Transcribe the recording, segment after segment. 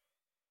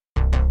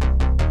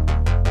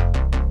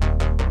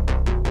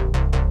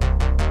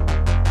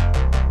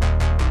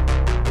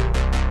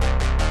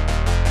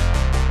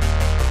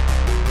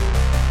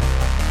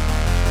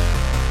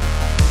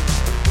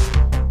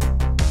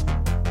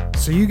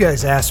So you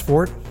guys asked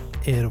for it,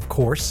 and of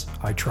course,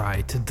 I try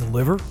to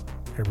deliver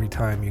every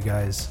time you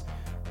guys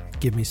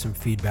give me some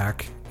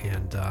feedback.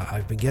 And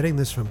I've been getting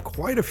this from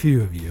quite a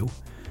few of you.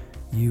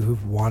 You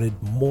have wanted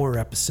more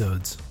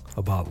episodes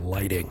about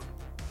lighting,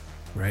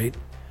 right?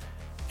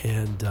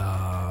 And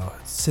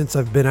since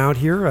I've been out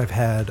here, I've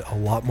had a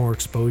lot more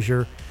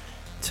exposure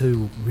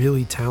to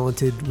really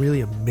talented,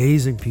 really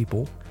amazing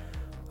people,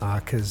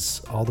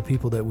 because all the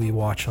people that we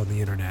watch on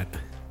the internet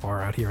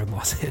are out here in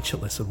Los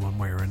Angeles in one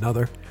way or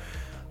another.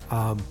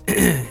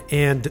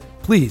 And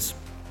please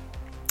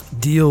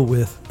deal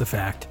with the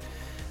fact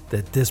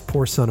that this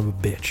poor son of a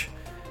bitch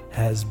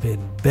has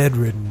been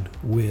bedridden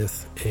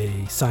with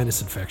a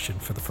sinus infection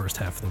for the first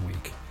half of the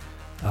week.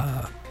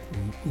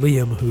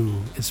 Liam, who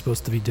is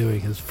supposed to be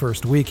doing his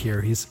first week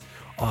here, he's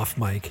off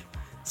mic,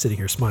 sitting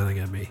here smiling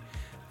at me,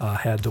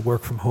 had to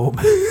work from home.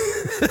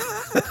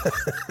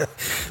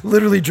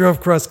 Literally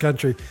drove cross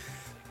country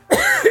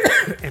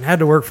and had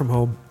to work from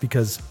home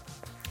because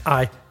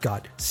I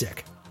got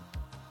sick,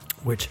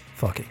 which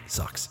fucking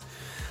sucks.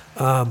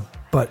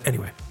 But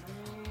anyway.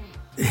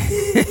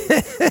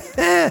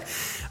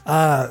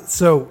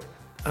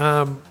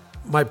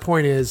 My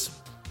point is,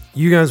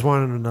 you guys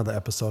wanted another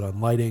episode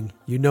on lighting.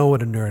 You know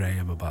what a nerd I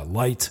am about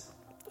light.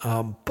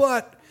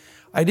 But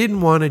I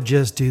didn't want to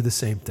just do the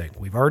same thing.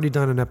 We've already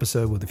done an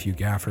episode with a few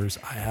gaffers.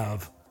 I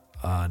have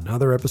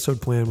another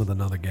episode planned with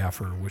another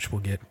gaffer, which will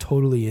get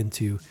totally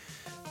into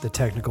the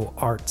technical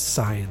art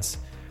science,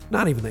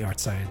 not even the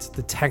art science,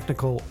 the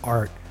technical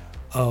art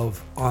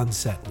of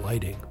on-set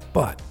lighting.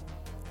 But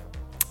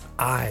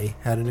I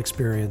had an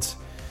experience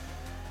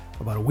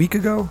about a week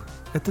ago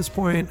at this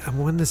point.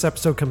 And when this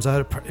episode comes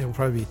out, it'll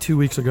probably be 2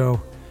 weeks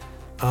ago,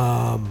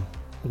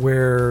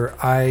 where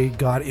I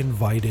got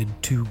invited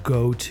to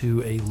go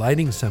to a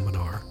lighting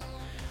seminar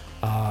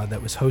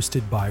that was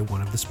hosted by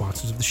one of the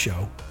sponsors of the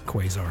show,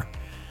 Quasar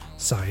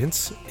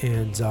Science,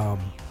 and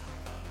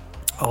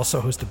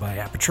also hosted by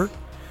Aperture.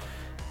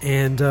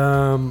 And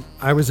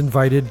I was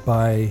invited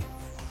by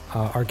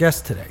our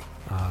guest today,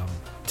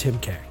 Tim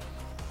K.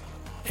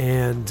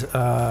 And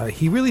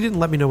he really didn't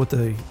let me know what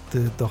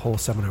the whole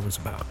seminar was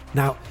about.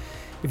 Now,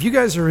 if you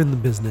guys are in the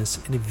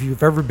business, and if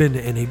you've ever been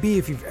to NAB,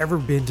 if you've ever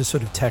been to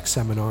sort of tech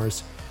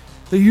seminars,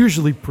 they're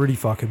usually pretty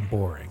fucking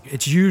boring.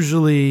 It's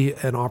usually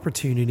an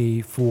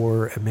opportunity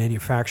for a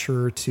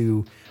manufacturer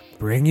to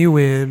bring you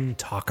in,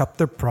 talk up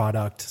their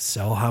product,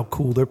 sell how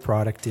cool their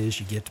product is.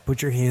 You get to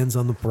put your hands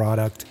on the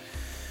product,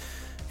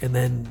 and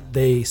then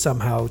they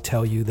somehow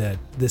tell you that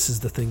this is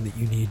the thing that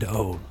you need to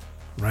own.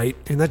 Right?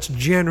 And that's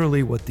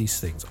generally what these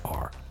things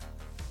are.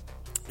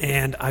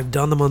 And I've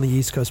done them on the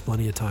East Coast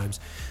plenty of times.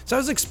 So I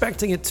was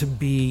expecting it to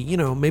be,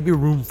 maybe a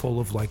room full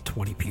of like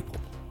 20 people,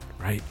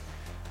 right?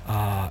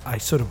 I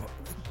sort of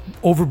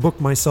overbooked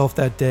myself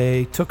that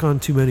day, took on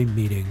too many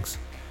meetings,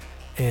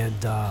 and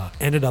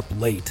ended up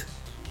late.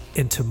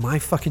 And to my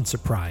fucking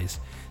surprise,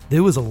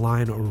 there was a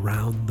line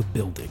around the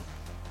building.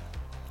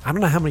 I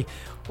don't know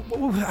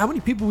how many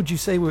people would you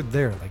say were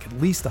there? Like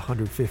at least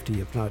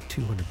 150, if not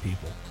 200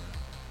 people.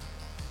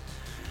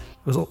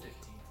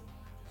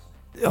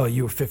 Oh,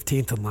 you were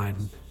 15th in line.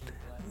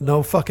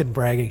 No fucking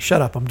bragging. Shut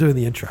up. I'm doing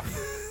the intro.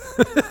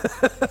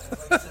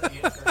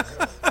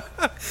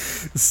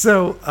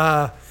 So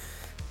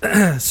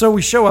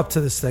we show up to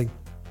this thing,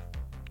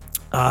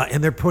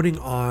 and they're putting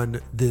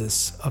on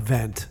this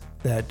event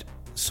that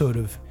sort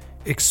of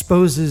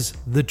exposes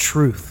the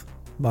truth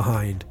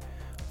behind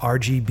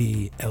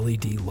RGB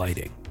LED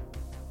lighting,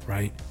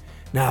 right?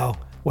 Now,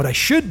 what I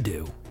should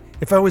do,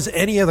 if I was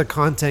any other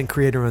content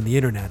creator on the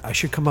internet, I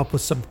should come up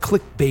with some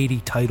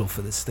clickbaity title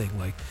for this thing,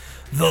 like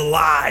The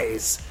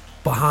Lies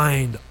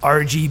Behind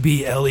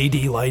RGB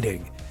LED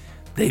Lighting.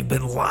 They've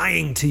been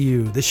lying to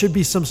you. This should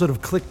be some sort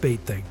of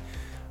clickbait thing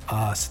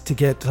to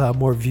get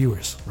more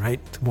viewers, right?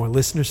 More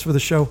listeners for the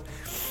show.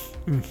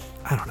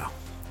 I don't know.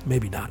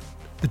 Maybe not.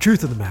 The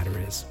truth of the matter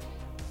is,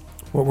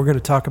 what we're going to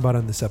talk about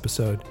on this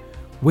episode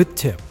with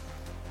Tim,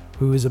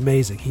 who is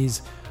amazing.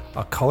 He's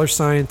a color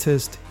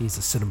scientist. He's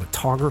a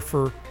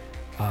cinematographer.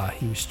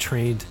 He was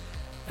trained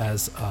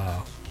as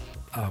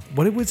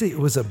what was it? It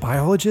was a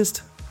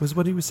biologist, was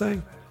what he was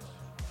saying?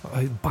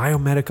 A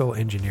biomedical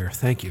engineer.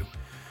 Thank you.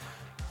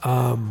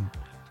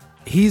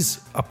 He's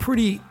a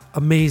pretty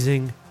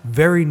amazing,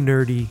 very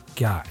nerdy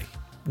guy.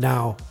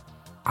 Now,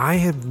 I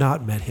have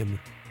not met him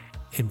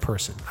in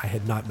person.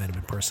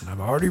 I've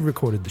already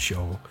recorded the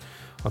show.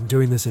 I'm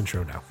doing this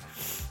intro now.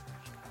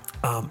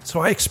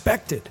 So I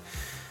expected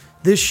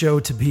this show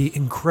to be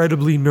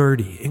incredibly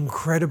nerdy,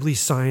 incredibly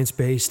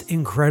science-based,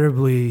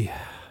 incredibly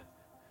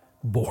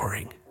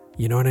boring.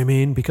 You know what I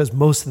mean? Because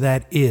most of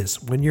that is.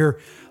 When you're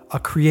a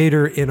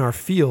creator in our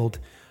field,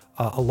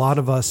 a lot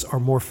of us are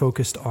more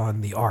focused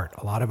on the art.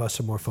 A lot of us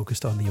are more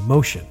focused on the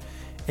emotion.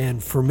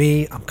 And for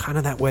me, I'm kind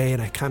of that way,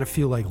 and I kind of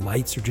feel like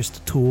lights are just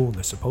a tool, and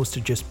they're supposed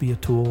to just be a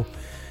tool.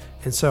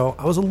 And so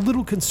I was a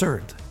little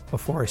concerned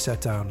before I sat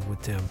down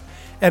with Tim.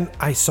 And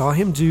I saw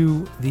him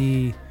do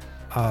the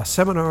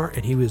seminar,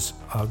 and he was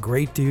a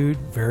great dude,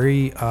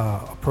 very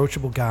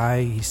approachable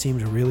guy. He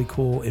seemed really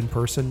cool in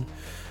person.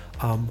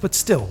 But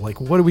still,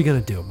 like, what are we going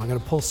to do? Am I going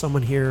to pull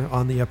someone here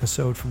on the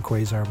episode from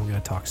Quasar and we're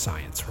going to talk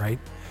science, right?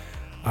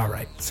 All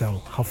right,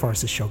 so how far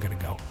is this show going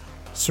to go?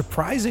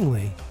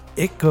 Surprisingly,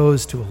 it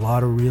goes to a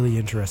lot of really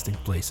interesting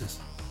places,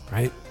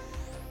 right?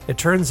 It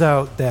turns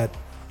out that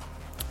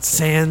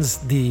sans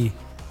the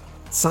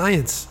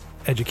science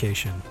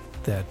education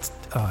that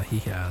he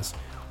has,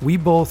 we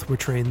both were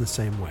trained the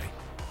same way.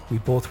 We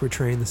both were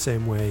trained the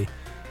same way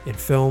in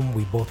film.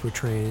 We both were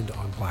trained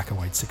on black and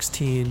white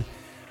 16.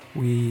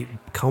 We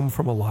come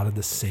from a lot of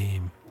the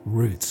same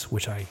roots,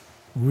 which I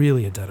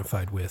really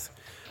identified with.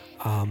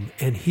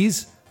 And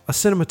he's a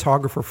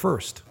cinematographer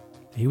first.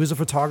 He was a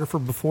photographer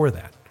before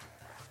that.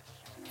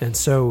 And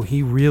so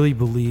he really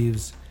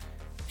believes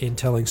in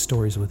telling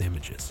stories with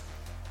images.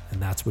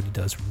 And that's what he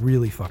does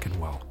really fucking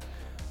well.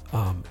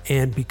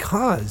 And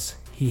because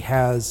he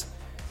has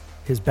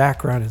his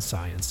background in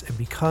science, and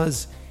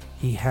because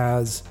he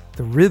has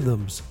the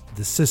rhythms,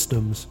 the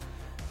systems,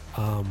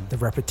 the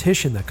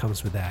repetition that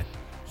comes with that,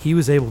 he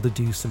was able to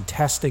do some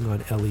testing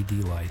on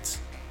LED lights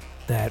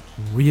that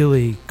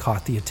really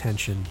caught the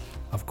attention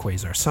of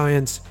Quasar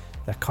Science,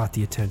 that caught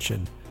the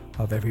attention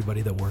of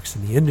everybody that works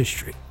in the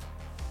industry,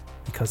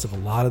 because of a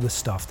lot of the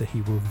stuff that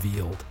he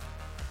revealed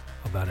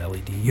about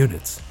LED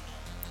units.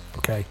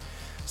 Okay,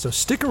 so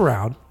stick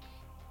around.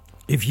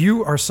 If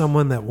you are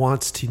someone that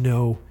wants to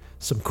know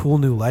some cool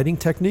new lighting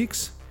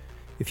techniques,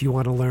 if you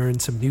want to learn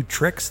some new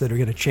tricks that are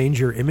going to change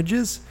your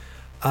images,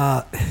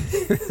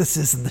 this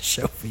isn't the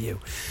show for you.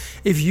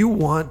 If you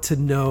want to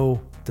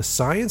know the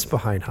science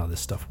behind how this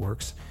stuff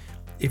works,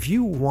 if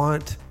you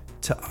want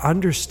to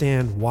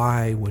understand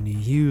why when you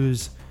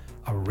use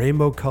a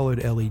rainbow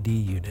colored LED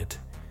unit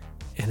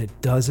and it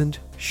doesn't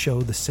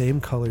show the same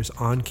colors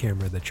on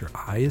camera that your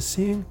eye is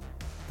seeing,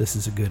 this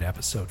is a good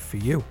episode for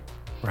you,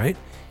 right?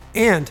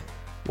 And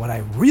what I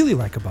really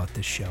like about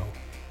this show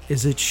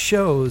is it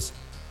shows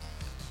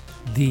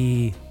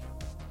the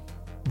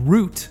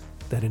route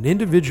that an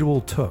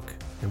individual took.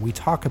 And we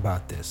talk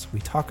about this. We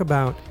talk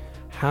about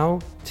how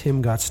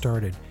Tim got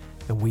started,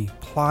 and we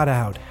plot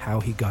out how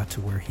he got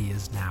to where he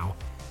is now.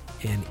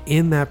 And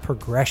in that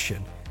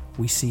progression,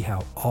 we see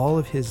how all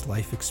of his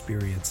life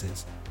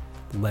experiences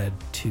led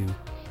to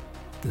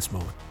this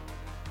moment.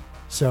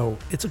 So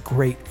it's a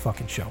great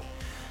fucking show.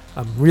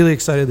 I'm really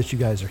excited that you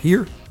guys are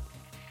here.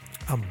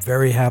 I'm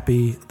very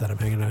happy that I'm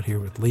hanging out here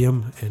with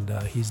Liam,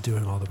 and he's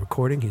doing all the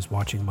recording. He's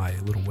watching my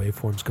little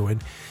waveforms go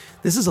in.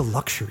 This is a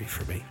luxury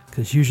for me,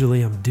 because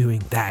usually I'm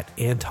doing that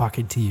and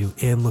talking to you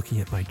and looking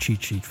at my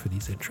cheat sheet for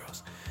these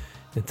intros.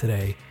 And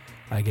today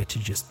I get to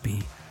just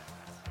be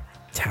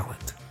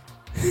talent,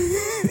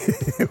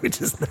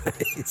 which is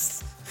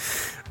nice.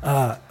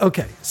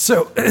 Okay,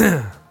 so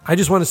I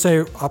just want to say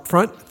up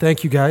front,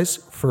 thank you guys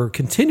for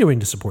continuing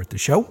to support the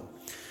show.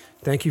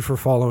 Thank you for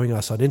following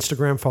us on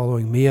Instagram,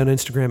 following me on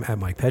Instagram at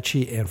Mike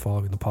Pecci, and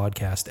following the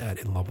podcast at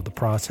In Love with the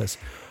Process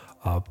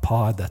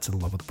pod. That's In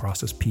Love with the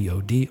Process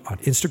POD on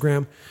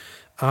Instagram.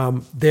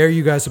 There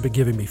you guys have been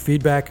giving me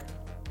feedback.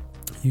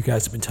 You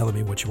guys have been telling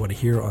me what you want to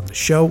hear on the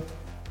show.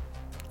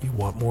 You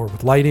want more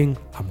with lighting.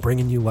 I'm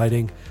bringing you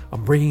lighting.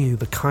 I'm bringing you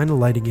the kind of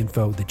lighting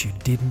info that you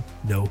didn't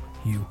know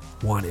you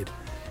wanted.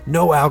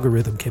 No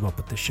algorithm came up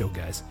with this show,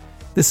 guys.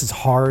 This is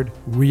hard,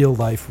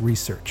 real-life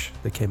research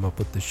that came up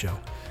with this show.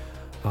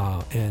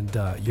 And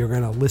you're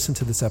going to listen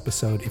to this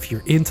episode. If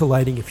you're into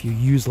lighting, if you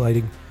use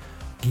lighting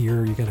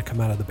gear, you're going to come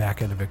out of the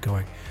back end of it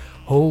going,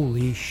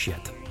 holy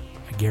shit,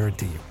 I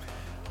guarantee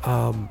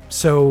you.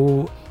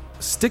 So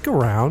stick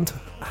around.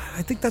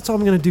 I think that's all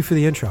I'm going to do for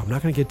the intro. I'm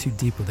not going to get too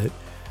deep with it.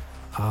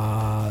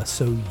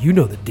 So you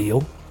know the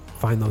deal.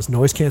 Find those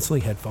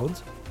noise-canceling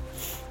headphones.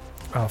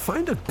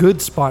 Find a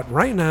good spot.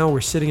 Right now, we're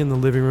sitting in the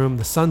living room.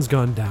 The sun's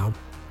gone down.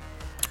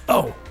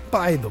 Oh,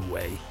 by the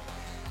way,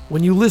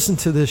 when you listen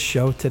to this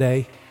show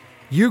today,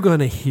 you're going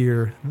to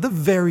hear the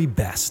very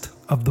best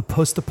of the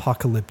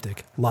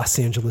post-apocalyptic Los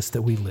Angeles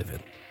that we live in,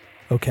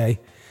 okay?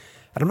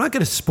 And I'm not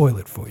going to spoil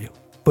it for you,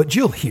 but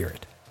you'll hear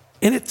it.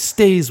 And it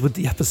stays with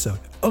the episode,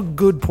 a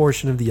good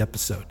portion of the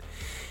episode.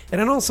 And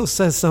it also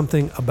says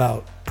something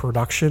about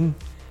production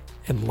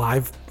and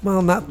live,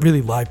 well, not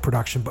really live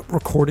production, but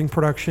recording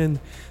production,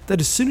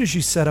 that as soon as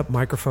you set up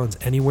microphones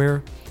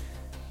anywhere,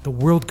 the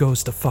world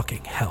goes to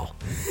fucking hell.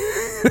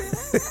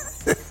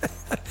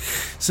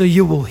 So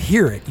you will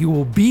hear it. You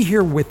will be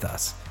here with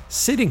us,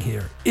 sitting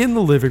here in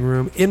the living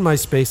room, in my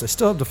space. I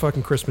still have the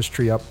fucking Christmas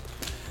tree up.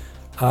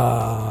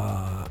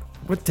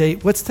 What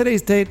date? What's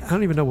today's date? I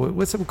don't even know.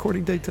 What's the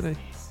recording date today?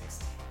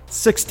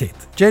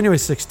 16th. January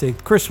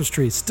 16th. Christmas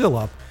tree is still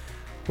up.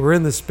 We're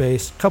in this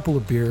space. A couple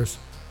of beers.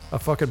 A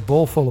fucking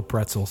bowl full of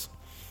pretzels.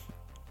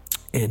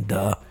 And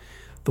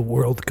the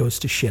world goes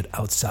to shit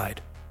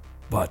outside.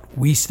 But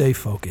we stay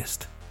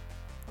focused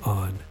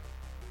on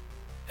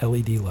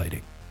LED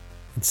lighting.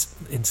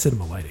 In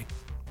cinema lighting,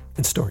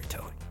 and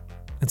storytelling,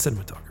 and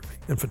cinematography,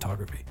 and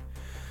photography.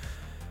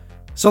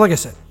 So like I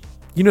said,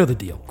 you know the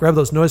deal. Grab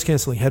those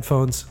noise-canceling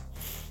headphones,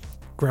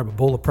 grab a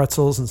bowl of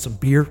pretzels and some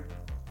beer,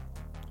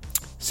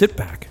 sit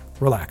back,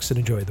 relax, and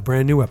enjoy the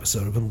brand new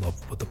episode of In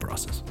Love with the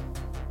Process.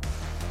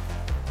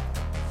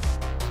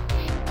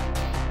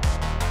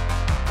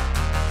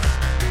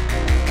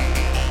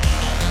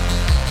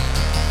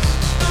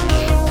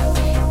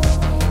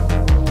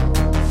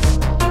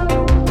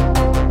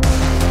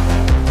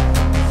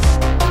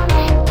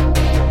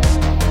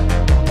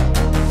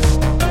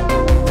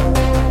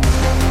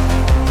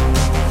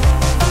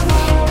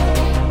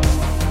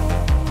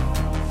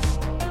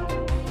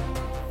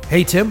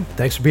 Hey, Tim,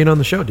 thanks for being on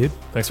the show, dude.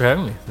 Thanks for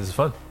having me. This is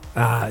fun.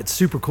 It's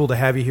super cool to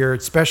have you here,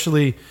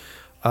 especially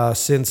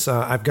since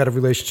I've got a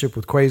relationship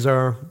with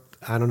Quasar.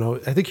 I don't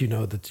know. I think you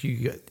know that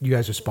you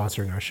guys are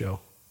sponsoring our show.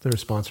 They're a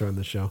sponsor on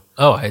the show.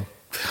 Oh,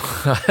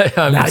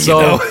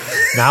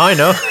 now I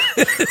know.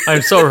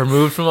 I'm so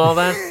removed from all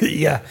that.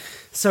 Yeah.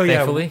 So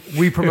Thankfully.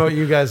 We promote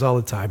you guys all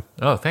the time.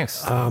 Oh,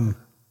 thanks. And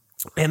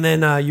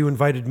then you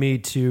invited me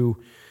to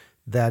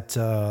that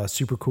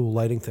super cool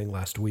lighting thing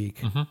last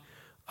week,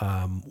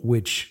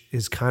 which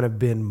has kind of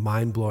been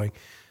mind blowing.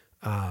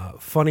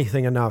 Funny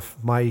thing enough,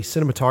 my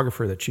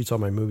cinematographer that shoots all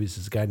my movies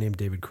is a guy named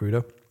David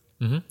Cruda,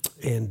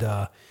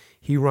 and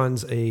he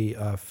runs a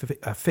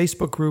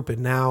Facebook group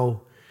and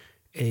now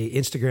a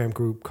Instagram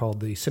group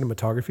called the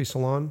Cinematography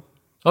Salon.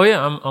 Oh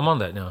yeah, I'm on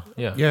that now.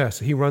 Yeah. Yeah,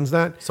 so he runs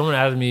that. Someone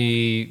added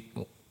me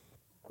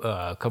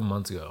a couple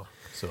months ago.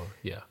 So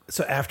yeah.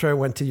 So after I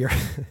went to your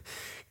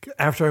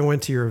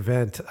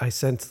event, I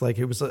sent I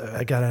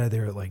got out of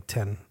there at like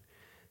 10,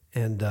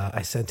 and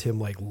I sent him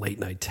like late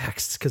night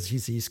texts because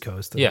he's East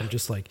Coast, and I'm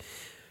just like,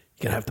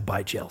 you're gonna have to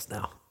buy gels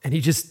now. And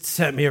he just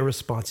sent me a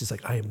response. He's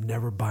like, I am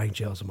never buying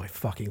gels in my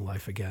fucking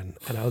life again.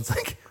 And I was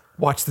like,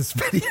 watch this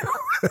video.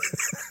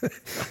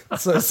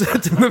 So I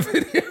sent him a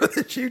video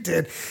that you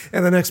did.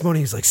 And the next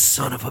morning he's like,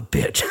 son of a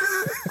bitch.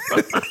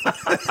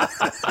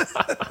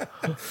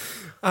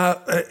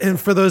 And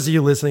for those of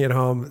you listening at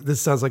home, this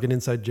sounds like an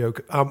inside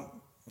joke.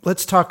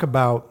 Let's talk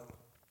about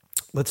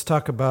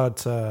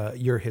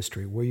your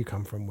history, where you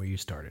come from, where you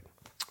started.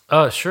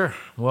 Sure.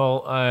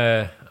 Well,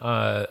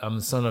 I'm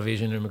the son of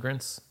Asian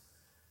immigrants.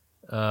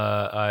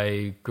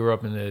 I grew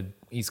up in the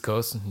East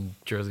Coast, in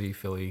Jersey,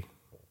 Philly,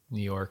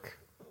 New York,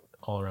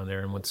 all around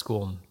there, and went to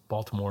school in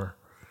Baltimore.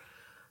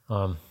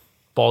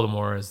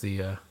 Baltimore as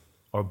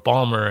or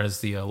Balmer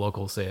as the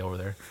locals say over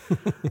there.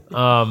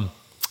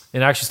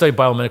 And I actually studied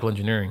biomedical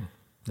engineering.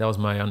 That was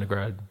my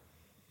undergrad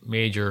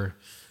major.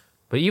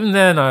 But even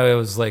then, I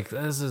was like,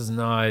 this is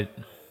not...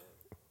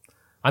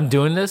 I'm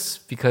doing this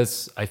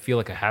because I feel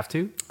like I have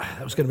to.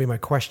 That was going to be my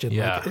question.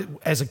 Yeah. Like,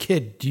 as a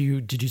kid,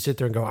 did you sit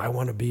there and go, I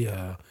want to be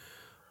a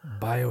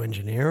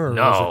bioengineer? Or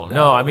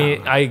no. I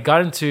mean, I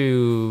got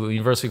into a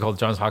university called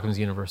Johns Hopkins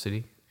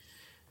University,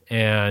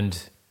 and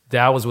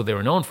that was what they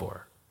were known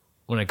for.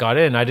 When I got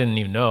in, I didn't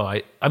even know.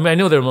 I mean, I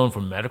knew they were known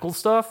for medical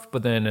stuff,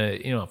 but then,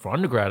 for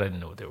undergrad, I didn't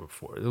know what they were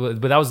for.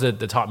 But that was the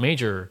top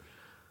major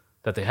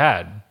that they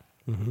had.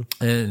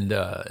 And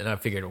I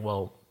figured,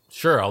 well,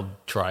 sure, I'll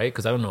try it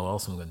because I don't know what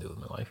else I'm going to do with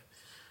my life.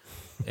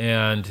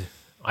 And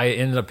I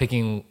ended up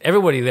picking,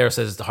 everybody there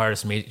says it's the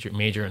hardest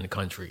major in the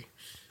country,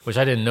 which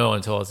I didn't know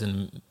until I was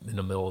in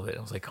the middle of it.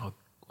 I was like, oh,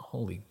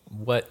 holy,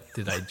 what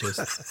did I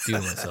just do to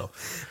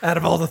myself? Out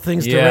of all the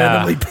things to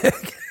randomly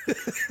pick.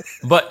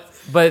 But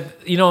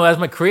as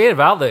my creative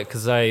outlet,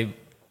 because I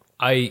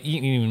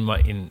even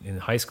in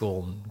high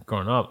school and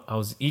growing up, I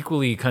was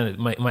equally kind of,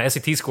 my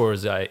SAT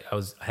scores, I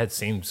had the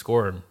same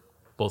score in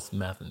both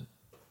math and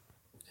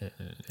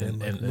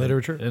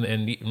literature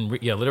and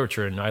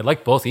literature, and I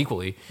liked both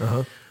equally.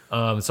 So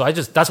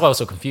that's why I was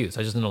so confused.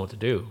 I just didn't know what to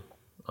do.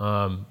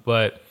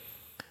 But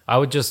I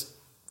would just,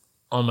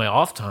 on my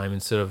off time,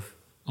 instead of,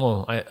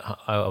 I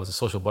was a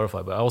social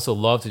butterfly, but I also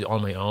loved to,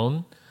 on my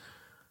own,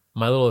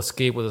 my little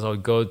escape was I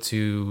would go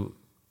to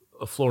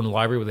a floor in the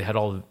library where they had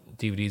all the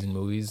DVDs and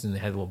movies, and they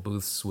had little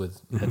booths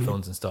with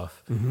headphones and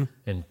stuff,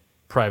 and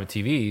private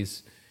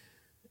TVs.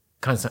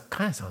 Kind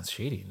of sounds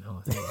shady.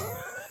 No,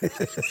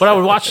 but I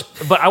would watch.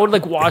 But I would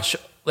watch.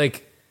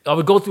 I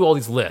would go through all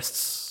these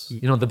lists.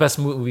 The best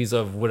movies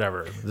of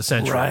whatever the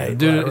century. Right.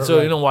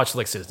 Watch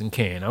Citizen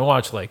Kane. I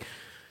watch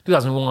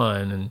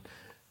 2001, and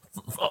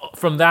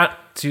from that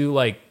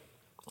to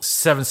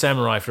Seven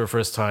Samurai for the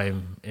first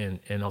time, and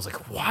I was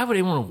like, why would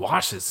anyone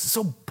watch this? It's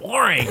so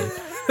boring.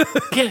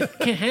 can't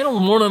handle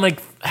more than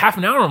half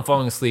an hour. I'm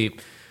falling asleep.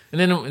 And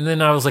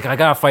then I was like, I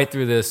gotta fight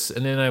through this.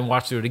 And then I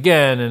watched through it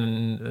again,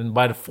 and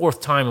by the fourth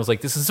time, I was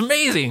like, this is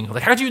amazing.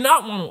 How'd you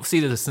not want to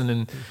see this? And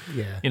then,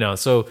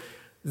 so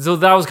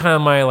that was kind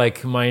of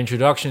my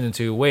introduction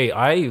into, wait,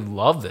 I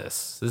love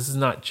this. This is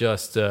not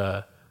just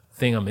a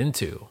thing I'm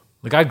into.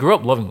 I grew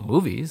up loving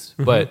movies,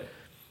 but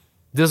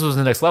this was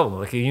the next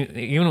level.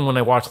 Even when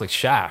I watched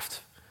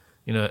Shaft,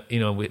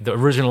 the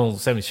original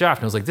 70s Shaft,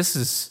 and I was like, this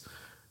is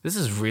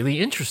really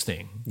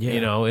interesting,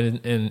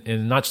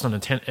 and not just on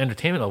an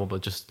entertainment level,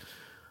 but just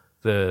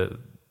the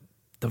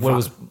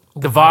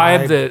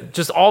vibe,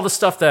 just all the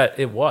stuff that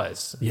it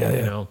was.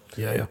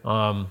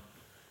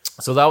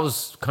 So that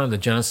was kind of the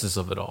genesis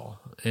of it all.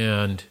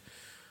 And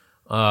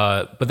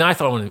but then I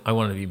thought I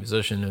wanted to be a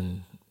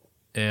musician,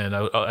 and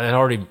I had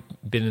already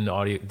been into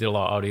audio, did a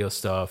lot of audio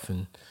stuff,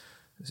 and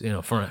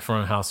front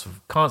of house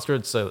of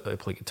concerts. I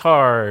played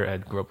guitar. I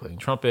grew up playing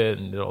trumpet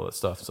and did all that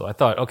stuff. So I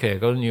thought, okay, I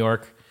go to New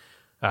York.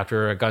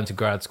 After I got into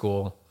grad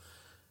school,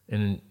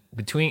 and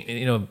between,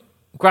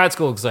 grad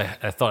school, because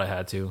I thought I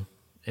had to,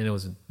 and it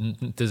was a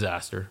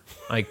disaster.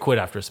 I quit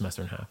after a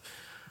semester and a half.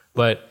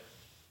 But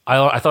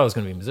I thought I was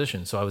going to be a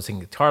musician, so I was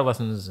taking guitar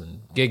lessons and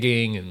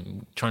gigging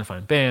and trying to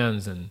find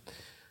bands, and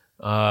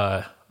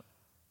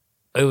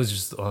it was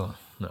just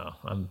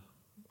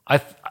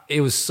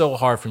It was so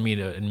hard for me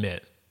to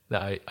admit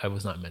that I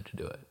was not meant to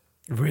do it.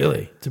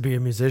 Really? To be a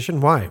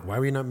musician? Why? Why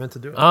were you not meant to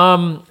do it?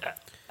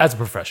 As a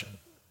profession.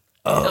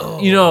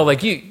 You know,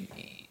 like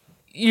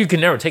you can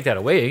never take that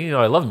away. You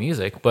know, I love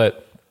music,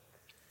 but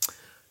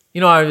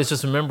you know, I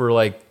just remember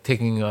like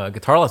taking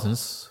guitar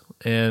lessons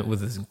and with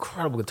this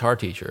incredible guitar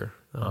teacher,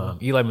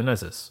 Eli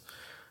Menezes.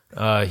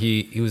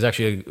 He was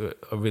actually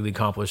a really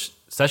accomplished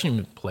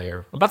session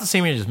player, about the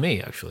same age as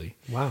me, actually.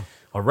 Wow.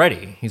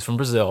 Already, he's from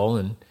Brazil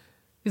and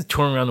he's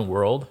touring around the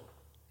world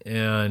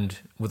and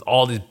with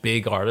all these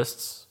big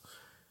artists,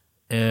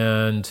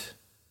 and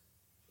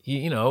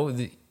you know,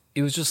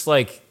 it was just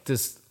like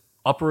this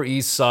Upper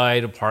East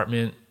Side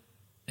apartment,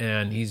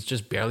 and he's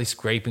just barely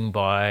scraping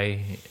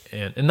by,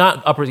 and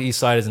not Upper East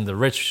Side isn't the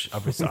rich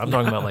Upper East Side. I'm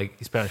talking about like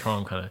Spanish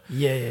Harlem kind of.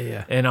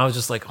 Yeah. And I was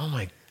just like, oh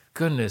my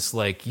goodness,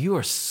 like you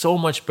are so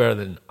much better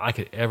than I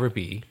could ever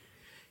be.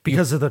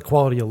 Because of the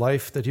quality of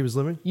life that he was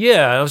living?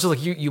 Yeah, I was just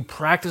like, you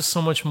practice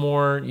so much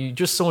more. You're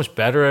just so much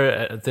better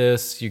at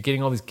this. You're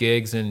getting all these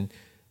gigs,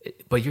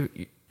 but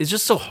it's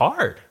just so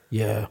hard.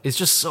 Yeah. It's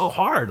just so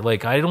hard.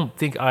 Like, I don't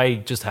think I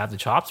just have the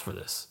chops for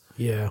this.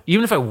 Yeah.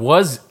 Even if I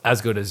was as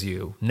good as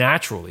you,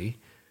 naturally,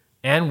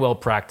 and well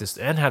practiced,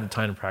 and had the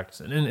time to practice.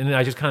 And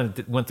I just kind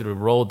of went through the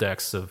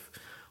Rolodex of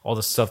all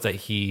the stuff that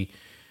he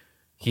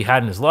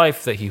had in his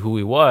life, who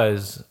he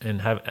was,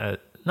 and have...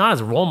 not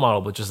as a role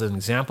model, but just an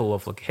example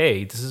of like,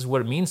 hey, this is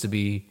what it means to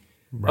be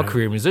a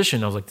career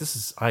musician. I was like,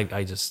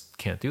 I just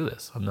can't do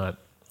this. I'm not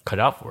cut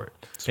out for it.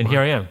 Smart. And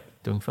here I am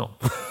doing film.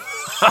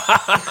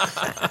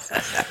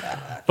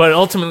 But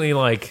ultimately,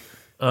 like,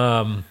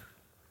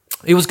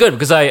 it was good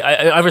because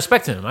I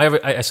respect him.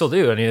 I still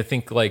do. I mean, I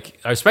think like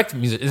I respect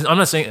music. I'm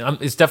not saying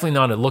it's definitely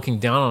not a looking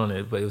down on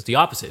it, but it was the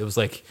opposite. It was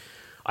like,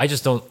 I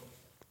just don't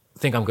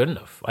think I'm good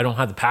enough. I don't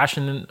have the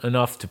passion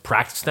enough to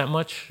practice that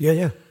much.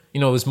 Yeah. You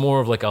know, it was more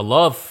of like a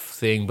love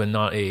thing, but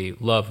not a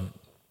love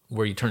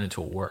where you turn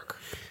into a work.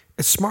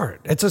 It's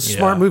smart. It's a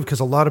smart move because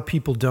a lot of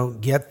people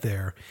don't get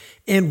there.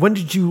 And when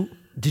did you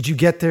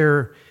get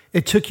there?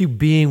 It took you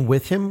being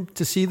with him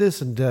to see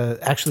this and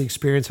actually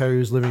experience how he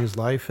was living his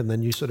life, and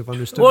then you sort of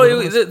understood. Well,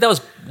 that was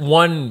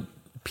one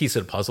piece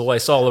of the puzzle. I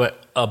saw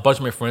a bunch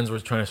of my friends were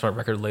trying to start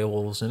record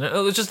labels, and it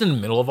was just in the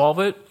middle of all of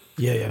it.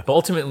 Yeah. But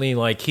ultimately,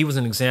 like, he was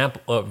an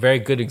example, a very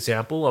good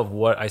example of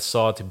what I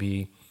saw to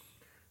be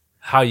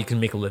how you can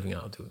make a living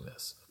out of doing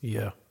this.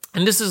 Yeah.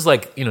 And this is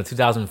like,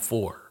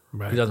 2004,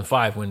 right.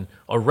 2005, when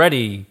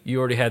you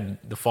already had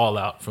the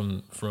fallout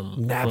from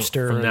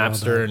Napster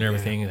and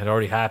everything. It had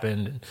already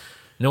happened. And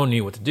no one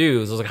knew what to do.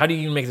 So I was like, how do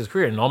you make this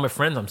career? And all my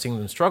friends, I'm seeing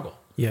them struggle.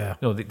 Yeah.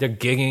 They're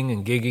gigging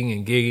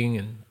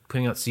and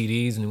putting out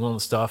CDs and doing all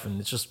this stuff.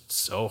 And it's just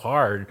so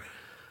hard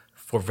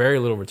for very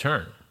little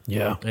return.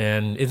 Yeah.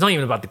 And it's not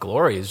even about the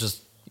glory. It's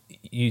just,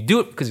 you do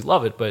it because you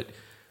love it. But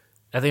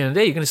at the end of the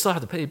day, you're going to still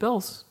have to pay your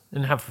bills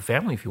and have a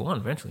family if you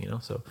want eventually,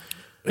 So,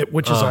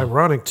 which is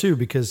ironic too,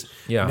 because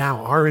Yeah.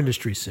 now our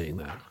industry's seeing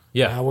that.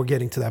 Yeah. Now we're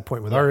getting to that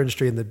point with our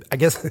industry, and I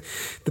guess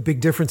the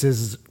big difference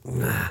is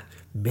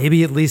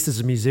maybe at least as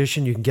a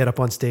musician you can get up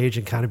on stage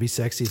and kind of be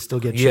sexy and still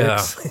get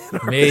chicks.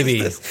 Maybe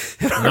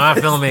not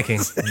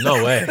filmmaking.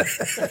 No way.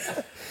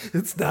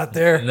 It's not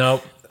there.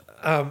 Nope.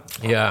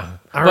 Yeah.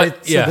 All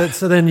right.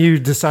 So then you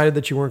decided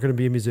that you weren't going to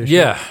be a musician.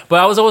 Yeah,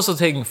 but I was also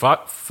taking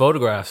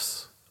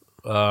photographs.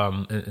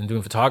 And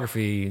doing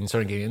photography and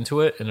starting getting into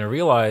it, and I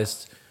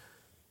realized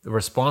the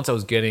response I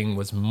was getting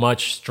was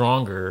much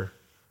stronger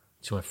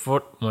to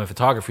my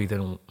photography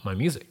than my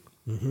music.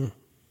 Mm-hmm.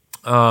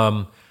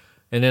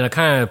 And then I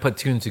kind of put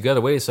two and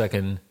together. Wait a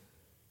second,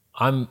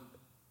 I'm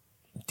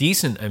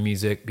decent at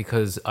music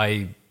because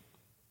I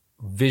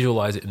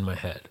visualize it in my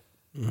head,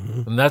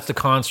 and that's the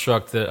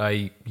construct that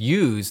I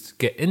used to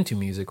get into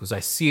music. Was I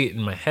see it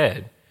in my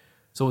head,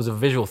 so I was a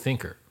visual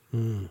thinker,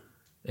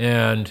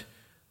 and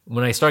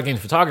when I started getting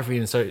photography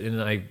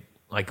and I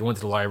went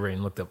to the library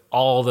and looked up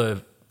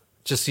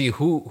just see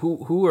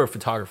who are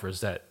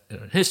photographers that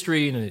in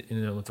history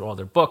and went through all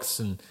their books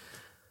and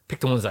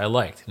picked the ones that I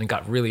liked and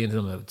got really into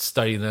them. I would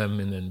study them,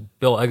 and then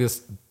Bill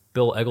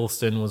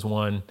Eggleston was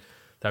one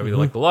that I really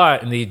liked a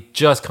lot, and they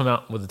just come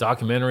out with a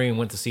documentary and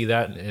went to see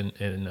that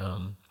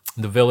in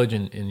the Village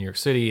in New York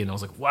City, and I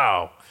was like,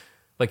 wow,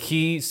 like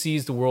he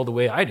sees the world the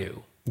way I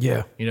do.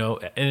 Yeah,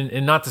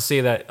 and not to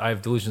say that I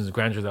have delusions of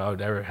grandeur that I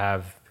would ever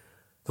have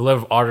the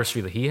level of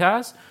artistry that he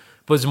has,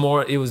 but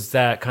it was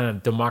that kind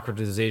of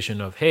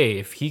democratization of, hey,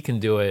 if he can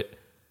do it,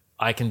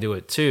 I can do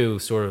it too,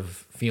 sort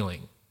of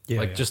feeling.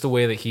 Just the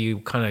way that he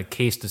kind of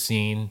cased the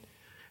scene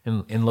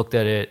and looked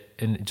at it,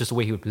 and just the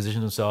way he would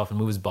position himself and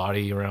move his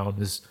body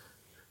around is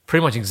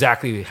pretty much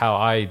exactly how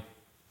I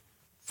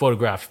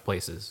photographed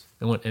places.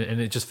 And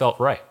it just felt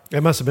right.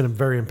 It must have been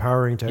very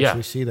empowering to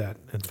actually see that.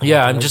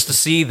 And just to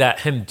see that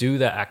him do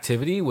that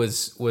activity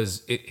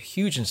was a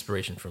huge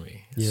inspiration for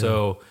me. Yeah.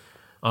 So...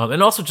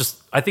 and also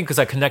just, I think because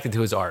I connected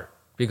to his art,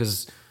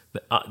 because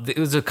it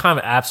was a kind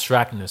of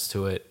abstractness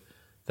to it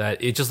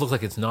that it just looked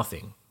like it's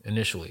nothing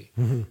initially.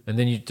 Mm-hmm. And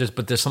then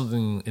but there's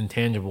something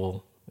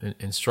intangible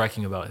and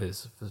striking about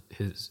his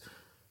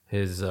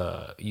his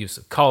use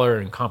of color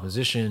and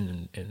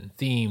composition and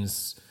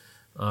themes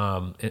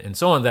and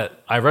so on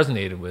that I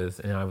resonated with,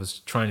 and I was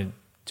trying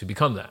to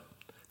become that.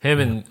 Him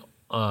and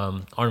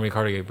Henri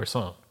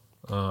Cartier-Bresson.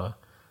 I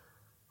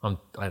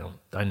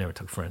never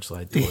took French, so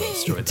I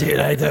destroyed that. Dude,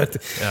 I don't.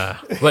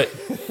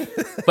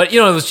 But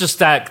it was just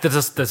that the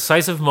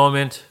decisive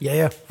moment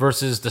Yeah.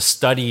 versus the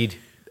studied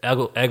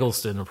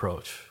Eggleston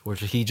approach, which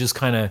he just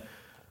kind of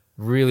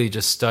really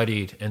just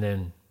studied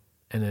and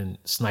then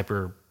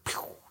sniper,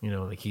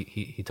 like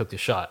he took the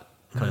shot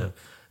kind of.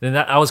 Then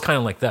I was kind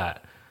of like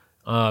that,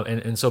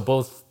 and so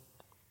both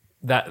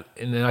that,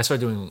 and then I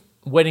started doing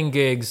wedding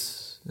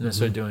gigs, and I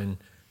started doing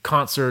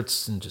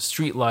concerts and just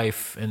street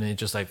life, and it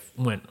just like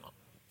went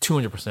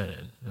 200%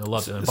 in. I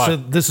loved it. So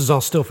this is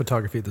all still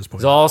photography at this point.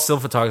 It's all still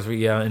photography,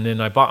 yeah. And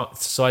then I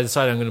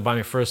decided I'm going to buy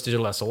my first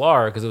digital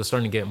SLR because it was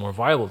starting to get more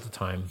viable at the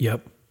time.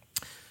 Yep.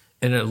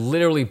 And I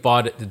literally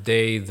bought it the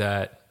day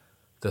that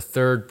the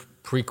third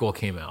prequel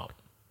came out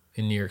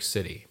in New York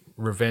City,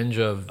 Revenge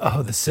of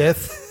the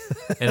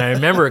Sith. And I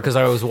remember it because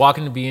I was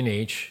walking to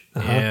B&H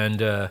and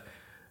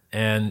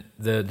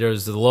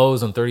there's the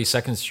Lowe's on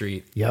 32nd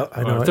Street. Yep,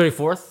 I know it.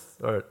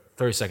 34th or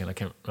 32nd, I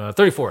can't.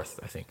 34th,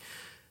 I think.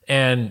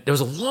 And there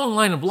was a long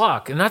line of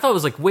block, and I thought it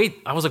was like,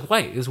 wait,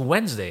 it was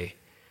Wednesday.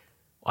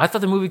 I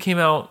thought the movie came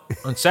out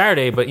on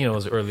Saturday, but it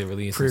was early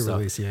release.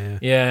 Pre-release, and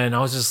stuff. Yeah, and I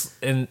was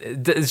just, and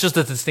it's just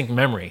a distinct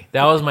memory.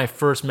 That was my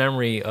first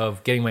memory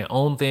of getting my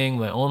own thing,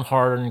 my own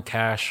hard-earned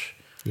cash.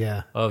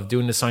 Yeah. Of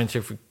doing the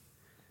scientific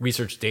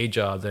research day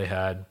job that I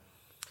had,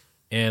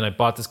 and I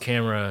bought this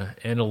camera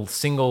and a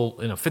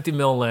 50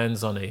 mil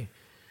lens on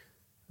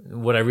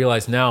what I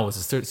realize now was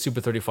a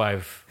Super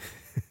 35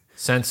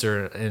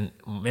 sensor, and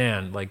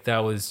man, like that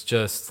was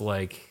just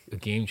like a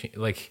game changer.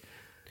 Like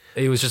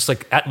it was just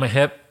like at my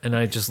hip, and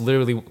I just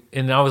literally,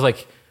 and I was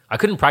like, I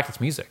couldn't practice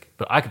music,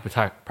 but I could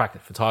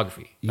practice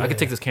photography. I could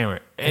take this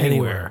camera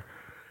anywhere.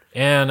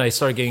 And I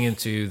started getting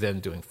into then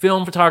doing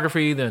film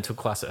photography. Then I took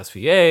a class at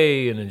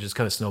SVA, and it just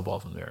kind of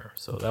snowballed from there.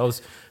 So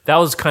that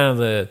was kind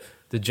of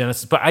the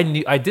genesis. But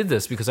I did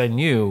this because I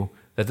knew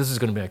that this is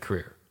going to be my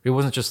career. It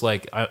wasn't just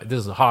like this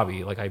is a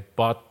hobby. Like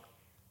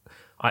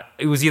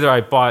it was either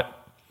I bought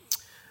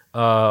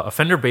a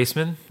Fender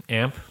Bassman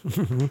amp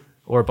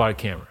or bought a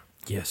camera.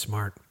 Yeah,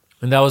 smart.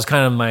 And that was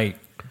kind of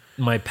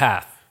my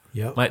path.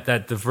 Yep.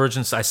 That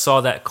divergence, I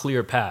saw that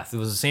clear path. It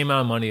was the same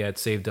amount of money I had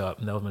saved up,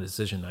 and that was my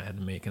decision I had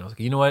to make. And I was like,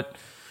 you know what?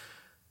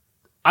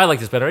 I like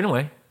this better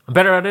anyway. I'm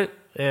better at it,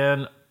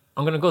 and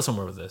I'm going to go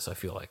somewhere with this, I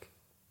feel like.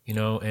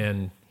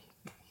 And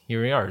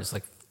here we are. It's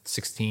like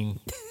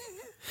 16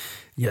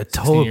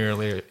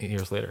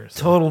 years later.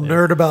 So, total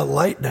nerd about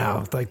light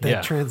now, like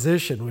that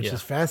transition, which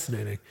is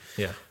fascinating.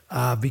 Yeah.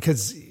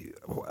 Because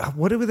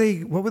what were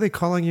they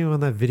calling you on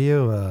that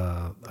video?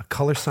 A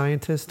color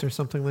scientist or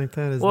something like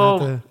that?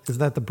 Is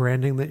that the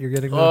branding that you're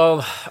getting?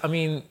 Well, I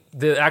mean,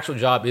 the actual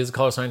job is a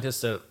color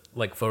scientist at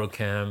like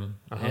Photochem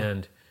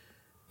and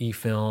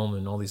eFilm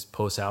and all these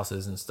post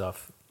houses and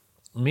stuff.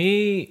 I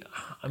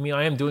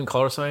am doing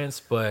color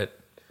science, but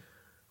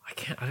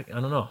I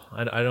don't know.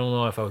 I don't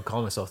know if I would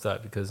call myself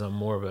that because I'm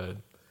more of a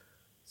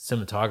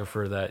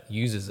cinematographer that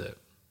uses it.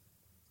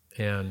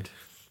 And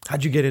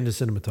how'd you get into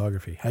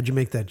cinematography? How'd you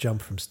make that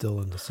jump from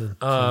still into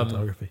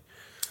cinematography?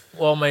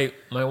 Well, my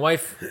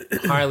wife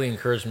highly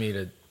encouraged me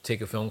to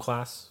take a film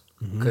class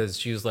because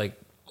she was like,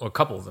 or a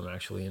couple of them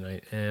actually,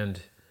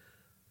 and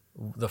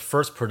the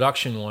first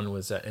production one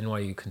was at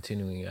NYU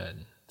Continuing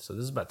Ed. So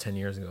this is about 10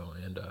 years ago,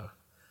 and it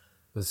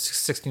was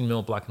 16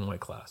 mil black and white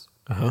class.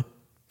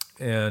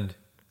 And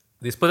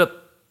they split up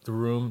the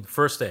room the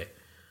first day,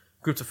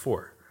 groups of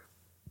 4.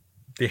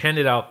 They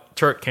handed out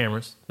Turret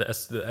cameras, the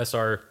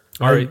SR.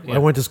 I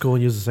went to school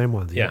and used the same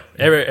ones. Yeah.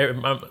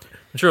 I'm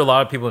sure a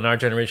lot of people in our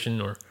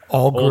generation or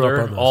all grew older,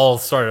 up on this. all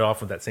started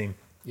off with that same.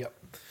 Yep.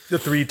 The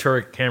 3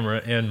 turret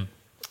camera, and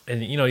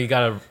you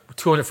got a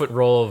 200-foot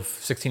roll of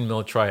 16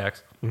 mil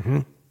Tri-X.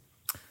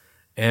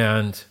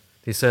 And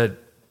they said,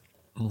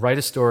 write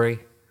a story,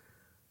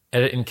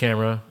 edit in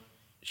camera,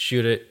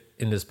 shoot it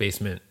in this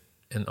basement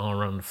and all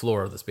around the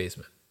floor of this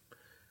basement.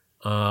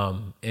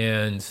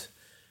 And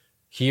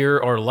here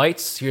are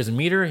lights. Here's a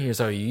meter. Here's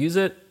how you use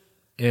it.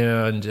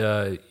 And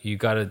you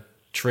got to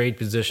trade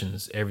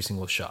positions every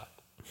single shot.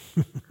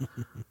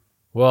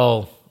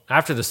 Well,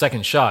 after the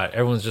second shot,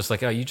 everyone's just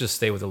like, oh, you just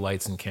stay with the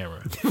lights and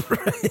camera.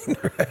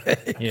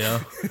 Right.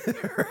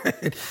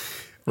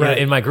 Right.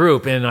 In my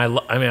group. And I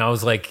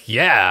was like,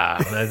 yeah,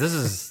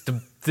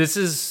 this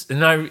is,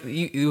 and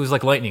it was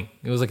like lightning.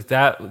 It was like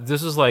that.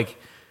 This was like,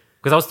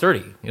 because I was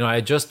 30. I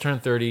had just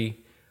turned 30.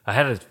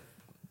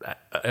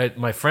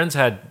 My friends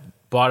had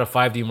bought a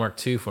 5D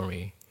Mark II for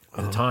me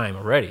at the time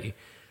already.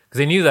 Because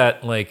they knew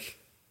that, like,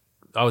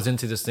 I was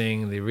into this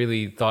thing. They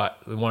really thought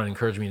they wanted to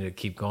encourage me to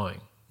keep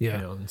going.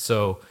 Yeah. And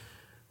so,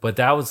 but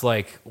that was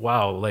like,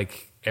 wow,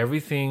 like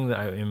everything that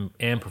I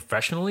am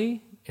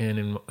professionally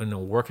and in a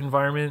work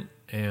environment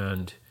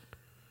and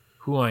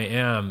who I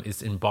am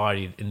is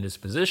embodied in this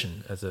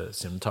position as a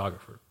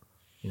cinematographer.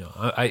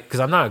 Because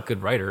I'm not a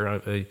good writer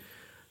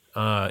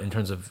in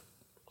terms of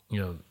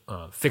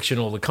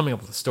fictional, like coming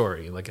up with a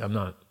story. Like I'm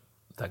not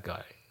that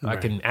guy. I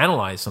can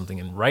analyze something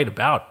and write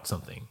about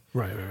something,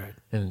 Right.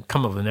 and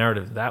come up with a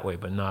narrative that way,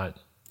 but not.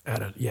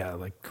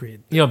 Like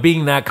create.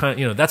 Being that kind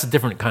of, that's a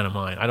different kind of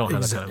mind. I don't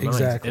have that kind of mind.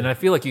 Exactly. And I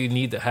feel like you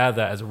need to have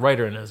that as a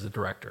writer and as a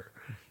director.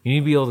 You need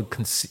to be able to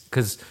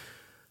because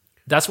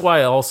that's why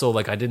I also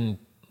like I didn't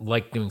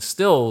like doing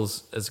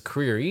stills as a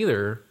career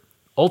either.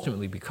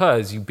 Ultimately,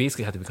 because you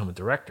basically have to become a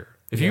director.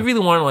 If you really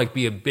want to like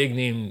be a big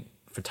name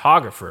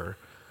photographer,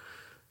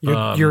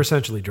 You're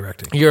essentially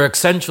directing. you're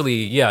essentially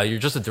you're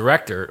just a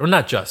director, or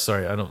not just.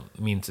 Sorry, I don't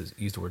mean to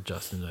use the word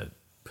just in a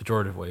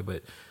pejorative way,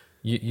 but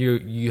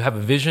you have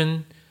a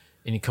vision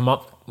and you come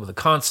up with a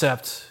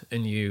concept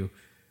and you're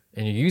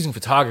using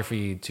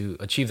photography to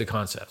achieve the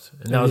concept.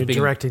 And You're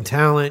directing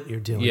talent. You're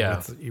dealing Yeah.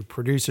 with your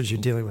producers. You're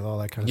dealing with all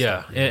that kind of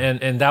Yeah, stuff.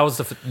 and that was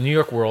the New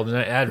York world, and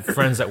I had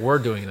friends that were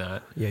doing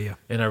that. Yeah.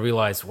 And I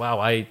realized, wow,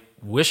 I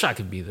wish I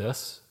could be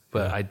this,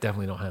 but I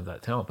definitely don't have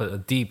that talent. But a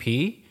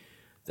DP,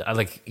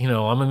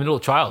 I'm a middle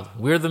child.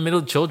 We're the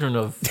middle children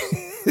of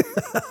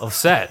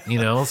set,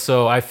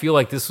 So I feel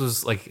like this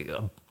was like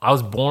I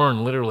was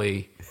born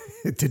literally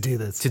to do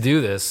this. to do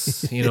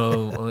this.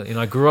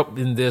 I grew up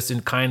in this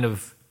in kind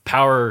of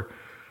power,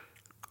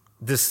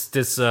 this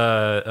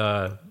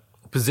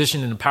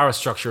position in the power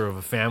structure of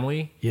a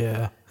family.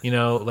 Yeah.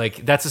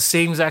 Like that's the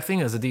same exact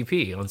thing as a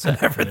DP on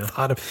set. Never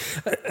thought of.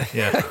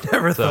 Yeah. I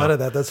never thought of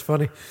that. That's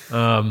funny.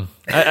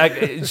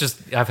 It's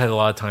just I've had a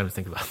lot of time to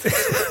think about this.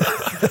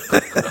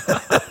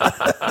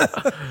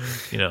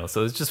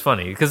 So it's just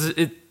funny because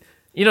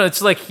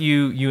it's like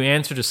you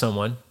answer to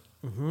someone.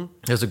 Mm-hmm.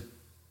 There's a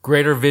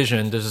greater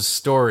vision. There's a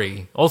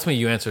story. Ultimately,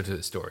 you answer to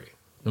the story,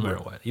 no matter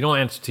what. You don't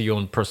answer to your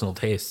own personal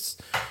tastes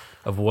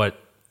of what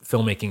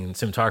filmmaking and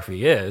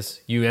cinematography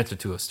is. You answer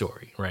to a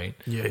story, right?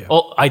 Yeah.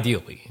 Well,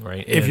 ideally,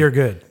 right? If you're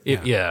good.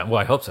 Well,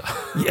 I hope so.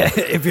 Yeah,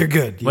 if you're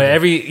good. But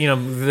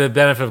the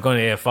benefit of going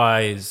to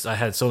AFI is I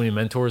had so many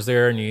mentors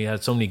there, and you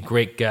had so many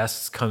great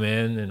guests come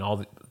in, and all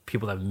the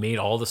people that made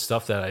all the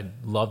stuff that I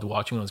loved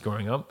watching when I was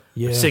growing up.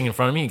 Yeah. Sitting in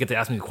front of me, you get to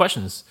ask me the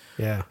questions.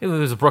 Yeah. It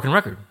was a broken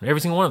record. Every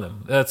single one of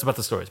them. That's about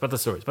the story. It's about the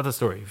story. It's about the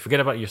story.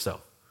 Forget about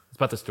yourself. It's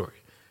about the story.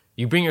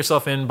 You bring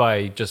yourself in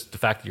by just the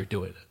fact that you're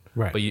doing it.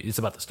 Right. But it's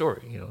about the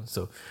story,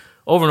 So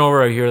over and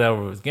over, I hear that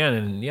over again,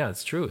 and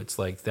it's true. It's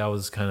like that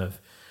was kind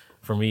of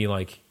for me,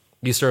 like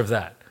you serve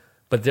that,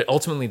 but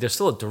ultimately, there's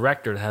still a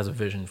director that has a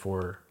vision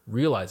for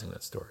realizing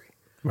that story,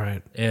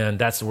 Right. and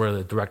that's where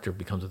the director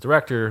becomes a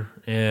director,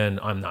 and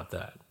I'm not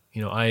that.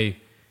 I'm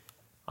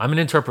an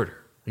interpreter.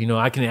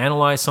 I can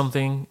analyze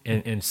something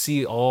and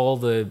see all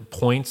the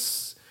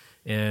points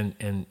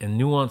and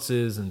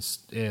nuances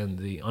and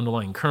the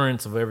underlying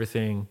currents of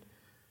everything,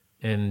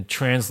 and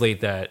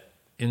translate that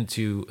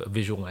into a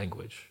visual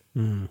language.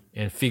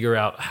 And figure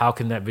out how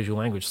can that visual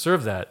language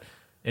serve that,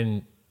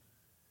 and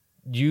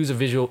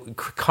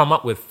come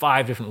up with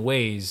 5 different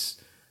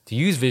ways to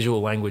use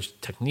visual language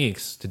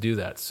techniques to do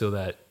that, so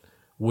that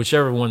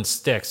whichever one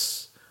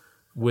sticks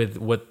with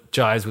what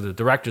jives with the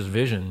director's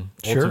vision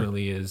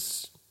ultimately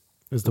is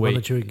the one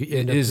that you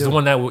end up is the doing.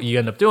 one that you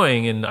end up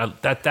doing, and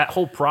that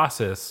whole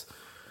process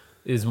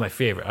is my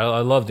favorite. I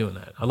love doing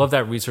that. I love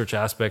that research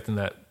aspect,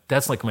 and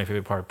that's like my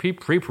favorite part.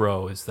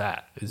 Pre-pro is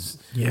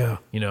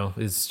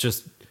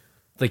just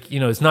like,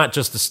 it's not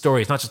just the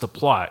story. It's not just the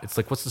plot. It's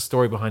like, what's the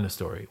story behind the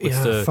story?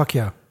 Fuck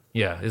yeah.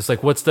 Yeah. It's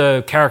like, what's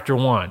the character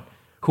want?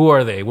 Who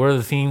are they? What are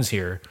the themes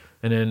here?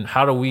 And then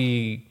how do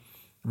we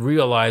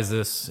realize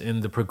this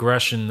in the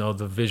progression of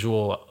the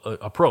visual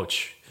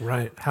approach?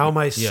 Right. How am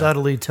I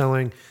subtly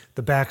telling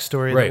the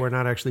backstory that we're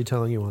not actually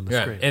telling you on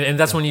the screen? And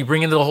that's when you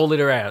bring into the whole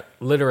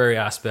literary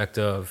aspect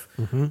of,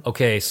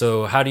 okay,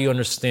 so how do you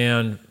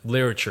understand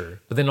literature?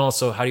 But then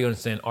also, how do you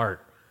understand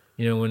art?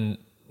 When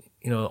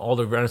all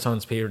the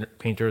Renaissance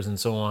painters and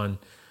so on,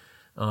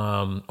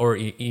 or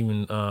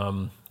even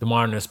the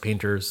modernist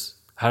painters,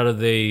 how do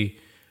they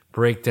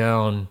break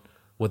down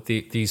what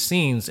these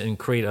scenes and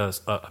create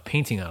a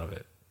painting out of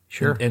it?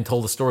 Sure. And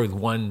tell the story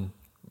with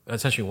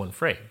essentially one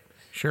frame.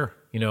 Sure.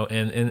 And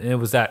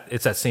it's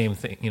that same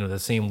thing, the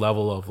same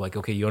level of like,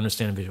 okay, you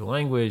understand visual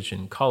language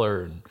and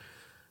color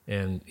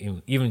and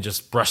even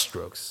just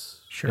brushstrokes,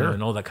 sure,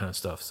 and all that kind of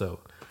stuff. So,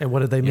 and what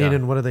do they mean,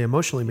 and what do they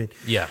emotionally mean?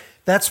 Yeah.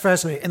 That's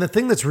fascinating. And the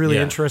thing that's really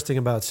interesting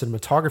about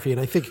cinematography, and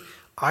I think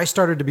I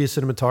started to be a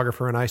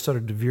cinematographer and I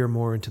started to veer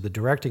more into the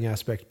directing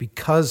aspect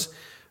because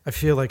I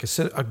feel like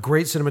a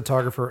great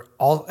cinematographer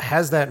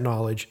has that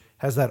knowledge,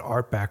 has that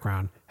art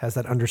background, has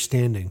that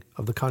understanding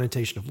of the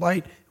connotation of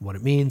light and what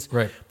it means.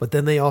 Right. But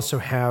then they also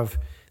have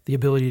the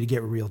ability to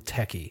get real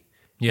techie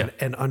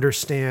and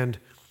understand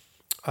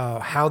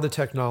how the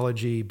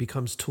technology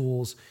becomes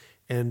tools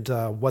and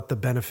what the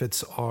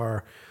benefits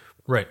are.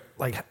 Right.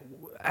 Like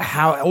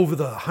how over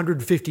the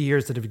 150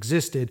 years that have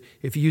existed,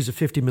 if you use a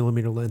 50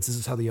 millimeter lens, this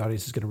is how the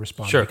audience is going to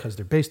respond because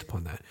they're based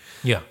upon that.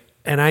 Yeah.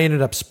 And I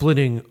ended up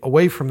splitting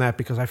away from that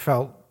because I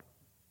felt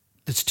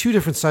it's 2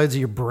 different sides of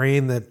your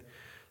brain that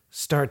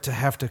start to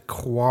have to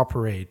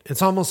cooperate.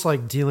 It's almost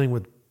like dealing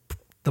with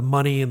the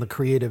money and the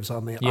creatives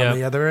on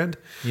the other end.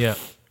 Yeah.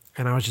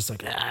 And I was just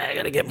like, I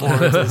got to get more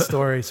into the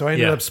story. So I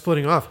ended Yeah. up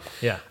splitting off.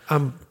 Yeah.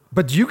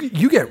 But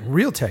you get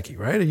real techie,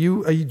 right? Do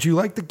you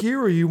like the gear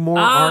or are you more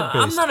art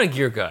based? I'm not a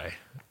gear guy.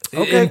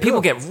 Okay, and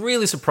people cool. get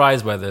really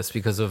surprised by this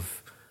because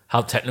of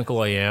how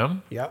technical I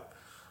am. Yep.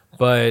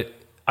 But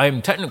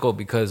I'm technical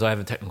because I have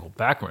a technical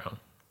background.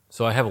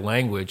 So I have a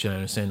language and I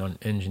understand on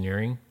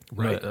engineering.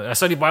 Right. I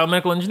studied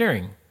biomedical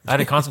engineering. I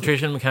had a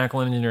concentration in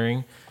mechanical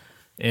engineering,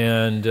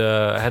 and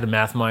I had a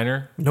math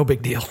minor. No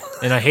big deal.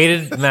 And I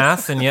hated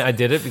math, and yet I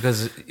did it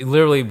because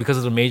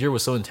because the major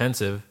was so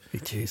intensive.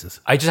 Jesus.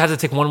 I just had to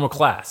take one more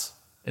class,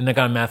 and I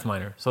got a math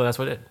minor. So that's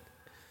what I did.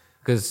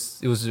 Because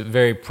it was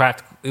very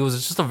practical. It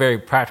was just a very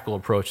practical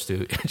approach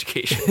to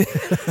education.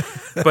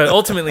 But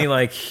ultimately,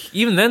 like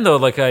even then, though,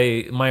 like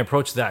my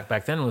approach to that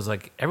back then was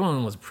like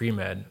everyone was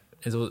pre-med,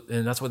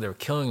 and that's why they were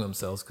killing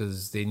themselves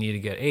because they needed to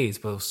get A's.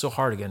 But it was so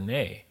hard to get an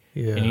A,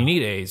 Yeah. and you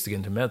need A's to get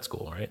into med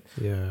school, right?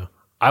 Yeah.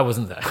 I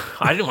wasn't that.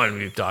 I didn't want to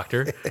be a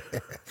doctor.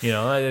 You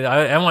know,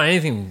 I want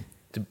anything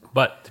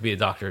but to be a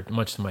doctor,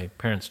 much to my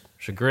parents'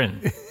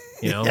 chagrin.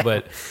 You know,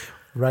 but.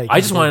 Right.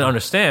 I just wanted to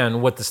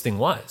understand what this thing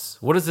was.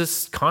 What is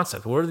this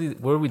concept? What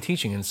are we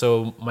teaching? And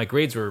so my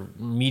grades were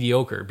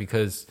mediocre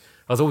because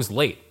I was always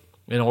late.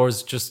 And I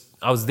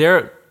was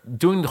there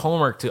doing the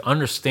homework to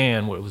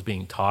understand what was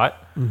being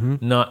taught,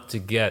 not to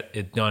get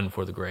it done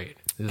for the grade.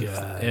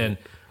 And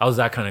I was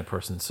that kind of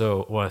person.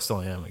 So, well, I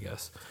still am, I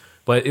guess.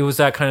 But it was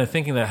that kind of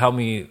thinking that helped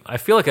me. I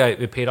feel like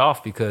it paid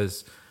off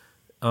because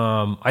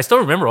I still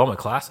remember all my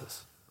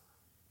classes.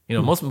 You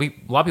know, a lot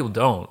of people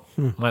don't.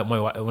 My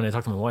when I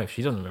talk to my wife,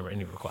 she doesn't remember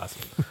any of her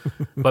classes.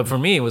 But for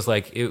me, it was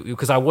like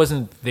because I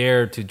wasn't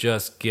there to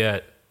just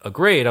get a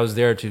grade. I was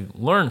there to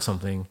learn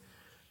something,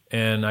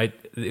 and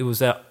it was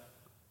that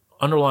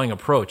underlying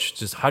approach.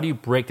 Just how do you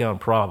break down a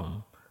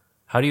problem?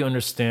 How do you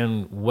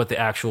understand what the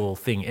actual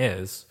thing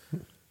is?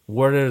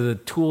 What are the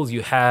tools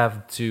you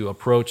have to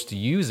approach to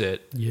use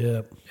it?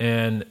 Yep.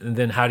 And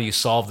then how do you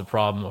solve the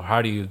problem, or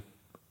how do you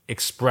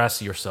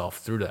express yourself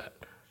through that?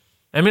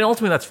 I mean,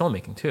 ultimately, that's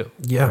filmmaking too.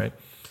 Yeah. Right.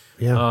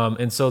 Yeah.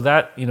 And so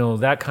that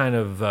that kind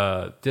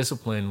of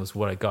discipline was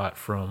what I got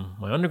from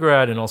my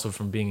undergrad, and also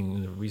from being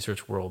in the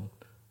research world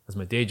as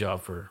my day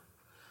job for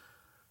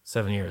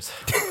 7 years.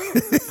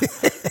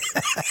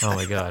 Oh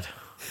my God,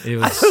 it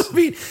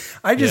was.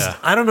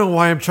 I don't know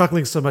why I'm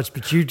chuckling so much,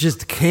 but you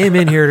just came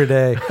in here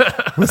today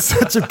with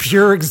such a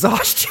pure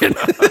exhaustion.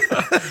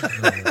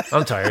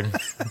 I'm tired.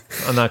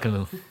 I'm not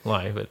gonna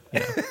lie, but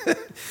yeah.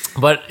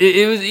 But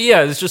it was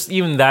it's just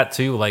even that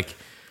too. Like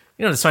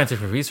the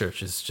scientific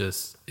research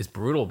is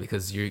brutal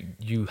because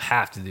you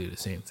have to do the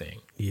same thing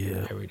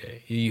every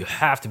day. You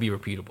have to be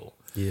repeatable.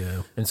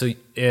 Yeah. And so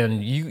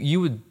you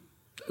would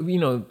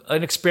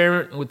an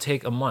experiment would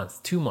take a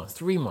month, 2 months,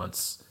 3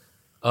 months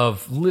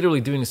of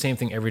literally doing the same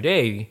thing every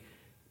day,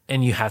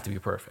 and you have to be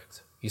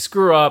perfect. You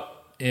screw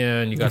up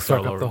and you got to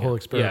start all over the again. whole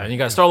experiment. Yeah, and you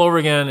got to start all over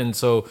again. And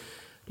so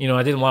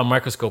I did a lot of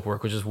microscope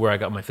work, which is where I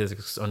got my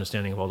physics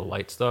understanding of all the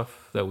light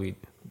stuff that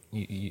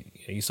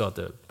you saw at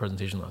the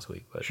presentation last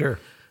week. But, Sure.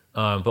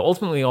 But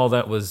ultimately, all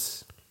that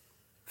was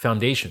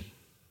foundation.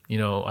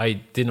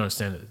 I didn't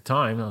understand it at the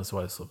time. That's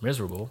why I was so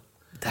miserable.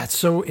 That's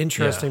so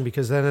interesting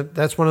because then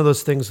that's one of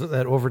those things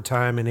that over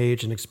time and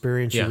age and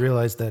experience, you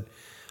realize that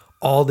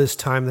all this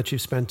time that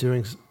you've spent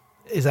doing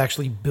is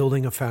actually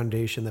building a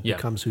foundation that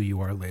becomes who you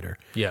are later.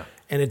 Yeah.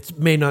 And it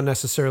may not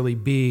necessarily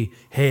be,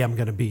 hey, I'm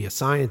going to be a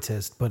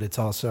scientist, but it's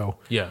also,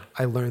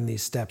 I learned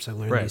these steps, I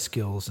learned these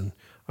skills, and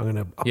I'm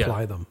going to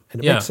apply them.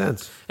 And it makes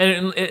sense.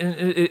 And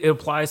it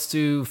applies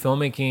to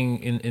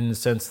filmmaking in the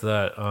sense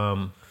that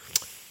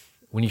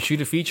when you shoot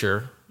a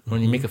feature,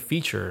 when you make a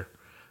feature,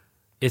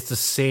 it's the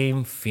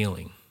same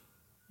feeling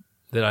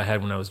that I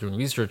had when I was doing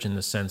research, in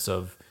the sense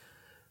of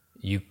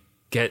you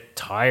get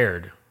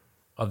tired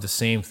of the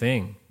same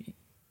thing.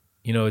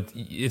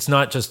 It's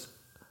not just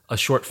a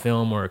short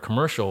film or a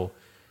commercial.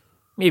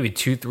 Maybe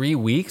 2-3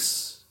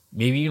 weeks,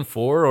 maybe even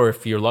 4, or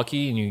if you're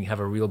lucky and you have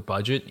a real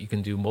budget, you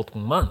can do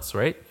multiple months,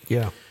 right?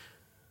 Yeah.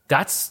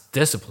 That's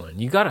discipline.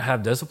 You got to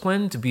have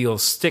discipline to be able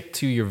to stick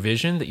to your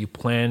vision that you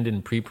planned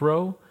in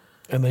pre-pro.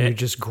 And then you're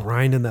just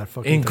grinding that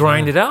fucking and thing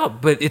grind out. it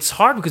out. But it's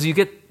hard because you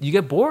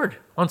get bored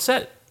on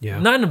set. Yeah.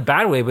 Not in a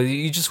bad way, but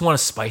you just want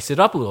to spice it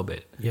up a little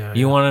bit. Yeah.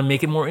 You want to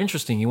make it more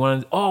interesting. You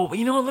want to,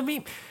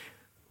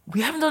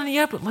 we haven't done it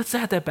yet, but let's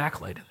add that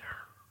backlight in there.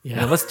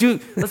 Yeah. Let's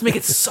make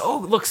it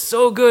look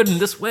so good in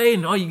this way.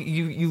 And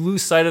you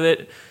lose sight of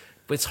it.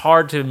 But it's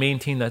hard to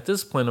maintain that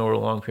discipline over a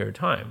long period of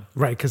time.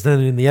 Right, because then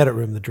in the edit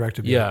room, the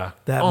director would be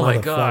like, that oh my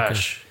motherfucker.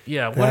 gosh.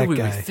 Yeah. What That are we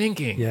guy.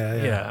 thinking?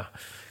 Yeah.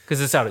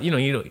 Because it's out.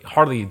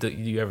 Hardly do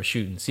you ever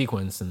shoot in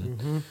sequence,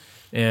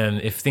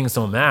 and if things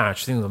don't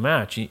match,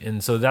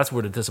 and so that's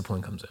where the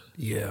discipline comes in.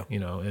 Yeah.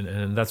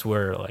 And that's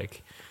where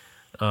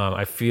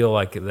I feel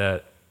like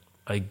that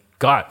I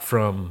got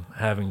from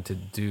having to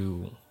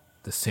do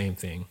the same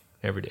thing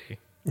every day.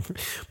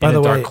 By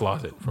the way, dark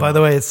closet.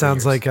 It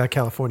sounds like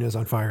California's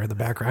on fire in the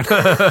background.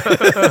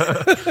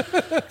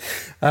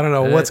 I don't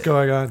know what's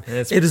going on.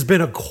 It has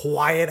been a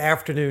quiet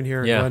afternoon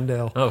here in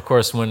Glendale. Oh, of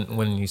course,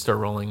 when you start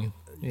rolling.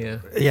 Yeah.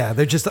 Yeah,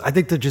 I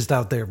think they're just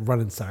out there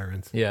running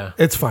sirens. Yeah.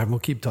 It's fine. We'll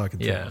keep talking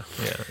to them.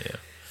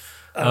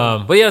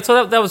 Yeah. But yeah,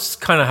 so that was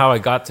kind of how I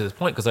got to this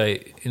point because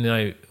I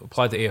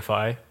applied to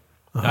AFI.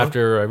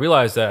 After I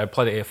realized that I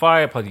applied to AFI, I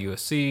applied to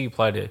USC,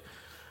 applied to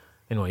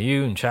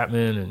NYU and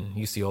Chapman and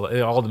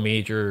UC, all the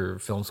major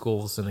film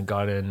schools, and I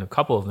got in a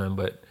couple of them.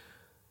 But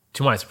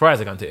to my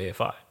surprise, I got into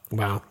AFI.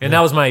 Wow. And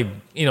that was my,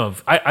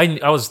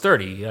 I was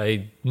 30.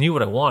 I knew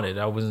what I wanted.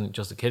 I wasn't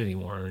just a kid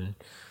anymore.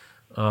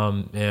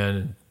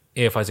 And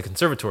AFI is a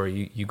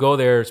conservatory. You go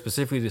there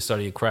specifically to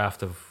study a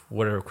craft of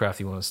whatever craft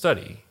you want to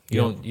study.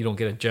 You don't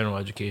get a general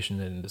education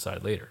and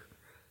decide later.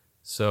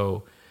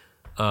 So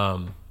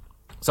I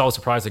was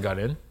surprised I got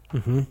in.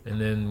 And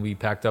then we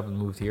packed up and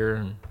moved here,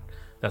 and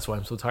that's why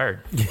I'm so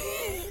tired.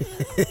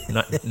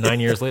 9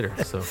 years later.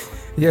 So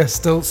yeah,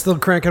 still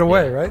cranking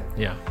away, right?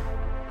 Yeah.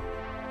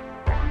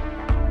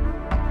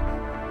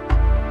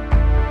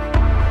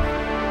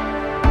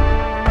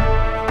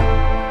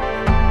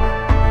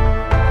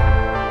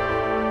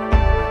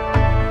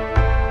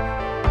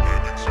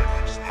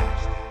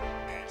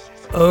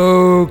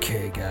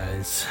 Okay,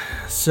 guys.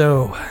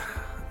 So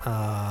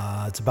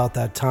it's about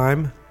that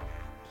time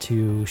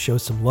to show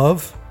some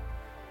love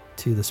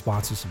to the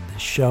sponsors of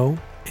this show,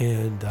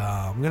 and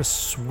I'm gonna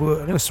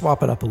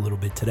swap it up a little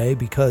bit today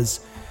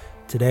because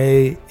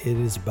today it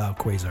is about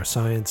Quasar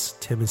Science.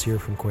 Tim is here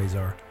from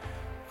Quasar,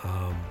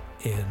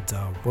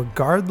 and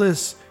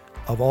regardless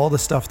of all the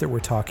stuff that we're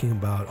talking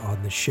about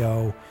on the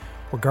show,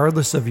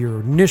 regardless of your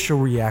initial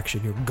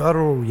reaction, your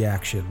guttural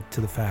reaction to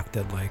the fact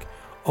that like,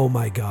 oh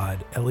my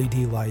God, LED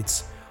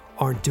lights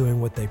aren't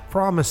doing what they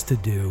promised to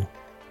do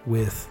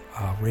with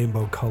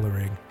rainbow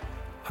coloring.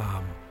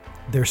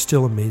 They're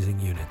still amazing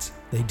units.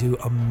 They do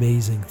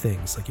amazing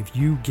things. Like if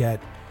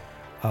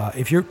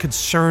you're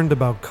concerned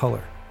about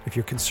color,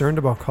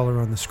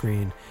 on the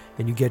screen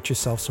and you get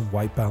yourself some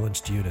white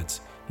balanced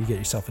units, you get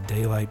yourself a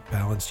daylight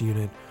balanced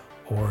unit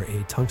or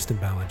a tungsten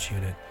balanced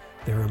unit,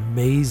 they're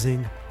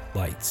amazing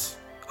lights.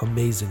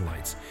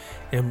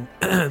 And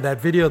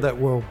that video that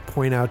we'll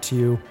point out to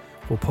you,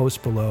 we'll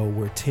post below,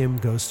 where Tim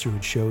goes through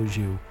and shows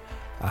you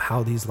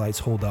how these lights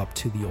hold up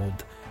to the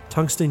old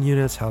tungsten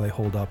units, how they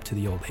hold up to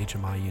the old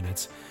HMI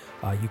units.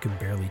 You can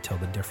barely tell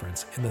the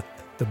difference. And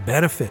the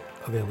benefit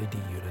of LED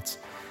units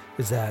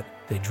is that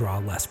they draw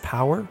less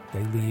power,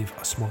 they leave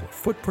a smaller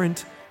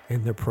footprint,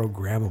 and they're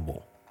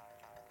programmable,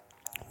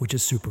 which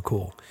is super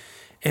cool.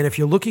 And if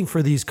you're looking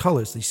for these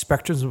colors, these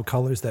spectrums of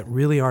colors that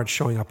really aren't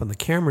showing up on the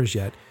cameras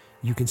yet,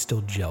 you can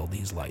still gel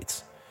these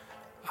lights.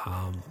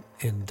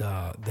 And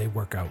they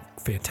work out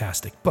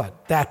fantastic.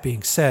 But that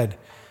being said,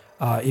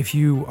 if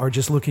you are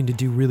just looking to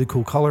do really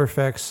cool color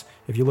effects,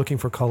 if you're looking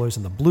for colors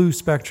in the blue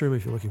spectrum,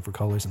 if you're looking for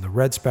colors in the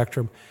red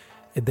spectrum,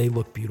 they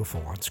look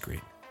beautiful on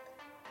screen.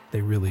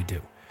 They really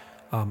do.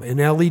 And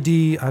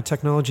LED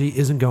technology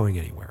isn't going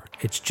anywhere.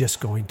 It's just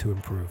going to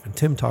improve. And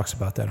Tim talks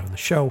about that on the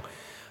show.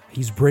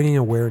 He's bringing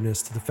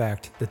awareness to the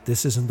fact that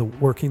this isn't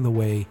working the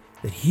way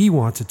that he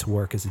wants it to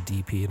work as a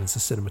DP and as a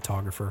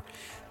cinematographer.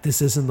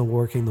 This isn't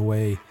working the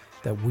way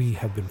that we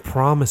have been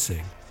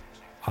promising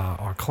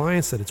our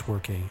clients that it's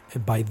working.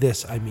 And by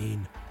this, I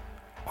mean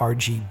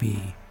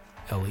RGB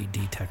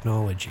LED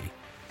technology,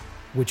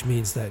 which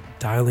means that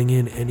dialing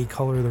in any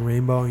color of the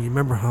rainbow. And you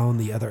remember how in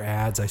the other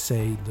ads I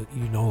say that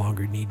you no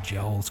longer need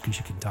gels because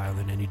you can dial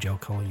in any gel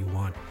color you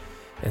want.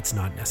 It's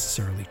not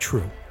necessarily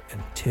true.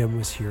 And Tim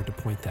was here to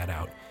point that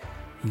out.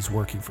 He's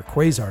working for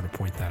Quasar to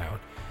point that out.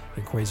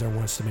 And Quasar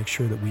wants to make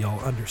sure that we all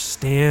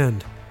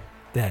understand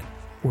that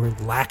we're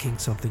lacking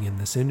something in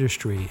this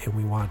industry, and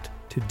we want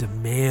to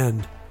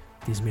demand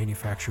these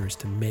manufacturers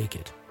to make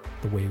it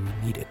the way we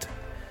need it.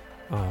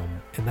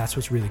 And that's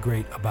what's really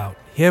great about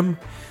him.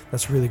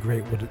 That's really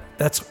great.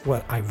 That's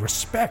what I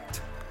respect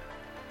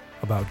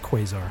about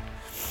Quasar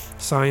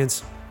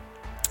Science.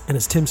 And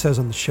as Tim says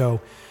on the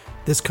show,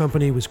 this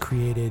company was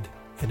created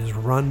and is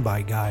run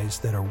by guys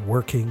that are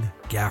working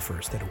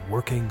gaffers, that are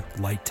working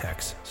light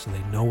techs, so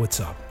they know what's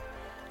up.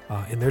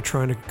 And they're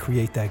trying to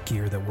create that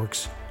gear that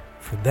works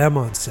for them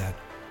on set,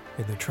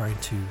 and they're trying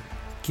to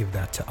give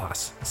that to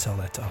us and sell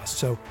that to us.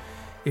 So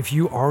if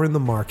you are in the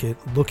market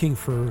looking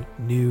for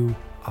new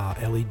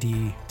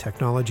LED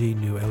technology,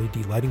 new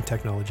LED lighting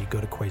technology,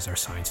 go to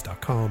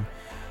quasarscience.com.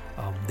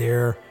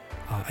 There,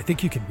 I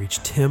think you can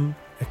reach Tim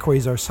at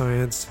Quasar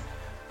Science.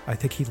 I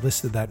think he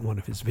listed that in one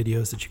of his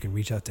videos, that you can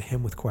reach out to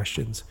him with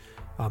questions.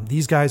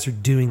 These guys are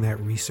doing that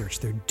research.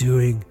 They're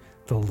doing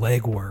the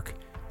legwork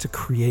to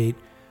create,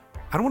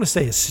 I don't want to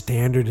say a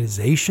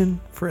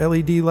standardization for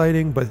LED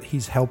lighting, but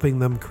he's helping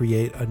them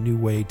create a new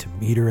way to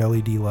meter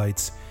LED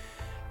lights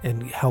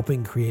and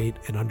helping create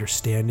an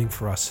understanding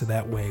for us, so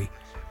that way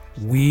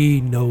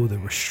we know the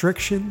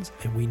restrictions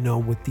and we know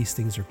what these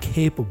things are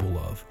capable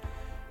of,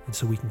 and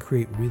so we can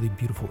create really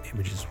beautiful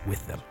images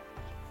with them.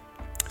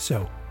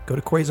 So go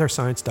to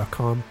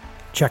quasarscience.com,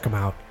 check them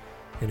out.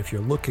 And if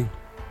you're looking,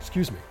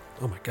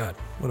 oh my God,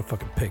 what a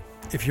fucking pig.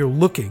 If you're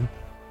looking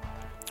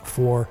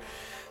for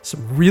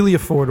some really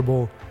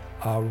affordable,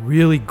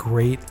 really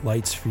great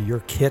lights for your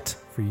kit,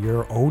 for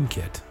your own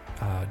kit,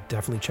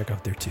 definitely check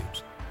out their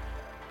tubes.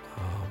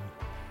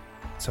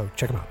 So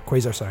check them out,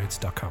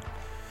 quasarscience.com.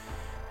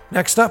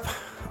 Next up,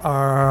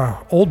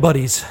 our old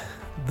buddies,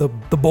 the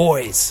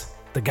boys,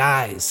 the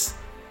guys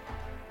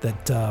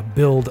that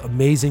build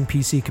amazing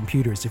PC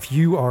computers. If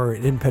you are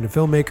an independent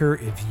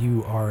filmmaker, if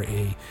you are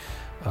a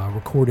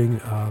recording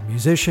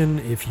musician,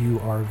 if you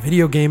are a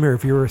video gamer,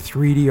 if you're a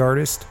 3D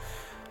artist,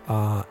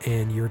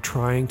 and you're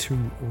trying to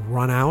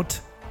run out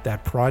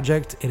that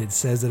project and it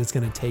says that it's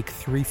going to take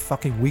 3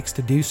 fucking weeks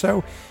to do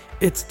so,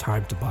 it's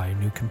time to buy a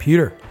new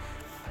computer.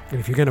 And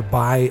if you're going to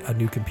buy a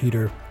new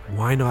computer,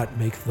 why not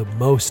make the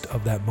most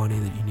of that money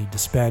that you need to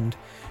spend?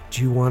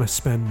 Do you want to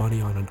spend money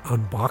on an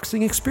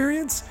unboxing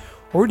experience,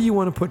 or do you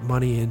want to put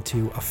money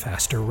into a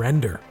faster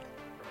render,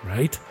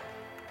 right?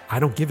 I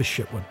don't give a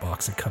shit what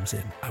box it comes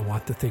in. I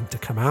want the thing to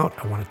come out.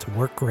 I want it to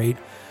work great.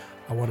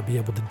 I want to be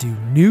able to do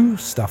new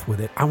stuff with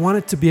it. I want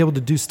it to be able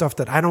to do stuff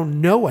that I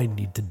don't know I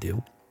need to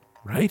do,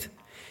 right?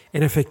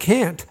 And if it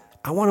can't,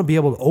 I want to be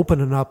able to open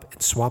it up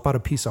and swap out a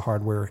piece of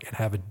hardware and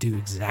have it do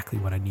exactly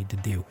what I need to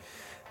do.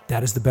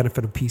 That is the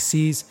benefit of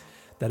PCs.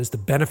 That is the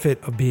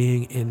benefit of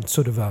being in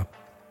sort of an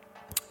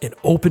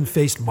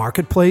open-faced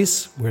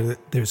marketplace where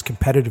there's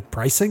competitive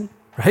pricing,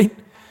 right?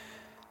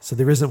 So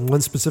there isn't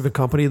one specific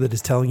company that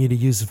is telling you to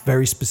use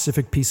very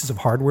specific pieces of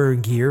hardware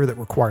and gear that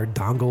require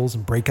dongles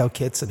and breakout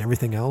kits and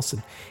everything else.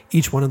 And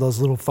each one of those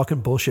little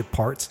fucking bullshit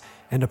parts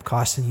end up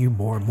costing you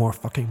more and more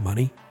fucking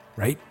money,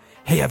 right?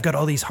 Hey, I've got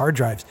all these hard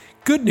drives.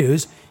 Good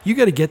news, you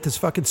got to get this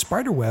fucking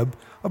spider web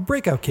of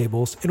breakout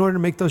cables in order to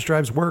make those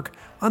drives work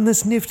on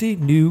this nifty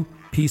new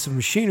piece of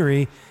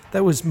machinery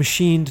that was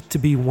machined to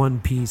be one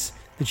piece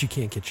that you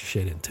can't get your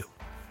shit into,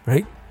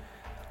 right?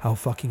 How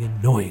fucking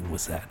annoying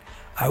was that?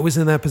 I was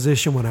in that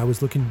position when I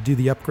was looking to do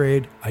the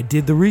upgrade. I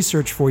did the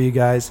research for you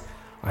guys.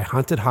 I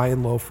hunted high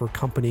and low for a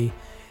company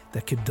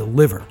that could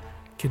deliver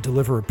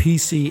a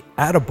PC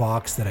out of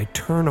box that I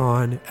turn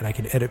on and I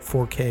can edit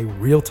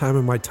 4K real time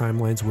in my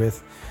timelines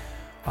with,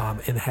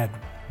 and had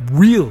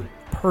real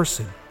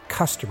person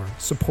customer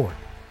support,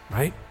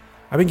 right?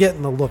 I've been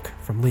getting the look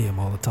from Liam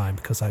all the time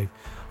because I'm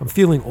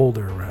feeling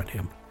older around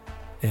him.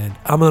 And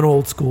I'm an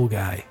old school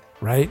guy,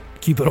 right?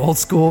 Keep it old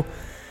school.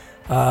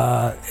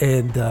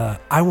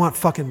 I want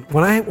fucking,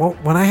 when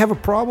I have a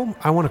problem,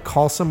 I want to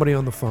call somebody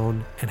on the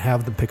phone and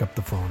have them pick up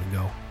the phone and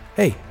go,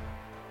 hey,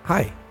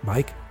 hi,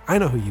 Mike, I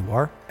know who you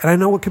are, and I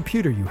know what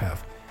computer you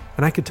have,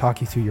 and I could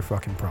talk you through your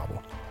fucking problem,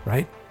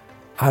 right?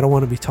 I don't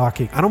want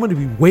to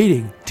be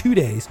waiting 2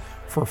 days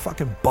for a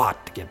fucking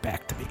bot to get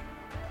back to me.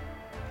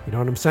 You know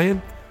what I'm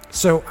saying?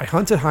 So I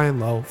hunted high and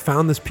low,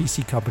 found this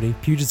PC company,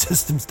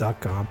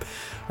 PugetSystems.com.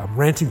 I'm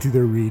ranting through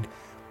their read,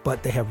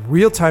 but they have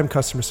real-time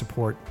customer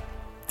support,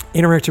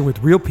 interacting with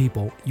real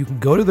people. You can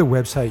go to their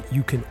website.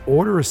 You can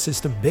order a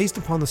system based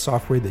upon the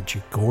software that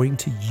you're going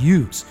to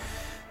use.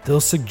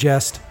 They'll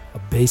suggest a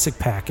basic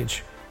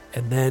package,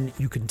 and then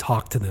you can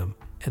talk to them,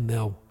 and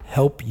they'll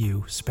help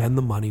you spend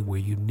the money where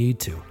you need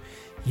to.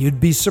 You'd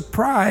be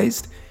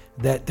surprised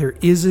that there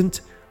isn't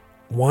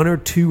 1 or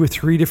 2 or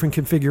 3 different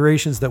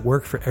configurations that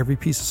work for every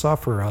piece of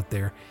software out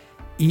there.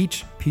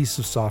 Each piece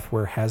of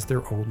software has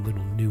their own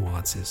little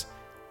nuances.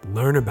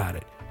 Learn about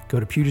it. Go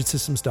to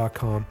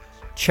PugetSystems.com.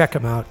 Check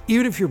them out.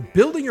 Even if you're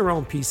building your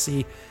own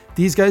PC,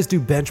 these guys do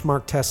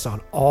benchmark tests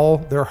on all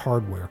their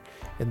hardware,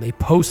 and they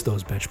post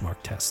those benchmark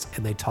tests,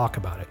 and they talk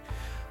about it.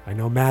 I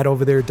know Matt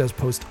over there does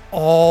post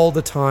all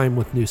the time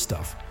with new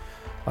stuff.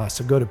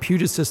 So go to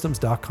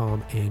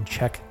PugetSystems.com and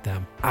check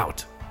them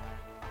out.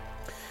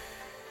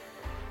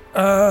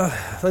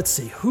 Let's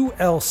see. Who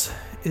else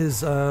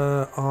is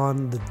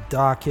on the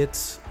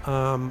docket?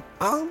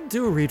 I'll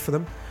do a read for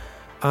them.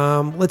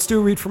 Let's do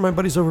a read for my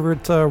buddies over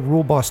at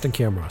Rule Boston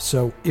Camera.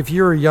 So if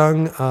you're a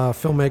young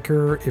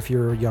filmmaker, if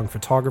you're a young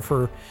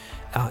photographer,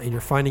 and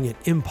you're finding it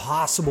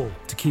impossible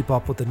to keep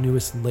up with the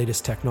newest and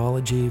latest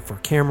technology for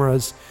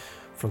cameras,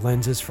 for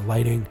lenses, for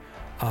lighting,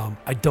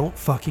 I don't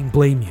fucking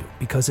blame you,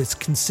 because it's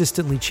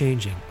consistently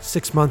changing.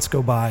 6 months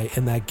go by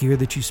and that gear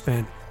that you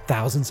spent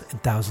thousands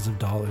and thousands of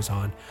dollars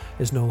on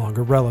is no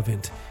longer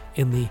relevant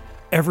in the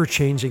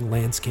ever-changing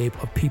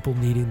landscape of people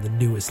needing the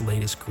newest,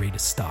 latest,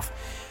 greatest stuff.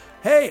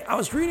 Hey, I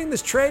was reading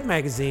this trade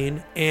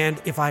magazine,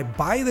 and if I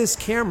buy this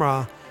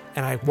camera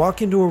and I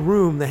walk into a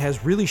room that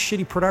has really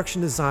shitty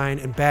production design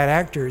and bad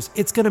actors,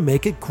 it's going to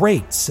make it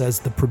great, says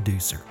the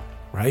producer,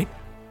 right?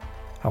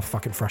 How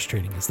fucking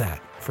frustrating is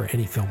that for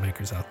any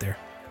filmmakers out there?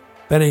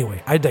 But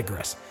anyway, I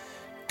digress.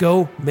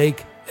 Go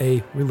make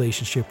a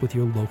relationship with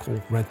your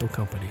local rental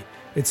company.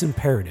 It's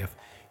imperative.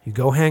 You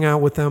go hang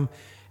out with them.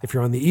 If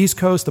you're on the East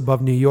Coast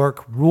above New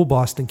York, Rule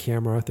Boston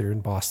Camera. They're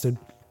in Boston.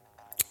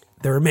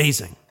 They're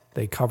amazing.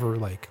 They cover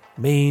like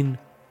Maine,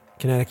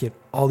 Connecticut,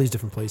 all these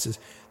different places.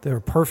 They're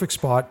a perfect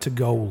spot to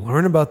go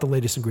learn about the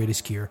latest and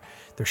greatest gear.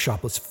 Their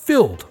shop is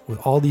filled with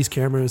all these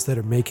cameras that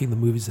are making the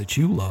movies that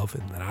you love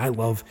and that I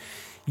love.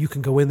 You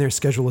can go in there,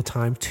 schedule a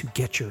time to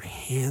get your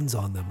hands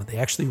on them. They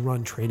actually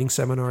run training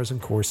seminars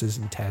and courses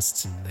and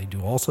tests, and they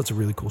do all sorts of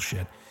really cool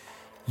shit.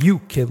 you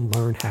can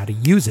learn how to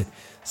use it.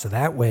 So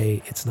that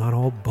way, it's not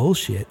all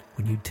bullshit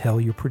when you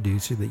tell your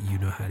producer that you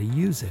know how to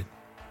use it,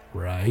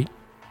 right?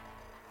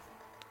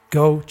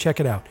 Go check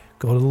it out.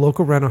 Go to the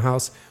local rental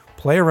house,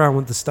 play around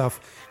with the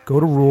stuff, go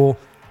to Rule.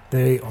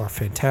 They are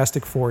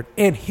fantastic for it.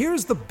 And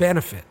here's the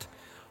benefit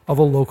of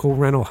a local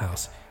rental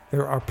house.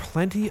 There are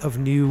plenty of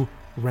new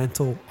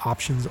rental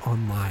options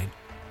online.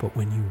 But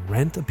when you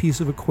rent a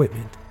piece of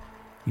equipment,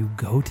 you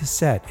go to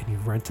set and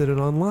you've rented it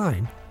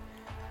online,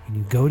 and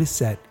you go to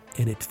set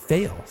and it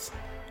fails,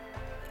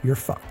 you're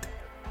fucked.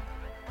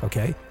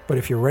 Okay? But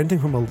if you're renting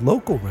from a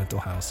local rental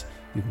house,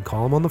 you can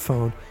call them on the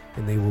phone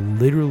and they will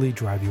literally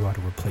drive you out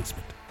a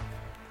replacement.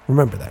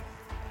 Remember that.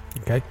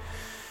 Okay?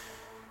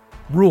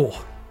 Rule.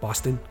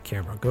 Boston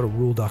Camera. Go to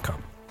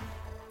rule.com.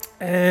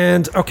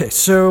 And okay,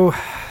 so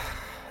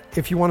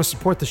if you want to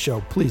support the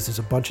show, please, there's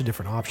a bunch of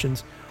different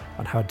options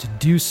on how to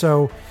do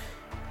so.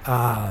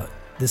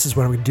 This is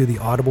when I'm going to do the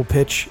Audible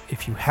pitch.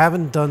 If you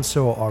haven't done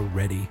so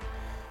already,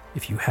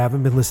 if you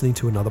haven't been listening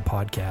to another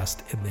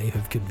podcast and they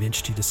have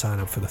convinced you to sign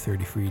up for the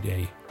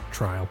 30-free-day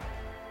trial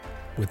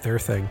with their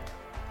thing,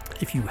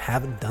 if you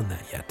haven't done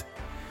that yet,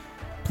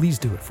 please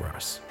do it for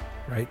us,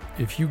 right?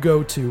 If you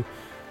go to,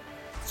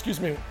 excuse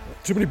me,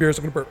 too many beers,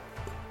 I'm going to burp.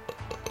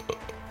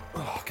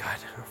 Oh, God,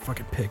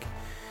 fucking pig.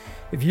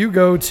 If you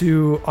go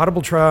to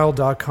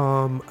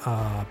audibletrial.com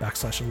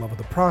 /in love with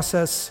the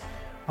process,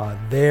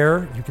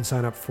 there you can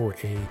sign up for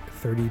a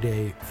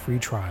 30-day free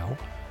trial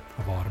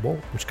of Audible,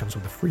 which comes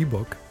with a free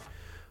book.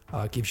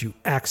 Gives you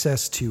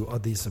access to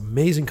these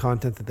amazing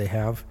content that they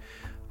have.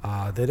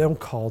 They don't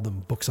call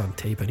them books on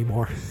tape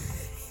anymore.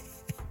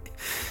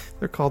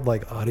 They're called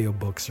like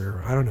audiobooks,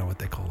 or I don't know what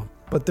they call them,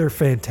 but they're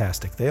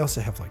fantastic. They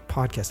also have like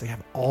podcasts. They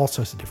have all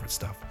sorts of different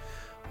stuff.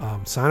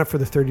 Sign up for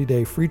the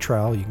 30-day free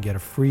trial. You can get a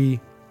free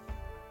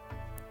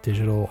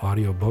digital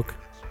audio book,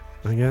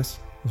 I guess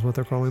is what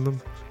they're calling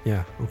them.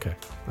 Yeah, okay.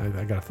 I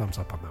got a thumbs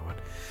up on that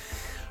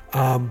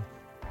one.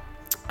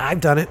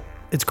 I've done it.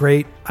 It's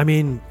great. I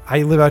mean,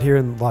 I live out here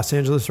in Los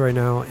Angeles right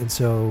now, and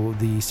so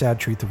the sad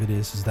truth of it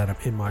is that I'm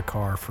in my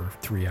car for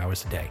 3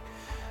 hours a day.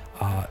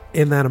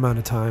 In that amount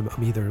of time,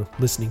 I'm either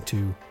listening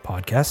to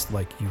podcasts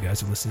like you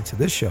guys are listening to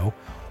this show,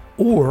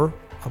 or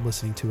I'm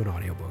listening to an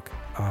audiobook.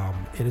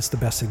 And it's the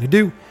best thing to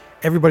do.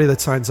 Everybody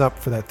that signs up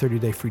for that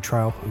 30-day free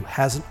trial who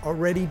hasn't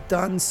already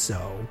done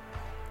so,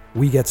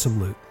 we get some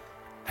loot.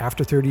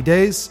 After 30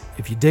 days,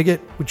 if you dig it,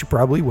 which you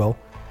probably will,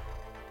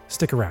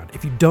 stick around.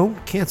 If you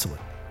don't, cancel it.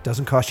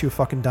 Doesn't cost you a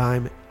fucking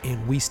dime,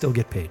 and we still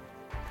get paid.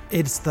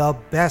 It's the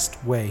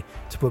best way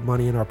to put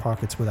money in our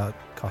pockets without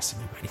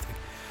costing you anything.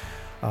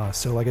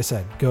 So like I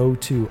said, go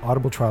to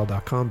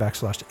audibletrial.com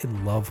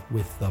 /in love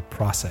with the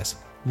process.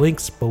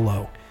 Links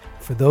below.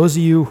 For those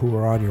of you who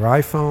are on your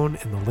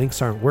iPhone and the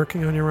links aren't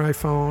working on your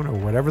iPhone or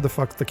whatever the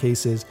fuck the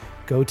case is,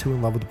 go to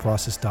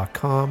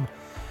inlovewiththeprocess.com.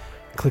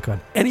 Click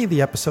on any of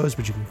the episodes,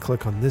 but you can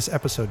click on this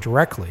episode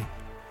directly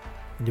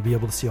and you'll be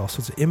able to see all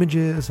sorts of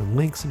images and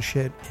links and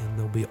shit, and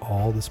there'll be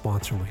all the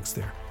sponsor links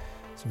there.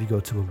 So if you go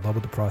to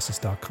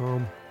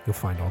inlovewiththeprocess.com, you'll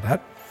find all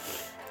that.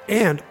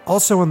 And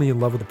also on the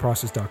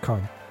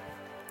inlovewiththeprocess.com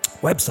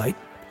website,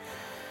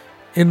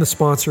 in the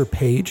sponsor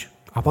page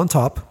up on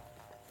top,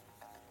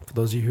 for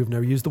those of you who've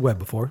never used the web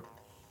before,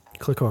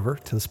 click over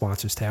to the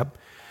sponsors tab,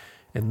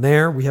 and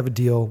there we have a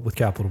deal with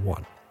Capital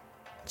One.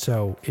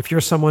 So if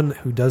you're someone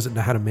who doesn't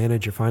know how to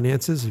manage your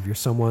finances, if you're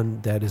someone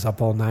that is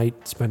up all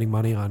night spending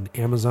money on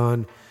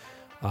Amazon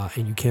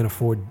and you can't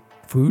afford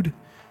food,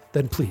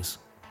 then please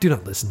do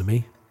not listen to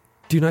me.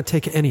 Do not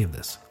take any of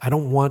this. I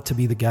don't want to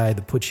be the guy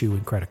that puts you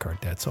in credit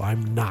card debt, so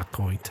I'm not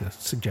going to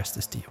suggest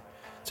this to you.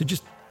 So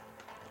just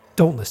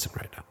don't listen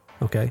right now,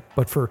 okay?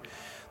 But for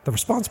the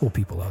responsible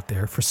people out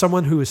there, for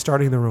someone who is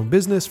starting their own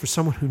business, for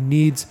someone who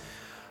needs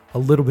a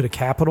little bit of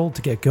capital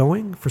to get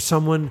going, for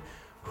someone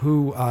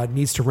who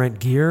needs to rent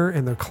gear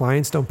and their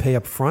clients don't pay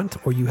up front,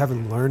 or you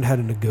haven't learned how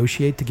to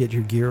negotiate to get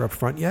your gear up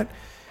front yet,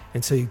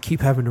 and so you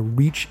keep having to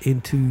reach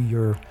into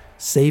your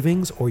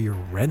savings or your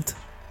rent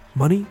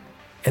money,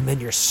 and then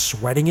you're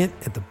sweating it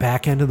at the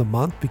back end of the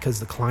month because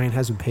the client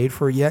hasn't paid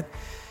for it yet,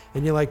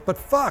 and you're like, but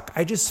fuck,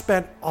 I just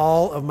spent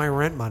all of my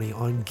rent money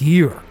on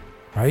gear,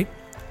 right?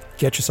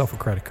 Get yourself a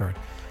credit card.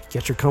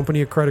 Get your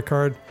company a credit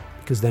card,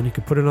 because then you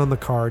can put it on the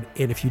card,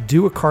 and if you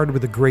do a card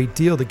with a great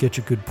deal that gets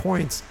you good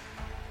points,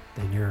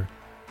 then you're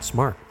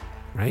smart,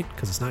 right?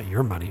 Because it's not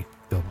your money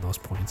building those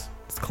points.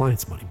 It's the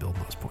client's money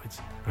building those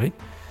points, right?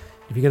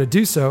 If you're going to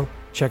do so,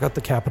 check out the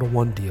Capital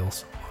One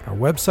deals on our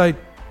website.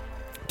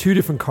 2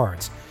 different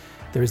cards.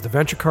 There's the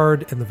Venture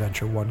Card and the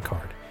Venture One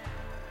card.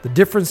 The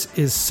difference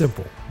is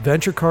simple.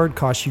 Venture Card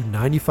costs you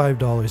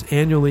 $95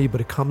 annually,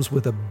 but it comes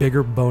with a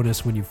bigger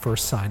bonus when you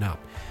first sign up.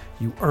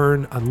 You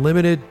earn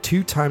unlimited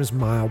 2 times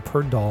mile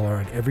per dollar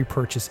on every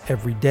purchase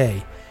every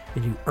day,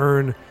 and you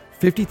earn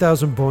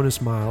 50,000 bonus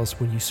miles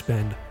when you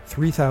spend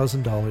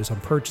 $3,000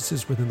 on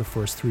purchases within the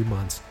first 3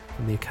 months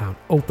from the account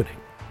opening,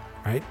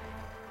 right?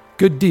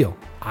 Good deal.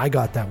 I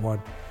got that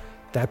one.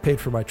 That paid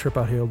for my trip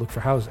out here to look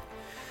for housing.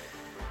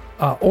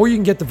 Or you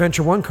can get the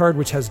Venture One card,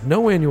 which has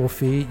no annual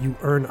fee. You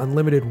earn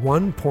unlimited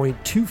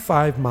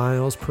 1.25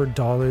 miles per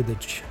dollar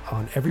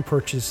on every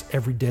purchase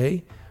every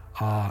day,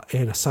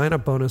 and a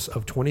sign-up bonus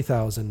of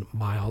 20,000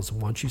 miles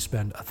once you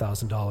spend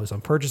 $1,000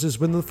 on purchases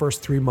within the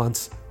first 3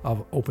 months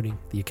of opening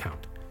the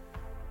account.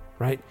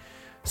 Right?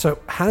 So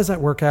how does that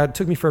work out? It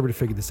took me forever to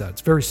figure this out.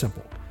 It's very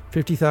simple.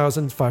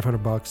 50,000 is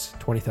 $500.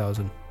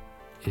 20,000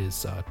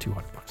 is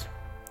 $200.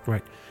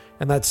 Right?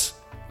 And that's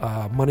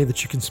money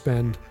that you can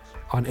spend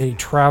on any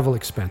travel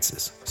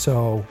expenses.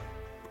 So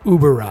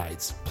Uber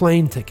rides,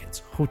 plane tickets,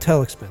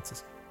 hotel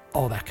expenses,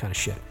 all that kind of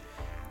shit.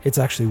 It's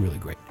actually really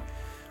great.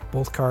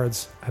 Both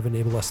cards have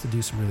enabled us to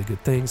do some really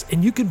good things.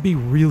 And you can be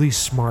really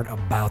smart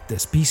about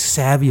this. Be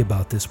savvy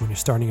about this when you're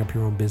starting up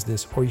your own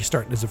business or you're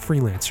starting as a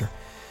freelancer.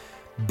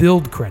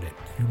 Build credit.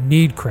 You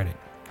need credit.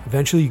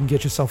 Eventually you can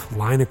get yourself a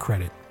line of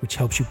credit, which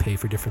helps you pay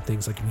for different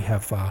things like if you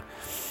have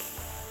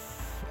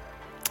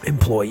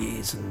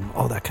employees and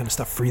all that kind of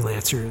stuff,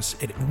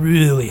 freelancers. It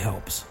really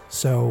helps.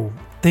 So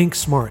think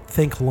smart,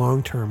 think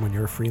long term when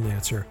you're a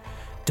freelancer.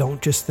 Don't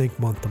just think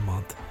month to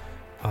month.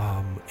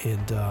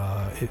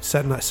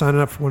 Signing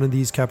up for one of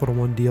these Capital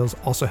One deals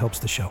also helps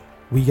the show.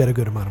 We get a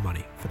good amount of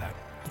money for that.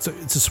 It's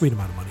a sweet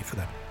amount of money for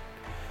that.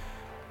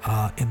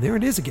 And there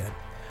it is again.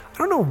 I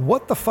don't know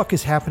what the fuck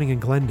is happening in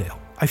Glendale.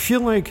 I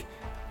feel like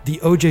the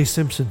O.J.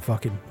 Simpson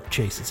fucking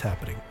chase is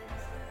happening.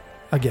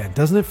 Again,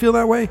 doesn't it feel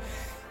that way?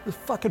 There's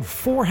fucking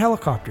 4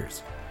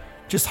 helicopters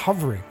just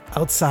hovering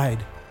outside.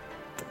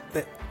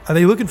 Are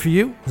they looking for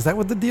you? Is that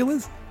what the deal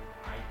is?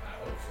 I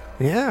hope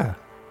so. Yeah.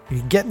 You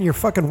can get in your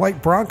fucking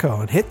white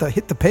Bronco and hit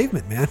the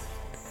pavement, man.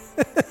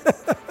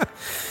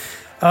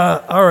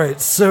 All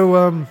right.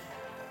 So,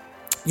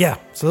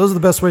 So those are the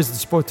best ways to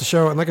support the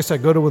show. And like I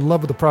said, go to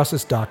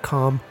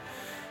inlovewiththeprocess.com.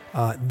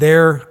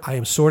 There, I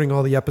am sorting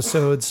all the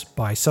episodes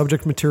by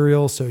subject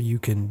material. So you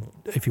can,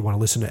 if you want to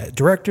listen to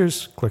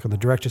directors, click on the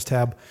directors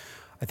tab.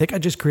 I think I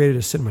just created a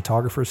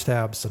cinematographer's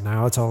tab, so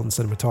now it's all in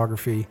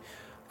cinematography.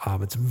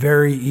 It's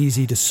very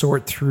easy to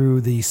sort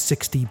through the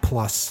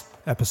 60-plus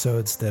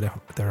episodes that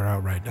are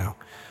out right now.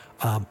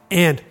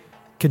 And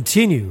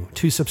continue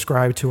to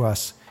subscribe to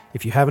us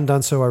if you haven't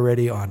done so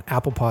already on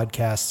Apple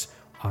Podcasts,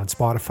 on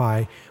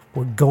Spotify.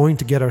 We're going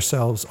to get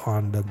ourselves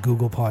on the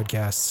Google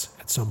Podcasts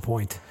at some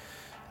point.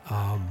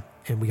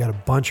 And we got a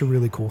bunch of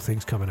really cool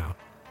things coming out.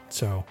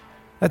 So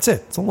that's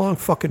it. It's a long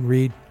fucking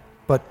read,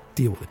 but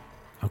deal with it,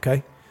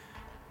 okay?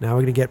 Now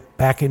we're going to get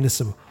back into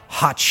some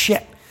hot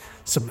shit,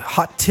 some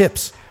hot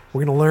tips.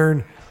 We're going to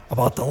learn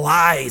about the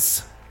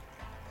lies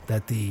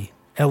that the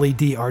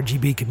LED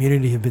RGB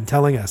community have been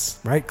telling us,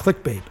 right?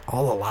 Clickbait,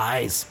 all the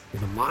lies.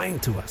 They've been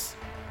lying to us.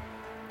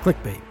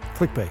 Clickbait,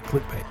 clickbait,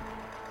 clickbait.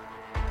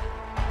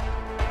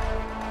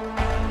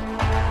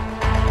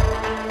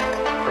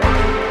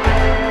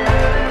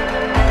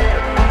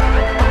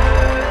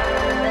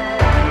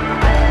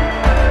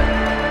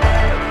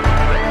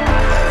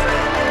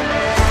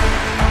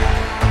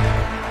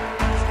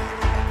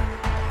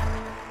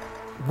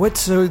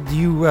 So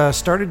you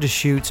started to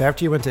shoot, so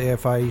after you went to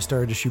AFI, you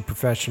started to shoot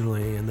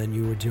professionally, and then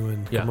you were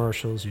doing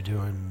commercials, you're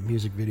doing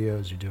music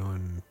videos, you're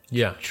doing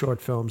short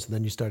films, and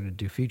then you started to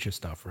do feature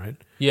stuff, right?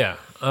 Yeah.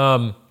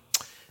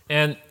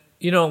 And,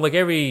 like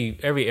every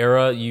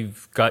era,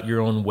 you've got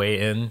your own way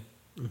in,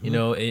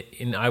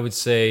 and I would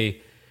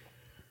say,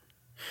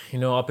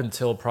 up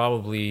until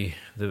probably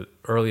the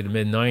early to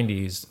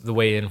mid-'90s, the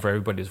way in for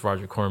everybody is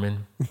Roger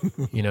Corman,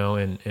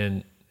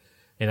 and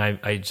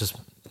I just...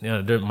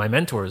 my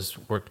mentors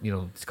worked,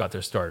 got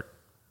their start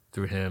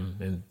through him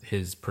and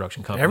his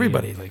production company.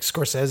 Everybody, like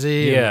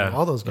Scorsese and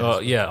all those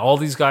guys. All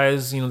these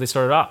guys, they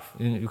started off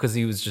because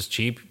he was just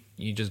cheap.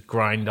 You just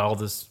grind all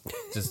this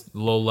just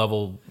low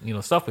level,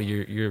 stuff, but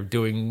you're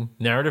doing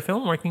narrative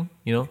filmmaking,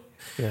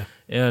 Yeah.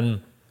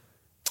 And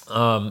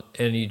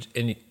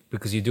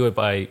because you do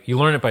it you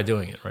learn it by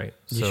doing it, right?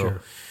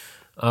 So,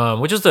 sure.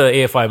 Which is the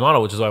AFI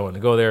model, which is why I wanted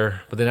to go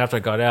there. But then after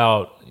I got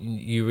out,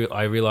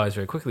 I realized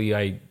very quickly,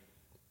 I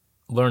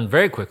learned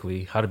very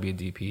quickly how to be a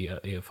DP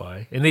at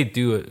AFI, and they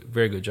do a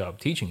very good job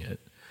teaching it.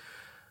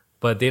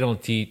 But they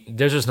don't teach.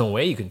 There's just no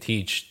way you can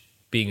teach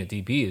being a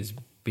DP is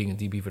being a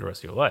DP for the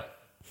rest of your life.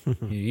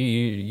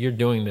 You're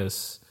doing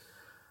this,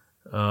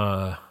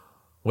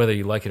 whether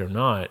you like it or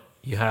not.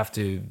 You have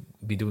to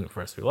be doing it for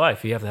the rest of your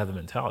life. You have to have the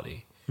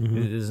mentality. Mm-hmm.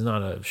 This is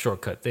not a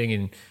shortcut thing,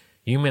 and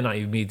you may not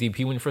even be a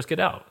DP when you first get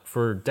out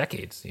for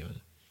decades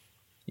even.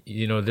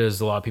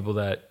 There's a lot of people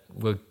that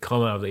will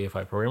come out of the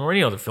AFI program or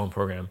any other film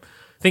program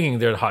thinking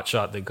they're the hot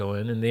shot, they go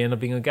in and they end up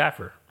being a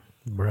gaffer,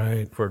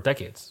 right, for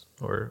decades,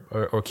 or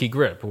key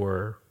grip,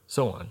 or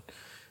so on,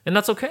 and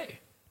that's okay.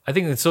 I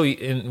think it's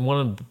one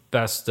of the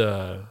best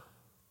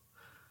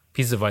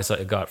pieces of advice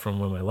I got from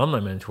one of my alumni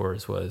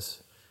mentors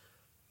was,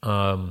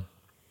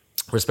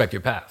 respect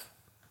your path.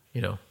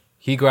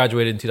 He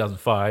graduated in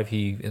 2005.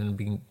 He ended up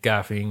being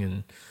gaffing,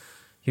 and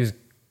he was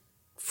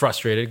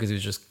frustrated because he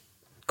was just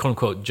quote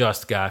unquote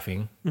just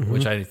gaffing,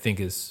 which I think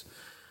is.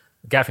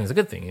 Gaffing is a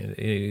good thing.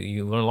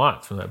 You learn a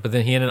lot from that. But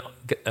then he ended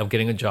up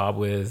getting a job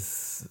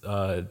with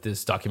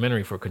this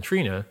documentary for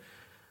Katrina,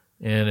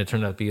 and it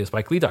turned out to be a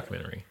Spike Lee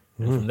documentary.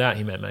 And from that,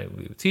 he met Maggie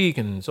Boutique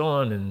and so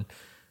on,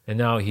 and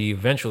now he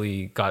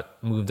eventually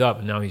got moved up,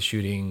 and now he's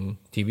shooting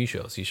TV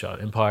shows. He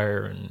shot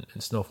Empire and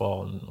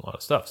Snowfall and a lot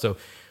of stuff. So,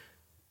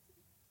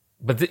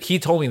 but he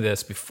told me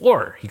this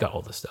before he got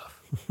all this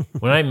stuff.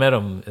 When I met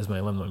him as my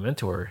alumni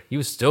mentor, he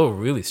was still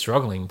really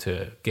struggling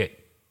to get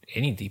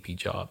any DP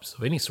jobs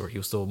of any sort. He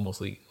was still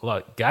mostly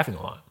gaffing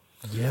a lot.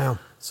 Yeah.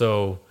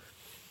 So,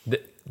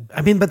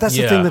 I mean, but that's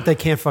the thing that they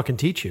can't fucking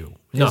teach you.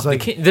 no, It's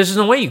like, there's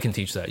no way you can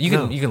teach that. You can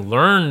No. you can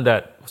learn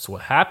that's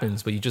what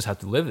happens, but you just have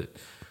to live it.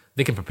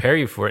 They can prepare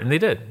you for it, and they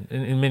did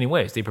in many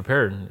ways. They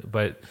prepared,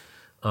 but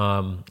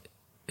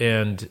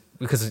and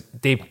because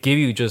they gave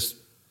you just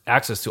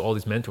access to all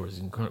these mentors,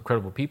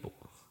 incredible people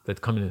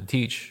that come in and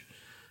teach,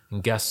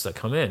 and guests that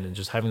come in, and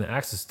just having the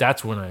access.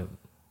 That's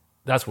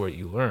where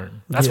you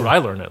learn. That's what I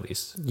learned, at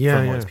least,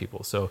 from all these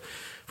people. So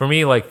for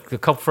me, like the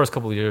first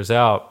couple of years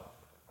out,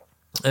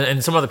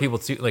 and some other people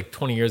too, like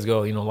 20 years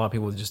ago, a lot of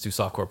people would just do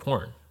softcore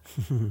porn.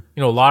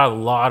 A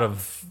lot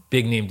of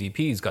big name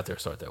DPs got their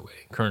start that way.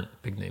 Current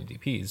big name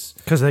DPs,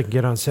 because they can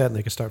get on set and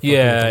they can start. fucking with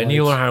yeah, the and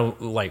you lights. learn how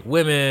to like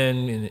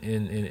women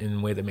in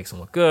a way that makes them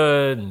look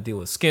good, and deal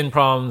with skin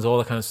problems, all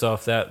that kind of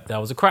stuff. That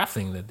was a craft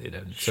thing that they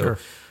did. Sure.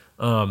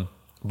 So,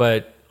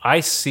 but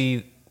I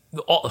see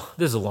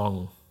this is a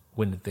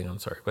long-winded thing. I'm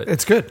sorry, but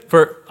It's good.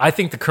 I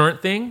think the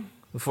current thing,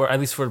 at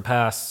least for the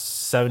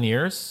past 7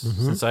 years,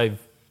 since oh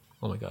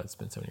my God, it's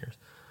been 7 years,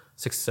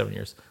 6 to 7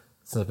 years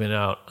since I've been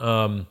out,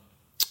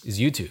 is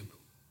YouTube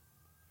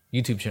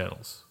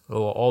channels,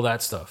 all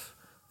that stuff.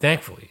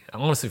 Thankfully,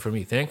 honestly for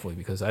me,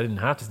 because I didn't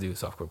have to do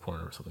softcore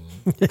porn or something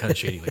kind of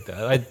shady like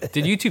that. I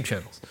did YouTube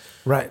channels.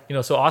 Right.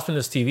 So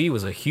Awesomeness TV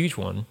was a huge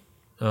one,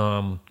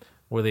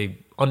 where they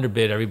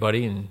underbid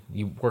everybody and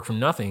you work from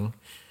nothing,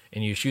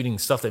 and you're shooting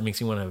stuff that makes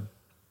you want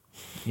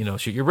to,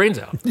 shoot your brains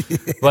out.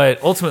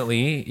 But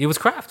ultimately, it was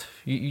craft.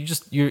 You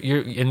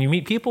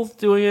meet people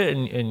doing it,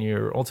 and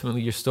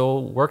you're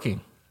still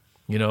working,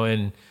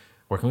 and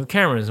working with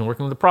cameras and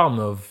working with the problem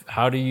of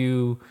how do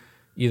you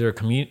either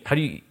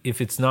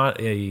if it's not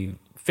a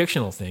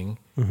fictional thing,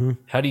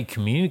 how do you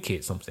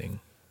communicate something,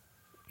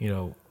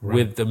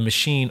 with the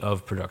machine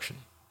of production?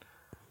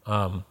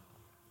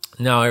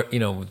 Now,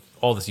 with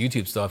all this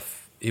YouTube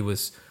stuff, it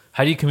was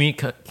how do you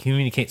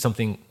communicate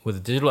something with a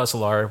digital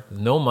SLR with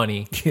no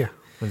money, Yeah.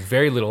 with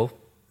very little.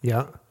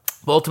 Yeah.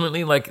 But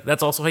ultimately, like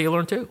that's also how you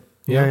learn too.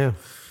 Yeah.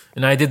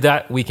 And I did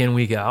that week in,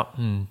 week out,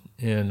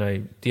 and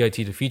I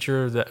DIT'd a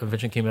feature that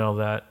eventually came out of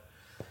that.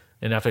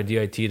 And after I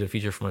DIT'd a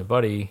feature for my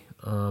buddy,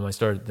 I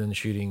started then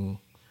shooting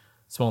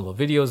small little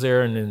videos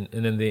there, and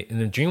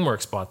then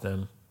DreamWorks bought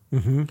them.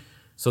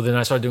 So then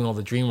I started doing all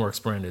the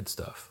DreamWorks branded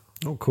stuff.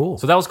 Oh, cool.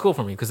 So that was cool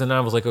for me because then I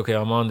was like, okay,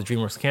 I'm on the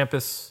DreamWorks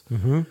campus,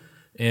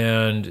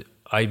 and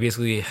I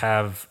basically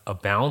have a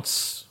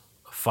bounce,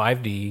 a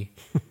 5D,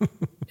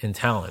 and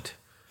talent.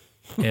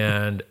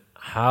 And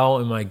how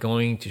am I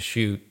going to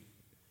shoot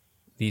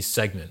these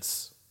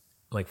segments,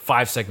 like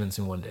 5 segments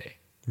in one day?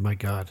 My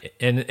God.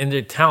 And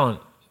their talent,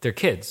 they're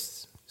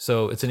kids,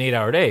 so it's an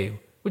 8-hour day,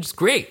 which is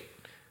great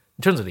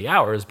in terms of the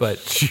hours. But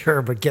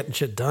Sure, but getting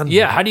shit done.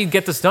 yeah, how do you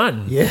get this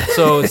done? Yeah.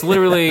 So it's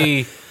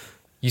literally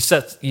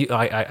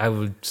I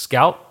would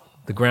scout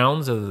the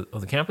grounds of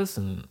the campus,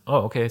 and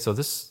okay, so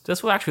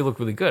this will actually look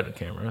really good on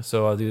camera.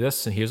 So I'll do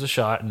this, and here's a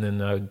shot, and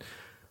then I would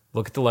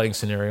look at the lighting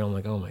scenario. I'm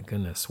like, oh my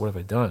goodness, what have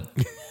I done?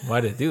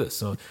 Why did I do this?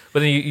 So, but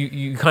then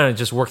you kind of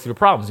just work through the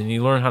problems, and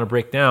you learn how to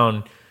break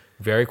down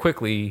very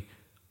quickly.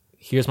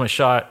 Here's my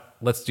shot.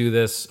 Let's do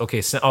this.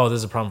 Okay.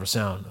 There's a problem for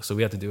sound, so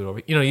we have to do it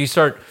over. You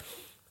start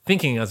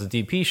thinking as a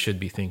DP should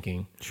be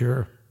thinking.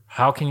 Sure.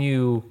 How can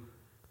you?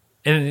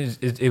 And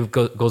it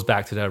goes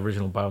back to that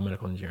original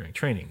biomedical engineering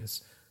training.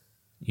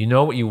 You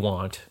know what you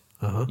want.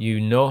 You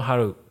know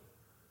how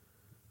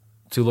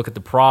to look at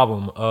the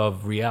problem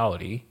of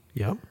reality.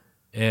 Yep.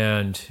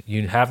 And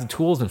you have the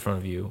tools in front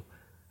of you.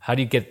 How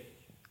do you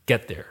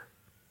get there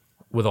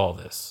with all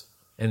this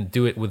and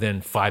do it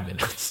within 5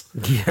 minutes?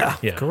 Yeah.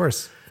 Of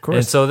course. Of course.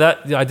 And so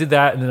that I did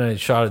that, and then I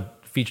shot a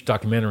feature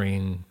documentary,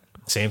 and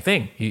same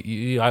thing.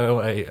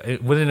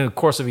 Within the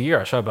course of a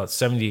year, I shot about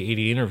 70,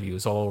 80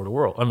 interviews all over the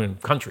world.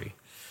 Country.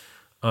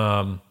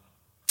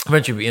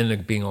 Eventually, we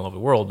ended up being all over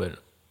the world, but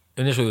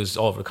initially it was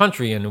all over the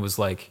country, and it was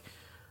like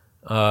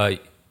the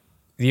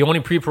only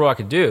pre-pro I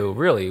could do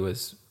really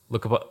was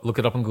look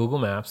it up on Google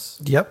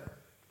Maps. Yep.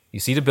 You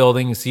see the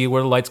building, you see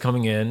where the light's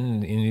coming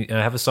in, and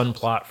I have a sun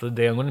plot for the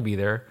day I'm going to be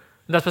there.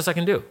 And that's the best I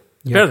can do.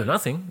 It's better than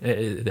nothing.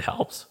 It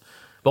helps.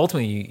 But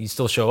ultimately, you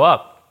still show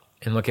up,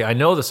 and okay, I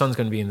know the sun's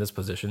going to be in this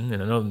position,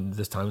 and I know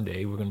this time of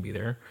day we're going to be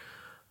there.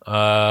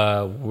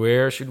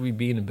 Where should we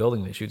be in the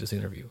building to shoot this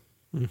interview?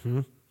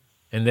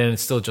 And then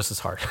it's still just as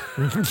hard.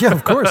 Yeah,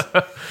 of course.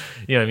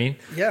 You know what I mean?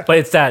 Yeah. But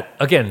it's that,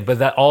 again,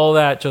 all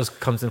that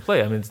just comes into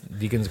play.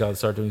 Deacon's got to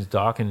start doing his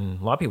doc,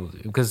 and a lot of people do,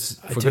 because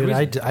for good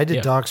reason. I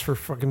did docs for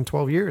fucking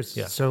 12 years.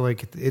 Yeah. So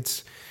like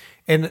it's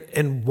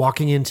And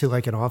walking into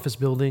like an office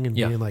building and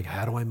Yeah. being like,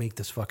 how do I make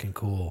this fucking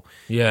cool?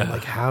 Yeah. And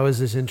like, how is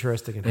this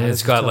interesting? And, how And does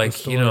it's this got tell the like,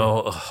 story?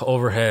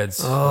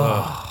 overheads.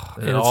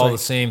 And and it's all like- the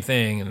same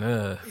thing.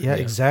 And Yeah,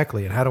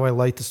 exactly. And how do I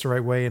light this the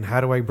right way? And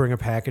how do I bring a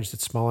package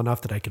that's small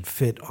enough that I can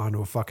fit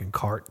onto a fucking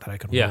cart that I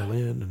can Yeah. roll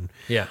in? And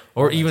Yeah.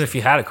 Or even if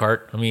you had a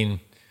cart, I mean,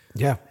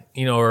 yeah,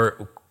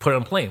 or put it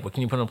on a plane. What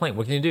can you put on a plane?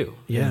 What can you do?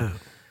 yeah. And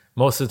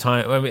most of the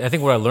time, I mean, I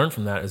think what I learned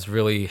from that is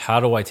really how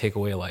do I take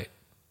away light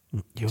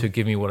to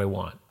give me what I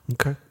want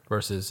Okay.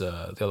 versus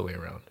the other way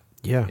around.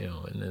 Yeah.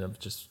 And then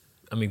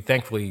I mean,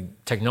 thankfully,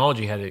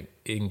 technology had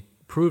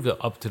improved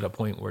up to the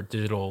point where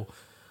digital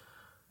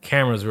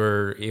cameras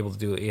were able to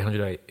do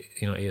 800,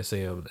 ASA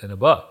and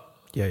above.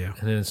 Yeah, yeah.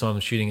 And then so I'm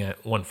shooting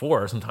at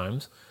 1.4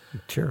 sometimes.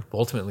 Sure. But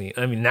ultimately,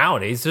 I mean,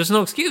 nowadays there's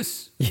no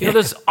excuse. You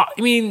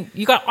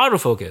got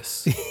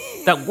autofocus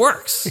that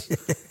works.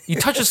 You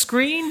touch a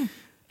screen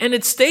and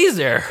it stays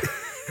there.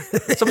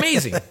 It's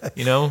amazing,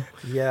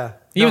 Yeah.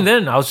 Even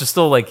then, I was just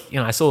still like,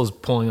 I still was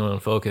pulling on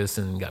focus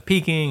and got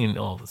peaking and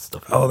all this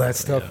stuff. Oh, that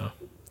stuff. Yeah.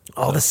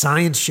 All the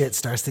science shit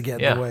starts to get in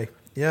Yeah. the way.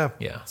 Yeah.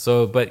 Yeah.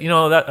 So, but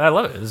that I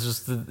love it. It's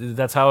just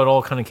that's how it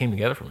all kind of came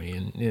together for me.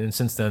 And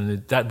since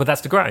then, but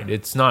that's the grind.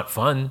 It's not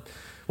fun.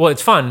 Well,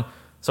 it's fun.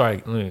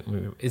 Sorry,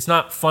 it's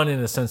not fun in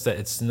the sense that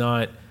it's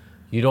not.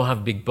 You don't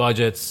have big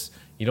budgets.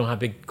 You don't have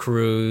big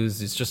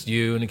crews. It's just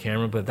you and the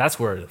camera. But that's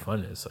where the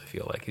fun is. I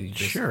feel like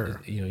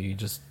Sure. You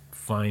just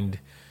find.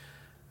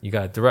 You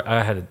got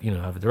I had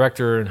have a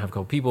director and have a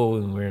couple people,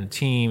 and we're in a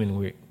team, and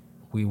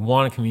we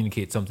want to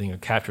communicate something or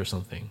capture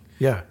something.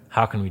 Yeah.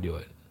 How can we do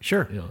it?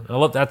 Sure. I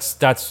love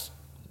that's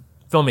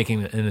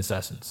filmmaking in its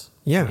essence.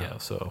 Yeah. Yeah.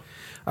 So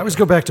I always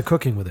go back to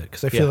cooking with it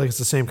because I feel Yeah. like it's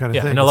the same kind of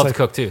yeah, thing. and I It's love like, to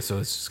cook too. So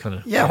it's just kind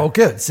of Yeah, well,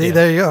 good. See, Yeah.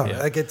 there you go. Yeah.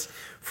 Like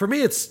for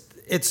me, it's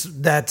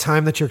that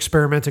time that you're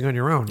experimenting on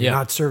your own. You're Yeah.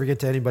 not serving it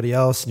to anybody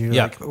else, and you're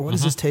Yeah. like, what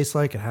does this taste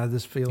like, and how does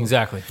this feel?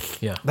 exactly.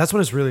 Yeah. That's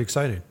when it's really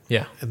exciting.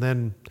 Yeah. And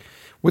then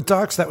with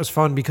docs, that was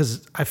fun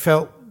because I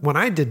felt when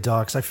I did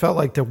docs, I felt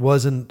like there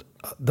wasn't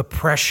the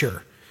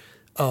pressure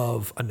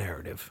of a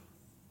narrative.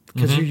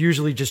 Because you're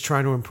usually just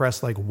trying to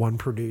impress like one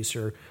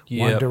producer,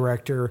 one Yep.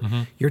 director,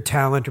 your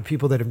talent, or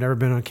people that have never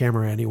been on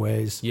camera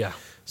anyways. Yeah.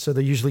 So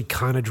they're usually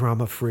kind of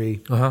drama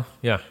free.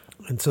 Yeah.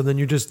 And so then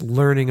you're just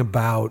learning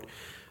about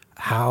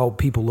how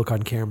people look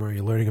on camera.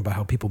 You're learning about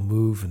how people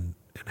move and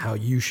how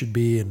you should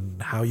be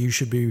and how you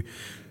should be.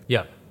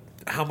 Yeah.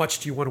 How much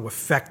do you want to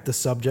affect the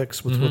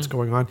subjects with what's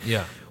going on?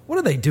 Yeah. What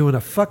are they doing?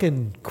 A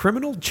fucking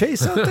criminal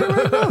chase out there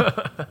right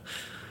now?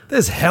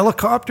 There's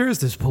helicopters.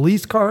 There's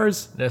police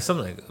cars. There's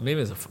something.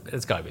 Maybe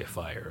it's got to be a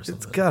fire or something.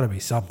 It's got to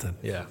be something.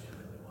 Yeah.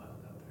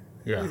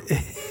 Yeah.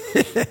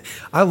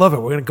 I love it.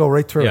 We're going to go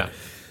right through Yeah. it.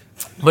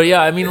 But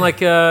yeah, I mean, like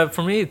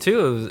for me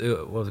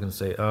too. What was I going to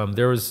say?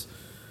 There was.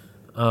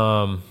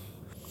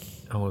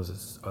 What was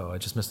this? Oh, I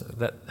just missed it.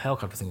 That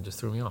helicopter thing just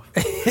threw me off.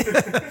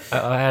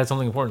 I had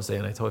something important to say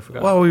and I totally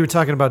forgot. Well, we were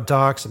talking about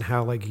docs and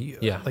how like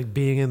Yeah. like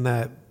being in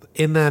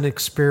that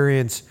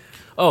experience.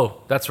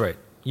 Oh, that's right.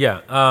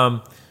 Yeah.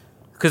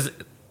 Because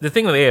the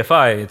thing with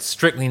AFI, it's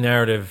strictly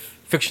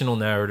fictional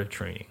narrative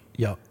training.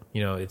 Yeah.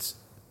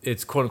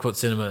 It's quote unquote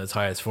cinema at its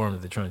highest form that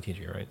they're trying to teach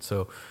you, right?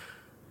 So,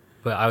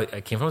 but I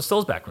came from a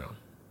stills background,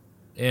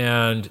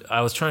 and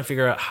I was trying to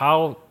figure out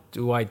how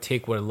do I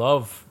take what I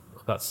love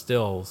about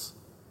stills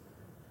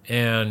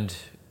and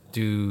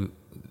bring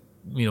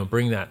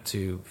that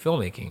to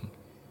filmmaking,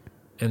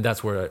 and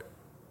that's where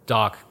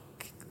doc,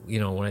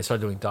 when I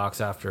started doing docs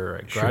after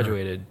I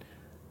graduated,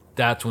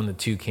 that's when the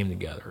two came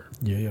together.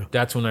 Yeah.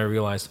 That's when I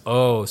realized,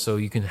 so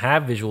you can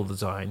have visual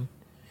design,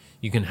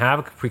 you can have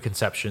a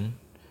preconception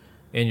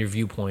and your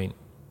viewpoint,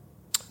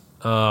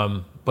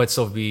 but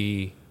still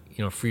be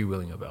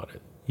freewheeling about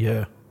it.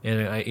 Yeah.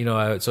 And I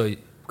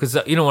because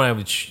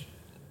when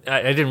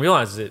I didn't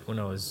realize it when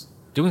I was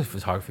doing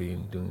photography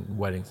and doing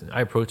weddings, and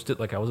I approached it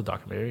like I was a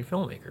documentary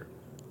filmmaker.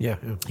 Yeah.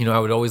 I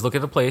would always look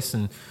at the place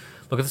and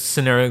look at the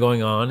scenario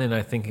going on, and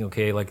I thinking,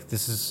 okay, like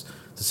this is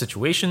the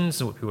situations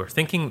and what people are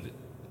thinking.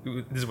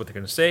 This is what they're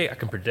going to say. I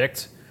can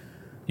predict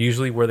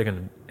usually where they're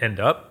going to end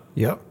up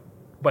Yep.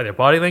 by their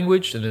body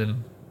language, and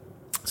then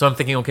so I'm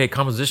thinking, okay,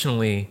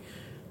 compositionally,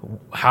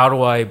 how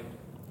do I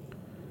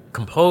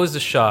compose the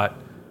shot?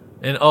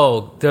 And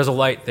there's a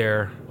light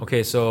there.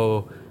 Okay,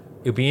 so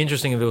it'd be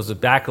interesting if it was a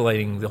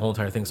backlighting the whole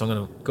entire thing. So I'm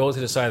going to go to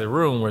the side of the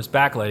room where it's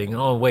backlighting.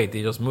 Oh wait,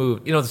 they just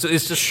moved. So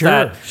it's just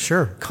that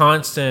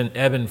constant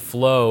ebb and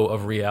flow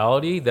of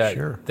reality that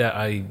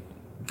I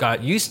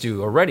got used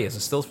to already as a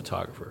stills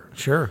photographer.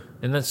 Sure.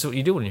 And that's what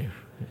you do when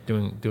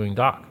you're doing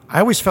doc. I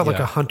always felt like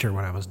Yeah. a hunter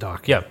when I was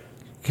doc. Yeah.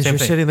 Because Same you're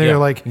thing. sitting there, Yeah, you're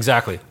like,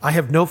 exactly. I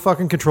have no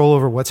fucking control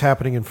over what's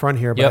happening in front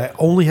here, but Yep. I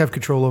only have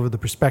control over the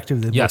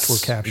perspective that Yes, we're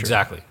capturing.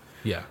 exactly.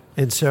 Yeah.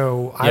 And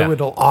so I Yeah.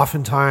 would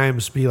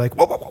oftentimes be like,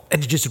 whoa, whoa, whoa,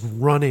 and just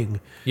running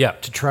Yeah.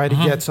 to try to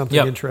get something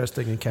Yep.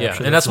 interesting and capture. Yeah,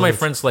 that and that's my moment.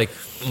 friends, like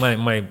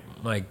my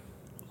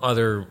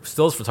other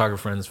stills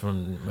photographer friends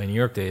from my New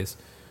York days.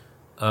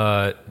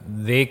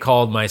 They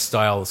called my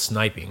style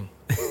sniping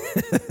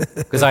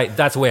because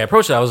that's the way I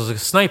approached it. I was like a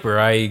sniper.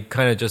 I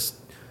kind of just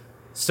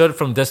stood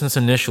from distance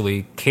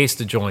initially, cased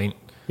the joint,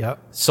 Yep.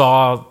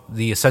 saw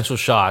the essential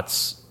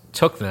shots,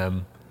 took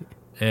them,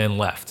 and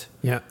left.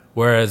 Yeah.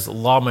 Whereas a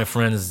lot of my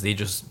friends, they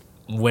just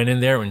went in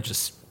there and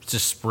just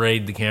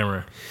sprayed the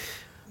camera.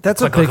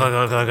 That's a Click, big. click,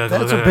 click, click, click,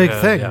 That's click, a big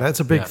click, thing. yeah, That's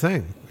a big yeah.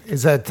 thing.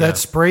 Is that Yeah.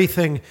 spray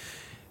thing?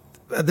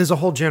 There's a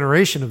whole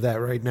generation of that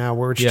right now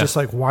where it's Yeah. just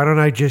like, why don't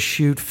I just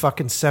shoot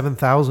fucking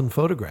 7,000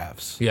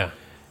 photographs? Yeah.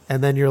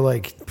 And then you're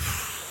like,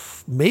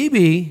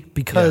 maybe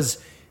because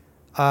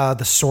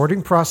the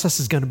sorting process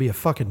is going to be a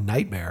fucking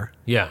nightmare,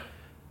 Yeah.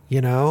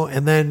 you know?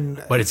 And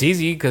then But it's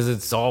easy because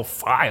it's all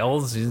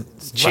files.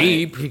 It's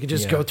cheap. right, you can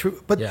just Yeah. go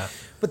through. But Yeah.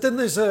 but then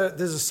there's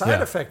a side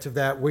Yeah. effect of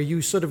that where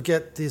you sort of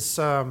get this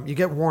you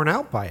get worn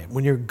out by it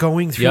when you're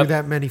going through Yep.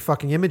 that many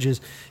fucking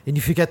images and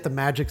you forget the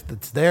magic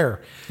that's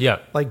there. Yeah.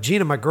 Like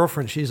Gina, my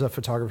girlfriend, she's a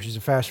photographer. She's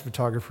a fashion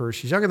photographer.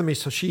 She's younger than me,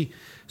 so she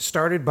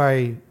started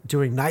by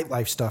doing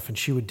nightlife stuff, and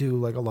she would do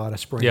like a lot of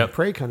spray Yep. and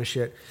pray kind of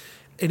shit.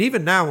 And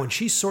even now, when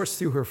she sorts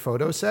through her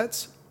photo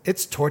sets,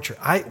 it's torture.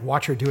 I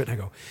watch her do it, and I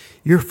go,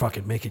 "You're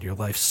fucking making your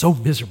life so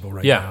miserable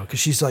right Yeah. now," because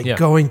she's like Yeah.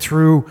 going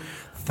through Oh,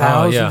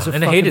 thousands yeah. of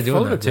And I fucking hated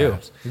doing that too.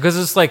 photographs. Because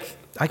it's like,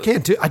 I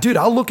can't do. Dude,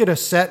 I'll look at a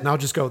set and I'll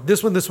just go,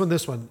 this one, this one,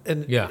 this one,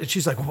 and Yeah.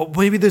 she's like, well,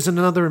 maybe there's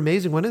another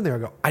amazing one in there. I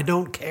go, I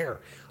don't care.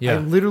 Yeah. I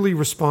literally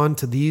respond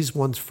to these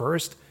ones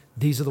first.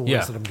 These are the ones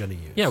Yeah. that I'm going to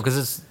use. yeah, because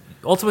it's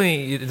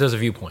ultimately, there's a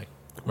viewpoint,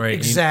 right?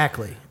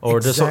 Exactly. Or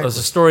exactly. there's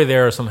a story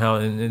there somehow.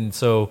 And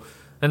so,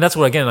 and that's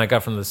what, again, I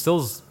got from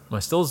the my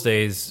stills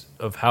days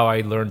of how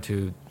I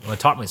learned I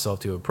taught myself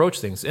to approach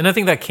things. And I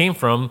think that came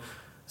from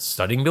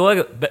studying Bill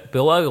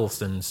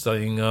Eggleston,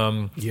 studying,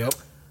 Yep.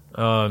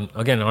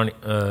 again,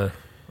 Arnie,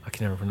 I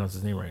can never pronounce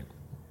his name right.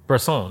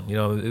 Bresson,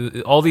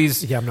 all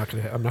these, Yeah, I'm not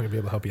gonna be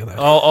able to help you on that.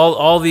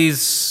 all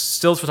these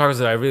stills photographers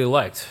that I really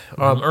liked.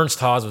 Ernst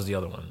Haas was the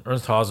other one.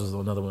 Ernst Haas was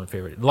another one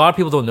favorite. A lot of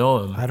people don't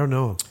know him. I don't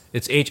know.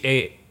 It's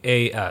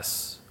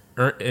Haas,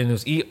 and it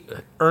was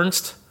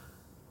Ernst.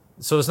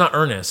 So it's not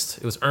Ernest.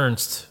 It was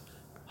Ernst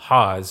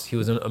Haas. He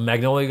was a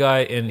Magnolia guy,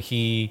 and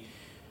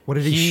What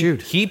did he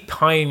shoot? He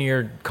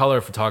pioneered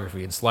color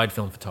photography and slide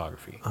film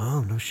photography.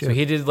 Oh no shit. So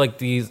he did like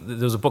these. There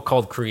was a book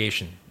called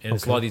Creation, and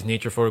it's a lot of these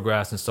nature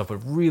photographs and stuff, but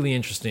really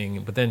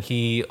interesting. But then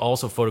he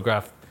also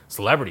photographed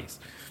celebrities.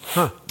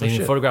 Huh? No And he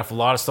shit. photographed a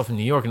lot of stuff in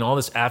New York and all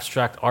this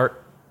abstract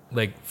art,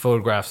 like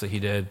photographs that he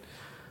did.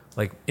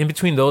 Like in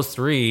between those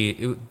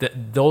three,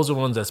 those are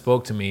ones that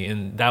spoke to me,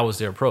 and that was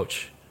their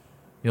approach.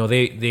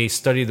 They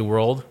studied the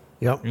world,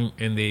 Yep.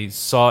 and they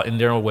saw it in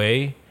their own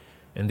way,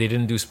 and they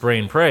didn't do spray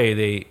and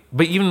pray.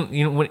 But even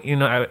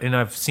and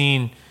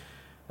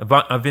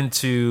I've been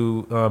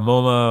to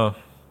MoMA,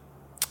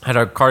 had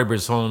our Cardi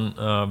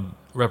Bresson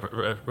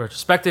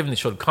retrospective, and they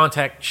showed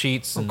contact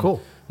sheets and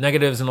cool.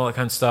 negatives and all that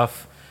kind of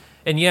stuff.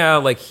 And yeah,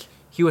 like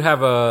he would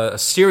have a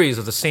series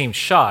of the same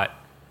shot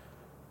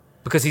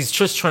because he's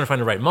just trying to find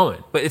the right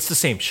moment, but it's the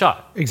same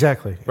shot.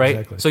 Exactly. Right?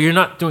 Exactly. So you're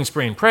not doing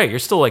spray and pray. You're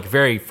still like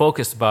very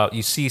focused about,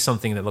 you see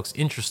something that looks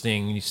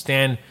interesting and you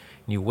stand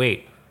and you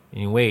wait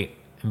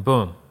and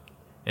boom.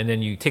 And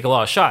then you take a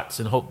lot of shots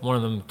and hope one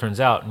of them turns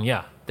out. And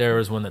yeah, there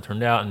is one that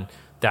turned out and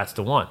that's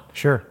the one.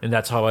 Sure. And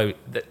that's how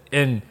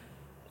and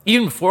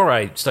even before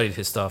I studied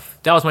his stuff,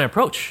 that was my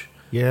approach.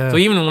 Yeah. So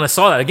even when I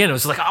saw that again, it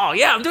was like, oh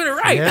yeah, I'm doing it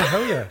right. Yeah.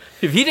 Hell yeah.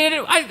 If he did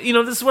it,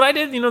 this is what I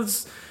did, and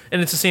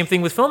it's the same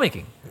thing with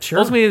filmmaking. Sure.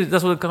 Ultimately,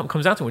 that's what it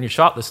comes down to when you're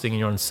shot listing and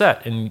you're on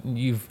set and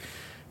you've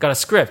got a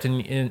script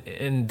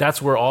and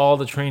that's where all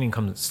the training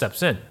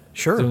steps in.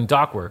 Sure. Doing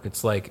doc work.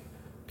 It's like,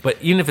 but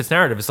even if it's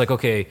narrative, it's like,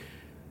 okay,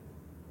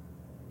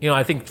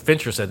 I think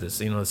Fincher said this,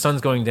 the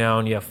sun's going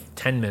down, you have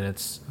 10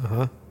 minutes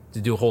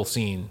to do a whole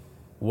scene.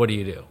 What do?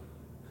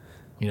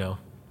 You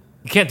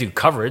can't do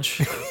coverage.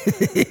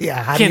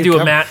 Yeah. How You can't do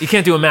do you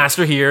can't do a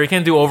master here. You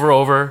can't do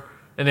over,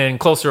 and then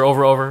closer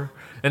over,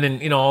 and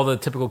then all the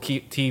typical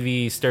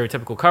TV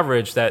stereotypical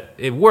coverage that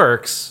it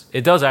works.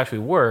 It does actually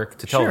work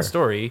to tell Sure. the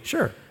story.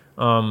 Sure.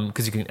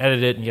 Because you can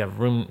edit it and you have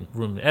room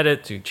to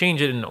edit to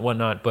change it and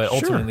whatnot. But Sure.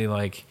 ultimately,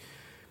 like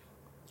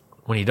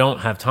when you don't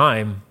have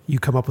time, You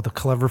come up with a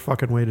clever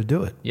fucking way to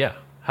do it. yeah.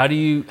 How do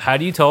you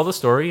tell the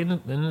story in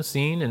the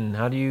scene, and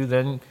how do you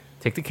then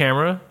take the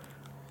camera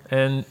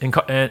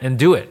and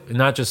do it, and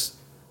not just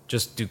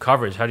do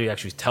coverage? How do you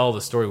actually tell the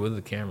story with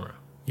the camera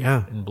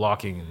Yeah. and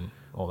blocking and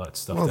all that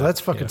stuff? Well, that's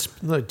fucking,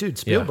 dude,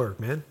 Spielberg,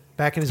 man.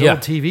 Back in his Yeah.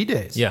 old TV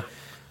days. Yeah.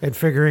 And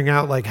figuring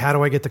out, like, how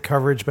do I get the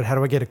coverage, but how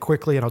do I get it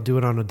quickly? And I'll do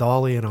it on a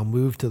dolly, and I'll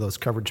move to those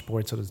coverage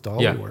points on his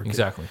dolly Yeah, work.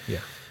 exactly. Yeah.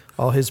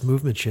 All his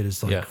movement shit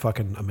is, like, Yeah.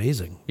 fucking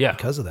amazing Yeah.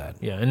 because of that.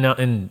 Yeah, and now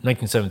in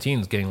 1917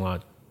 is getting a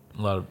lot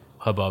of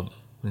hubbub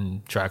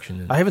and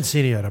traction. And, I haven't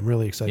seen it yet. I'm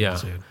really excited yeah, to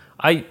see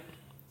it.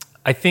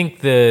 I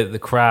think the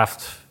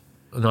craft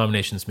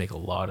nominations make a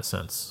lot of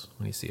sense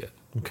when you see it.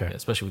 Okay. Yeah,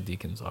 especially with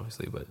Deakins,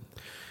 obviously, but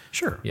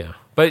Sure. yeah.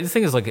 But the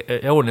thing is, like,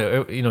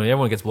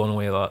 everyone gets blown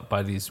away a lot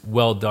by these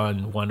well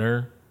done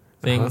winner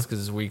things because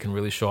it's where you can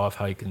really show off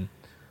how you can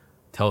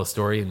tell a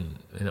story in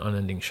an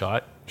unending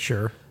shot.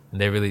 Sure. And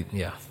they really,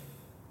 yeah.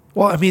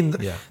 Well, I mean,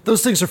 Yeah.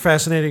 those things are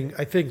fascinating,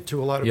 I think,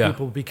 to a lot of Yeah.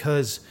 people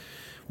because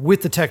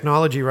with the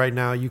technology right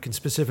now, you can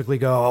specifically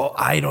go, oh,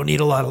 I don't need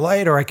a lot of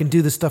light, or I can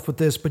do this stuff with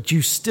this, but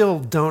you still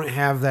don't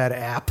have that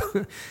app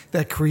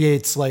that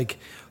creates like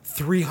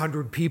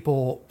 300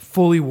 people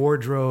fully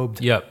wardrobed,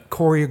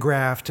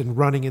 choreographed, and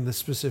running in this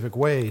specific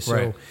way. So,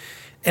 right.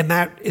 And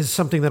that is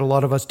something that a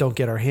lot of us don't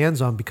get our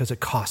hands on because it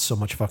costs so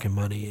much fucking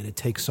money and it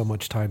takes so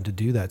much time to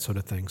do that sort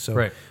of thing.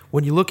 So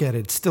when you look at it,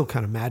 it's still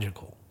kind of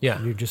magical. Yeah.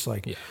 And you're just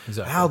like,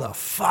 exactly. How the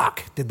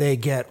fuck did they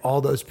get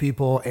all those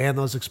people and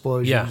those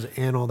explosions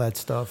and all that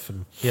stuff?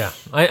 And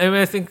I mean,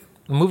 I think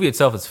the movie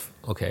itself is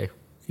okay.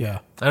 Yeah.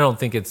 I don't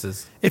think it's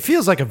as... It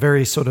feels like a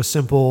very sort of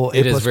simple...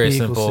 It is very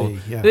simple.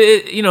 Yeah.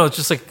 It's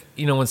just like,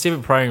 when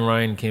Saving Private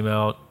Ryan came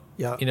out,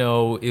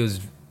 it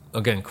was,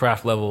 again,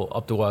 craft level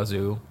up to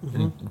wazoo,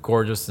 and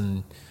gorgeous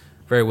and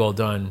very well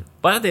done.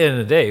 But at the end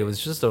of the day, it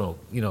was just,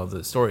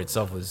 the story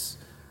itself was,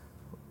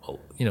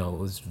 it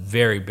was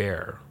very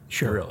bare.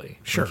 Sure. Really.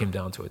 Sure. When it came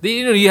down to it.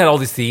 You had all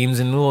these themes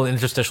and little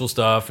interstitial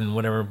stuff and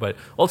whatever, but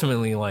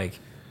ultimately, like,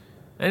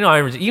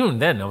 even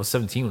then, I was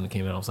 17 when it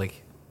came out. I was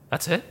like,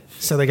 that's it?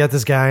 So they got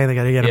this guy and they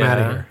got to get him out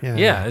of here.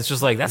 Yeah, it's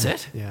just like, that's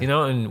it. Yeah.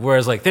 And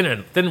whereas like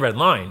Thin Red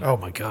Line. Oh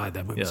my God,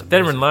 that movie.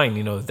 Thin Red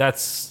Line,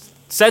 that's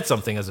said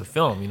something as a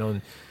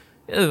film,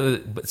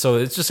 so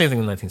it's just the same thing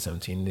in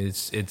 1917.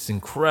 It's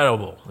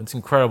incredible. It's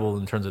incredible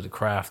in terms of the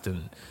craft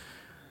and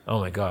oh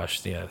my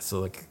gosh, yeah. So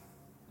like,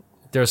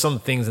 there are some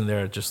things in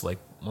there just like,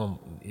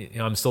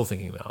 I'm still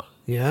thinking about.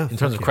 Yeah. In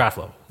terms of craft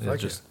level,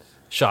 just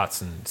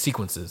shots and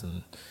sequences,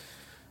 and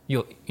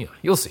you'll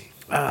see.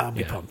 I'm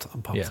pumped.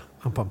 I'm pumped. Yeah.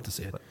 I'm pumped to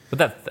see it. But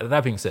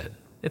that being said,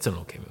 it's an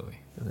okay movie.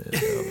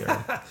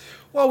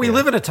 Well, we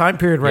live in a time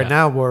period right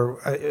now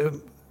where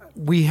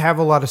we have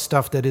a lot of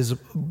stuff that is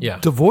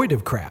devoid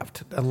of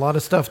craft. A lot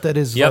of stuff that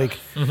is like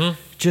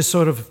just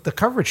sort of the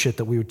coverage shit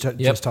that we were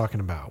just talking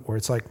about, where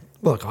it's like,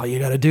 look, all you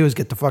got to do is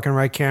get the fucking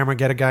right camera,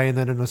 get a guy in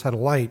there that knows how to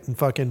light, and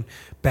fucking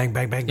bang,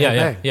 bang, bang,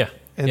 bang, bang.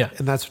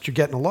 And that's what you're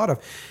getting a lot of.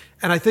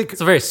 And I think it's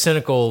a very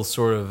cynical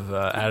sort of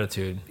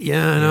attitude.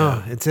 Yeah, I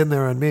know. It's in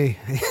there on me.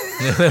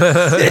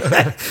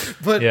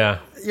 But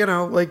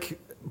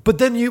but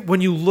then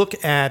when you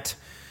look at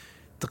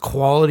the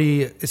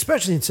quality,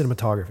 especially in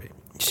cinematography,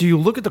 so you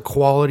look at the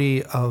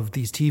quality of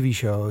these TV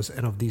shows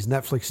and of these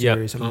Netflix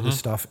series and all this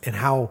stuff, and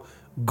how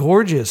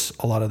gorgeous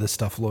a lot of this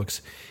stuff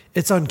looks.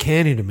 It's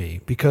uncanny to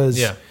me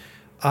because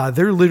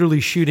they're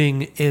literally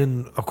shooting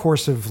in a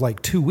course of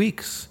like 2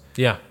 weeks.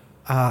 Yeah.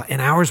 An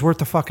hour's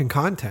worth of fucking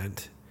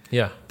content.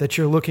 Yeah. That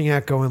you're looking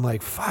at going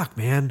like, fuck,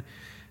 man,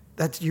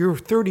 you're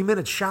 30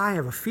 minutes shy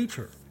of a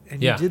feature.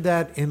 And you did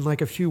that in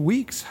like a few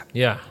weeks.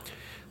 Yeah.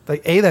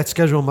 Like, that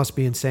schedule must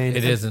be insane.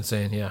 It is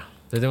insane, yeah.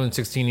 They're doing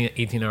 16,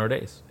 18-hour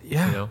days.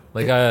 Yeah.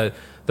 Like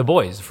The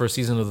Boys, the first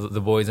season of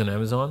The Boys on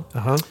Amazon.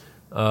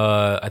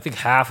 I think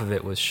half of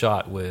it was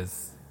shot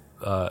with,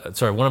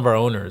 one of our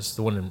owners,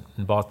 the one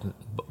in Boston,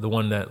 the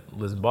one that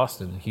lives in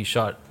Boston, he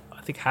shot,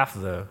 I think, half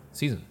of the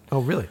season.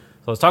 Oh, really?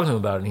 So I was talking to him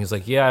about it, and he was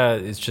like, "Yeah,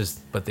 it's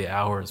just, but the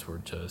hours were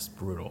just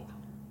brutal.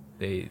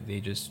 They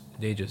just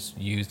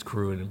used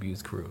crew and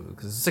abused crew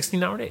because it's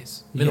 16-hour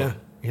days. Minimum.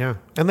 Yeah.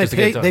 And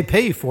they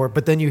pay you for it,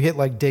 but then you hit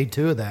like day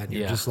 2 of that, and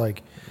you're just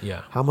like,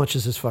 how much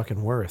is this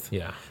fucking worth?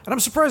 Yeah. And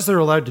I'm surprised they're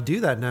allowed to do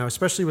that now,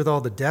 especially with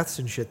all the deaths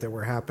and shit that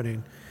were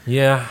happening.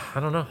 Yeah, I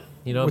don't know.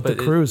 With the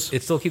crews,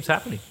 it still keeps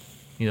happening.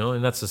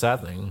 And that's the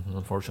sad thing,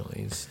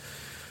 unfortunately.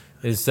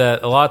 Is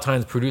that a lot of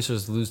times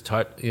producers lose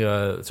touch,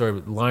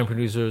 line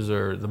producers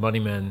or the money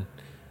men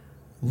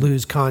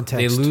lose context.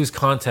 They lose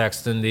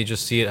context and they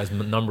just see it as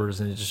numbers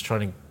and they're just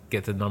trying to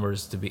get the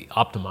numbers to be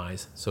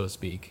optimized, so to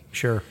speak.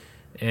 Sure.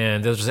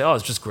 And they'll just say, oh,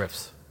 it's just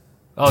grips.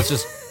 Oh, it's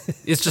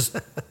just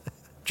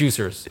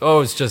juicers.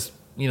 Oh, it's just,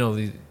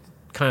 the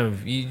kind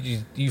of,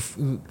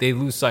 they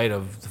lose sight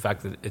of the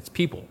fact that it's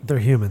people. They're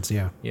humans,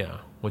 yeah. Yeah.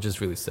 Which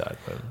is really sad.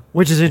 But,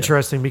 which is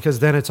interesting because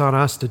then it's on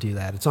us to do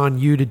that. It's on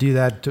you to do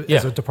that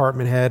as a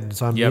department head.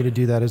 It's on me to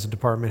do that as a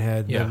department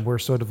head. Yeah. And we're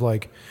sort of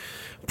like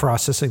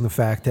processing the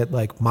fact that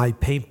like my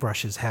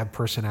paintbrushes have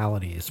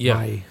personalities. Yeah.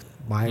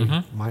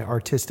 My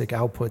artistic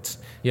outputs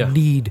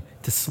need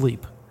to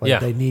sleep. Like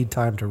they need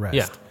time to rest.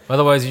 Yeah.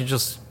 Otherwise,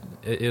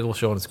 it'll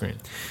show on the screen.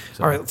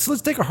 So. All right. So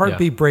let's take a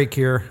heartbeat break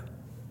here.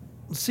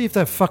 Let's see if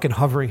that fucking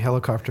hovering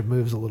helicopter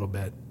moves a little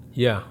bit.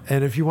 Yeah.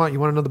 And if you want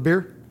another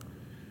beer?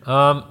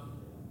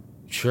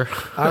 Sure.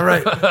 All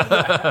right.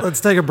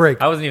 Let's take a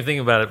break. I wasn't even thinking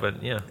about it,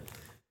 but yeah.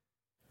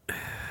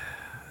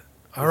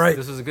 All right.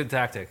 This is a good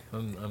tactic.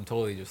 I'm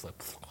totally just like.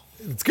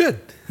 It's good.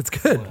 It's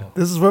good. Oh.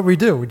 This is what we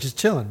do. We're just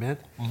chilling, man.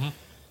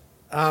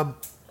 Love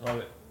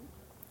it.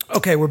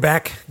 Okay, we're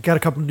back. Got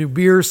a couple new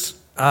beers.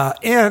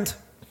 And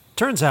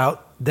turns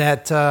out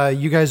that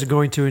you guys are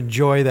going to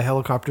enjoy the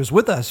helicopters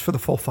with us for the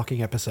full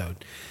fucking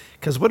episode.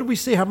 Because what did we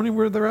see? How many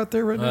were there out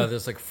there right now?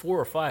 There's like 4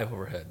 or 5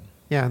 overhead.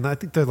 Yeah, and I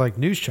think they're like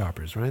news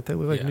choppers, right? They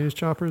look like news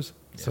choppers.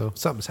 Yeah. So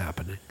something's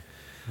happening.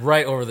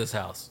 Right over this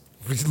house.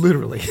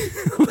 Literally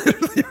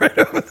right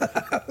over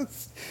the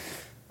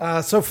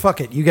house. So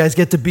fuck it. You guys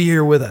get to be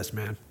here with us,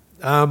 man.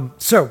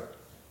 So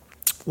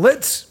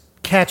let's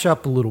catch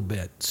up a little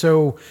bit.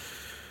 So,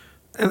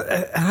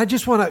 and I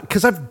just want to,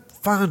 because I've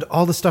found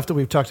all the stuff that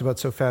we've talked about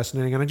so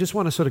fascinating, and I just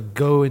want to sort of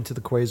go into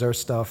the quasar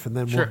stuff, and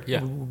then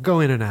we'll go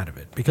in and out of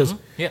it, because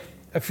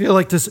I feel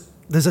like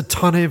there's a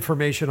ton of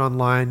information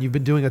online. You've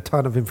been doing a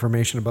ton of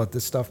information about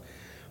this stuff,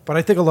 but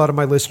I think a lot of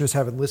my listeners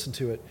haven't listened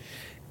to it.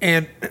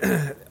 And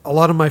a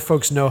lot of my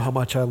folks know how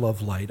much I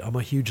love light. I'm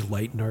a huge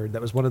light nerd.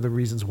 That was one of the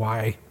reasons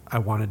why I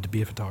wanted to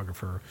be a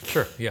photographer.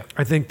 Sure, yeah.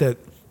 I think that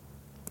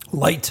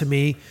light, to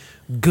me,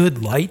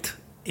 good light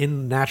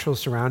in natural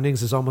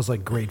surroundings is almost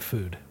like great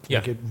food. Yeah.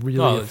 Like it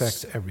really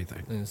affects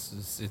everything.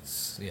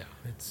 It's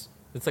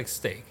like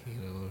steak,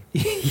 you know.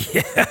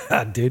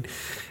 Yeah, dude.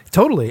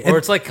 Totally. Or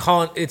it's like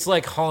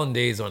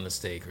hollandaise on the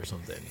steak or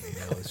something. You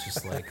know, it's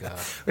just like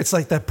it's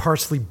like that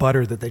parsley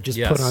butter that they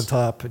just put on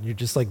top, and you're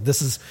just like,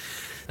 this is.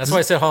 That's why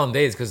I said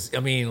hollandaise, because I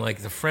mean, like,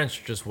 the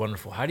French are just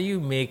wonderful. How do you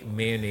make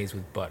mayonnaise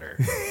with butter?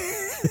 You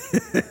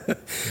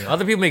know,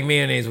 other people make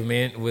mayonnaise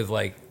with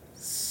like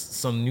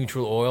some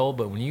neutral oil,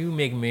 but when you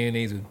make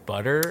mayonnaise with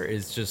butter,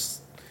 it's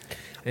just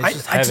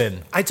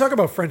heaven. I talk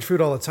about French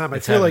food all the time. I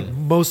feel like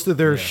most of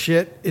their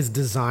shit is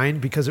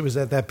designed because it was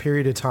at that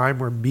period of time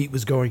where meat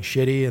was going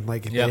shitty, and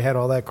like they had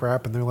all that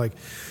crap, and they're like,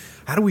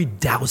 how do we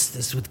douse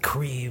this with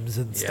creams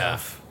and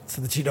stuff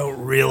so that you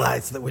don't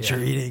realize that what you're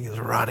eating is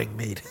rotting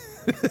meat?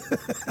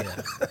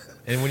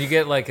 And when you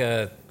get like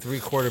a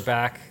 3/4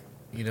 back,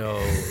 you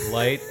know,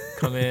 light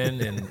come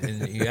in,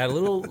 and you add a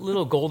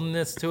little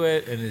goldenness to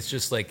it, and it's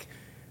just like,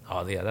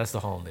 oh yeah, that's the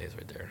hollandaise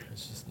right there.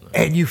 It's just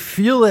and you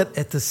feel it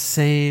at the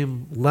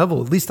same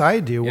level. At least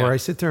I do, where I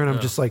sit there and I'm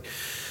just like,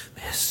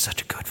 this is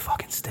such a good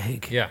fucking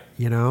steak. Yeah,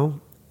 you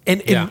know.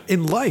 And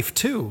in life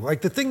too,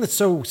 like the thing that's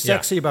so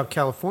sexy about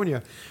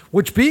California,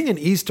 which being an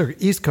East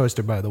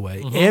Coaster, by the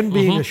way, and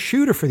being a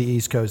shooter for the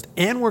East Coast,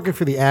 and working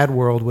for the ad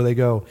world, where they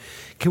go,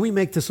 can we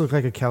make this look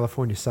like a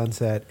California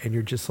sunset? And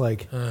you're just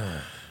like,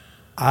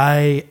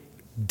 I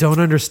don't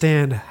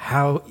understand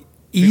how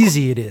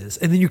easy it is.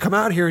 And then you come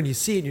out here and you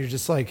see it, and you're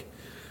just like,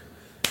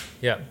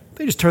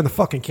 they just turned the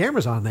fucking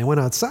cameras on. They went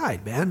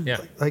outside, man. Yeah,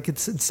 like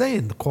it's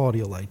insane, the quality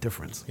of light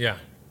difference. Yeah.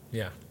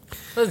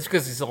 Well, it's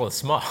because it's all the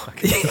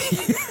smog.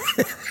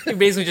 You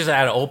basically just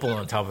add an opal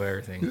on top of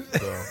everything.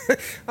 So.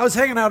 I was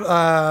hanging out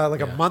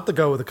a month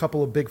ago with a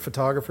couple of big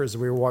photographers.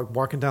 We were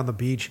walking down the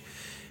beach,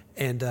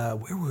 and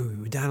where were we?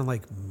 We were down in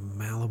like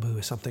Malibu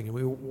or something, and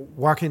we were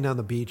walking down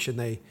the beach, and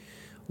they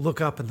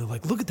look up and they're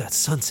like, look at that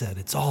sunset.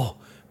 It's all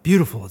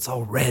beautiful. It's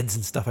all reds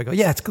and stuff. I go,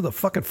 yeah, it's because the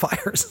fucking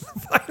fires. The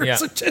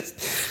fires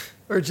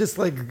are just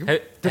like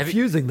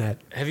diffusing that.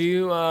 Have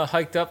you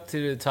hiked up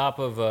to the top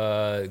of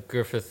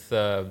Griffith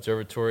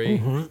Observatory,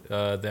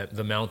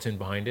 the mountain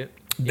behind it?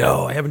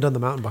 No, I haven't done the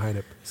mountain behind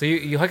it. So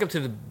you hike up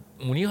to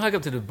when you hike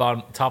up to the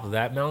top of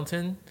that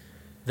mountain,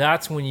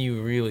 that's when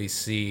you really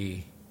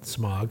see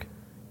smog.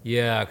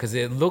 Yeah, because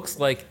it looks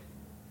like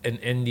an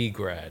ND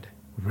grad.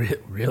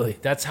 Really?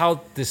 That's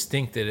how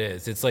distinct it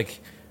is. It's like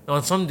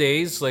on some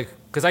days, like,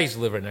 because I used to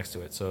live right next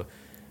to it, so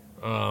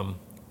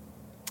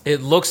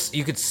it looks,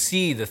 you could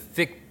see the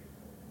thick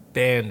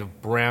band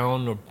of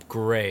brown or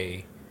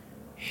gray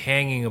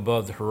hanging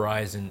above the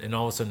horizon, and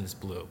all of a sudden it's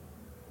blue.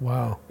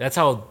 Wow. That's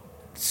how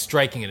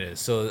striking it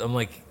is. So I'm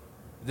like,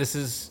 this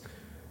is,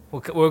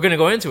 we're going to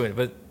go into it,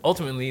 but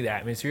ultimately the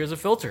atmosphere is a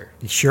filter.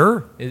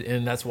 Sure.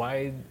 And that's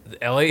why the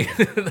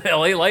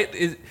LA light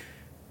is,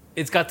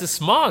 it's got this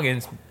smog,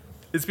 and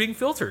it's being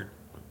filtered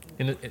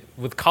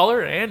with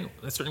color and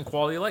a certain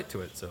quality of light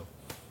to it. So,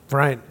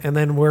 right, and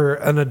then we're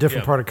in a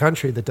different part of the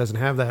country that doesn't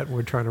have that.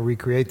 We're trying to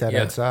recreate that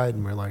outside,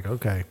 and we're like,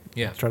 okay,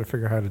 let's try to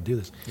figure out how to do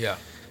this. Yeah.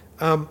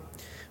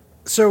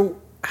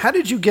 So, how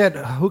did you get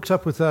hooked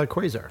up with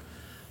Quasar?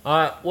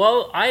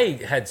 Well, I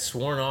had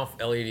sworn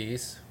off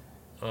LEDs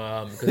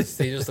because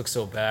they just look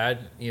so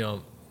bad, you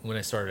know, when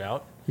I started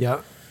out.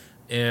 Yeah.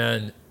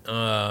 And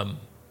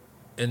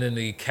then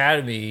the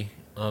Academy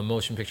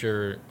Motion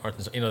Picture Art,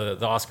 you know,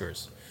 the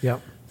Oscars. Yeah.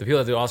 The people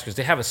at the Oscars,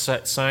 they have a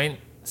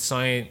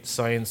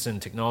Science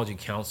and Technology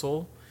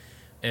Council,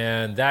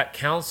 and that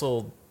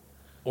council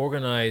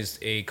organized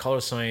a color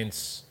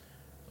science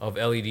of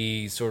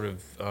LED sort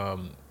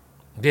of.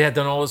 They had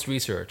done all this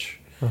research,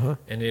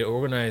 and they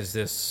organized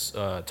this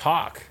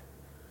talk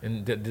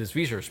and this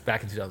research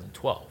back in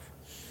 2012.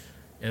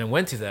 And I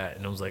went to that,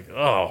 and I was like,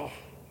 oh,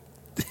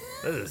 this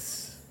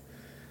is...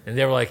 And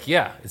they were like,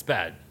 yeah, it's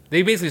bad.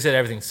 They basically said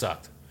everything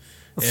sucked.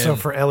 And, so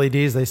for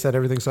LEDs, they said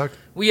everything sucked?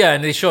 Well, yeah,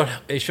 and they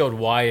showed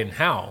why and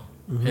how.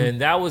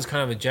 And that was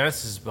kind of a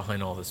genesis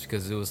behind all this,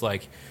 because it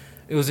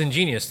was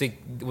ingenious.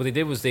 What they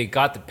did was they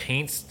got the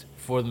paints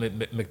for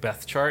the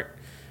Macbeth chart,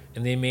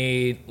 and they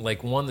made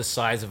like one the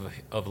size of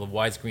a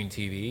widescreen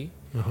TV,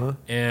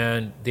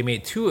 and they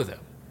made two of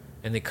them,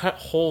 and they cut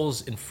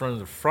holes in front of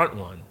the front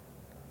one,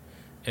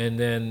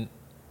 and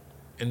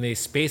they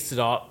spaced it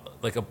off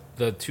like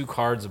the two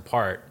cards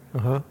apart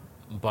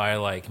by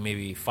like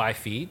maybe 5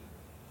 feet,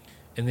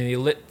 and then they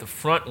lit the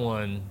front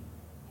one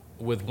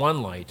with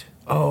one light.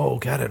 Oh,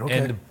 got it. Okay.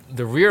 And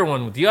the rear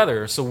one with the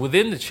other. So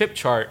within the chip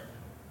chart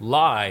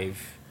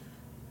live,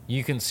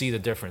 you can see the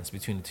difference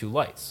between the two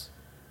lights,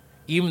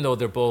 even though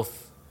they're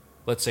both,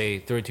 let's say,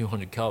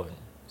 3200 Kelvin,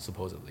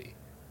 supposedly.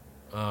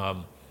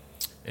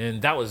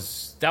 And that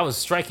was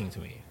striking to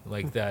me,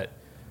 like that,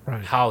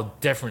 Right. how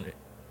different,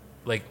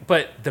 like,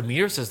 but the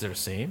meter says they're the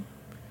same,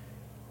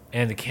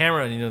 and the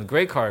camera and the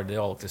gray card, they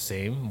all look the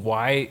same.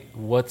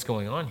 What's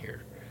going on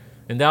here?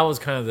 And that was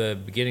kind of the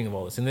beginning of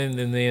all this. And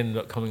then they ended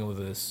up coming up with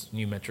this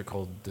new metric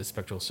called the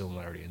Spectral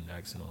Similarity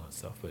Index and all that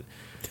stuff. But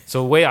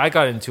so the way I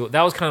got into it,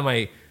 that was kind of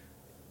my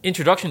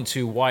introduction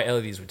to why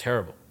LEDs were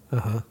terrible.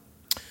 Uh-huh.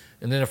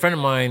 And then a friend of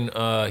mine,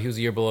 he was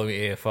a year below me,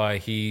 AFI.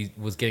 He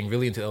was getting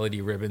really into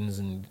LED ribbons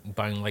and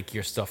buying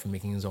Lightyear stuff and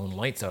making his own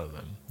lights out of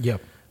them.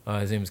 Yep.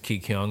 His name is Ki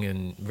Kyung,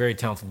 and very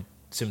talented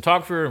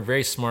cinematographer,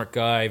 very smart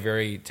guy,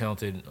 very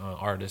talented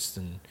artist,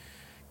 and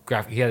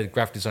he had a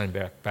graphic design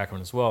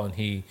background as well. And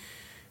he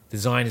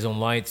designed his own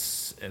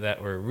lights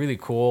that were really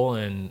cool,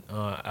 and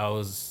I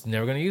was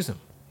never going to use them.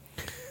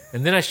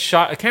 And then I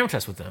shot a camera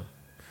test with them,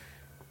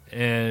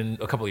 and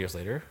a couple of years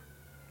later,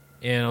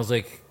 and I was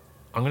like,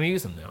 I'm going to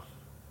use them now.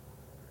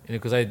 And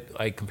because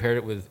I compared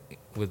it with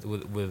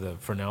a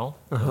Fresnel,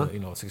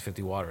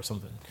 650 watt or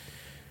something,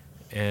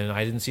 and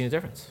I didn't see any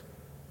difference.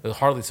 I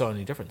hardly saw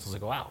any difference. I was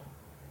like, wow,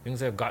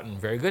 things have gotten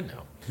very good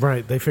now.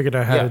 Right. They figured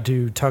out how to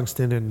do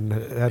tungsten and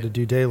how to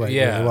do daylight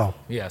really well.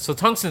 Yeah. So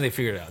tungsten they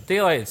figured it out.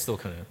 Daylight, it's still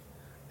kind of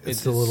it's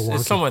still a little wonky.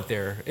 It's somewhat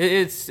there.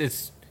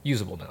 It's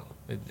usable now.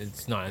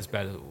 It's not as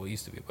bad as it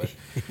used to be, but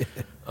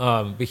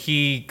but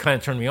he kind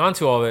of turned me on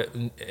to all of it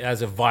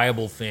as a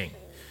viable thing.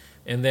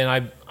 And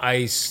then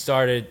I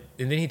started,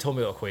 and then he told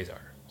me about Quasar.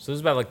 So this was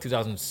about like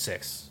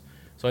 2006.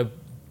 So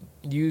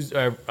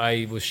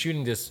I was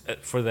shooting this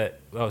for that.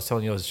 I was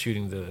telling you I was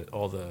shooting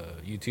all the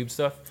YouTube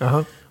stuff.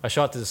 Uh-huh. I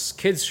shot this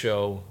kids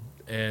show,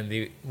 and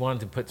they wanted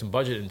to put some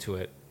budget into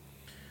it,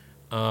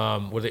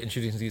 where they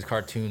introduced these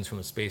cartoons from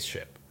a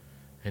spaceship,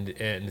 and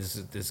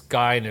this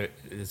guy,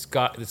 this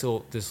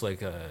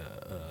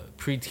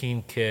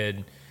preteen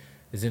kid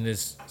is in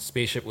this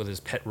spaceship with his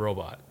pet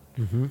robot.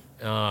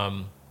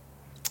 Mm-hmm.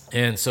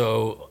 And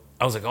so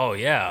I was like, oh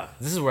yeah,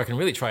 this is where I can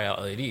really try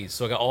out LEDs.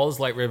 So I got all this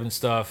light ribbon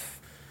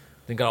stuff,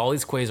 then got all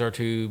these Quasar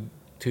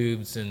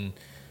tubes, and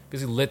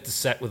basically lit the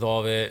set with all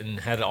of it, and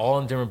had it all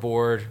on dimmer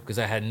board because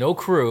I had no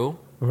crew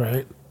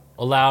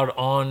allowed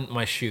on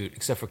my shoot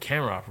except for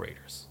camera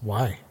operators.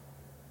 Why?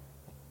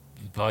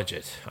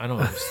 Budget. I don't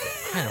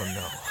understand. I don't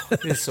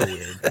know. It's so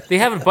weird. They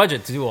have a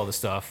budget to do all this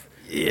stuff.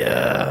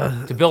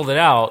 Yeah. To build it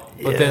out,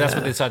 but then that's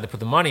what they decided to put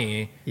the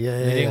money in. Yeah.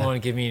 They didn't want to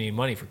give me any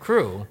money for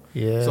crew.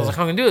 Yeah. So I was like,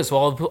 how can I do this?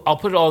 Well, I'll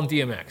put it all in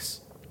DMX.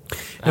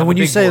 Now, when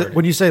you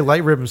say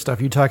light ribbon stuff,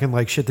 you talking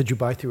like shit that you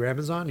buy through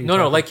Amazon? No,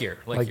 Lightyear.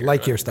 Like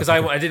Lightyear stuff. Because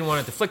I didn't want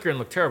it to flicker and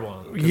look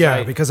terrible.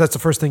 Because that's the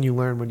first thing you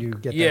learn when you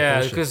get that.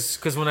 Yeah,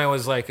 because when I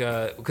was like,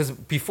 because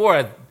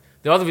before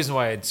the other reason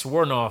why I'd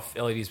sworn off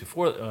LEDs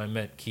before I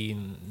met Key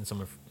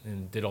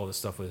and did all this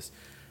stuff was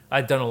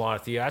I'd done a lot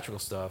of theatrical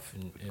stuff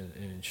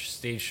and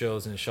stage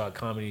shows and shot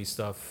comedy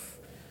stuff,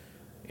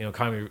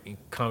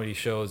 comedy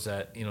shows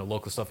at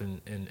local stuff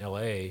in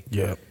LA.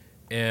 Yeah.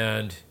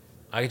 And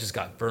I just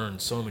got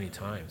burned so many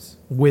times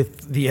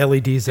with the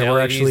LEDs that were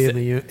actually in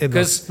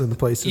the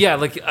places. Yeah,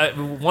 like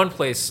one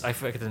place I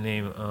forget the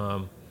name.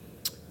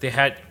 They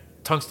had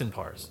tungsten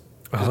pars,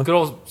 good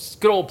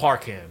old par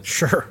cams.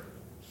 Sure.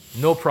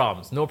 No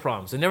problems.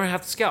 They never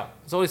have to scout.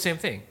 It's always the same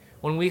thing.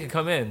 1 week I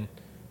come in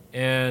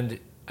and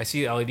I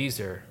see LEDs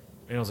there,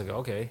 and I was like,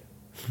 okay.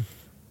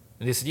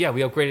 And they said, yeah,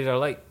 we upgraded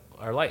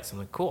our lights. I'm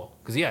like, cool,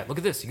 because look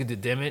at this. You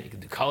could dim it, you could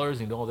do colors,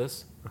 you can do all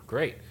this.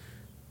 Great.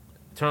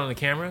 Turn on the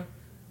camera,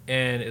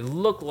 and it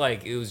looked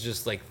like it was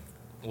just like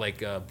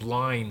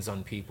blinds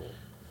on people.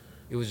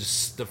 It was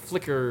just the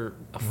flicker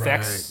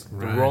effects,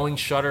 the rolling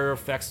shutter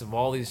effects of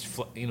all these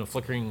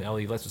flickering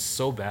LED lights was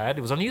so bad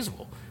it was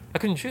unusable. I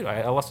couldn't shoot.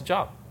 I lost a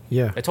job.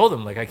 Yeah. I told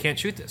them I can't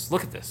shoot this.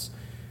 Look at this.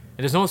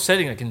 And there's no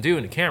setting I can do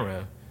in the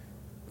camera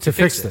to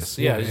fix this.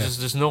 Yeah,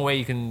 there's no way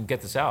you can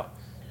get this out.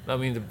 I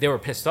mean, they were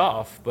pissed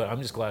off, but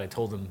I'm just glad I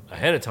told them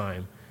ahead of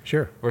time.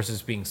 Sure.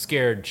 Versus being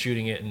scared,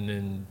 shooting it, and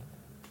then,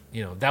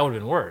 that would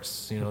have been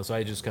worse. So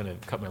I just kind of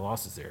cut my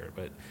losses there.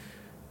 But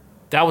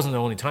that wasn't the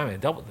only time I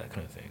dealt with that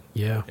kind of thing.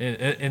 Yeah.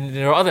 And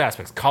there are other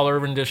aspects. Color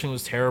rendition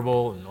was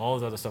terrible, and all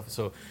this other stuff.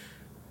 So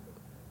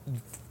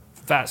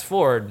fast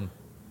forward,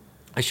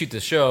 I shoot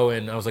this show,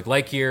 and I was like,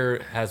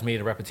 Lightyear has made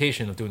a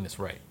reputation of doing this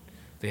right.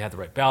 They had the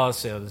right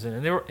ballast, and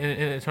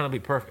it turned out to be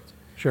perfect.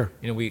 Sure.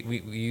 We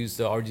used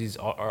the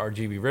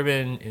RGB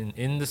ribbon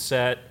in the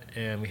set,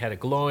 and we had it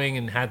glowing,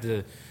 and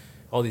had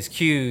all these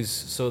cues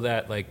so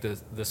that like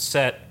the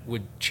set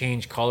would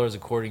change colors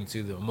according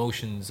to the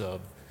emotions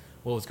of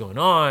what was going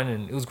on,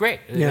 and it was great.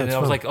 Yeah, and I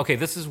was like, okay,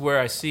 this is where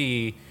I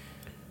see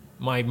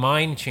my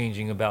mind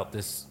changing about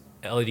this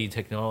LED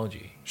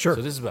technology. Sure.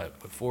 So this is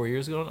about 4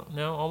 years ago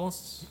now,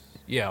 almost.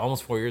 Yeah,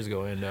 almost 4 years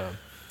ago, and so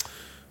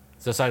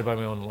I decided to buy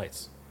my own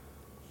lights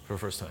for the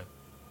first time.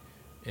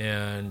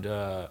 And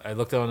I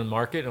looked on the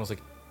market, and I was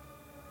like,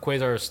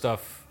 Quasar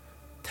stuff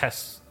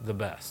tests the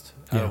best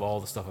out of all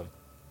the stuff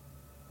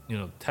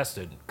I've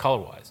tested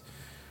color-wise.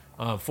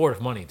 For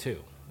the money,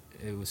 too.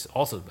 It was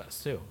also the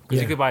best, too.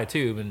 Because you could buy a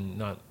tube and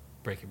not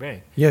break your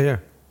bank. Yeah.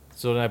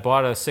 So then I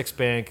bought a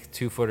 6-bank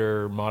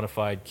 2-footer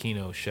modified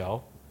Kino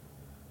shell,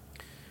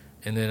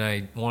 and then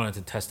I wanted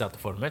to test out the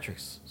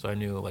photometrics, so I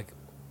knew like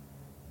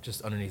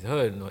just underneath the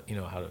hood,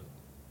 how to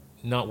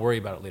not worry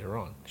about it later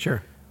on.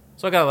 Sure.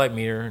 So I got a light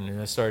meter, and then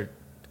I started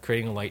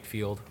creating a light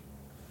field,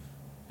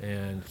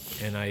 and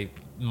I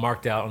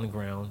marked out on the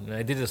ground, and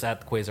I did this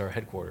at the Quasar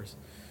headquarters,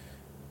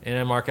 and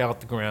I mark out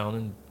the ground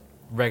in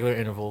regular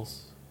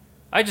intervals.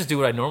 I just do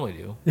what I normally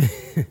do.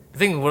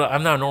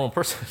 I'm not a normal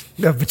person.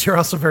 No, but you're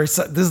also this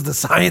is the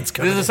science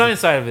coming. This is the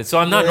science side of it, so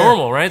I'm not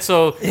normal, right?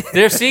 So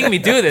they're seeing me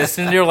do this,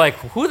 and they're like,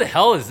 "Who the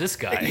hell is this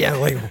guy?" Yeah,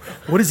 like,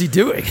 what is he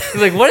doing?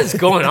 Like, what is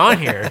going on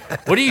here?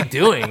 What are you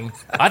doing?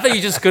 I thought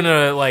you're just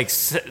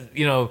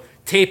gonna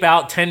tape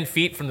out 10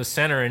 feet from the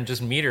center and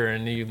just meter,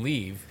 and then you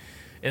leave.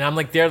 And I'm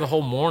like there the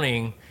whole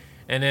morning,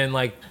 and then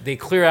like they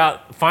clear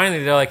out.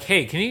 Finally, they're like,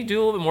 "Hey, can you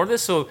do a little bit more of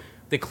this?" So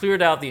they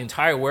cleared out the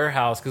entire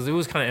warehouse because it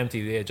was kind of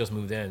empty. They had just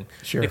moved in.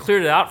 Sure. They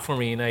cleared it out for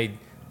me, and I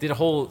did a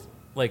whole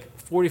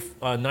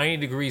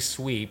 90-degree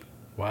sweep.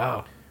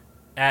 Wow.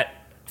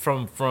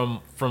 From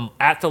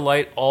at the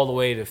light all the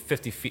way to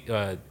 50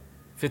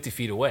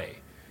 feet away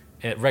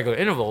at regular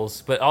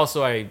intervals. But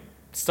also I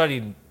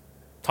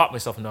taught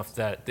myself enough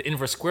that the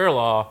inverse square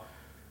law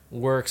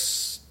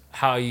works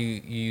how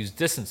you use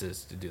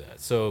distances to do that.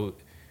 So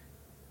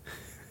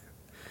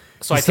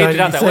I taped it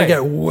out that way. I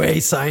got way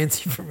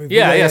sciencey from me.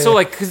 Yeah. So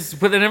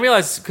but then I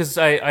realized because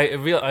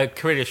I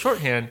created a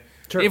shorthand.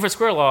 Sure. The inverse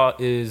square law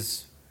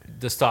is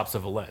the stops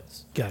of a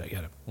lens. Got it.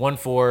 1,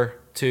 4,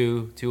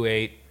 2, 2,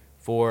 8,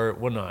 4,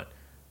 whatnot.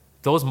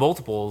 Those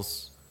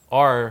multiples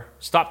are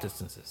stop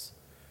distances.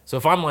 So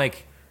if I'm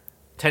like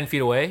 10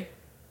 feet away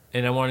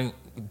and I want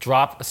to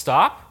drop a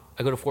stop,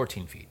 I go to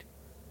 14 feet.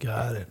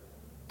 Got it.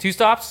 2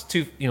 stops,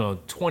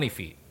 20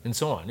 feet, and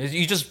so on.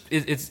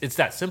 It's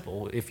that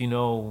simple if you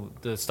know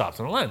the stops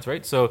on the lens,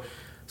 right? So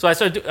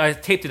I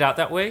taped it out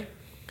that way,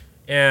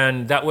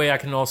 and that way I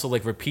can also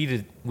like repeat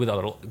it with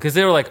other, because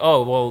they were like,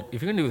 oh well,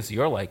 if you're gonna do this with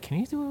your light, can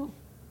you do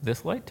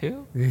this light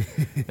too?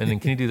 And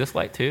then can you do this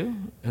light too?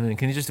 And then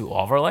can you just do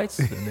all of our lights?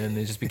 And then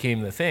it just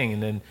became the thing.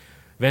 And then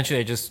eventually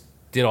I just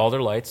did all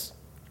their lights,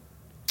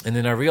 and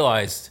then I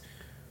realized,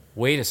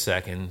 wait a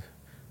second.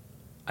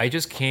 I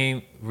just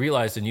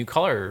realized a new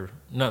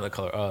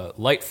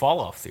light fall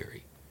off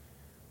theory.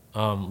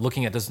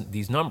 Looking at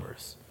these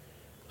numbers,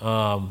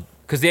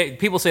 because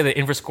people say that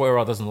inverse square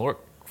law doesn't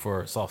work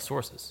for soft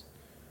sources.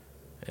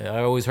 I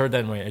always heard that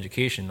in my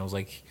education. I was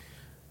like,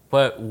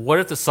 but what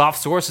if the soft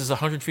source is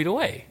 100 feet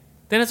away?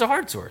 Then it's a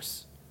hard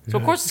source. So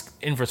of course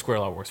inverse square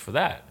law works for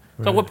that.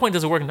 So at what point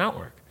does it work and not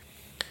work?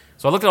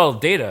 So I looked at all the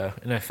data,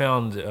 and I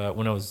found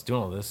when I was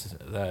doing all this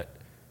that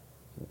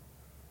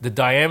the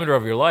diameter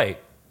of your light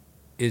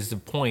is the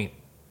point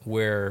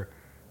where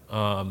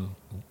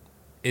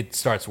it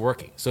starts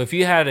working. So if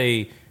you had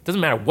it doesn't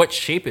matter what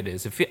shape it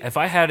is. If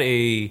I had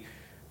a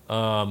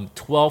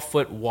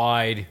 12-foot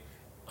wide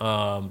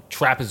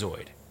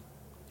trapezoid,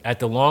 at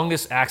the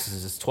longest axis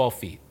is 12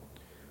 feet.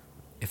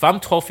 If I'm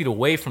 12 feet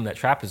away from that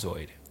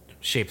trapezoid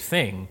shaped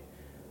thing,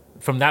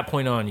 from that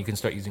point on, you can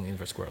start using the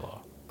inverse square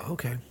law.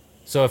 Okay.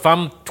 So if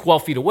I'm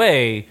 12 feet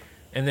away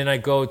and then I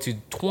go to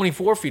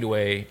 24 feet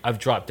away, I've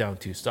dropped down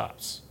 2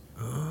 stops.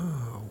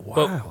 Oh,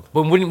 wild.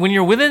 But when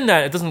you're within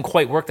that, it doesn't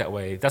quite work that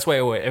way. That's why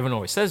everyone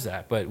always says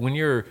that. But when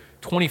you're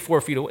 24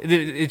 feet away,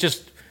 it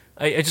just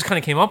kind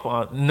of came up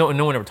on. No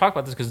one ever talked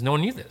about this because no one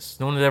knew this.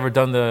 No one had ever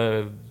done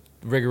the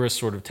rigorous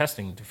sort of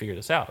testing to figure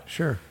this out.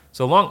 Sure.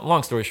 So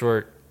long story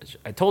short,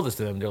 I told this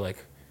to them. They're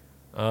like,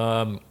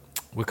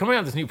 we're coming out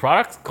with this new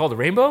product called the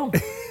Rainbow.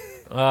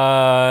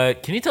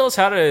 Can you tell us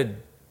how to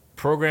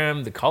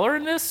program the color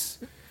in this?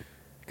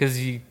 Because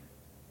you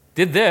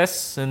did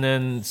this, and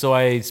then so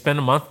I spent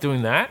a month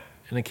doing that,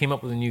 and I came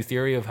up with a new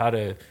theory of how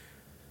to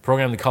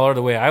program the color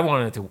the way I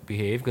wanted it to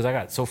behave, because I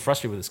got so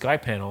frustrated with the sky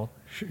panel.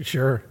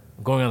 Sure.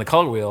 Going on the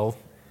color wheel,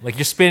 like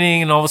you're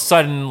spinning, and all of a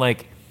sudden,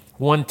 like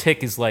one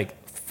tick is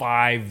like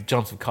 5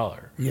 jumps of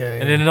color. Yeah.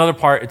 And then another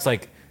part, it's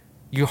like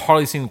you're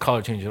hardly seeing the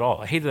color change at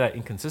all. I hated that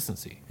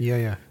inconsistency.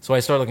 Yeah. So I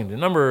started looking at the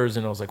numbers,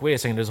 and I was like, wait a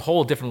second, there's a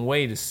whole different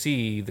way to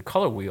see the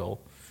color wheel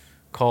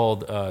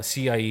called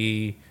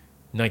CIE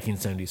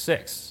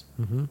 1976.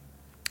 Mm-hmm.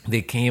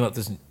 They came up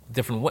with this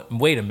different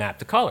way to map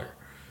the color.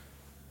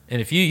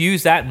 And if you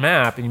use that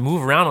map and you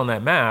move around on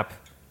that map,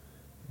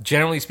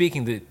 generally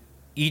speaking,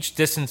 each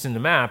distance in the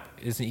map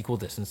is an equal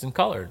distance in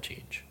color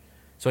change.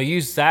 So I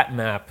used that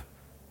map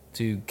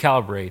to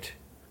calibrate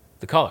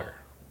the color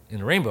in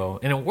the rainbow,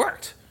 and it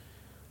worked.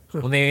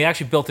 When they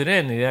actually built it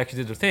in, they actually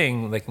did their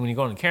thing. Like when you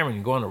go on the camera and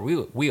you go on a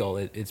wheel,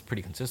 it's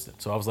pretty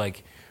consistent. So I was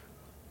like,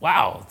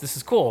 wow, this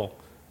is cool.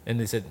 And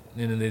they said,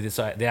 and then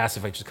they asked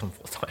if I just come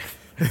full time.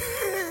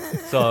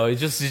 So it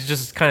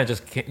just kind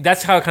of came,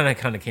 that's how it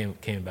kind of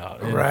came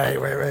about. And, Right.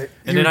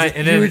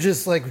 And You were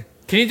just like,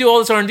 can you do all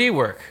this R&D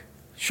work?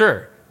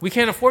 Sure. We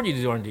can't afford you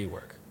to do R&D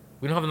work.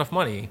 We don't have enough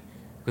money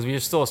because we're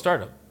still a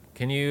startup.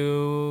 Can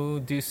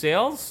you do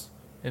sales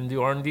and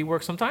do R&D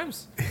work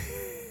sometimes?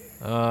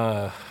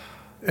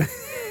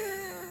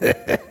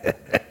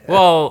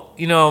 Well,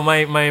 my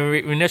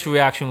initial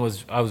reaction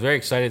was I was very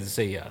excited to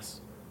say yes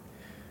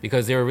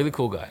because they were really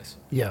cool guys.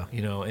 Yeah.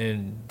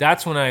 And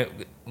that's when I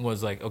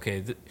was like,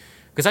 okay,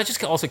 because I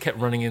just also kept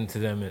running into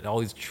them at all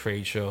these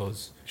trade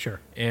shows. Sure.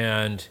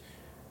 And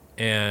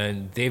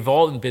they've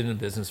all been in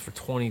business for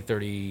 20,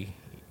 30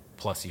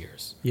 plus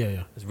years.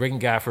 Yeah. It's Rig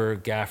and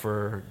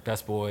Gaffer,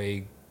 Best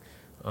Boy,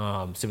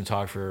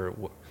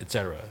 cinematographer,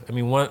 etc. I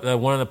mean, one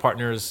of the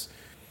partners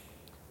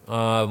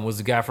was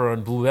the gaffer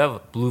on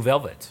Blue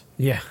Velvet.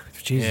 Yeah.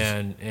 Jesus.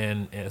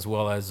 And as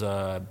well as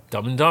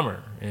Dumb and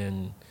Dumber,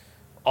 and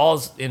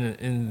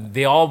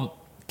they all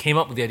came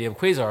up with the idea of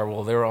Quasar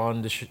while they were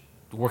on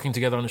working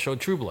together on the show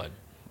True Blood.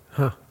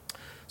 Huh.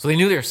 So they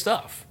knew their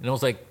stuff, and I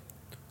was like,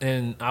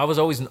 and I was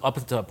always up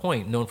to that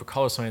point known for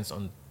color science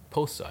on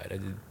post side. I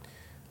did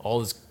all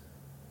this,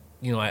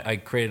 I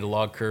created a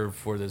log curve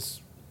for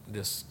this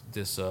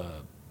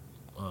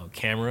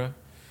camera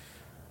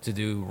to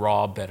do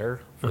raw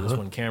better for this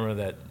one camera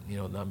that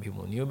not many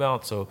people knew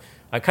about. So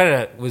I kind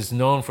of was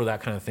known for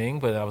that kind of thing,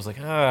 but I was like,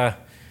 well,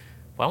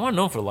 I want to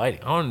know for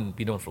lighting. I want to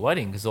be known for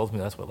lighting because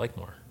ultimately that's what I like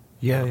more.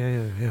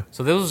 Yeah.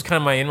 So those was kind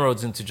of my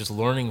inroads into just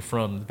learning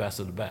from the best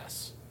of the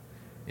best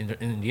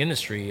in the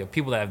industry of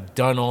people that have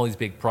done all these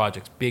big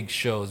projects, big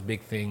shows,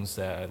 big things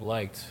that I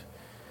liked.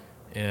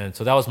 And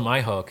so that was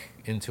my hook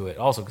into it.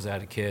 Also because I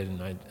had a kid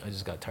and I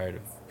just got tired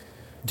of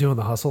doing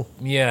the hustle.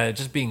 Yeah,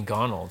 just being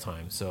gone all the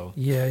time. So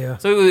yeah.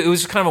 So it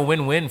was just kind of a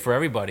win-win for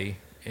everybody.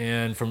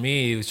 And for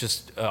me, it was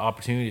just an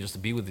opportunity just to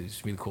be with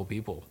these really cool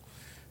people,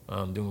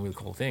 doing really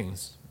cool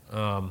things.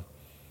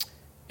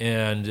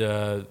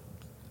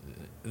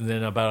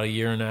 Then about a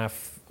year and a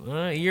half,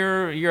 a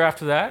year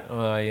after that,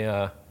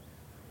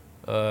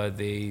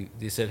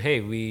 they said,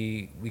 "Hey,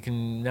 we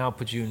can now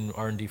put you in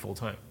R&D full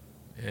time,"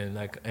 and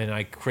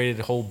I created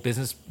a whole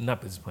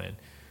not business plan,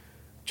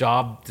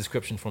 job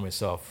description for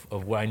myself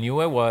of what I knew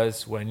I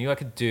was, what I knew I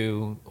could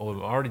do.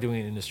 I'm already doing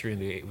in the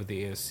industry with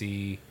the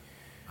ASC.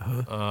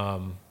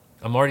 I'm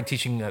already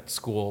teaching at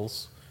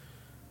schools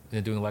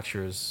and doing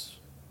lectures.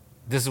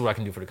 This is what I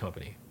can do for the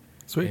company.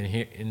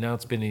 Sweet. And now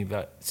it's been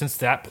since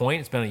that point,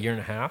 it's been a year and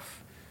a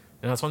half,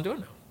 and that's what I'm doing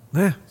now.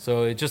 Yeah.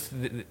 So it just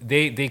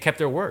they kept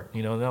their word,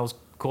 and that was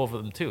cool for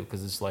them too,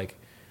 because it's like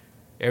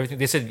everything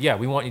they said. Yeah,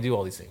 we want you to do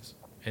all these things,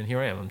 and here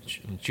I am. I'm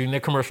shooting their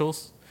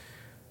commercials,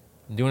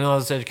 doing all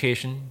this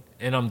education,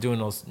 and I'm doing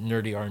all this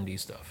nerdy R&D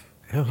stuff.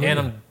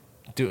 And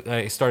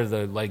I started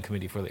the lighting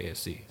committee for the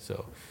ASC,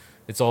 so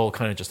it's all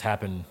kind of just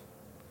happened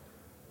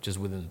just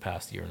within the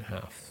past year and a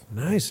half.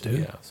 Nice, dude.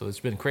 Yeah, so it's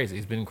been crazy.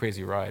 It's been a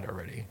crazy ride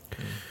already.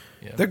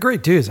 Yeah. They're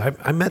great dudes.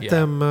 I met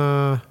them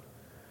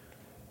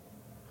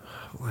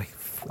like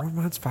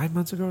 5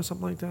 months ago or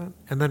something like that.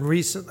 And then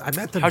recently, I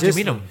met them. How'd you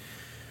meet them?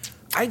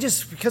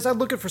 Because I'm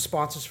looking for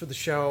sponsors for the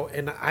show,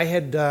 and I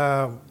had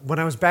when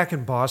I was back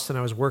in Boston,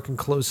 I was working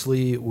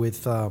closely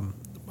with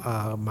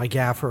my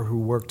gaffer who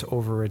worked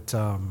over at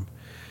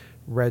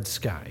Red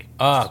Sky.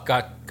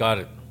 Got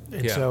it.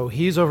 And so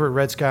he's over at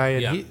Red Sky,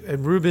 and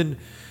and Ruben,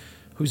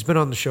 who's been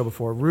on the show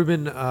before.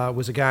 Ruben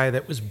was a guy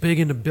that was big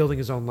into building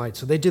his own lights.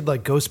 So they did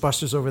like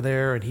Ghostbusters over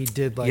there, and he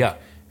did like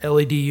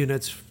LED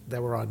units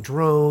that were on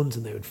drones,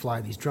 and they would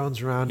fly these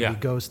drones around and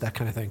be ghosts, that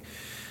kind of thing.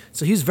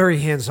 So he's very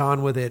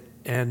hands-on with it,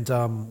 and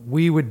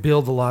we would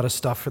build a lot of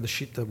stuff for the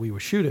shoot that we were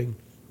shooting.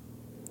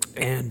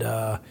 And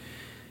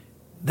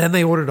then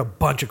they ordered a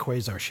bunch of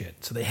Quasar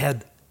shit. So they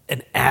had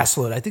an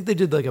assload. I think they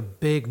did like a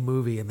big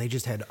movie, and they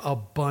just had a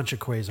bunch of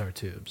Quasar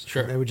tubes.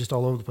 Sure. And they were just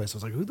all over the place. I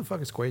was like, who the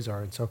fuck is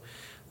Quasar? And so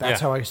that's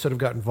how I sort of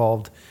got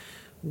involved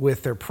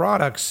with their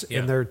products,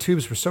 and their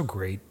tubes were so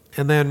great.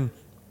 And then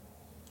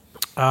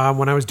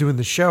when I was doing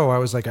the show, I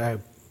was like,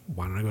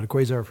 why don't I go to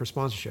Quasar for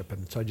sponsorship?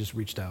 And so I just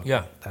reached out.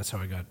 Yeah. That's how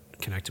I got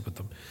connected with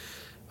them.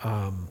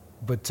 And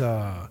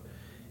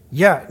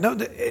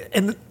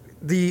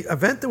the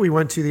event that we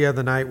went to the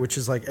other night, which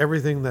is like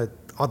everything that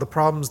all the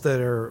problems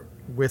that are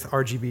with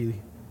RGB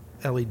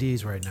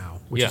LEDs right now,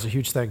 which is a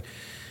huge thing.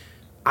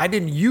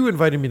 You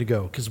invited me to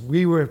go because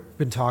we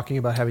been talking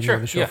about having you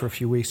on the show for a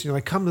few weeks. You're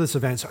like, come to this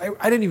event. So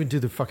I didn't even do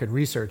the fucking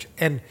research.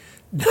 And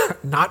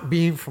not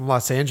being from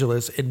Los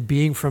Angeles and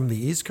being from the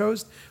East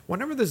Coast,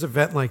 whenever there's an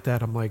event like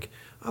that, I'm like,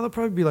 there'll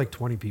probably be like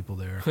 20 people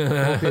there. It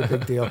won't be a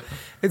big deal.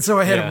 And so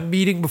I had a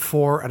meeting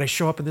before, and I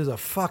show up, and there's a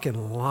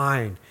fucking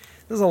line.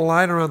 There's a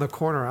line around the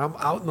corner. I'm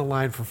out in the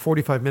line for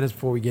 45 minutes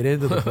before we get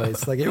into the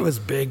place. Like, it was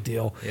a big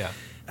deal. Yeah.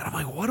 And I'm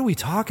like, what are we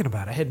talking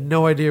about? I had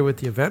no idea what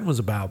the event was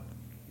about.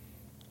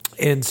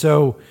 And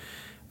so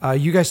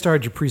you guys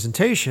started your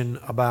presentation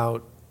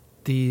about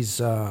these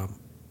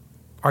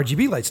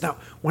RGB lights. Now,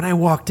 when I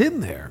walked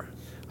in there,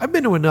 I've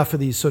been to enough of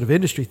these sort of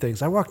industry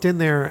things. I walked in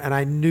there and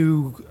I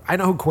know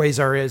who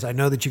Quasar is. I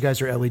know that you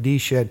guys are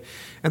LED shit.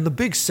 And the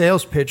big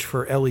sales pitch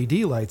for LED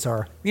lights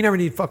are, you never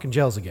need fucking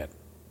gels again.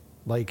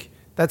 Like,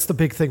 that's the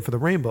big thing for the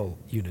rainbow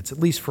units, at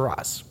least for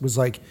us, was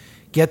like,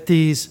 get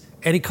these,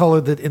 any color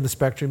that in the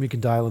spectrum, you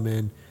can dial them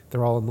in.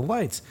 They're all in the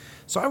lights.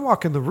 So I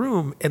walk in the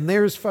room, and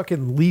there's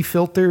fucking Lee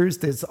filters.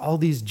 There's all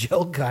these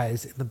gel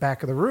guys in the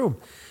back of the room.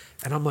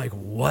 And I'm like,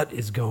 what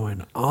is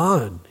going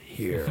on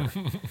here?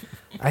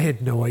 I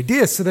had no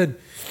idea. So then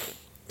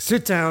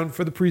sit down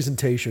for the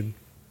presentation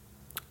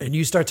and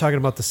you start talking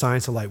about the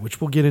science of light,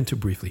 which we'll get into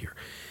briefly here.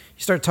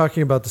 You start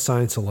talking about the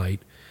science of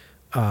light,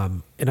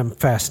 and I'm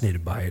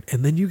fascinated by it.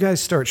 And then you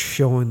guys start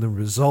showing the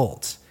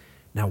results.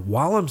 Now,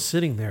 while I'm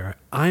sitting there,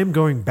 I am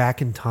going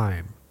back in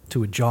time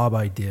to a job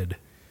I did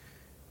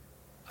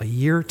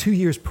 2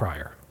 years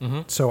prior.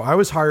 Mm-hmm. So I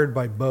was hired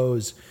by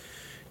Bose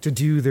to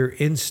do their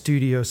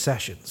in-studio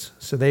sessions.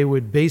 So they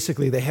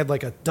had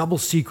like a double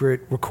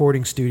secret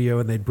recording studio,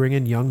 and they'd bring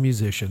in young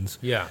musicians.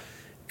 Yeah.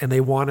 And they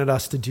wanted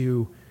us to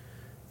do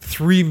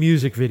 3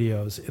 music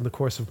videos in the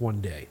course of one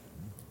day.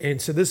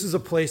 And so this is a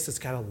place that's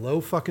got a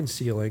low fucking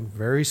ceiling,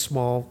 very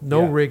small,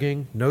 no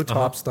rigging, no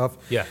top stuff.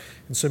 Yeah.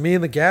 And so me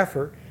and the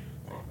gaffer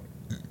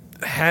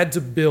had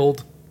to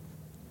build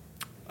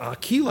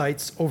key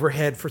lights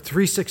overhead for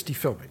 360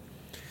 filming.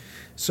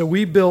 So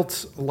we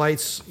built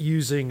lights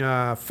using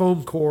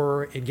foam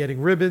core and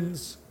getting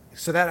ribbons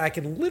so that I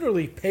can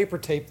literally paper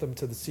tape them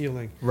to the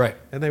ceiling. Right.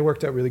 And they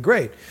worked out really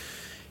great.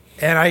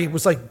 And I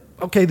was like,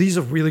 okay, these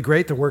are really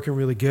great. They're working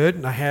really good.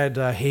 And I had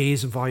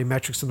haze and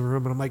volumetrics in the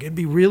room. And I'm like, it'd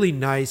be really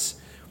nice.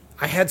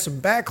 I had some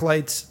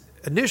backlights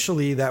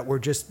initially that were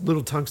just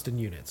little tungsten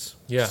units.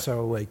 Yeah.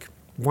 So like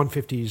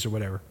 150s or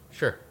whatever.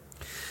 Sure.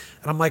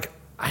 And I'm like,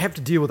 I have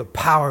to deal with a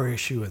power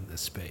issue in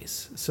this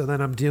space. So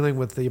then I'm dealing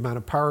with the amount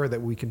of power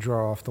that we can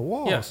draw off the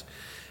walls. Yeah.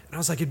 And I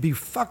was like, it'd be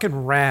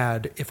fucking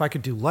rad if I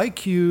could do light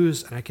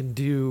cues and I can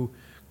do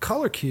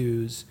color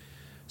cues.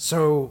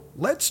 So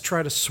let's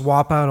try to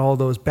swap out all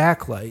those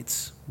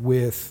backlights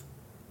with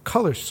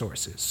color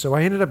sources. So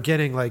I ended up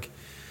getting I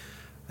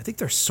think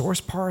they're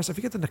Source Pars. I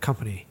forget the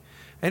company.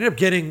 I ended up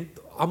getting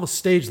almost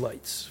stage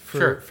lights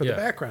for the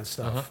background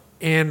stuff. Uh-huh.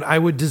 And I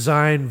would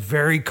design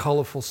very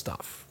colorful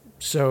stuff.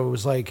 So it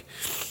was like,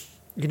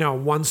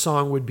 one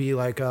song would be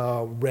like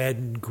a red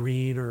and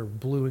green or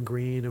blue and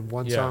green, and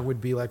one song would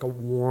be like a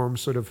warm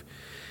sort of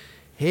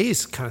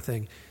haze kind of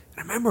thing.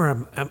 And I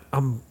remember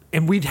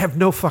and we'd have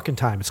no fucking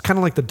time. It's kind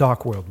of like the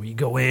dock world where you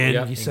go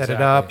in, you set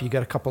it up, you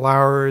got a couple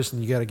hours,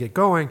 and you got to get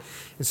going.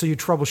 And so you're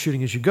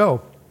troubleshooting as you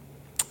go.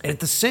 And at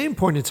the same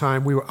point in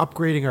time, we were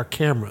upgrading our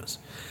cameras.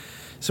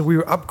 So we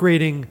were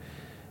upgrading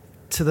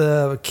to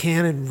the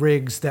Canon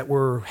rigs that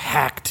were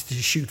hacked to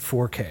shoot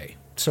 4K.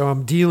 So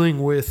I'm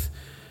dealing with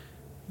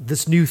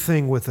this new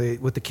thing with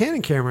the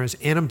Canon cameras,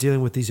 and I'm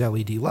dealing with these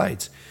LED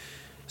lights.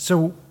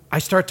 So I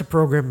start to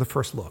program the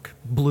first look.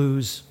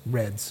 Blues,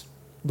 reds.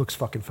 Looks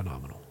fucking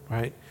phenomenal,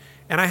 right?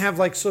 And I have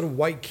sort of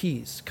white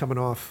keys coming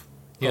off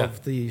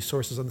of the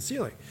sources on the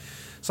ceiling.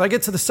 So I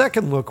get to the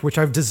second look, which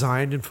I've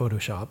designed in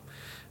Photoshop.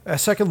 A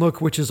second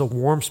look, which is a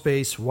warm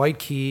space, white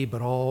key,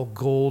 but all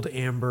gold,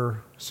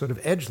 amber sort of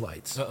edge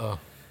lights. Uh-oh.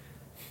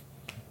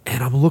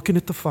 And I'm looking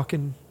at the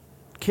fucking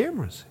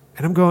cameras.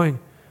 And I'm going,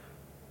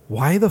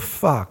 why the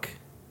fuck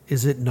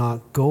is it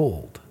not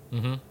gold?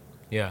 Mm-hmm.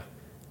 Yeah.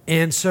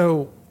 And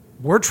so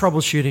we're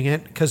troubleshooting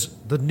it because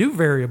the new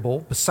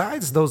variable,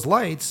 besides those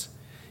lights,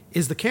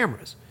 is the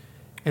cameras.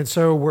 And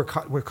so we're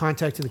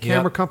contacting the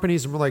camera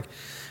companies, and we're like,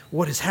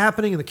 what is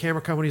happening? And the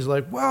camera companies are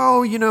like,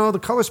 well, the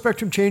color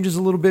spectrum changes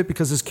a little bit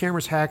because this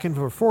camera's hacking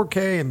for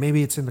 4K, and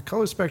maybe it's in the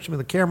color spectrum of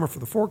the camera for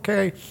the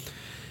 4K.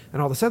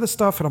 And all this other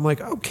stuff. And I'm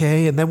like,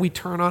 okay. And then we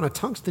turn on a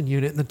tungsten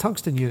unit, and the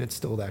tungsten unit's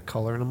still that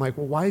color. And I'm like,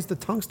 well, why is the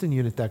tungsten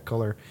unit that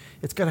color?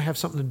 It's got to have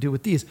something to do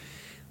with these.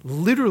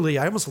 Literally,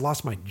 I almost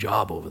lost my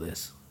job over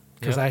this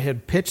because I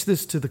had pitched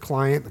this to the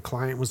client. The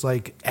client was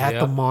like at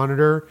the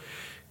monitor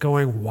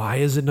going, why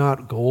is it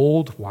not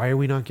gold? Why are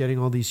we not getting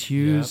all these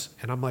hues?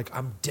 And I'm like,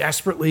 I'm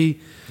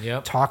desperately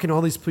talking to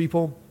all these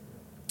people.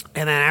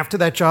 And then after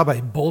that job,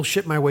 I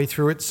bullshit my way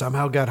through it,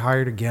 somehow got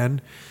hired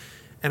again.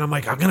 And I'm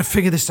like, I'm going to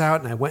figure this out.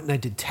 And I went and I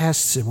did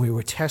tests, and we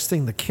were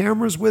testing the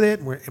cameras with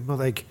it. And we're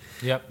like,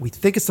 we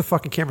think it's the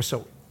fucking camera.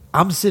 So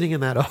I'm sitting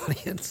in that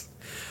audience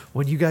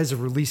when you guys are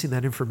releasing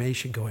that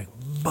information going,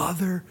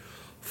 motherfucker.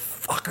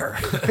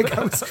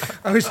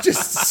 I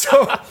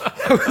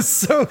was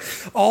so,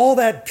 all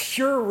that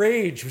pure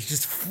rage was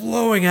just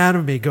flowing out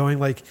of me going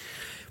like,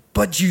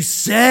 but you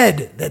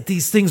said that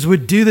these things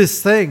would do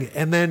this thing.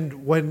 And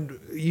then when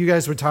you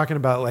guys were talking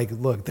about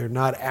look, they're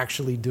not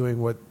actually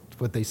doing what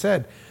they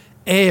said.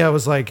 A, I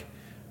was like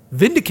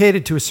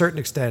vindicated to a certain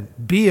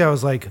extent. B, I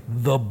was like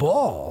the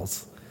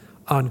balls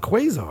on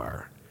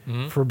Quasar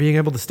for being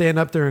able to stand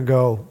up there and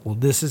go, well,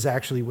 this is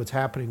actually what's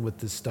happening with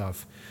this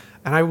stuff.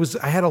 And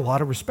I had a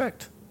lot of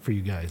respect for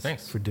you guys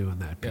for doing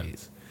that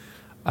piece.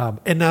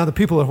 And now the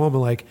people at home are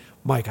like,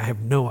 Mike, I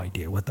have no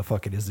idea what the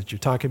fuck it is that you're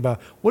talking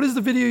about. What is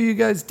the video you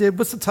guys did?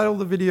 What's the title of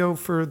the video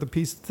for the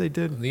piece that they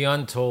did? The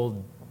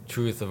Untold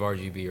Truth of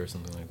RGB or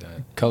something like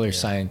that. Color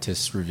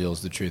Scientist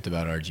reveals the truth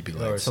about RGB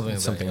lights. Or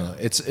something like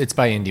that. It's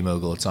by Indie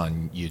Mogul. It's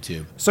on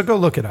YouTube. So go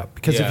look it up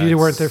because if you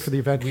weren't there for the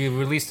event. We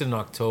released it in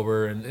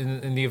October,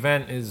 and the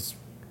event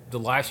the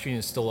live stream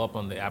is still up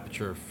on the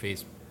Aperture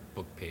Facebook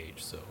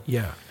page. So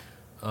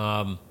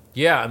I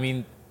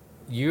mean,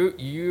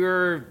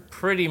 you're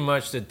pretty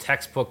much the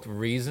textbook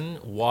reason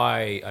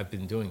why I've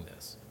been doing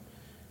this.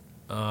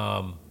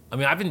 I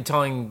mean, I've been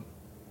telling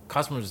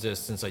customers this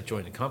since I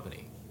joined the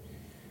company.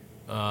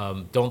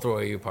 Don't throw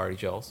away your party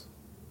gels.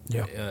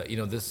 Yeah.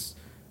 This,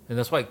 and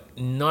that's why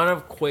none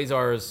of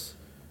Quasar's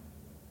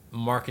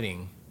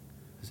marketing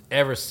has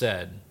ever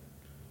said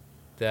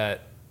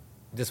that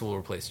this will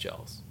replace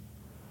gels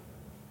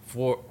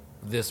for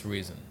this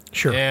reason.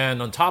 Sure.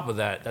 And on top of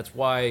that, that's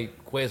why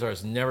Quasar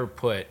has never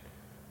put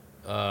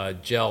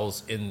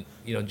gels in,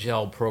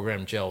 gel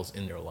program gels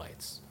in their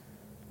lights.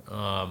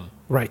 Right,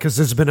 because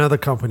there's been other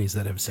companies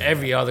that have said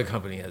Every other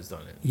company has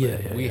done it. Yeah,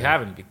 But yeah, we yeah.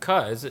 haven't,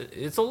 because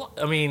it's a lot.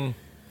 I mean,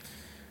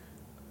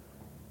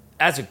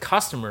 as a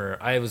customer,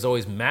 I was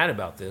always mad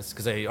about this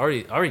because I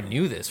already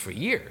knew this for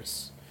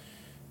years.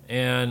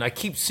 And I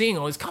keep seeing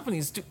all these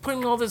companies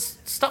putting all this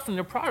stuff in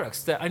their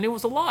products that I knew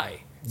was a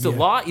lie. It's a Yeah.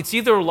 lie. It's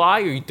either a lie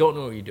or you don't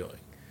know what you're doing.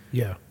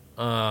 Yeah.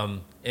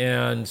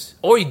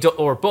 Or you do,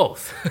 or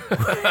both.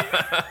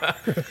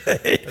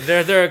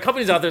 There are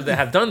companies out there that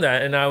have done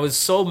that, and I was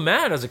so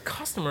mad as a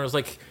customer. I was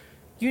like,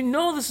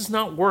 this is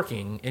not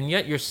working, and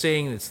yet you're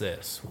saying it's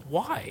this.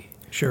 Why?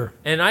 Sure.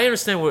 And I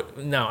understand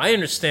I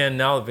understand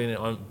now being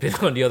on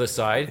the other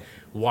side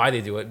why they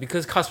do it,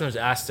 because customers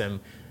ask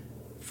them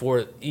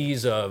for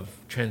ease of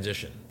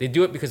transition. They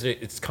do it because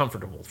it's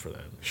comfortable for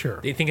them. Sure.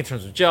 They think in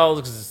terms of gels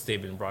because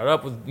they've been brought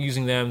up with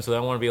using them, so they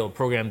want to be able to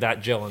program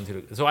that gel into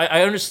it. So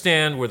I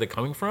understand where they're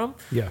coming from.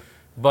 Yeah.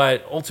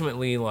 But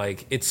ultimately,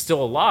 like, it's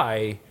still a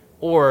lie,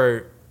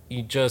 or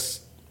you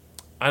just,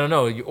 I don't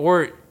know,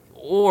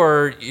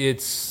 or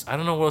it's, I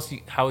don't know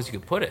how else you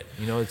could put it.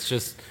 It's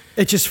just,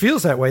 It just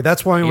feels that way.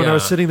 That's why when I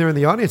was Yeah. sitting there in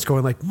the audience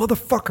going like,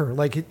 motherfucker,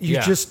 like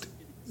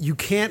you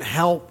can't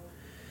help.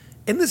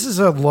 And this is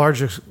a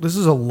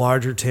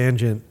larger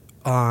tangent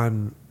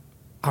on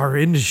our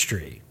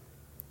industry.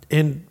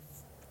 And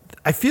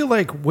I feel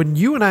like when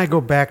you and I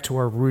go back to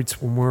our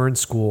roots when we're in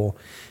school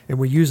and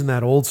we're using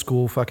that old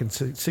school fucking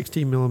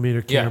 16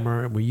 millimeter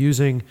camera and we're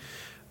using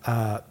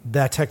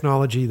that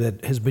technology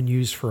that has been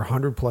used for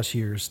 100 plus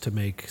years to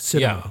make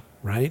cinema,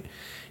 right?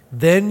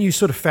 Then you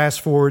sort of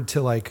fast forward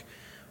to like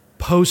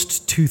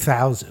post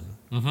 2000,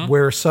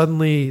 where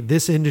suddenly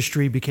this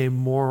industry became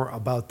more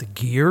about the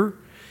gear.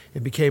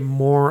 It became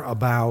more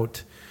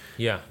about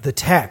the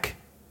tech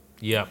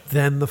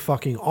than the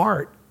fucking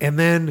art. And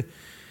then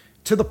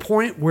to the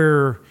point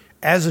where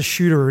as a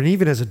shooter and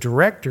even as a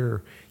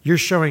director, you're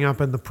showing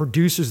up and the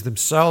producers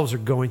themselves are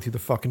going through the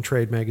fucking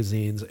trade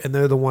magazines and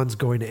they're the ones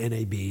going to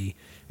NAB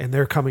and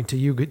they're coming to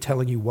you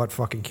telling you what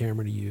fucking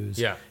camera to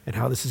use and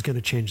how this is going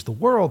to change the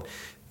world.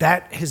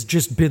 That has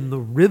just been the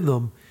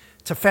rhythm.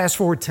 To fast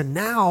forward to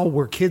now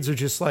where kids are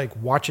just like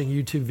watching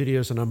YouTube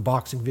videos and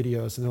unboxing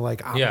videos and they're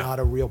like, I'm not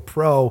a real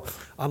pro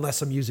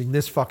unless I'm using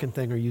this fucking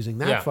thing or using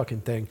that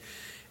fucking thing.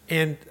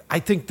 And I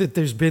think that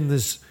there's been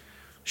this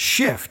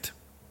shift.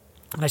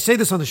 And I say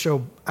this on the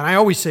show, and I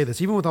always say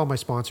this, even with all my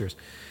sponsors.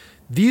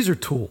 These are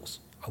tools.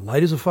 A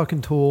light is a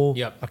fucking tool.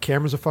 A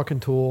camera's a fucking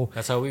tool.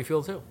 That's how we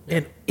feel too.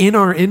 And in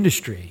our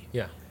industry,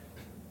 Yeah.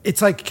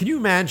 it's like, can you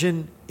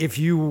imagine if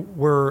you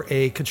were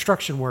a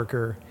construction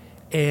worker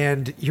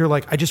and you're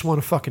like, I just want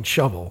a fucking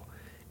shovel.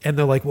 And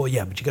they're like, well,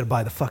 yeah, but you got to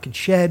buy the fucking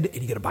shed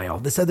and you got to buy all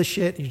this other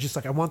shit. And you're just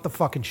like, I want the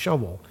fucking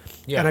shovel.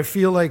 Yeah. And I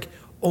feel like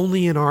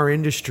only in our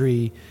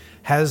industry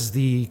has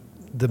the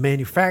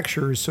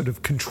manufacturers sort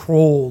of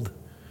controlled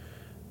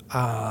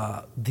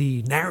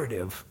the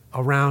narrative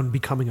around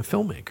becoming a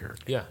filmmaker.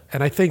 Yeah.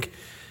 And I think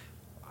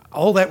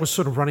all that was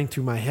sort of running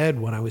through my head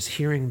when I was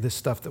hearing this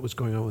stuff that was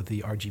going on with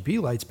the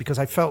RGB lights, because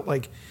I felt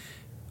like,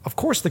 of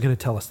course they're going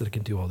to tell us that it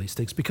can do all these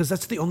things because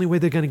that's the only way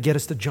they're going to get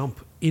us to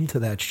jump into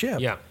that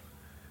ship. Yeah.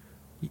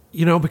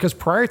 Because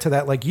prior to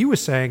that, like you were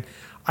saying,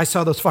 I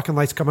saw those fucking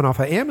lights coming off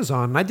of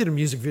Amazon, and I did a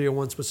music video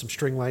once with some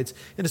string lights,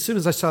 and as soon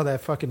as I saw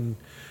that fucking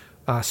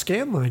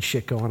Scanline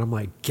shit going, I'm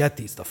like, get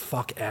these the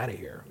fuck out of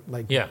here.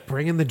 Like,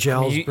 bring in the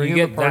gels, you bring in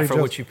get the party that for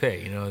gels. what you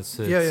pay. It's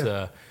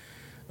Yeah.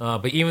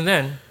 But even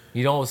then,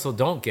 you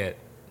don't get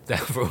that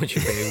for what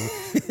you pay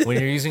when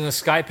you're using a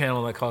sky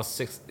panel that costs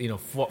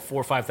 $4,000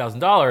 or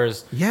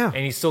 $5,000. Yeah.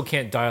 And you still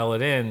can't dial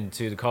it in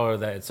to the color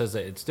that it says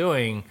that it's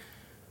doing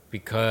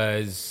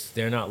because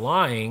they're not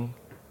lying.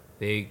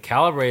 They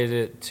calibrated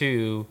it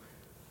to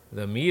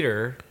the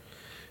meter,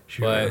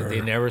 but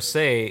they never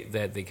say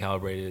that they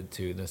calibrated it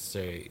to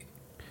necessarily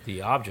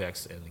the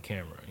objects and the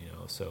camera.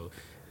 So,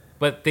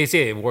 but they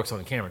say it works on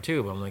the camera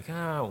too. But I'm like,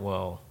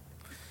 well.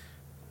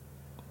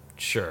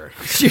 Sure.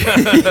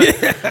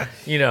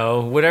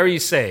 Whatever you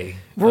say.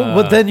 Well,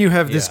 but then you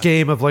have this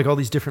game of like all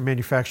these different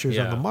manufacturers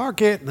on the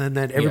market, and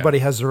then everybody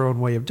has their own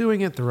way of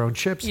doing it, their own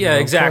chips. Yeah,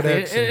 exactly.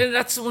 And And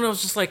that's when I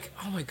was just like,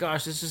 oh my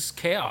gosh, this is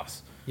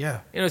chaos. yeah.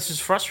 It's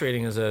just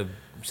frustrating as a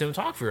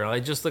cinematographer. I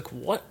just like,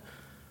 what?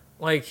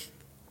 Like,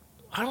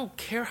 I don't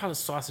care how the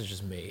sausage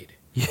is made,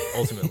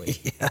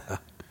 ultimately.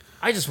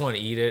 I just want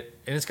to eat it,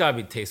 and it's got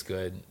to taste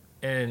good.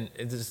 And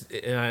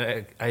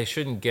I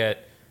shouldn't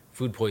get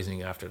food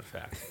poisoning after the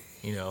fact.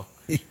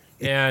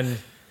 And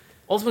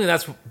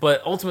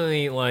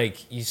ultimately, like,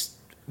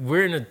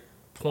 we're in a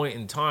point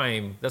in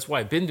time. That's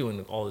why I've been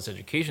doing all this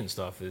education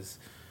stuff. Is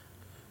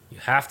you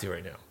have to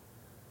right now.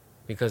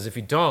 Because if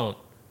you don't,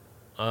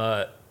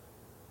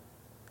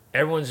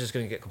 everyone's just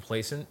going to get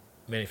complacent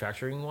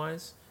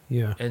manufacturing-wise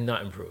Yeah. and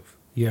not improve.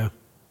 Yeah.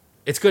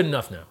 It's good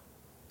enough now.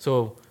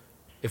 So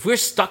if we're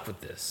stuck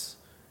with this,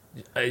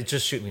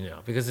 just shoot me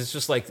now. Because it's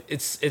just like,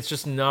 it's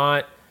just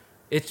not,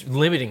 it's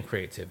limiting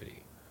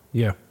creativity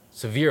Yeah.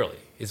 severely.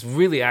 It's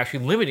really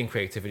actually limiting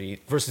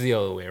creativity versus the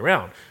other way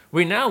around.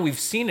 Right now, we've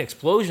seen an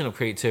explosion of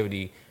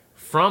creativity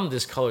from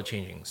this color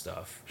changing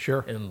stuff.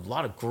 Sure. And a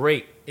lot of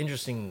great,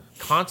 interesting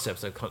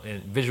concepts that come,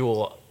 and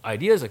visual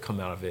ideas that come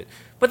out of it.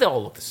 But they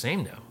all look the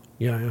same now.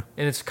 Yeah. Yeah.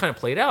 And it's kind of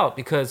played out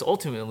because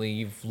ultimately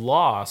you've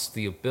lost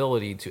the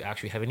ability to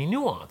actually have any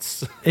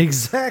nuance.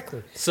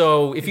 Exactly.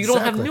 So if you don't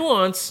have Exactly.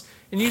 nuance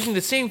and using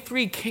the same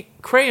three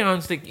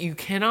crayons that you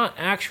cannot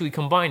actually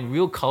combine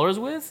real colors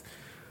with,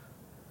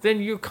 then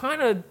you're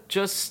kind of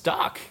just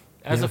stuck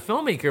as a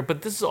filmmaker.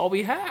 But this is all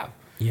we have.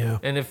 Yeah.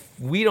 And if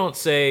we don't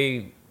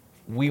say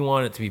we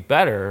want it to be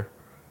better,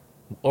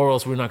 or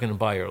else we're not going to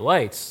buy your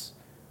lights,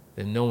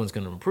 then no one's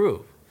going to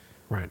improve.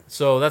 Right.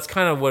 So that's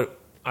kind of what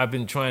I've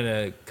been trying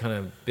to kind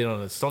of been on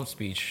a stump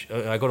speech.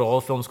 I go to all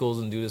the film schools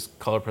and do this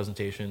color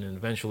presentation, and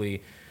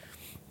eventually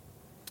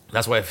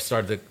that's why I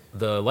started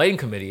the lighting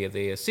committee at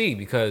the ASC,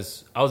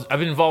 because I've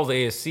been involved with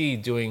the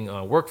ASC doing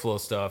workflow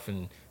stuff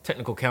and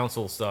technical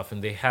council stuff,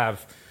 and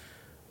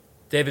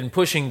they've been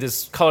pushing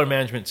this color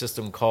management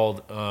system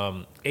called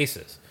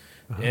ACES.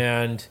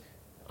 And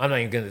I'm not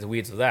even getting into the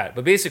weeds of that.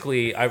 But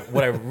basically,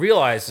 what I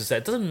realized is that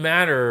it doesn't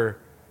matter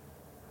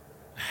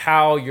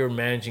how you're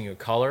managing your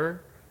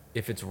color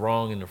if it's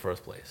wrong in the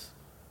first place.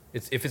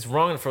 If it's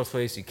wrong in the first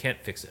place, you can't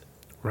fix it.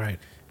 Right.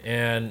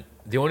 And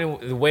the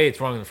way it's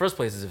wrong in the first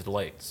place is if the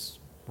light's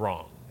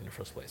wrong in the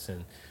first place.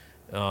 And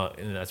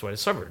that's why I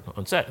suffered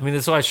on set. I mean,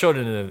 that's what I showed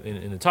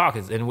in the talk.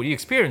 And what you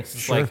experience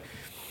is like,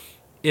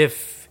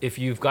 if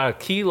you've got a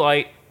key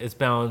light that's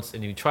balanced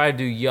and you try to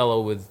do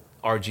yellow with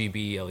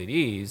RGB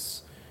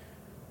LEDs,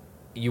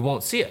 you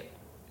won't see it.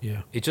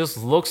 Yeah. It just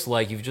looks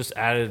like you've just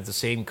added the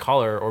same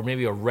color or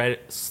maybe a red,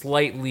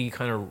 slightly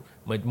kind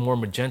of more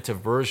magenta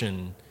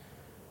version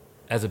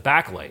as a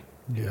backlight.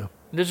 Yeah.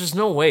 There's just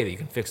no way that you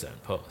can fix that in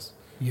post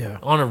Yeah.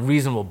 on a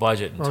reasonable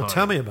budget and Oh, time.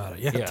 tell me about it.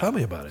 Yeah. Tell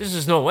me about it. There's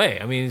just no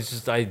way. I mean, it's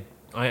just I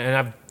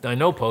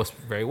know post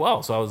very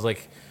well, so I was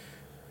like,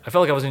 I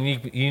felt like I was in a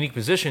unique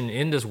position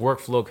in this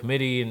workflow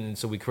committee, and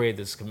so we created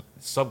this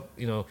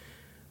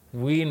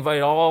we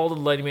invited all the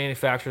lighting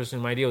manufacturers,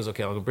 and my idea was,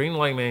 okay, I'm going to bring the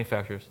lighting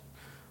manufacturers.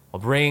 I'll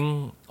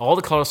bring all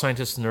the color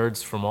scientists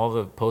nerds from all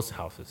the post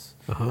houses.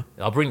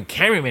 I'll bring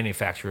camera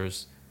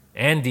manufacturers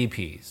and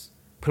DPs.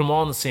 Put them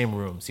all in the same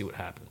room, see what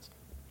happens.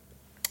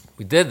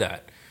 We did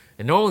that.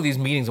 And normally these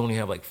meetings only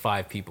have like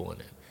 5 people in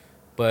it.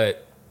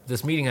 But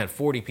this meeting had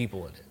 40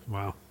 people in it.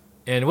 Wow.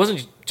 And it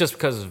wasn't just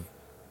because of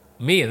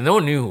me, and no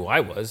one knew who I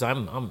was.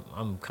 I'm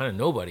kind of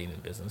nobody in the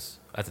business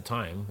at the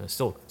time. I'm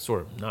still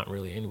sort of not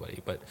really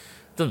anybody, but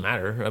it doesn't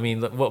matter. I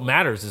mean, what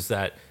matters is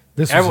that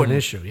This is an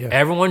issue, yeah.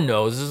 Everyone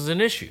knows this is an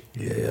issue.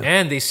 Yeah.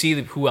 And they see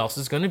who else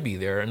is going to be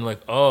there, and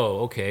like, oh,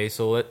 okay,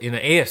 so in the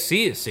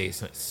ASC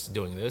is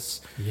doing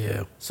this.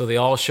 Yeah. So they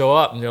all show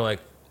up, and they're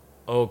like,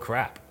 oh,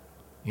 crap.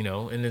 You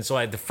know? And then so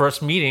at the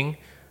first meeting,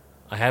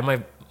 I had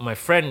my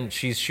friend,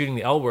 she's shooting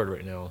the L Word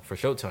right now for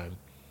Showtime.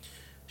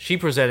 She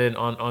presented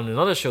on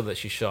another show that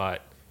she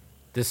shot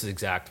this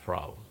exact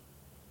problem.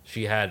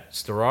 She had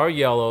Sterar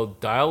Yellow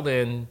dialed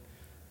in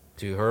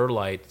to her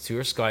light, to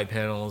her sky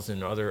panels,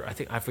 and other, I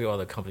forget what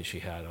other companies she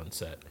had on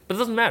set. But it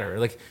doesn't matter.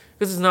 Like,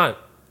 this is not,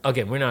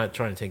 again, we're not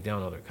trying to take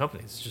down other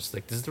companies. It's just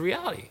like, this is the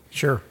reality.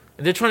 Sure.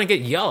 And they're trying to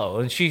get yellow.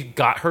 And she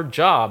got her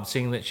job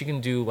saying that she can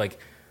do like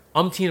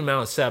umpteen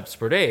amount of steps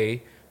per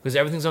day because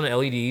everything's on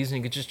LEDs and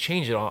you could just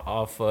change it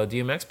off a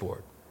DMX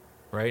board,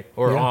 right?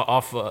 Or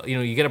off,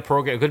 you get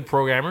a good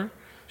programmer.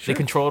 They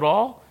control it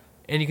all.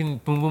 And you can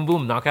boom, boom,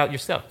 boom, knock out your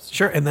steps.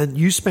 Sure. And then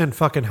you spend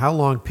fucking how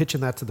long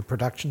pitching that to the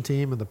production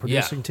team and the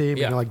producing team?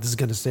 Yeah. And you're like, this is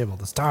going to save all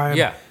this time.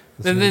 Yeah.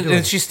 And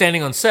then she's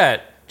standing on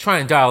set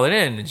trying to dial it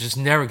in and just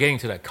never getting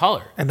to that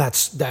color. And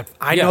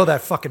I know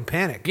that fucking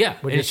panic. Yeah.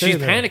 when And you're she's sitting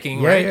there.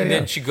 panicking, Yeah, right? yeah, And yeah.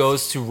 then she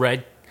goes to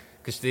red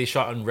because they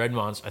shot on red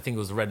monster. I think it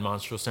was the red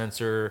monster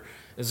sensor.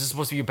 Is this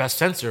supposed to be your best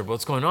sensor?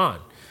 What's going on?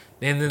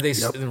 And then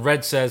and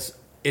red says,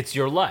 it's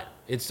your LUT.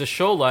 It's the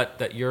show LUT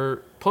that your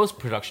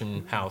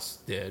post-production house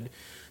did.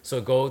 So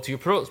go to your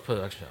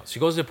post-production house. She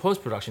goes to the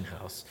post-production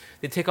house.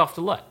 They take off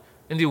the LUT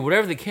and do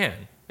whatever they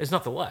can. It's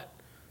not the LUT.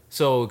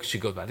 So she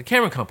goes back to the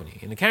camera company.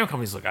 And the camera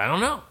company's like, I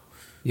don't know.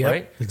 Yeah,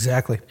 right?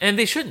 exactly. And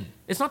they shouldn't.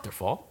 It's not their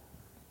fault.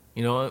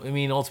 You know, I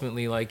mean,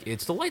 ultimately, like,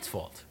 it's the light's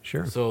fault.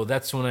 Sure. So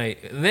that's when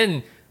and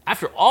then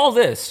after all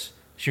this,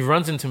 she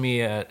runs into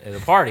me at a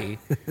party,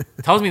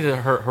 tells me that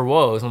her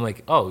woes. I'm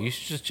like, oh, you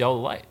should just gel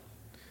the light.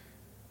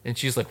 And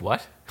she's like,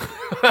 what?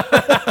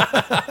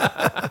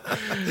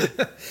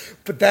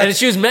 And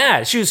she was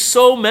mad. She was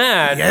so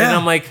mad. Yeah. And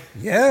I'm like,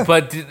 Yeah.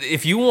 But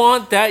if you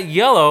want that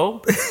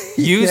yellow,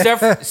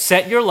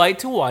 set your light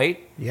to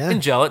white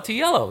and gel it to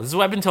yellow. This is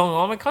what I've been telling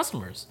all my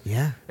customers.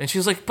 Yeah. And she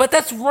was like, but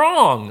that's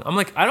wrong. I'm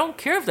like, I don't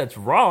care if that's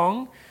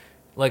wrong,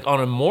 like on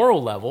a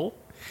moral level.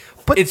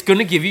 But- it's going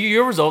to give you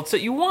your results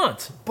that you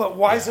want. But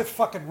why is it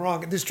fucking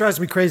wrong? This drives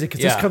me crazy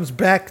because this Yeah. comes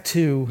back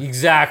to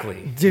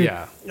Exactly. Dude,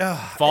 Yeah.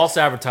 False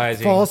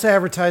advertising. false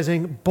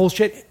advertising,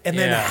 bullshit, and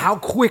then Yeah. how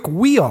quick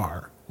we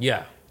are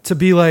Yeah. to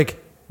be like,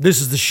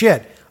 this is the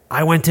shit.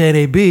 I went to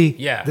NAB.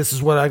 Yeah. This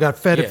is what I got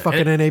fed Yeah, at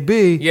fucking and-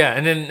 NAB. Yeah,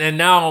 and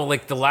now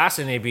like the last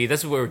NAB,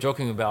 that's what we were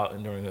joking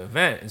about during the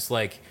event. It's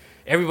like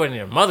everybody and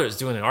their mother is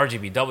doing an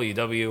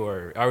RGBW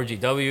or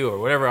RGW or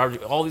whatever.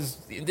 All these,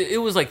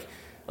 it was like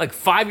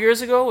 5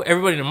 years ago,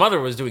 everybody and their mother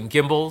was doing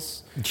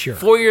gimbals. Sure.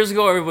 4 years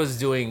ago, everybody was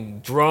doing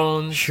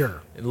drones.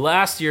 Sure. And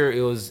last year,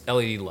 it was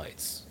LED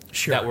lights.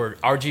 Sure. That were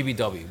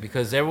RGBW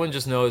because everyone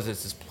just knows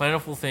it's this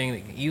plentiful thing that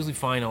you can easily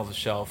find off the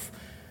shelf,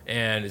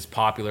 and it's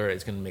popular.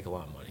 It's going to make a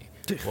lot of money.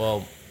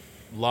 Well,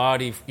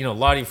 Lottie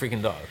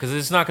freaking dog, because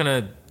it's not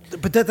gonna.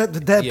 But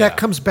that Yeah.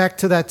 comes back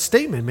to that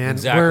statement, man.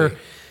 Exactly. Where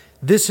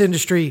this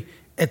industry,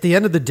 at the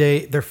end of the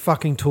day, they're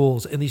fucking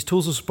tools, and these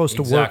tools are supposed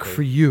to work Exactly.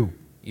 for you.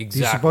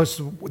 Exactly.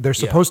 They're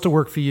supposed to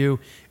work for you,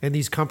 and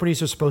these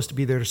companies are supposed to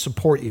be there to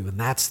support you, and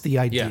that's the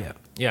idea.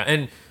 Yeah,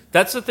 and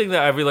that's the thing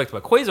that I really liked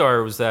about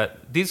Quasar was that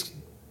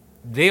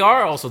they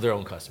are also their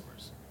own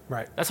customers.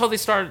 Right. That's how they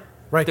started.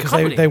 Right, the because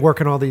company. they work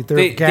on all they're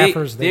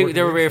gaffers. They work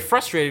were on- very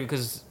frustrated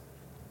because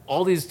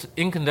all these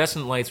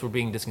incandescent lights were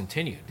being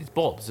discontinued. These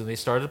bulbs, and they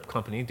started a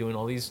company doing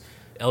all these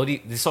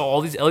LED. They saw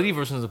all these LED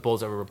versions of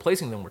bulbs that were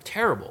replacing them were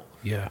terrible.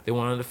 Yeah. They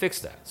wanted to fix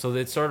that, so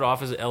they started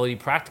off as an LED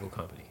practical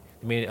company.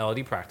 They made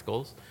LED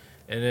practicals,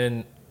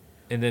 and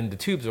then the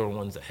tubes are the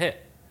ones that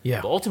hit.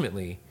 Yeah. But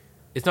ultimately,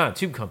 it's not a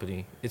tube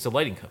company; it's a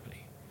lighting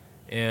company,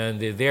 and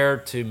they're there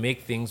to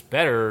make things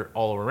better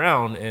all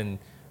around. And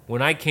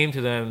when I came to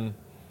them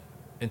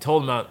and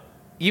told them about,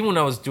 even when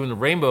I was doing the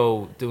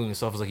rainbow, doing the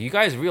stuff, I was like, you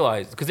guys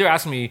realize, because they're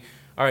asking me,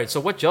 all right, so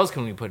what gels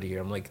can we put in here?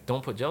 I'm like,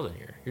 don't put gels in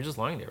here. You're just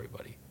lying to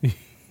everybody.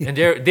 And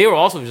they were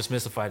also just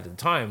mystified at the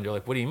time. They're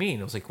like, what do you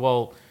mean? I was like,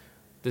 well,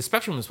 the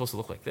spectrum is supposed to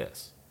look like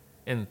this,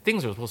 and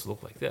things are supposed to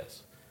look like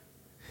this.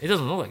 It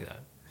doesn't look like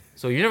that.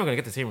 So you're never going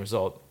to get the same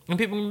result, and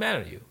people get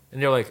mad at you.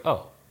 And they're like,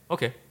 oh,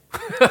 okay.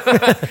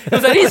 It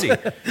was that easy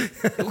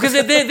because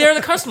they're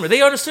the customer.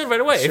 They understood right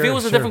away. If it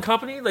was a different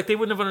company, like they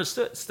wouldn't have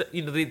understood.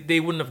 They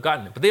wouldn't have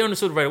gotten it, but they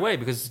understood right away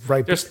because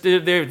Right.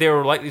 they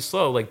were lightly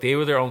slow. Like they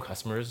were their own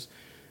customers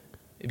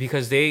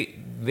because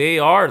they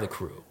are the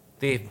crew.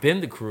 They've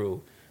been the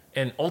crew,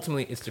 and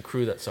ultimately it's the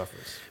crew that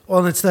suffers. Well,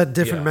 and it's that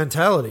different Yeah.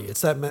 mentality.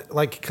 It's that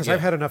because Yeah.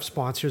 I've had enough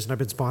sponsors and I've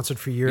been sponsored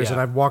for years, Yeah.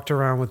 and I've walked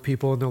around with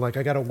people and they're like,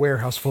 I got a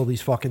warehouse full of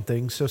these fucking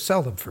things, so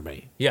sell them for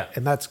me. Yeah.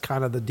 And that's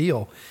kind of the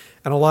deal.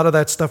 And a lot of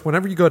that stuff,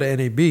 whenever you go to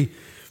NAB,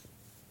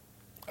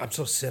 I'm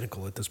so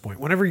cynical at this point.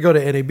 Whenever you go to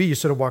NAB, you're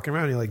sort of walking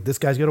around and you're like, this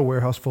guy's got a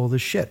warehouse full of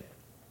this shit.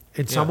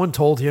 And Yeah. someone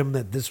told him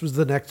that this was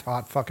the next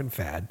hot fucking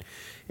fad.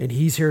 And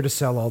he's here to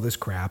sell all this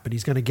crap. And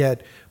he's going to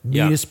get me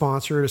Yeah. to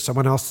sponsor, or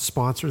someone else to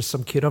sponsor, or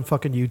some kid on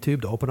fucking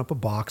YouTube to open up a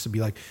box and be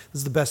like, this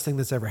is the best thing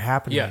that's ever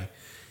happened Yeah. to me.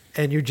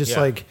 And you're just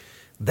Yeah. like,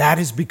 that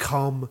has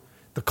become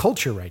the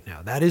culture right now.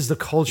 That is the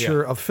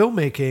culture Yeah. of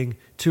filmmaking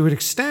to an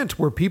extent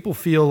where people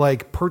feel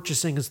like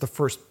purchasing is the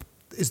first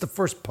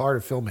part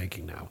of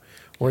filmmaking now.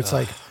 Where it's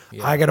like,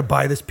 yeah. I got to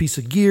buy this piece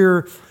of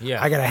gear.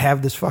 Yeah. I got to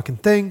have this fucking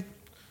thing.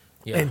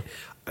 Yeah. And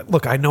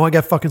look, I know I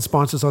got fucking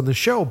sponsors on the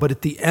show, but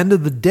at the end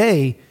of the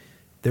day,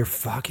 they're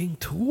fucking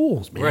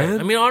tools, man. Right.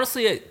 I mean,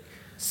 honestly,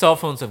 cell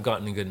phones have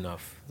gotten good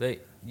enough.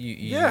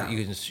 Yeah.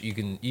 You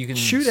can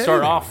Shoot start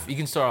anything. off. You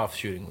can start off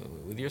shooting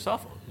with your cell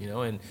phone. You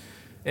know, and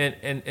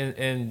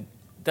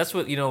that's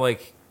what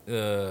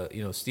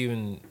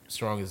Steven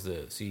Strong is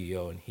the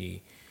CEO, and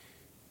he.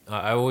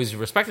 I always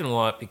respected him a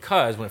lot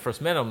because when I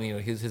first met him,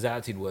 his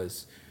attitude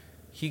was,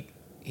 he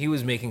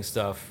was making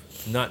stuff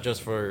not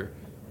just for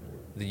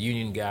the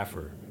union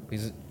gaffer.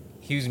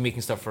 He was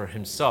making stuff for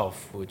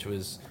himself, which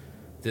was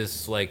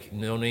this like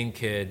no-name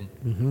kid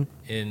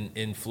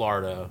in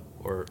Florida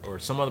or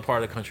some other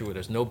part of the country where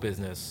there's no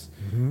business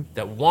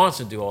that wants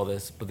to do all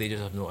this, but they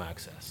just have no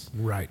access.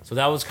 Right. So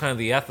that was kind of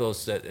the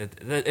ethos that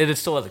it is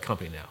still at the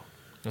company now.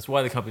 That's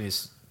why the company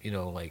is,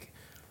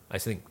 I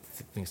think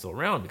still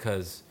around,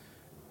 because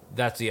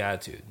that's the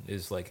attitude.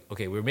 Is like,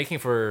 okay, we're making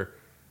for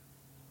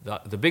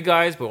the big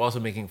guys, but we're also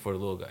making for the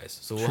little guys.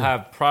 So we'll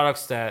have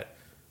products that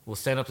will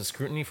stand up to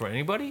scrutiny for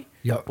anybody.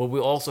 Yep. But we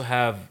also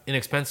have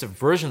inexpensive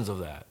versions of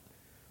that,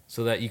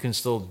 so that you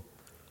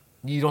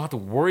don't have to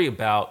worry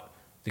about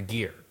the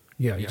gear.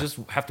 Yeah, You yeah. just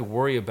have to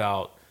worry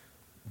about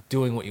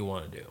doing what you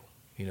want to do.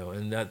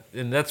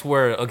 And that's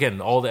where, again,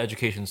 all the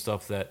education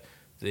stuff that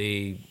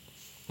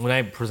when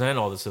I present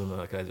all this to them,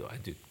 like I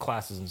do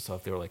classes and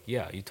stuff, they were like,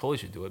 yeah, you totally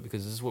should do it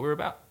because this is what we're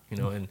about.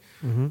 And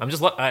I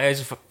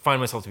just find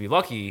myself to be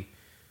lucky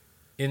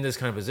in this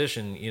kind of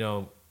position,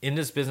 in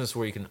this business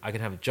where I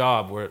can have a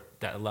job where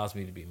that allows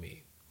me to be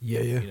me.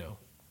 Yeah.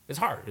 It's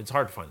hard. It's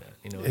hard to find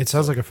that. It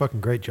sounds like a fucking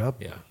great job.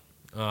 Yeah.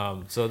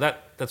 So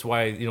that's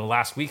why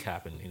last week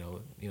happened.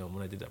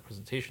 When I did that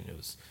presentation, it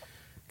was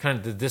kind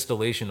of the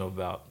distillation of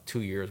about 2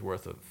 years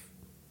worth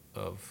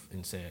of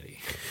insanity.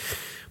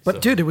 But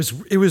So- dude, it was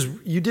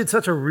you did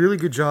such a really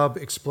good job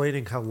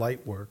explaining how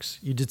light works.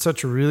 You did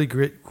such a really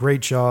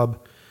great job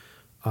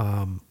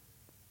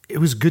It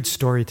was good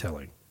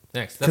storytelling.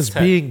 Next, that's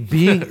Because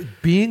Ted.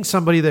 being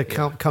somebody that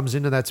comes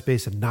into that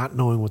space and not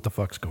knowing what the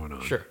fuck's going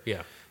on. Sure,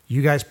 yeah.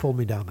 You guys pulled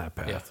me down that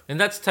path. Yeah, and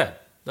that's Ted.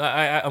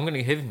 I'm going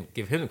to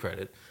give him the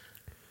credit.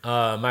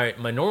 My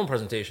normal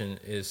presentation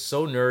is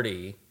so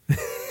nerdy,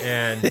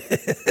 and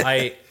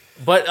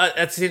but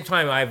at the same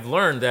time, I've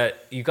learned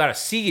that you got to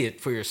see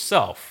it for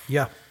yourself.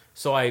 Yeah.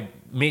 So I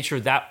made sure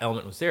that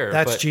element was there.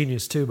 That's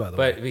genius too, by the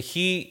way. But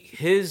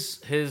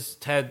his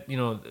Ted,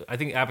 I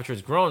think Aperture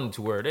has grown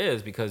to where it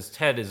is because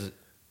Ted is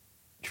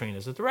trained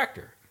as a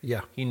director.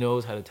 Yeah. He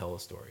knows how to tell a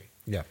story.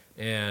 Yeah.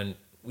 And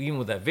even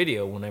with that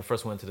video, when I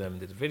first went to them and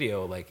did the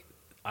video, they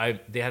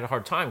had a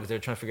hard time because they were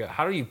trying to figure out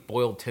how do you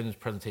boil Tim's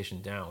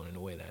presentation down in a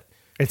way that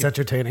It's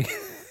entertaining.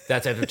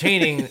 that's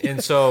entertaining.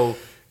 And so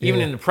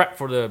even in the prep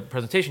for the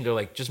presentation, they're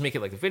like, just make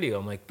it like the video.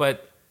 I'm like,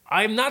 but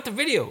I'm not the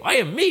video. I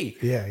am me.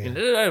 Yeah, yeah.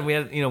 And we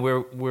had,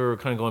 we're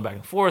kind of going back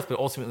and forth, but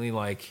ultimately,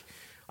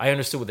 I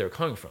understood where they were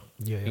coming from.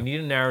 Yeah, yeah. You need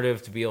a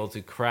narrative to be able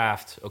to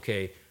craft,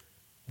 okay,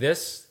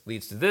 this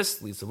leads to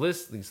this, leads to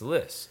this, leads to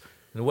this.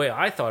 And the way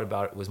I thought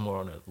about it was more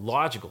on a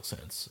logical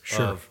sense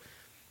of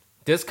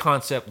this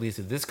concept leads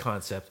to this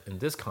concept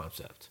and this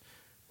concept.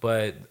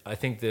 But I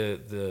think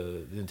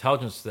the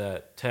intelligence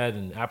that Ted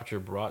and Aperture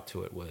brought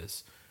to it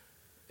was,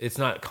 it's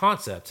not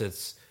concepts,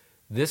 it's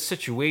this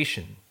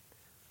situation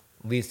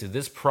leads to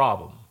this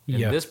problem.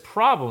 And this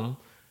problem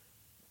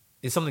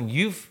is something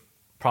you've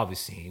probably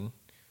seen,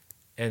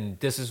 and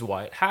this is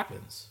why it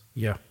happens.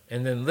 Yeah.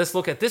 And then let's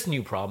look at this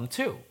new problem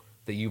too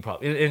that you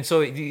probably, and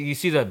so you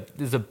see that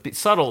there's a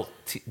subtle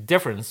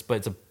difference, but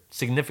it's a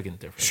significant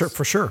difference. Sure,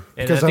 for sure.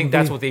 And I think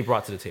that's what they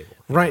brought to the table.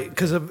 Right,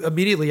 because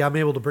immediately I'm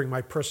able to bring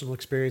my personal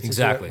experience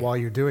into it while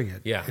you're doing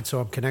it. Yeah. And so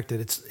I'm connected.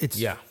 It's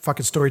Yeah.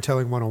 fucking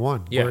storytelling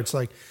 101, Yeah. where it's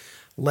like,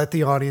 let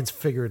the audience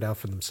figure it out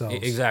for themselves.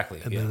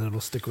 Exactly, And yeah. then it'll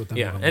stick with them.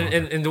 Yeah, a little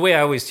longer. and the way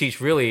I always teach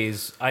really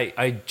is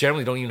I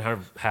generally don't even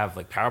have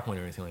like PowerPoint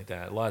or anything like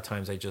that. A lot of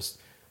times I just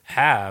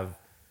have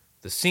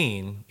the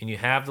scene and you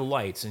have the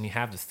lights and you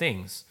have the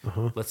things.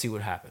 Let's see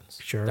what happens.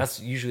 Sure. That's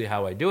usually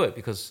how I do it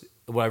because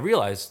what I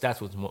realize that's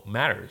what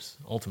matters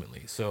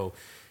ultimately. So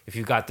if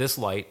you've got this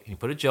light and you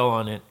put a gel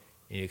on it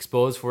and you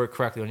expose for it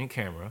correctly on your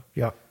camera,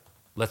 Yeah.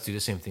 let's do the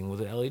same thing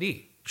with an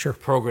LED. Sure.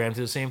 Program to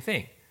the same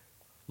thing.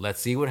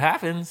 Let's see what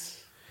happens.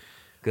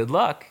 Good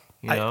luck.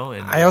 And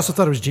I also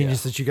thought it was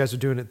genius that you guys are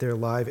doing it there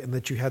live and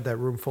that you had that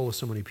room full of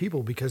so many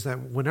people, because that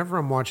whenever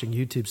I'm watching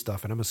YouTube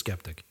stuff, and I'm a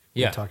skeptic,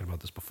 we were talking about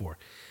this before,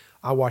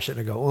 I watch it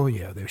and I go, oh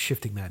yeah, they're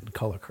shifting that in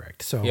color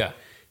correct. So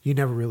you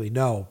never really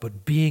know,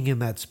 but being in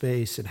that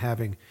space and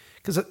having,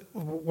 because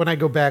when I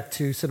go back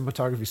to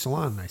Cinematography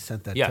Salon, and I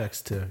sent that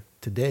text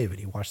to Dave and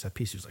he watched that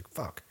piece, he was like,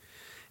 fuck.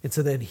 And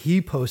so then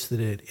he posted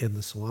it in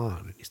the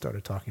salon and he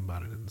started talking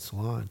about it in the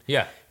salon.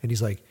 Yeah. And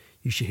he's like,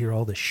 you should hear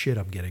all the shit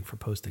I'm getting for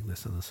posting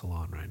this in the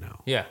salon right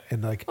now. Yeah.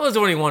 And like, well, there's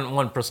only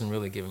one person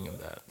really giving him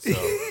that. So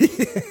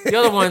the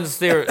other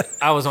ones,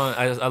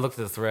 I looked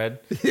at the thread.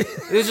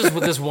 It was just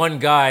with this one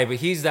guy, but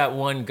he's that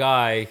one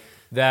guy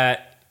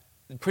that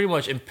pretty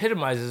much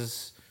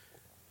epitomizes,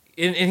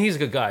 and he's a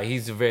good guy.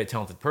 He's a very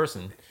talented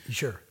person.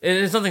 sure. And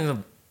it's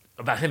nothing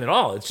about him at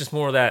all. It's just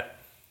more that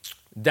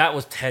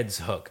was Ted's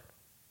hook.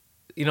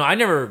 I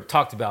never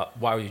talked about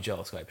why were you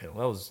jealous guy panel.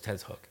 That was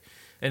Ted's hook.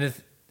 And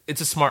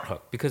it's a smart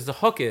hook because the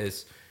hook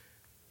is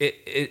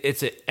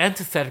it's an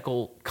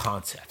antithetical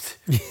concept.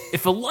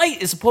 If a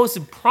light is supposed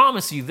to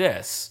promise you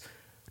this,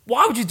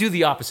 why would you do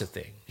the opposite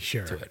thing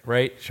to it,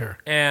 right? Sure.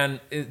 And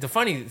the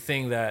funny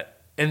thing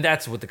and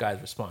that's what the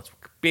guy's response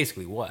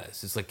basically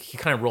was. It's like he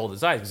kind of rolled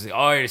his eyes because I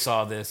already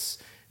saw this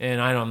and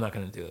I know I'm not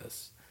going to do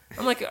this.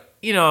 I'm like, and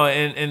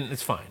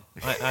it's fine.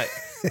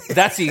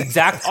 That's the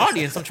exact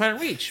audience I'm trying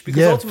to reach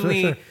because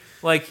ultimately,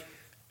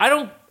 I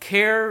don't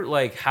care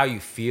how you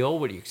feel,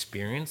 what your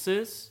experience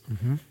is.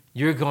 Mm-hmm.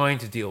 You're going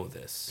to deal with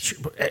this.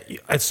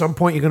 At some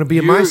point, you're going to be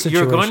in my situation.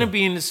 You're going to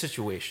be in this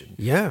situation.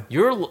 Yeah.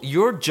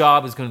 Your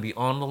job is going to be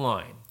on the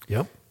line.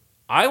 Yep.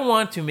 I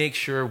want to make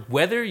sure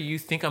whether you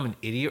think I'm an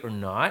idiot or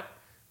not,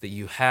 that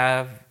you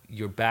have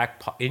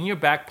in your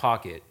back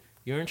pocket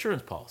your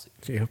insurance policy.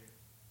 Yeah.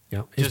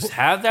 Yeah. Just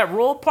have that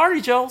roll of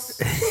party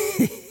gels.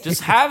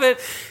 Just have it.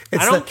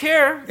 I don't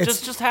care.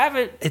 Just have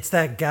it. It's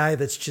that guy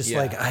that's just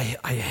like,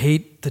 I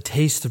hate the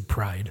taste of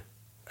pride,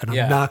 and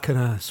I'm not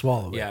gonna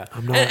swallow it. Yeah.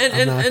 I'm not.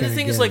 And I'm not the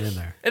thing is in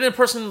there. and the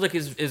person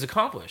is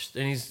accomplished,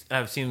 and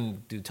I've seen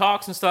him do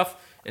talks and stuff,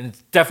 and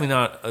it's definitely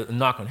not a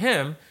knock on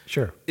him.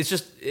 Sure. It's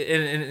just,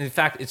 and in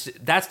fact,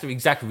 that's the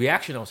exact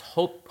reaction I was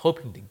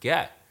hoping to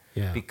get.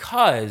 Yeah.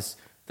 Because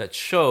that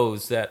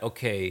shows that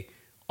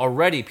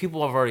already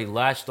people have already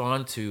latched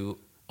on to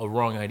a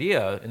wrong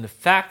idea, and the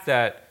fact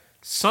that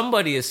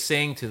somebody is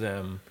saying to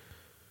them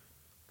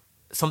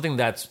something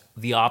that's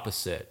the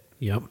opposite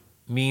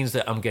means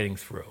that I'm getting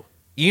through.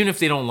 Even if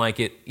they don't like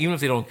it, even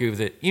if they don't agree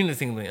with it, even if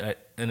they think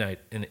I'm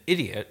an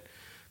idiot,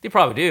 they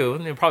probably do,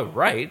 and they're probably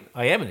right.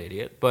 I am an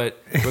idiot. But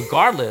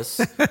regardless,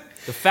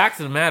 the fact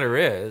of the matter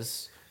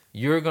is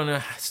you're going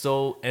to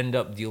still end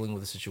up dealing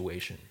with a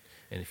situation.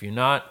 And if you're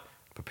not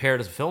prepared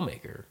as a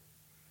filmmaker,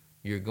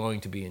 you're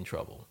going to be in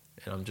trouble.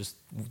 And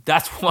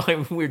that's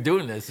why we're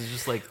doing this. It's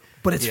just like,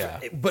 But it's yeah.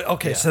 but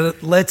okay, Yeah. so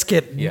let's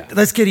get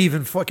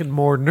even fucking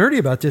more nerdy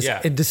about this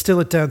Yeah. and distill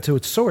it down to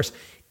its source.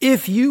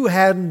 If you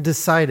hadn't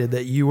decided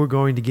that you were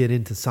going to get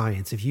into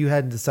science, if you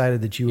hadn't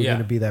decided that you were Yeah.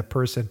 going to be that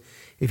person,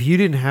 if you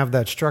didn't have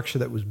that structure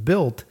that was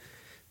built,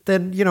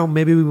 then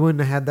maybe we wouldn't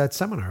have had that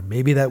seminar.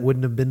 Maybe that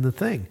wouldn't have been the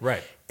thing.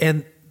 Right.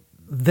 And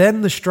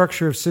then the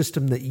structure of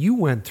system that you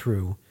went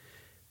through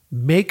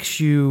makes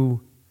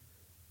you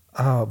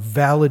a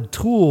valid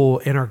tool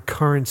in our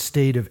current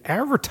state of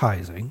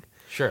advertising.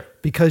 Sure.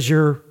 Because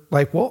you're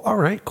like, well, all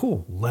right,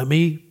 cool. Let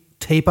me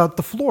tape out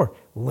the floor.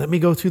 Let me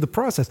go through the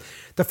process.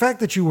 The fact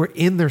that you were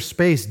in their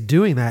space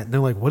doing that, and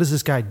they're like, what is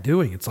this guy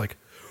doing? It's like,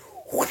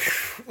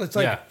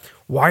 Yeah.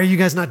 why are you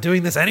guys not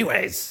doing this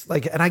anyways?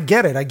 Like, and I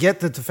get it. I get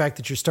that the fact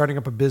that you're starting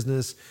up a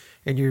business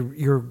and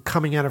you're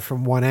coming at it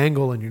from one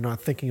angle and you're not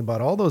thinking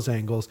about all those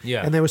angles.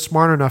 Yeah. And they were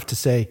smart enough to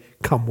say,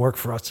 come work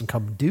for us and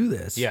come do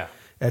this. Yeah.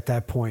 At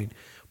that point.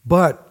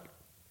 But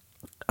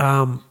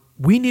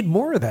we need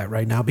more of that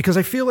right now because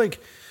I feel like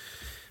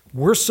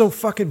we're so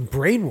fucking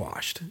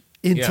brainwashed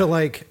into Yeah.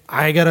 like,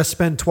 I got to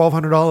spend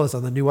 $1,200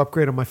 on the new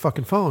upgrade on my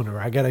fucking phone, or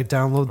I got to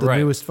download the Right.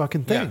 newest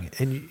fucking thing. Yeah.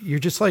 And you're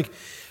just like,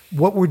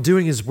 what we're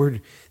doing is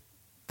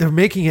they're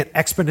making it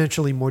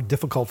exponentially more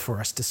difficult for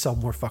us to sell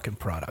more fucking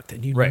product.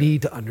 And you Right.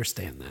 need to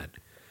understand that.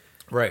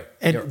 Right.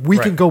 And Yeah, we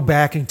right. can go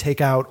back and take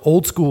out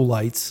old school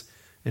lights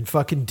and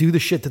fucking do the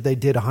shit that they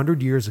did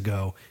 100 years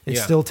ago and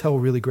Yeah. still tell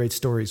really great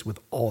stories with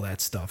all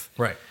that stuff.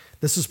 Right.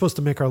 This is supposed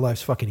to make our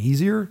lives fucking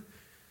easier.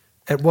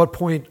 At what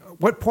point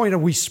are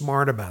we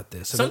smart about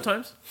this?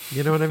 Sometimes.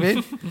 You know what I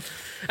mean?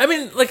 I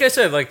mean, like I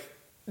said, like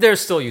there's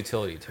still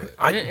utility to it,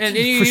 and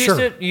you for used sure.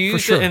 it. You For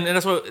used sure. it, and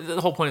that's what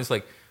the whole point is.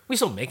 Like we're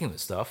still making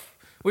this stuff.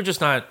 We're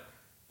just not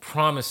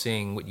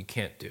promising what you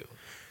can't do.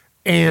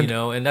 And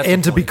and that's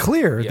and the to be point.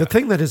 clear, Yeah. the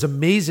thing that is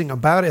amazing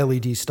about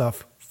LED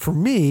stuff for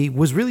me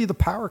was really the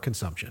power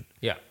consumption.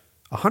 Yeah.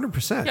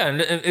 100%. Yeah,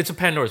 and it's a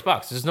Pandora's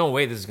box. There's no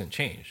way this is going to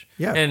change.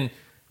 Yeah. And,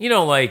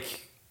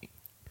 like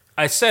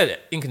I said,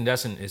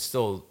 incandescent is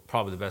still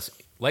probably the best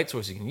light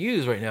source you can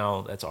use right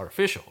now that's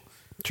artificial.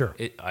 Sure.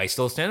 I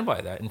still stand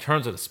by that in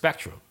terms of the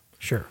spectrum.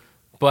 Sure.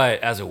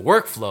 But as a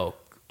workflow,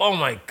 oh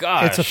my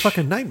gosh. It's a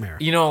fucking nightmare.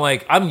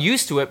 Like I'm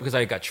used to it because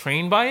I got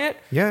trained by it.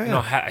 Yeah,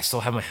 yeah. I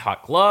still have my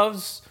hot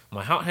gloves,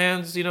 my hot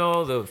hands, the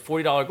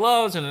 $40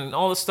 gloves and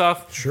all this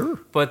stuff. Sure.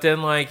 But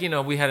then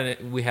we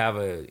have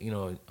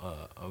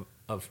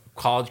a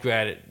college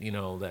grad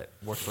that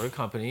works for a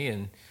company,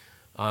 and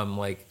I'm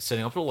like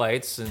setting up the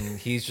lights, and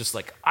he's just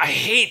like, I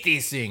hate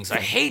these things. I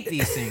hate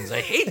these things.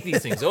 I hate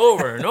these things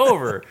over and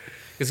over.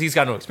 Because he's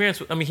got no experience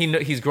with. I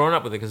mean, he's grown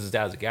up with it because his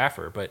dad's a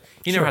gaffer, but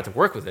he never Sure. had to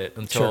work with it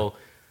until Sure.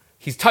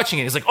 he's touching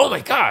it. He's like, oh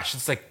my gosh!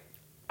 It's like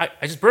I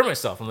just burned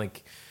myself. I'm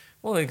like,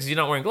 well, because you're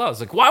not wearing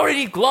gloves. Like, why would I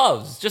need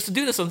gloves just to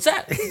do this on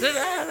set?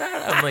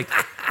 I'm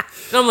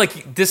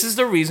like, this is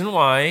the reason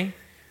why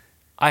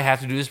I have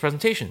to do this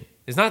presentation.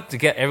 It's not to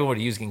get everyone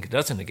to use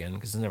incandescent again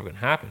because it's never going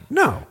to happen.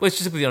 No. But it's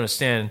just simply to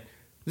understand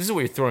this is what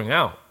you're throwing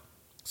out.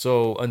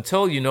 So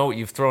until you know what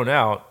you've thrown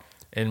out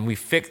and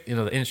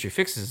the industry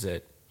fixes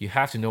it, you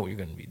have to know what you're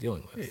going to be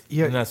dealing with.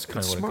 Yeah, and that's kind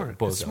it's of what smart. it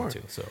boils It's down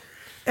smart. to. So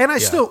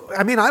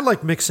And I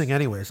like mixing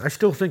anyways. I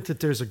still think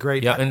that there's a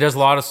great yeah, and there's a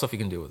lot of stuff you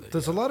can do with it.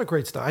 There's a lot of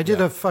great stuff. I did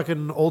a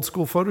fucking old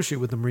school photo shoot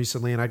with them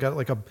recently, and I got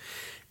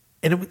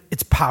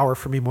it's power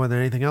for me more than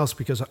anything else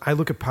because I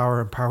look at power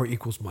and power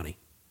equals money.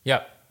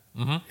 Yeah.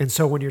 And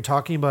so when you're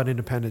talking about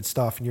independent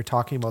stuff and you're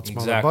talking about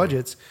smaller Exactly.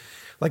 budgets,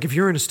 like if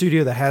you're in a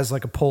studio that has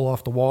like a pole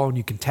off the wall and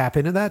you can tap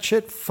into that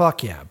shit,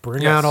 fuck yeah,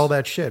 bring Yes. out all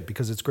that shit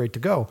because it's great to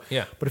go.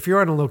 Yeah. But if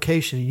you're on a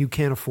location and you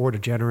can't afford a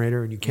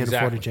generator and you can't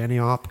afford a Exactly.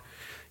 Geniop,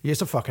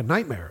 it's a fucking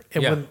nightmare.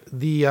 And Yeah. when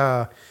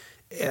the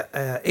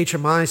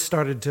HMI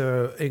started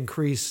to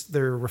increase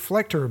their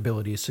reflector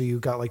ability, so you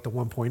got like the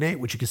 1.8,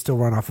 which you could still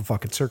run off a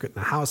fucking circuit in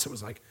the house. It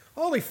was like,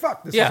 holy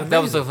fuck, this is Yeah, amazing.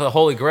 that was the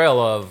holy grail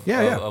of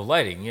Yeah. of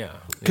lighting. Yeah,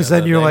 Because Yeah,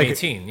 then you're the like,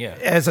 M18, yeah,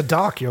 as a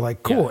dock, you're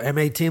like, cool, Yeah.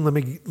 M18.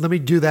 Let me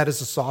do that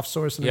as a soft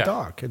source in a Yeah.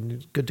 dock, and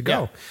it's good to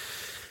go.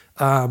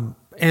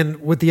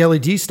 And with the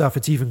LED stuff,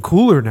 it's even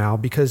cooler now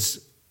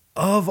because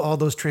of all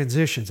those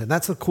transitions. And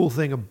that's the cool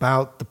thing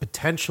about the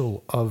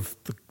potential of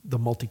the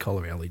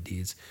multicolor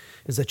LEDs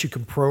is that you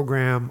can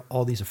program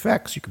all these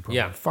effects. You can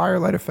program Yeah.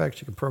 firelight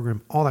effects. You can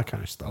program all that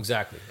kind of stuff.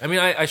 exactly. I mean,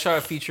 I shot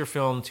a feature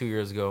film 2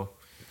 years ago,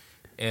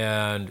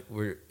 and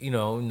we're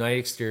night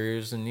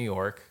exteriors in New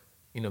York,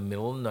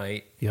 middle of the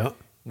night Yeah.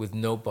 with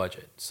no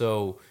budget.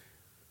 So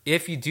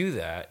if you do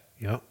that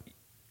Yeah.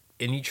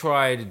 and you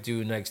try to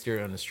do a night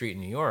exterior on the street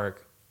in New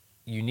York,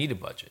 you need a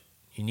budget.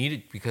 You need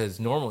it because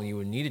normally you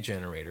would need a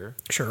generator.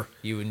 Sure.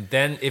 You would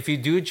then, if you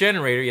do a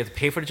generator, you have to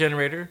pay for the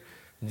generator.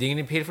 Then you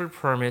need to pay for the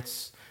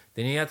permits.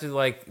 Then you have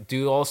to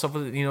do all the stuff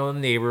with the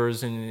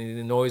neighbors and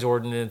the noise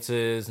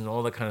ordinances and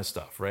all that kind of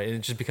stuff, right? And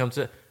it just becomes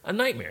a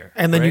nightmare.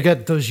 And then you right?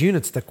 get those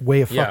units that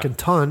weigh a Yeah. fucking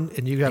ton,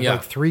 and you got Yeah.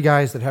 like 3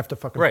 guys that have to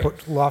fucking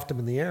Right. loft them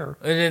in the air.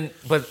 And then,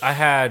 but I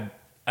had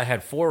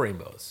 4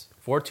 rainbows,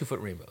 4 2-foot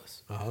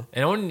rainbows, and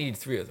I only needed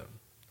 3 of them,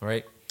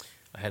 right?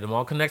 I had them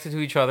all connected to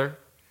each other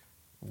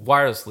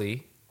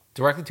wirelessly,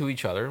 directly to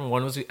each other, and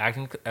one was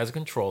acting as a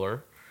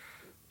controller.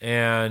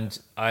 And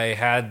I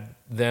had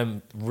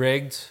them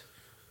rigged,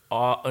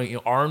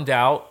 armed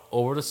out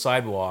over the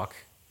sidewalk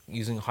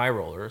using high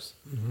rollers.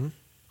 Mm-hmm.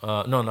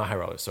 No, not high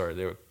rollers. Sorry,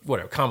 they were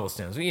whatever combo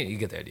stands. You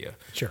get the idea.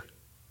 Sure.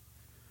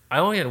 I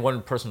only had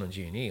one person on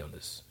G&E on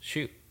this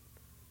shoot.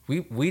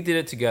 We did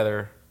it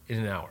together in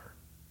an hour,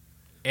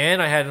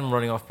 and I had them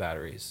running off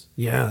batteries.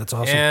 Yeah, that's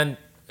awesome. And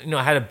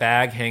I had a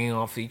bag hanging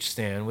off each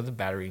stand with a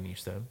battery in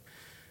each stand.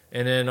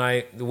 And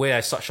then the way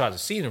I shot the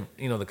scene,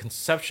 the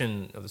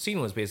conception of the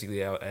scene was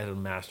basically I had a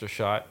master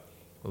shot,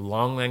 a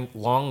long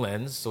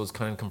lens, so it's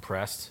kind of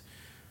compressed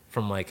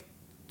from like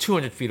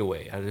 200 feet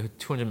away. I had a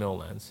 200 mil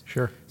lens.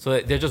 Sure. So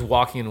they're just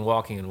walking and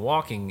walking and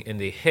walking, and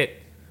they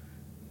hit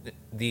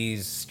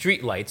these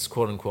street lights,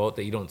 quote unquote,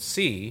 that you don't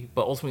see,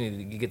 but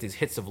ultimately you get these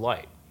hits of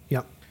light.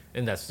 Yep.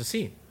 And that's the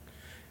scene.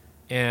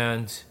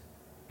 And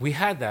we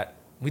did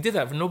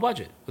that for no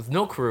budget, with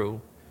no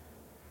crew.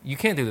 You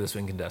can't do this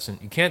with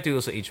incandescent. You can't do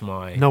this with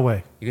HMI. No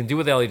way. You can do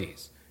it with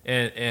LEDs.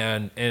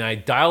 And I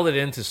dialed it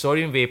into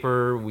sodium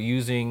vapor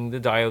using the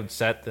diode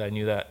set that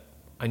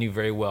I knew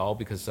very well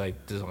because I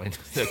designed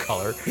the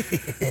color.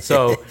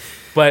 So,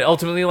 but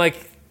ultimately,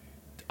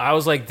 I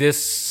was like,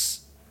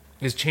 this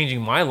is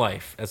changing my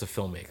life as a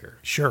filmmaker.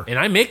 Sure. And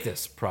I make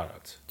this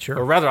product. Sure.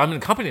 Or rather, I'm in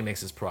a company that makes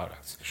this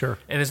product. Sure.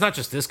 And it's not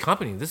just this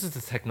company. This is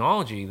the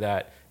technology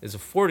that is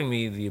affording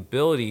me the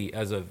ability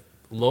as a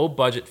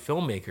low-budget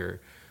filmmaker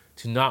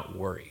to not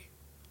worry.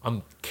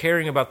 I'm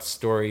caring about the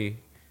story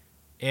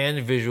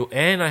and visual,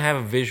 and I have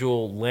a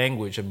visual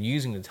language I'm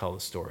using to tell the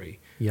story.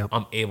 Yep.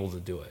 I'm able to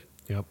do it.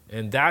 Yep.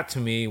 And that to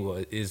me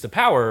is the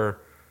power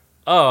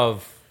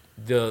of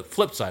the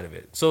flip side of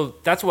it. So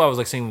that's why I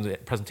was saying in the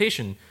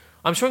presentation,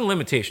 I'm showing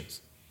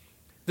limitations.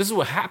 This is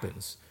what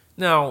happens.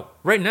 Now,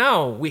 right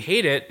now, we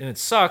hate it and it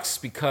sucks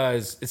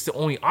because it's the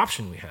only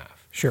option we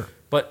have. Sure.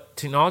 But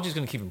technology is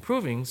going to keep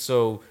improving,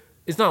 so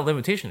it's not a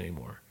limitation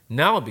anymore.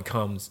 Now it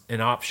becomes an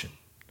option.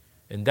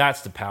 And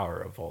that's the power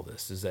of all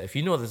this, is that if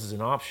you know this is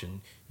an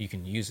option, you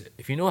can use it.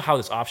 If you know how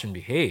this option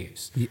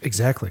behaves,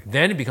 Exactly.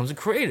 then it becomes a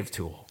creative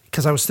tool,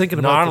 Because I was thinking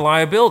not about a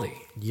liability.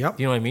 Yep.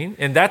 You know what I mean?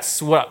 And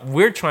that's what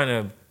we're trying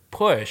to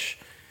push,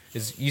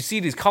 is you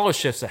see these color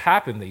shifts that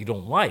happen that you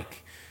don't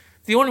like.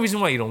 The only reason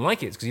why you don't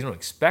like it is because you don't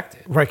expect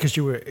it. right, because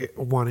you were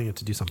wanting it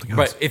to do something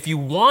else. But if you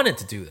wanted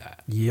to do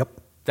that, Yep.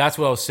 that's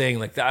what I was saying.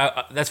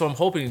 That's what I'm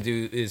hoping to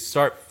do, is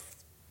start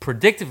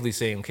predictively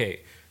saying,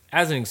 okay,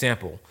 as an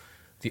example,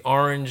 the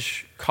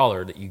orange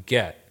color that you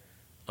get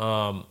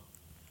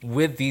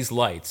with these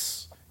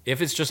lights,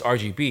 if it's just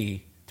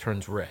RGB,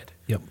 turns red.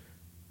 Yep.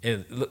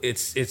 And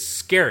it's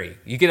scary.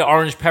 You get an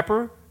orange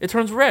pepper, it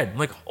turns red. I'm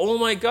like, oh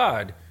my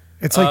god,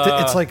 It's like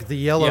it's like the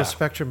yellow yeah.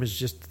 spectrum is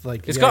just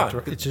like It's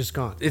gone. It's just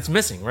gone. it's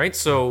missing, right?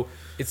 So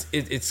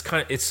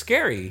it's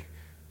scary.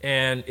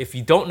 And if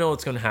you don't know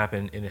what's going to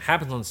happen and it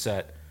happens on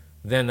set,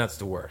 then that's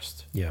the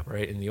worst. Yeah.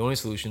 Right. And the only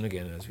solution,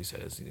 again, as we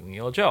said, is using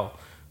yellow gel.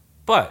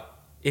 But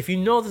if you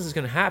know this is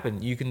going to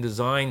happen, you can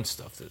design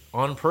stuff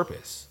on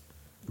purpose.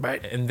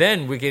 Right. And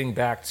then we're getting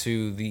back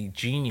to the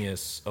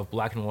genius of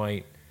black and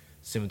white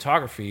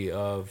cinematography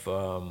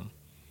of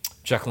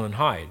Jekyll and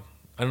Hyde.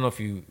 I don't know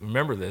if you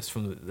remember this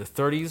from the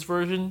 30s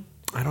version.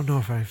 I don't know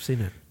if I've seen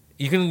it.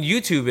 You can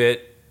YouTube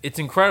it. It's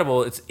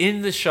incredible. It's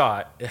in the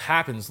shot. It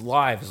happens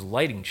live as a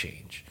lighting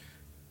change.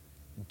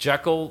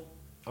 Jekyll,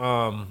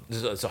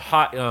 it's a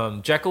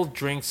hot. Jekyll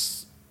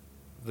drinks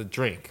the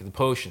drink, the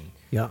potion.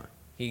 Yeah.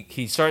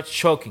 He starts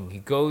choking. He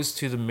goes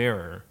to the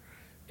mirror,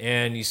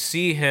 and you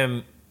see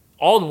him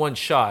all in one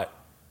shot.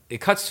 It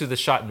cuts to the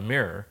shot in the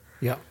mirror,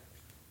 Yeah.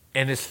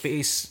 and his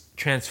face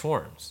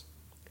transforms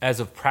as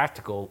a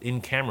practical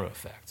in-camera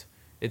effect.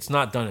 It's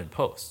not done in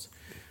post.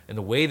 And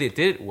the way they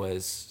did it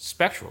was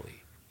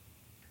spectrally.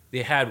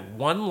 They had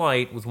one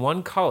light with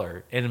one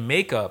color, and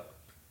makeup,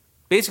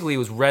 basically it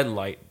was red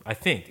light, I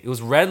think. It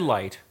was red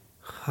light,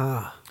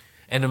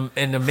 and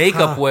the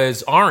makeup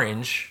was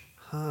orange,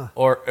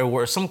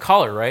 or some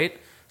color, right?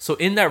 So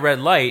in that red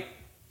light,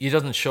 it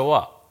doesn't show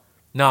up.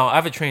 Now, I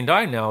have a trained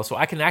eye now, so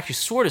I can actually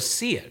sort of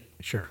see it.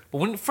 Sure. But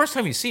when the first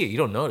time you see it, you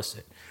don't notice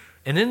it.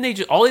 And then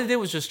all they did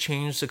was just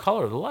change the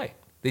color of the light.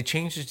 They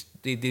changed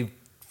it, they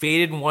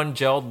faded one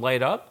gelled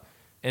light up,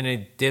 and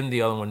they dimmed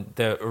the other one,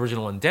 the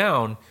original one,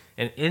 down.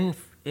 And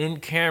in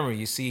camera,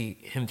 you see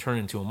him turn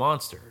into a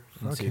monster.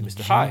 You see Fucking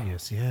Mr. Hyde.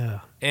 genius. Yeah.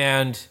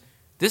 And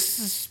this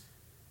is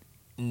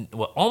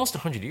almost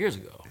 100 years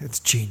ago. It's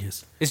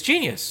genius. It's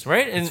genius,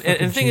 right? And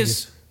fucking the thing genius.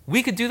 is,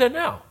 we could do that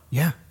now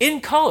Yeah.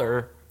 in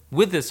color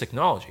with this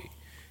technology.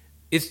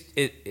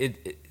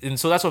 And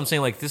so that's what I'm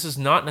saying. This is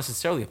not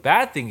necessarily a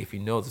bad thing if you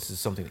know this is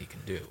something that you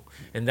can do,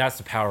 and that's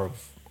the power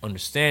of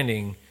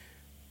understanding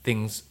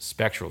things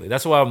spectrally.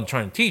 That's what I'm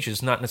trying to teach.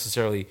 Is not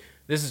necessarily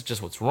this is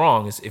just what's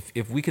wrong. Is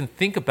if we can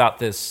think about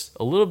this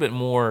a little bit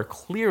more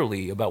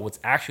clearly about what's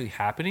actually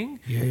happening,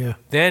 Yeah.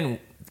 then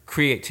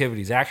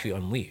creativity is actually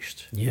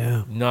unleashed.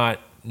 Yeah.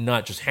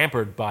 Not just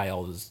hampered by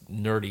all this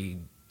nerdy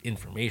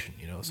information.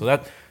 So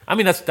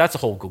that's the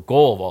whole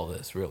goal of all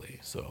this, really.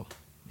 So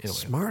anyway,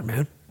 Smart,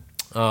 man.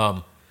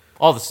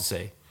 all this to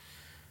say,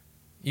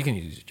 you can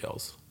use your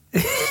gels.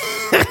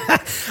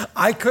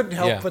 I couldn't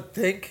help Yeah. but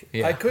think.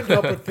 Yeah. I couldn't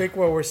help but think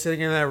while we're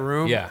sitting in that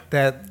room Yeah.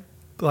 that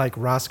like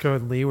Roscoe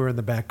and Lee were in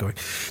the back going,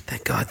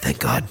 "Thank God, thank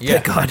God, Yeah.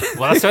 thank God."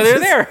 Well, that's why they're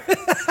there.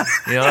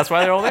 That's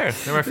why they're all there.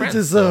 They're my friends.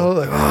 Just so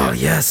like, oh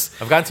yes,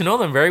 I've gotten to know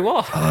them very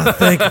well.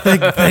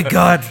 thank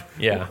God.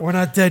 Yeah. We're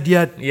not dead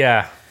yet.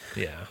 Yeah,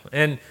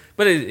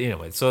 but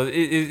anyway, so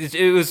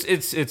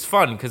it's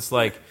fun because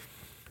like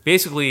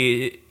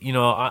basically,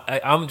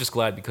 I'm just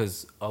glad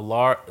because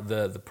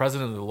the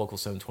president of the local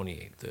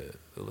 728, the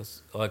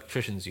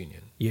electricians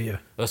union, Yeah.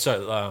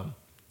 the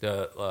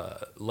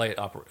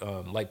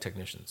light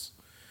technicians,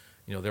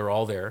 they were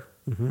all there,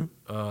 and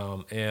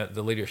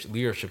the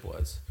leadership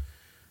was,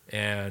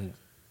 and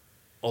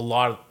a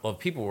lot of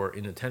people were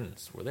in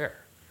attendance were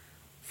there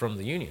from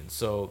the union.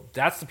 So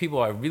that's the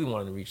people I really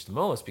wanted to reach the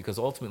most because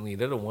ultimately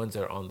they're the ones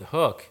that are on the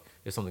hook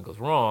if something goes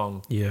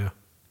wrong. Yeah.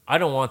 I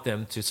don't want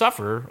them to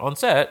suffer on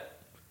set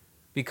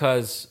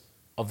because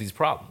of these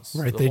problems.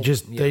 Right. They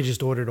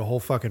just ordered a whole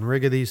fucking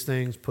rig of these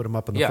things, put them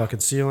up in the Yeah. fucking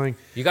ceiling.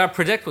 You got to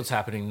predict what's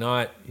happening,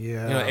 not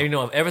Yeah.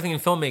 everything in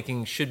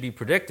filmmaking should be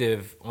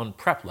predictive on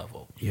prep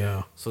level.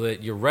 Yeah. So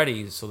that you're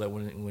ready, so that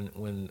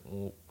when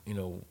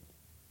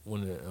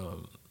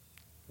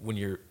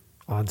you're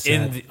On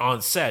set.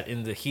 on set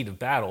in the heat of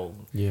battle,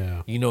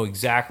 Yeah. you know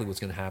exactly what's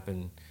going to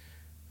happen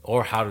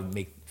or how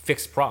to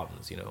fix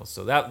problems.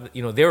 So that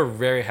they were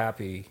very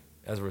happy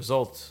as a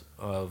result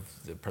of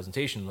the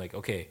presentation. Like,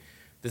 okay,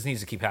 this needs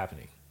to keep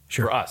happening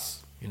Sure. for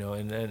us.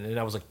 And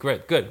I was like,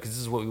 great, good, because this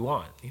is what we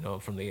want.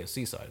 From the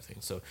ASC side of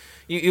things. So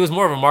it was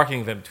more of a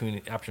marketing event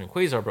between Aperture and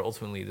Quasar, but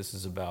ultimately this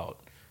is about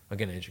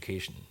again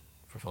education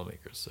for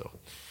filmmakers. So,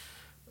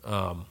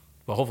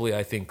 but hopefully,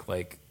 I think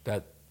like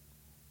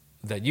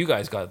that you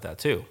guys got that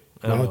too.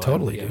 I don't No, know,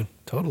 totally, yeah. dude.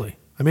 Totally.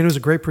 I mean, it was a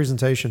great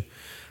presentation.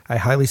 I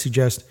highly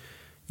suggest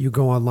you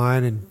go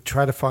online and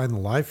try to find the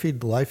live feed.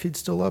 The live feed's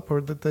still up,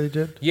 or that they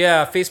did,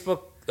 Yeah,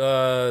 Facebook,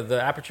 the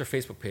Aperture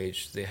Facebook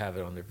page, they have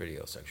it on their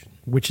video section.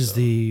 which is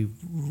the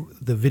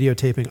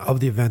videotaping of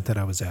the event that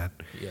I was at.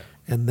 Yeah.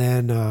 And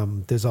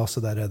then there's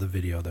also that other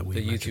video that we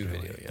The mentioned YouTube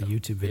earlier. video, The yeah.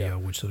 YouTube video, Yeah.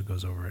 which sort of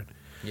goes over it.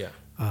 Yeah.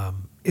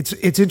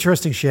 It's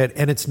interesting shit,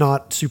 and it's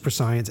not super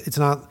science. It's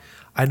not.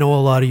 I know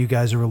a lot of you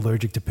guys are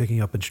allergic to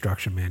picking up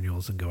instruction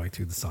manuals and going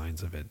through the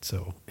signs of it,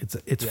 so it's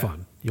Yeah.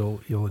 fun.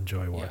 You'll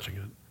enjoy watching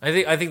it.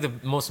 I think the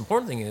most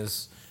important thing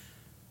is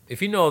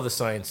if you know the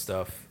science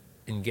stuff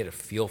and get a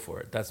feel for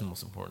it. That's the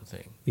most important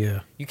thing.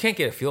 Yeah, You can't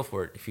get a feel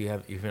for it if you're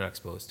not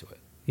exposed to it.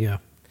 yeah,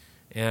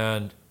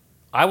 And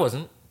I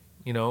wasn't,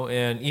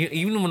 and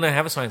even when I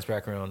have a science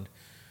background,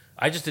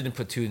 I just didn't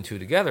put two and two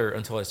together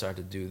until I started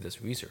to do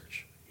this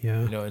research. yeah.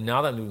 And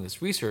now that I'm doing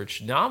this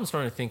research, now I'm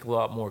starting to think a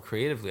lot more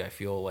creatively. I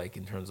feel like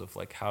in terms of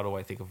like how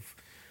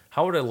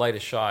would I light a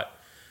shot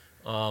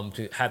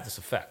to have this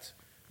effect?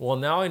 Well,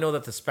 now I know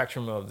that the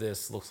spectrum of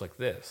this looks like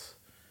this,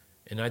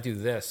 and I do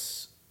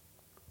this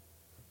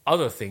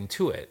other thing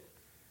to it.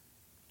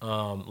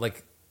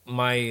 Like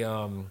my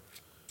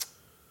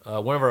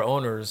one of our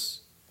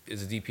owners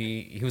is a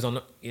DP. He was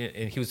on,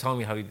 and he was telling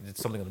me how he did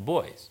something on The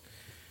Boys.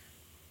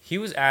 He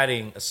was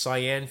adding a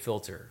cyan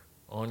filter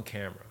on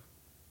camera,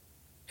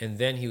 and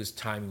then he was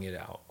timing it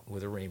out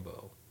with a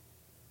rainbow.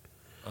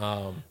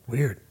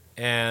 Weird.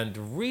 And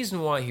the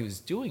reason why he was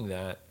doing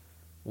that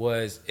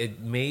was it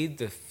made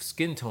the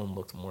skin tone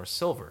look more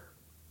silver.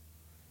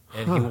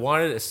 And he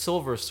wanted a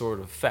silver sort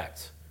of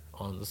effect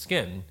on the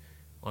skin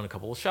on a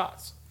couple of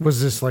shots.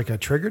 Was this like a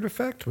triggered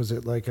effect? Was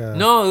it like a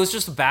No, it was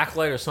just a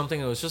backlight or something.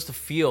 It was just the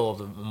feel of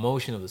the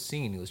emotion of the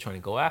scene he was trying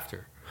to go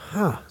after.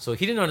 Huh. So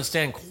he didn't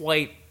understand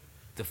quite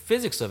the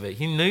physics of it.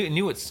 He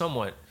knew it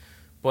somewhat.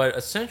 But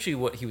essentially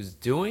what he was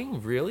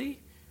doing, really,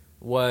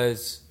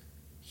 was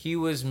he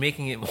was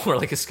making it more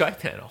like a sky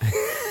panel.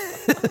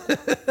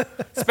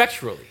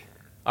 Spectrally.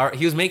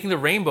 He was making the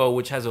rainbow,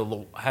 which has a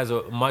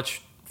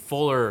much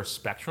fuller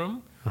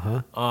spectrum,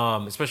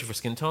 especially for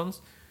skin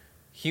tones.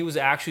 He was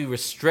actually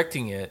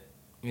restricting it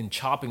and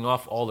chopping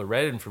off all the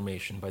red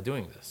information by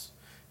doing this.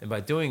 And by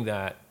doing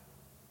that,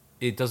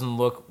 it doesn't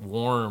look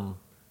warm,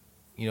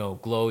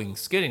 glowing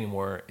skin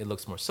anymore. It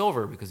looks more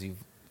silver because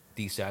you've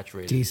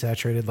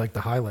desaturated like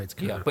the highlights?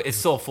 Yeah, Kinda. but it's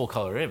still a full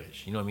color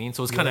image. You know what I mean?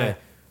 So it's kind of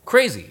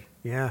crazy.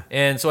 Yeah.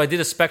 And so I did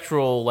a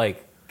spectral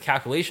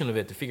calculation of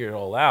it to figure it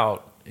all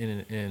out,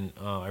 and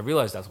I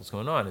realized that's what's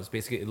going on. It's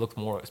basically it looked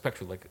more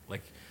spectral,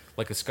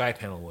 like a sky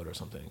panel would or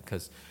something,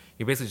 because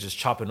you're basically just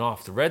chopping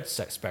off the red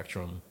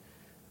spectrum,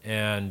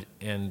 and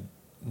then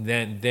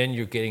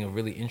you're getting a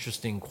really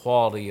interesting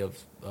quality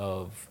of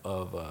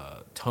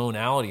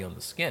tonality on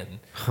the skin.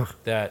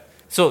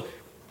 So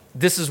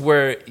this is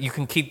where you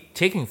can keep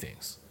taking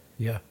things.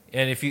 Yeah.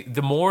 And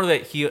the more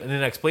that and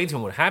then I explained to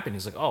him what happened,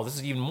 he's like, oh, this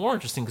is even more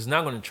interesting because now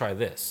I'm going to try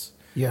this.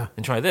 Yeah.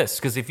 And try this.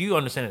 Because if you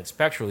understand it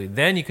spectrally,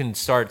 then you can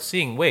start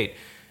seeing, wait,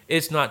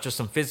 it's not just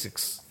some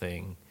physics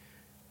thing.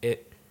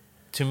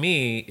 To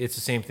me, it's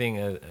the same thing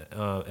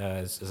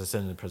as I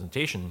said in the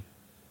presentation.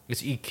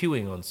 it's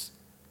EQing on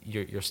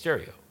your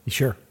stereo.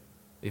 Sure.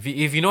 If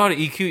you know how to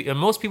EQ, and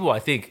most people I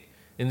think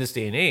in this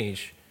day and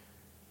age,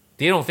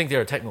 they don't think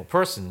they're a technical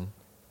person,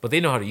 but they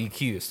know how to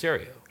EQ a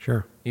stereo.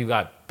 Sure. You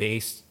got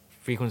bass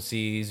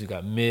frequencies, you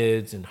got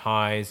mids and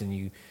highs, and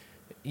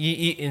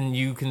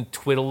you can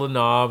twiddle the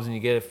knobs and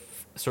you get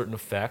certain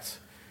effects,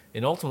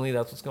 and ultimately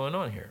that's what's going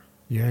on here.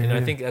 Yeah. And yeah.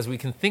 I think as we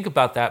can think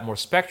about that more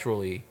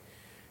spectrally,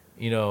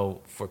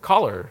 for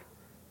color,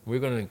 we're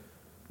going to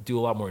do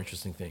a lot more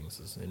interesting things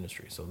as an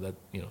industry. So that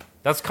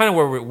that's kind of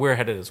where we're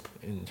headed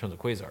in terms of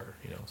Quasar.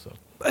 So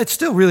It's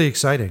still really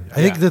exciting. I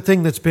think Yeah. the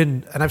thing that's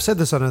been, and I've said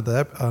this on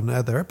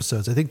other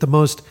episodes, I think the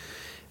most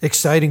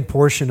exciting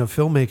portion of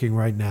filmmaking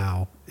right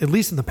now, at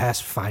least in the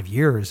past 5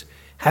 years,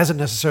 hasn't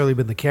necessarily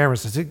been the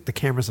cameras. I think the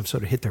cameras have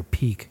sort of hit their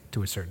peak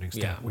to a certain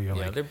extent. Where you're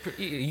like,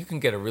 you can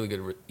get a really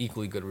good,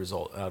 equally good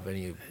result out of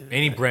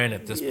any brand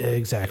at this point.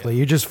 exactly.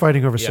 You're just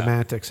fighting over Yeah.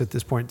 semantics at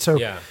this point. So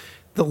Yeah.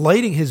 the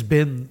lighting has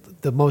been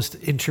the most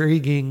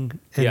intriguing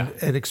and, Yeah.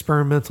 and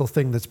experimental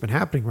thing that's been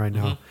happening right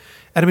now. Mm-hmm.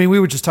 And I mean, we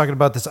were just talking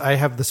about this. I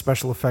have the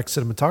special effects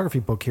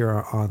cinematography book here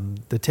on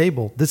the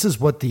table. This is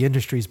what the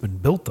industry's been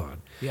built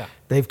on. Yeah.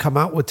 They've come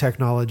out with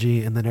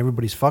technology, and then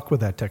everybody's fucked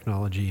with that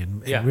technology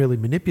and Yeah. really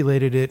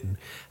manipulated it. And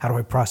how do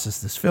I process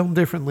this film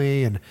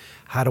differently? And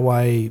how do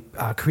I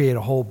create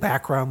a whole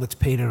background that's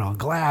painted on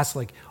glass?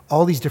 Like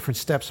all these different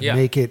steps Yeah.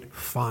 make it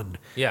fun,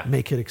 Yeah.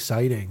 make it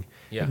exciting,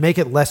 Yeah. make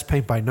it less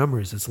paint by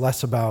numbers. It's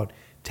less about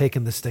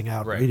taking this thing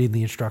out, Right. reading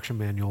the instruction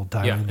manual,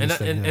 dialing Yeah, this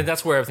thing in. and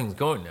that's where everything's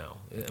going now.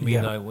 I mean,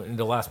 Yeah. in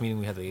the last meeting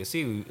we had at the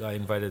ASC, I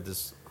invited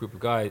this group of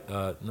guys,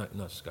 not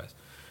just guys,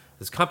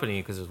 this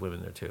company, because there's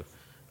women there too,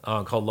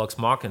 called Lux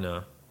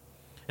Machina.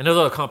 And there's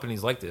other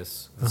companies like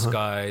this,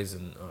 Skies,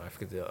 and I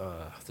forget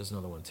there's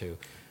another one too.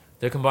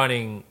 They're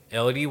combining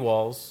LED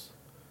walls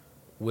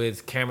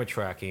with camera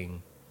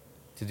tracking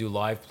to do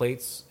live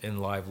plates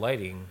and live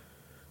lighting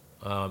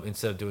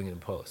instead of doing it in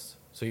post.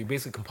 So you're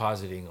basically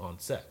compositing on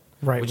set.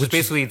 Right, Which is which is-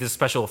 basically this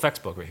special effects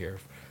book right here.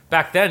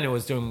 Back then, it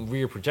was doing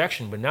rear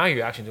projection, but now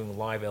you're actually doing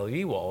live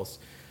LED walls.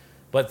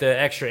 But the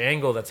extra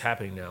angle that's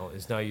happening now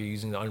is now you're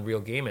using the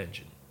Unreal game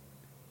engine.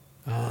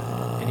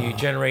 And you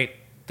generate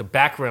the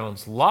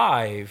backgrounds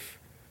live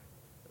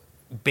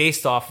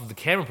based off of the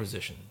camera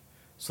position.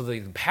 So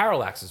the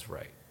parallax is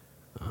right.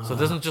 So it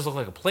doesn't just look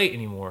like a plate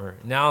anymore.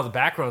 Now the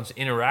background's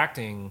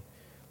interacting.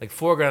 Like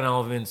foreground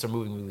elements are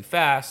moving really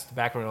fast. The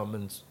background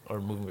elements are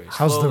moving very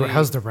slowly.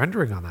 How's the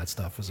rendering on that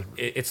stuff? Is it?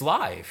 It's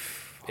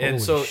live, Holy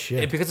and so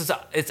shit. because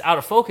it's out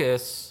of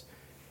focus,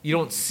 you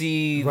don't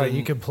see Right,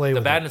 you can play the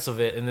with it. badness of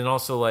it. And then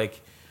also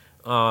like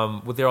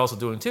what they're also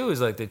doing too is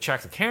like they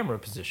track the camera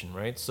position,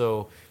 right?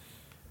 So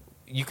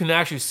you can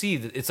actually see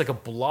that it's like a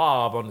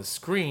blob on the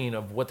screen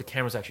of what the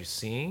camera's actually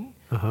seeing.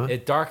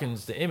 It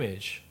darkens the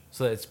image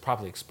so that it's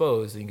properly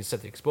exposed, and you can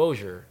set the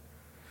exposure.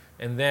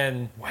 And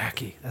then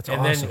Wacky. That's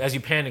and awesome. then as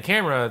you pan the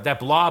camera, that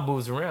blob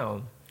moves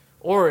around.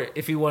 Or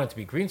if you want it to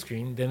be green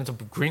screen, then it's a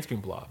green screen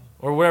blob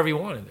or whatever you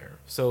want in there.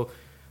 So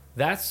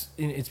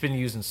it's been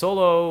used in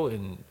Solo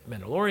and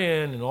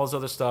Mandalorian and all this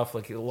other stuff.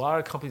 Like a lot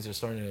of companies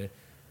are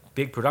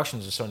big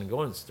productions are starting to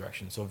go in this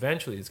direction. So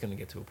eventually it's going to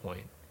get to a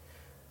point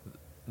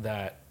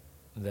that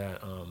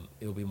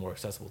it'll be more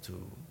accessible to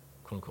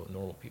quote unquote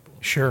normal people.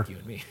 Sure. Like you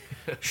and me.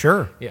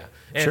 Sure. Yeah.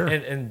 And, Sure.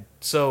 and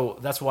so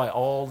that's why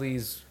all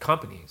these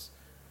companies,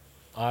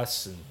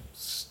 us and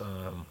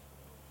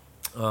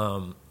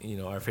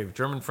our favorite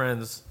German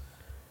friends,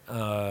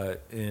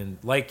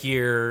 and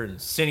Lightyear and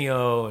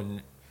Cineo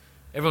and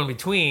everyone in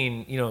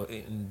between,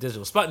 in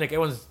Digital Sputnik,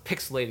 everyone's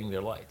pixelating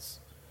their lights.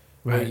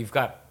 Right. You've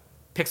got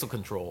pixel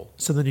control.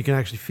 So then you can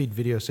actually feed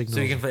video signals.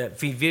 So you can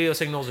feed video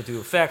signals or do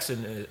effects,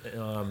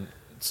 and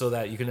so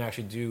that you can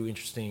actually do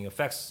interesting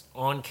effects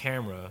on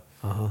camera.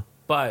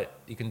 But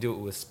you can do it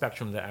with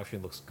spectrum that actually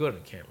looks good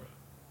on camera.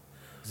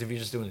 Because if you're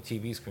just doing a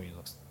TV screen, it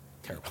looks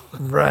terrible.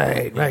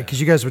 Right. Because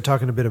you guys were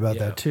talking a bit about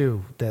Yeah. that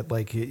too. That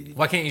like,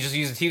 Why can't you just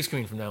use a TV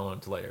screen from now on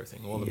to light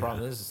everything? Well, the Yeah.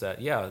 problem is that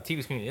the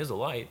TV screen is a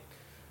light.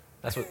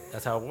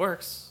 That's how it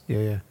works.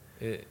 yeah.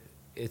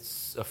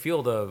 It's a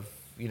field of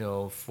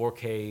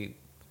 4K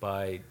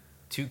by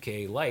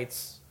 2K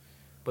lights,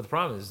 but the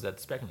problem is that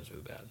the spectrum is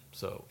really bad.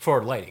 So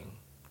for lighting,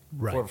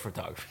 Right. for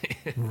photography.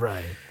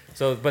 Right.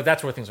 So, but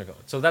that's where things are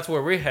going. So that's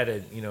where we're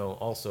headed.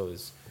 Also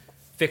is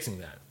fixing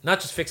that. Not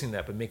just fixing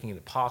that, but making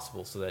it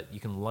possible so that you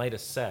can light a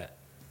set.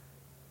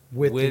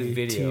 With With the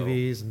video.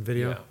 TVs and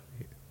video.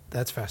 Yeah.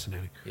 That's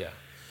fascinating. Yeah.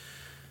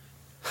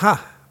 Well,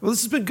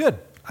 this has been good.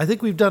 I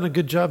think we've done a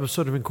good job of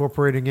sort of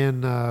incorporating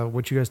in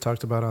what you guys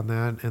talked about on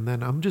that. And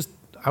then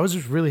I was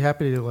just really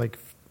happy to like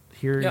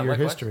hear Yeah, your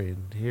likewise. history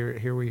and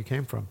hear where you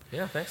came from.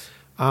 Yeah. Thanks.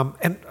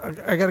 And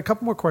I got a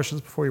couple more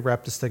questions before we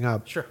wrap this thing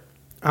up. Sure.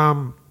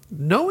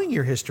 Knowing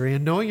your history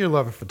and knowing your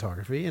love of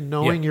photography and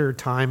knowing Yeah. your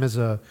time as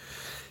a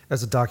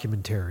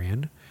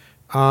documentarian,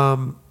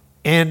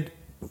 and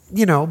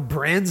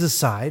brands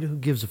aside, who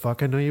gives a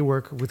fuck? I know you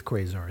work with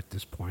Quasar at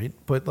this point,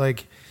 but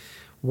like,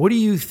 what do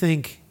you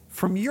think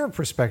from your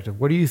perspective?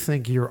 What do you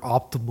think your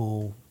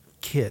optimal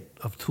kit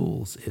of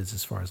tools is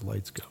as far as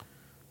lights go?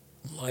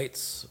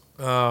 Lights.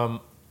 I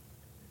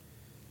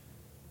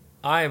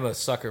am a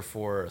sucker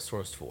for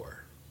Source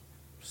 4.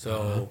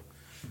 So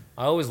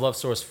I always love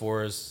Source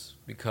 4s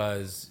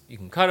because you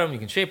can cut them, you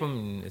can shape them.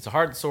 And it's a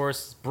hard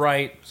source, it's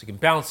bright, so you can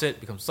bounce it,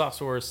 becomes soft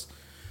source.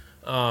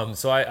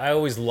 So I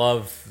always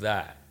love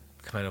that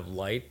kind of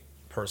light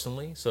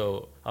personally.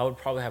 So I would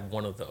probably have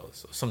one of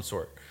those of some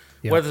sort.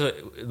 Yeah. Whether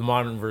the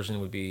modern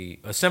version would be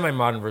a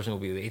semi-modern version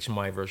would be the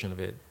HMI version of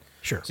it.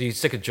 Sure. So you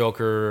stick a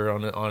Joker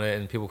on it,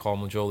 and people call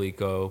them a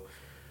Jolico.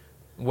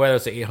 Whether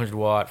it's an 800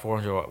 watt,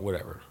 400 watt,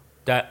 whatever.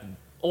 That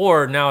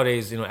or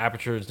nowadays,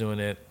 Aperture is doing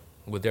it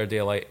with their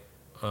daylight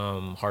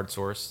hard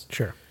source.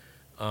 Sure.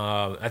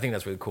 I think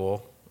that's really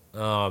cool.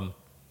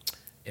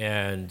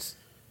 And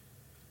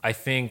I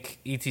think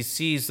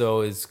ETCs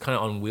though is kind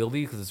of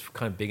unwieldy because it's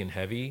kind of big and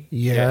heavy.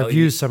 Yeah, The I've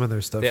used some of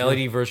their stuff. the yeah.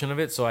 LED version of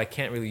it, so I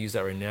can't really use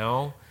that right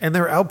now. And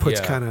their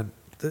output's Yeah. kind of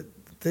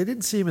they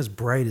didn't seem as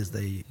bright as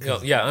they.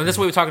 Yeah, and that's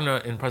what we were talking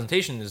about in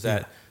presentation is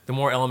that the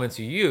more elements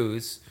you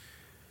use,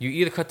 you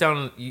either cut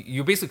down.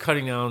 You're basically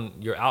cutting down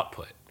your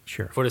output.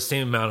 Sure. For the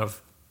same amount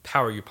of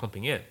power you're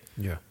pumping in.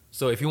 Yeah.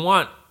 So if you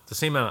want the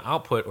same amount of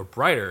output or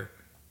brighter,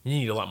 you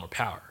need a lot more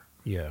power.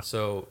 Yeah.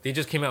 So they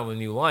just came out with a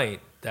new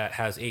light that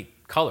has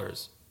 8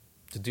 colors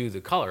to do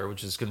the color,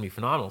 which is going to be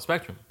phenomenal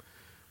spectrum.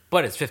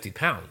 But it's 50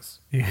 pounds.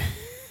 Yeah.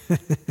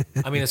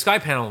 I mean, the sky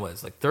panel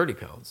was like 30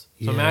 pounds.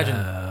 So Yeah.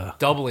 imagine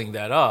doubling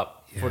that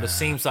up for the Yeah.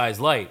 same size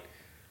light.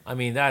 I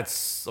mean,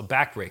 that's a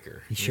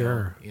backbreaker.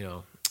 Sure.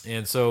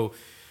 And so,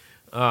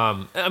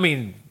 I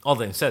mean, all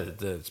that said,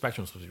 the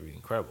spectrum is supposed to be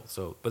incredible.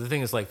 So, but the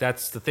thing is, like,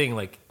 that's the thing.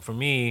 Like for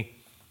me,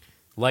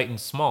 light and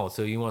small.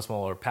 So you want a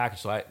smaller package.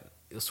 So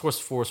Source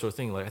 4 sort of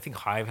thing. Like I think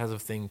Hive has a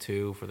thing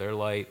too for their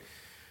light.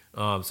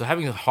 So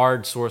having a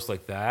hard source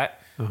like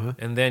that,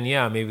 and then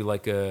maybe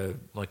like a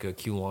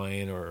Q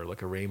Line or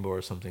like a Rainbow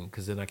or something,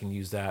 because then I can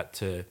use that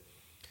to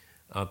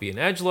be an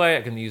edge light.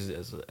 I can use it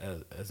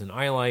as an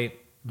eye light,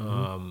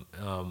 and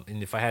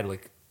if I had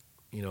like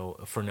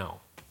a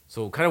Fresnel,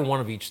 so kind of one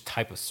of each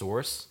type of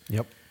source.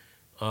 Yep.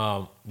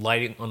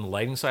 Lighting on the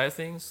lighting side of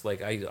things,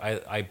 like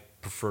I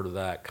prefer to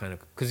that kind of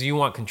because you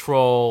want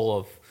control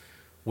of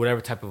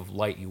whatever type of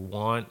light you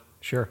want,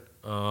 Sure.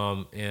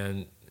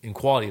 and in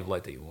quality of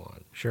light that you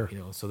want. Sure.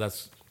 So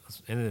that's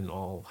and then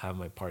I'll have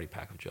my party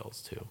pack of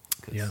gels too.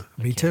 'Cause Yeah.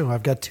 I Me can't- too.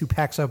 I've got 2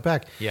 packs out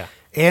back. Yeah.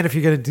 And if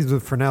you're gonna do the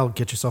Fresnel,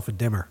 get yourself a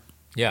dimmer.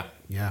 Yeah.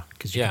 Yeah,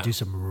 because you Yeah. can do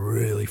some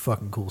really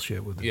fucking cool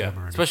shit with the Yeah.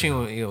 dimmer. and Especially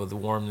everything. when, the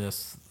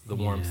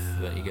warmth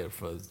that you Yeah. get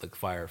for like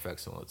fire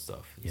effects and all that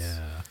stuff.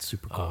 Yeah, it's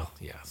super cool.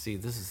 Yeah. See,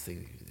 this is the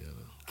thing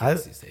I-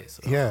 kids these days.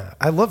 Yeah,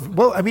 I love.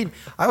 Well, I mean,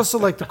 I also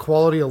like the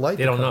quality of light.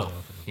 They that don't comes know.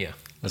 off. Yeah.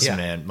 Listen,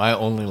 yeah. man, my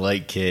only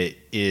light kit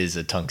is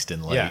a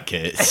tungsten light Yeah.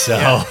 kit, so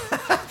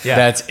Yeah.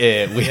 that's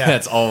it. Yeah.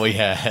 That's all we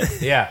had.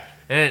 Yeah.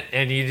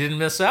 And you didn't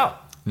miss out.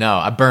 No,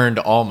 I burned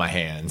all my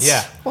hands.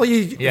 Yeah. Well,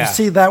 you Yeah.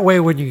 see that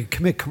way when you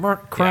commit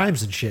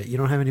crimes and shit, you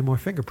don't have any more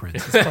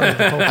fingerprints. It's part of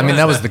the whole I mean,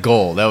 that was the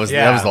goal. That was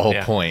the whole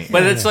yeah. point.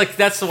 But it's like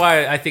that's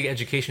why I think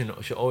education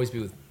should always be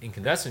with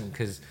incandescent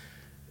because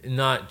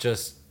not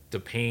just the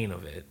pain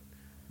of it,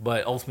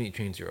 but ultimately it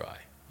trains your eye.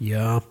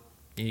 Yeah.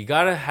 You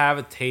got to have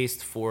a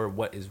taste for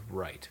what is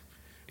right,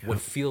 what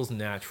feels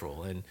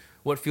natural, and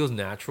what feels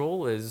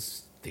natural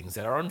is things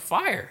that are on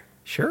fire.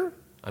 Sure.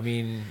 I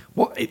mean,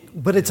 Well,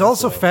 but it's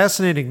also so-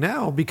 fascinating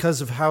now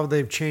because of how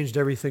they've changed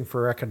everything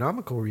for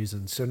economical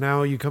reasons. So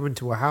now you come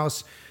into a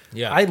house.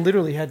 Yeah. I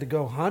literally had to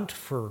go hunt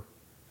for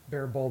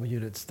bare bulb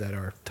units that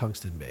are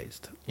tungsten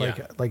based.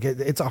 Like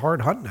it's a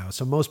hard hunt now.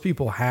 So most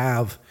people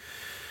have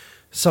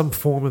some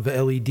form of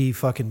LED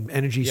fucking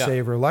energy Yeah.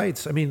 saver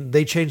lights. I mean,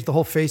 they changed the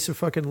whole face of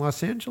fucking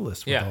Los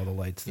Angeles with yeah, all the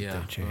lights that yeah,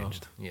 they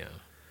changed. well, yeah.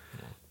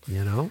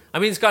 You know? I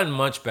mean, it's gotten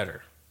much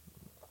better.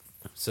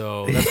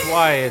 So that's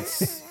why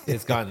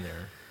it's gotten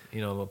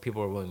there.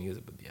 People are willing to use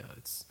it, but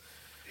it's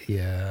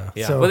Yeah.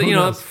 yeah. So but who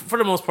knows? for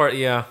the most part,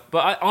 yeah.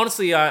 But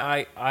honestly,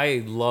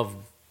 I love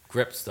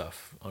grip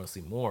stuff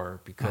honestly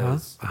more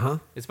because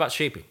it's about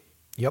shaping.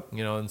 Yep.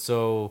 And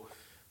so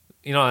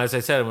as I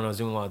said when I was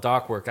doing a lot of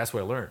dock work, that's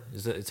what I learned.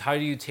 Is that it's how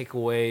do you take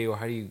away or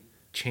how do you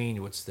change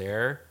what's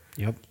there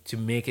Yep. to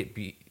make it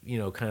be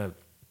kind of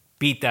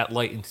beat that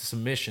light into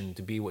submission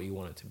to be what you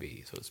want it to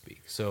be, so to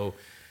speak. So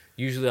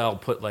usually I'll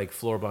put like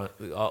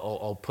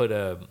I'll put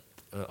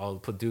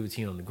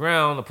duvetine on the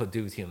ground, I'll put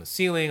duvetine on the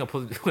ceiling, I'll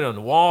put it on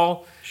the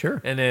wall.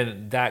 Sure. And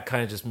then that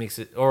kind of just makes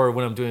it, or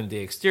when I'm doing the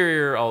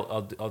exterior,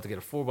 I'll get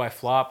a 4x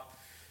flop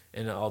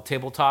and I'll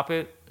tabletop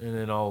it and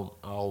then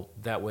I'll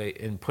that way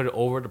and put it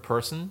over the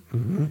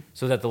person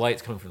so that the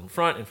light's coming from the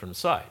front and from the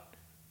side.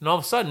 And all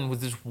of a sudden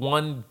with this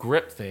one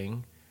grip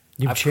thing,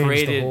 You've I've changed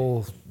the created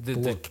whole the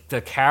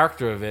look.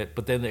 character of it,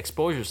 but then the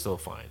exposure is still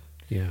fine.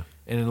 Yeah.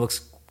 And it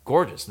looks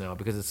gorgeous now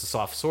because it's a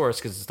soft source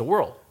because it's the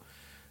world.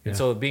 And Yeah.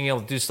 so being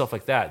able to do stuff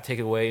like that, take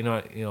it away,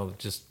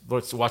 just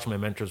watching my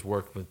mentors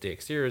work with the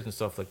exteriors and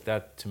stuff like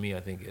that, to me,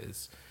 I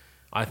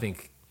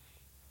think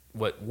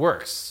what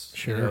works,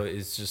 Sure.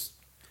 is just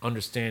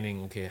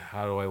understanding, okay,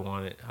 how do I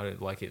want it? How do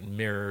I like it in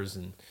mirrors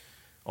and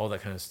all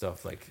that kind of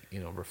stuff, like,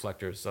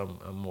 reflectors.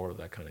 I'm more of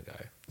that kind of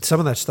guy. Some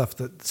of that stuff,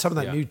 some of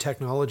that Yeah. new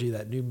technology,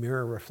 that new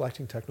mirror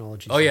reflecting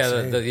technology. Oh yeah,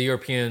 the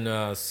European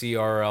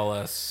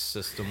CRLS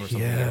system or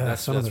something. Yeah,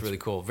 that's really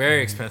cool.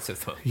 Very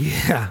expensive though.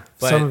 Yeah,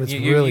 But some of it's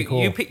really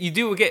cool. You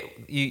do get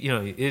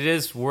it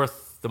is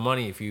worth the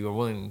money if you are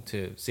willing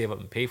to save up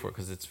and pay for it,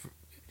 because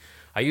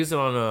I used it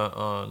on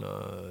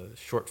a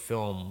short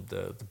film,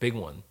 the big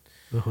one.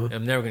 And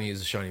I'm never going to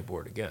use a shiny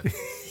board again.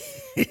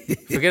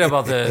 Forget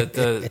about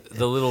the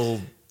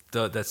little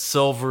that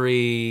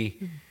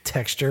silvery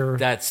texture,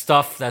 that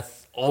stuff that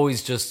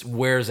always just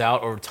wears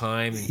out over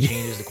time and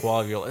changes the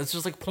quality of your life. It's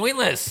just like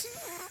pointless.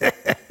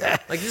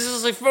 Like, this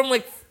is like from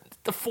like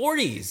the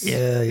 40s.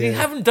 Yeah. You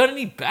haven't done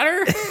any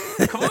better.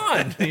 Come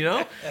on,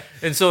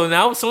 And so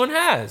now someone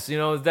has,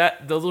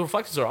 that those little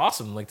reflectors are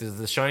awesome. Like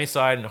the shiny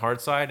side and the hard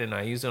side, and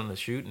I used it on the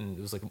shoot, and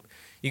it was like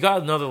you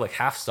got another like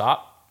half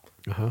stop,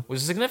 which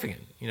is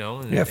significant,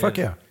 And, fuck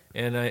yeah.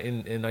 And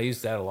I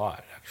used that a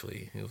lot,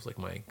 actually. It was like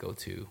my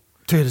go-to.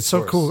 Dude, it's so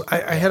source. cool.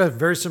 I had a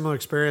very similar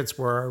experience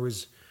where I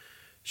was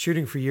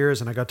shooting for years,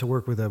 and I got to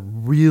work with a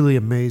really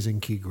amazing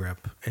key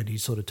grip, and he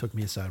sort of took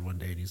me aside one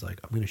day, and he's like,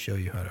 I'm going to show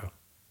you how to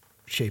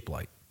shape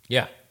light.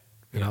 Yeah.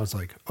 And I was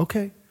like,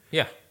 okay.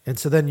 Yeah. And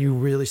so then you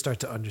really start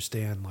to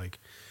understand, like,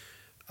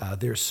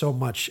 there's so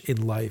much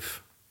in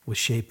life with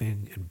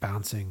shaping and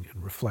bouncing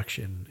and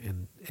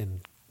reflection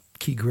and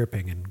key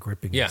gripping and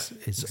gripping is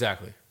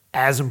exactly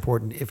as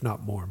important, if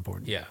not more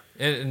important. Yeah.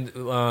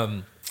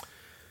 And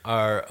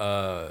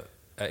our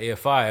at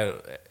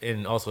AFI,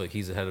 and also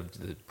he's the head of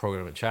the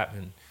program at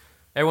Chapman,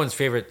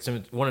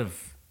 one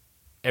of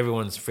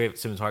everyone's favorite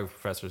cinematography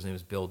professors' name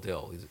is Bill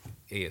Dill. He's an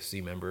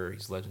ASC member.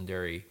 He's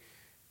legendary.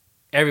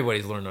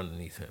 Everybody's learned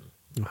underneath him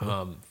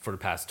for the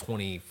past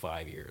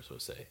 25 years,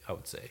 I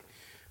would say.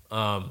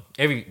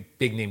 Every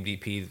big name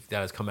DP that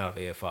has come out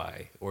of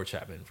AFI or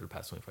Chapman for the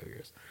past 25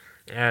 years.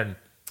 And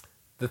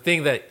the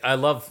thing that I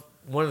love,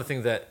 one of the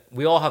things that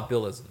we all have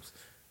Billisms.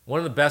 One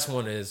of the best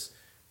one is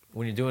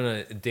when you're doing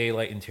a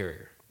daylight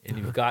interior and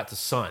you've got the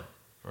sun,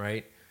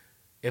 right?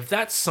 If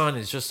that sun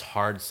is just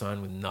hard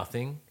sun with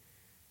nothing,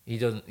 he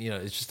doesn't,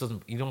 it just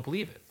doesn't, you don't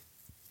believe it.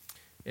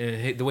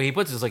 And the way he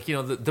puts it is like,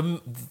 the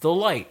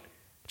light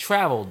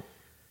traveled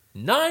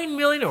 9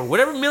 million or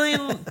whatever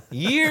million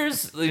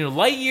years,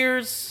 light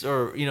years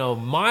or,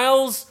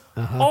 miles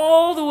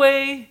all the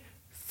way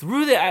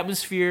through the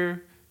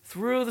atmosphere,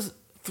 through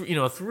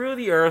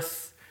the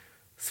earth,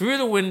 through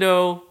the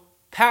window,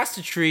 past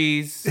the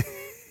trees,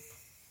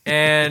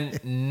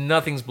 and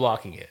nothing's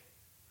blocking it.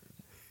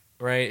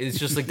 Right? It's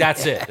just like,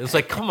 that's it. It's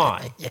like, come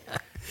on.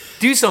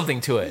 Do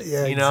something to it.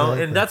 Yeah,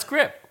 exactly. And that's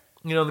grip.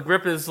 The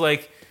grip is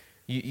like,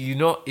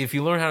 if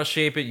you learn how to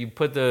shape it, you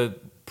put the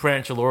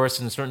Paranchelorus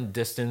in a certain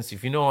distance.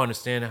 If you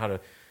understand how to,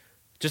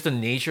 just the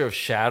nature of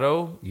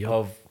shadow,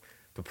 of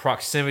the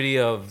proximity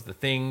of the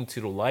thing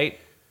to the light,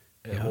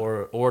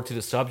 or to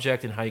the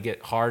subject, and how you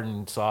get hard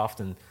and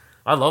soft. And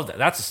I love that.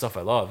 That's the stuff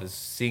I love, is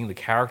seeing the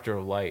character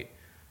of light.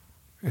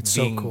 It's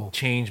being so cool.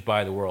 Changed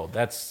by the world.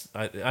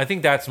 I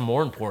think that's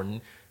more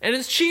important, and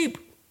it's cheap.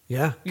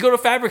 Yeah. You go to a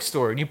fabric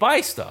store and you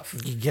buy stuff.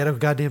 You get a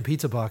goddamn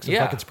pizza box and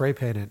fucking spray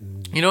paint it.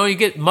 And you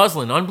get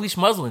muslin, unbleached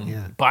muslin,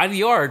 Yeah. by the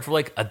yard for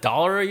like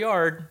 $1 a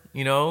yard.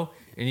 And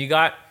you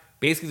got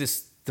basically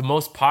the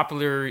most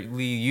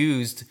popularly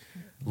used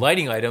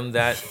lighting item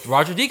that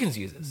Roger Deakins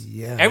uses.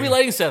 Yeah. Every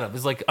lighting setup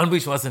is like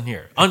unbleached muslin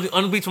here,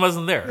 unbleached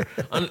muslin there.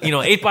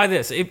 8 by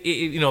this.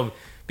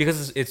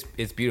 Because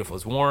it's beautiful.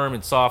 It's warm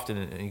and soft,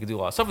 and you can do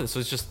a lot of stuff with it.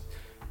 So it's just,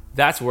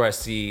 that's where I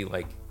see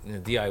like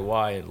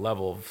DIY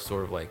level of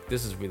sort of like,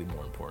 this is really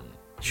more important.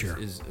 Sure.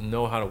 Is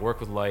know how to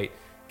work with light.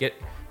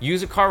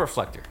 Use a car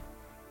reflector.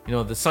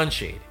 The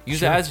sunshade.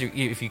 Use that as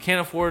if you can't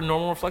afford a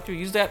normal reflector,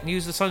 use that.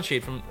 Use the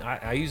sunshade from.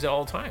 I use that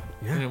all the time,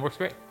 and it works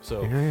great.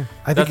 So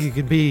I think you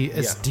can be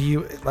as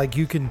you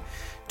can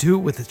do it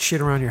with the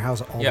shit around your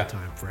house all the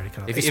time for any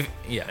kind of. And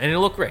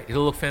it'll look great.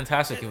 It'll look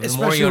fantastic. Especially the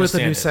more you with the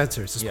new understand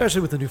sensors, especially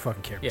with the new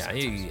fucking cameras.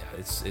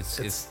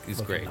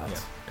 It's great.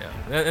 Nuts.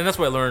 Yeah. And that's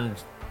what I learned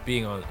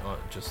being on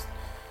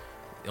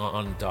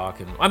the dock.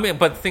 And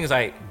but the thing is,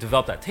 I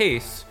developed that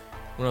taste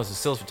when I was a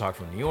stills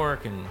photographer in New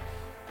York, and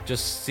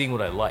just seeing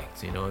what I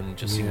liked, and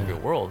just seeing the real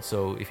world.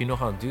 So if you know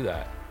how to do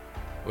that,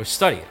 or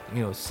study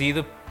it, see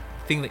the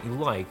thing that you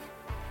like,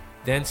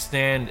 then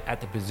stand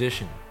at the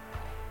position,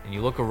 and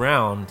you look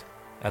around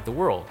at the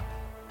world.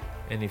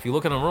 And if you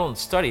look at the world and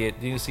study it,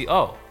 then you see,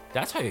 oh,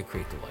 that's how you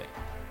create the light.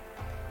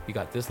 You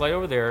got this light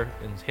over there,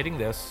 and it's hitting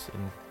this,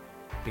 and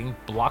being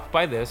blocked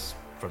by this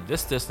from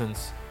this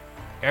distance.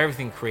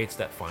 Everything creates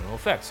that final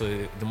effect.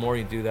 So the more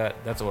you do that,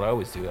 that's what I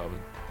always do.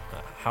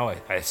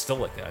 I still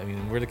like that.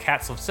 We're the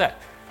cats of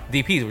set.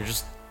 DPs, we're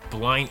just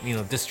blind,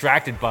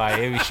 distracted by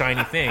every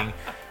shiny thing,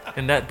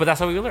 but that's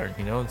how we learn.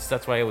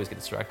 That's why I always get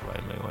distracted by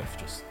it. My wife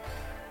just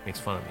makes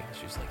fun of me.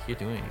 She's like, "You're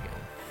doing it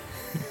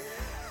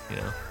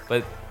again,"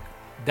 But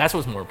that's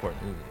what's more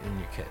important in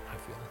your kit, I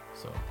feel.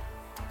 So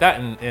that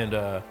and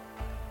the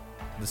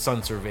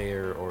Sun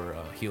Surveyor or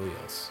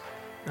Helios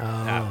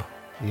app.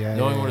 Yeah.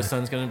 Knowing where the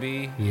sun's going to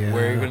be,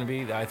 where you're going to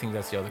be, I think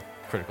that's the other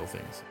critical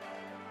things.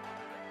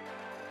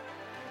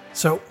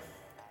 So,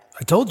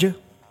 I told you,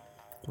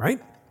 right?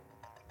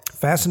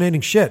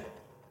 Fascinating shit.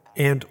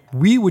 And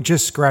we were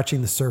just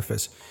scratching the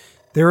surface.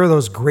 There are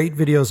those great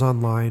videos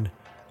online.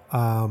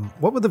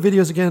 What were the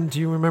videos again? Do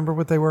you remember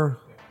what they were?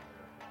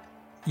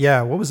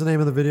 Yeah, what was the name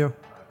of the video?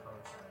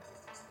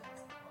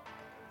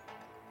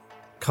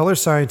 Color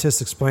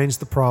Scientist Explains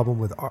the Problem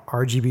with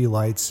RGB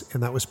Lights,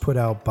 and that was put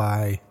out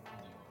by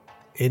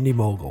Indie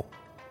Mogul.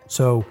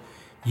 So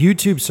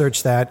YouTube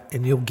search that,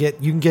 and you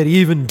can get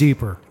even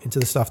deeper into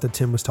the stuff that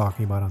Tim was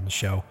talking about on the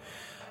show.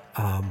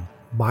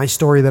 My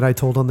story that I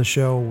told on the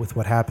show with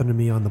what happened to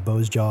me on the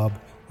Bose job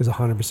is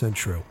 100%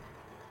 true.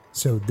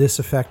 So this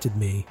affected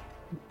me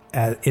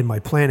in my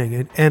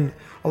planning. And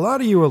a lot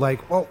of you are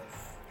like, well,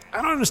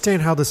 I don't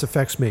understand how this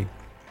affects me.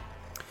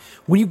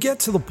 When you get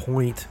to the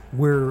point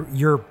where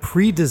you're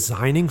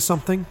pre-designing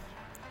something,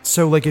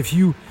 so like if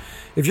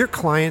your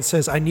client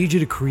says, I need you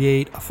to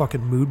create a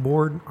fucking mood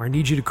board, or I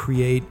need you to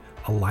create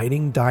a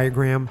lighting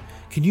diagram,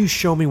 can you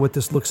show me what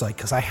this looks like?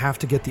 Because I have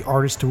to get the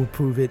artist to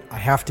approve it. I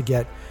have to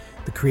get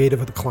the creative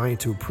of the client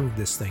to approve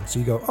this thing. So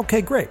you go,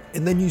 okay, great.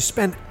 And then you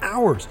spend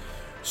hours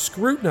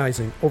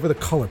scrutinizing over the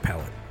color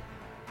palette.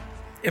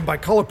 And by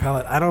color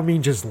palette, I don't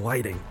mean just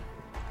lighting.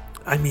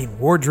 I mean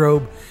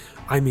wardrobe.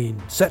 I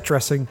mean set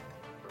dressing.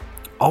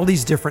 All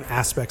these different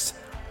aspects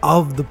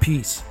of the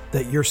piece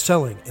that you're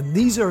selling. And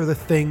these are the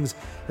things,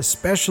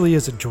 especially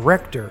as a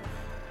director,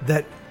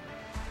 that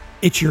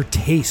it's your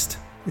taste.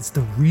 It's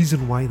the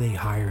reason why they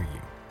hire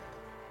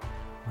you,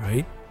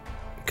 right?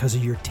 Because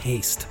of your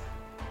taste.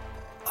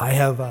 I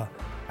have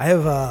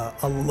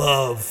a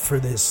love for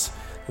this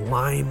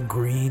lime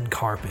green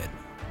carpet,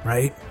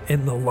 right?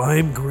 And the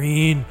lime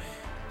green,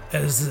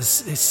 as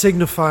this, it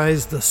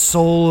signifies the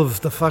soul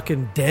of the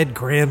fucking dead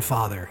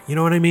grandfather. You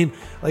know what I mean?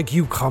 Like,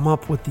 you come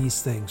up with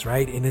these things,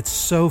 right? And it's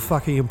so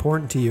fucking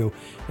important to you.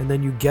 And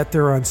then you get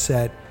there on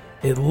set,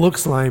 it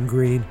looks lime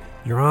green.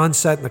 You're on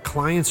set and the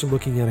clients are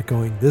looking at it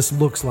going, this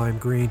looks lime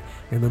green.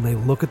 And then they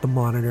look at the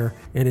monitor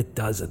and it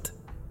doesn't.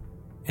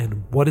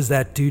 And what does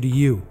that do to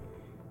you?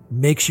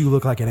 Makes you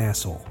look like an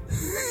asshole.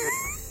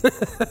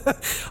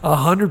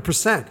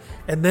 100%.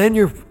 And then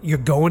you're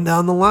going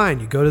down the line.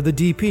 You go to the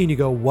DP and you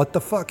go, what the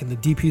fuck? And the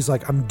DP's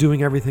like, I'm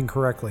doing everything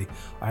correctly.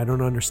 I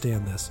don't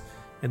understand this.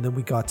 And then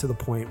we got to the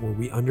point where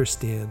we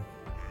understand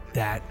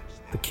that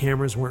the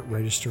cameras weren't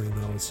registering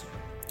those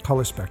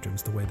color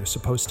spectrums the way they're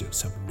supposed to.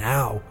 So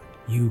now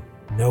you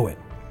know it,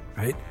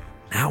 right?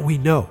 Now we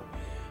know.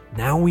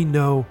 Now we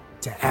know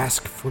to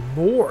ask for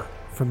more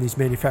from these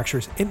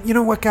manufacturers. And you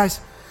know what,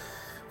 guys?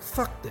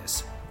 Fuck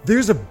this.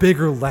 There's a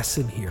bigger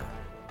lesson here.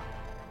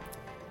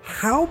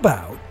 How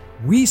about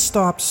we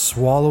stop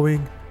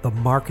swallowing the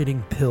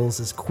marketing pills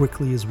as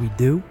quickly as we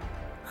do?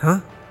 Huh?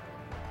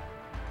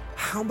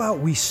 How about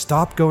we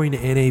stop going to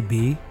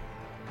NAB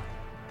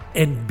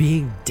and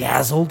being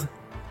dazzled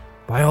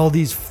by all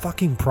these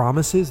fucking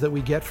promises that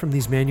we get from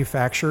these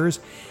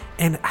manufacturers?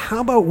 And how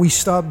about we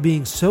stop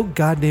being so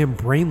goddamn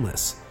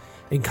brainless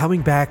and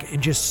coming back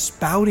and just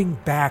spouting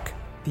back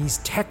these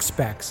tech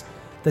specs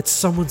that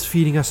someone's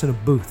feeding us in a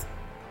booth?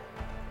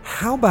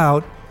 How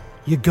about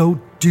you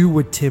go do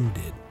what Tim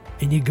did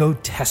and you go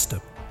test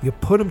him? You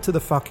put him to the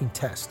fucking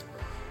test.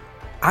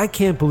 I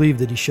can't believe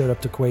that he showed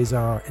up to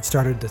Quasar and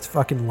started to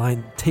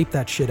fucking tape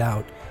that shit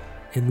out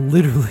and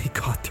literally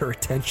got their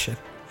attention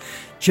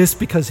just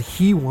because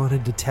he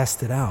wanted to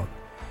test it out,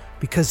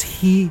 because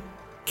he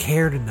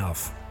cared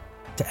enough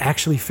to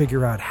actually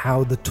figure out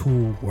how the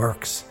tool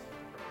works.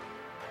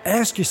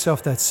 Ask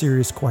yourself that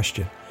serious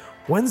question.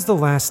 When's the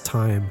last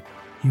time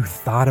you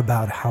thought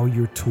about how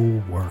your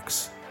tool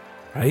works,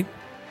 right?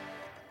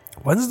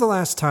 When's the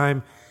last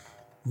time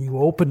you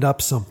opened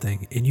up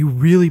something and you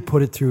really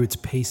put it through its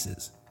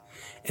paces?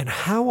 And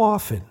how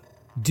often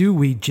do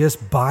we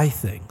just buy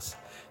things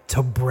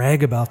to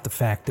brag about the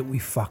fact that we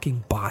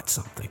fucking bought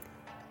something,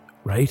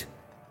 right?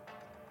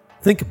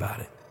 Think about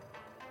it.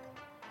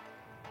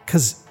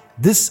 Because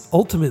this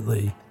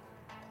ultimately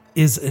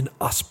is an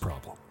us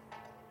problem.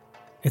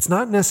 It's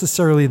not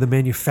necessarily the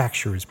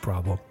manufacturer's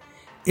problem.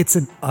 It's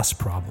an us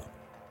problem.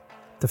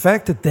 The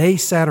fact that they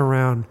sat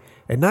around,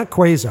 and not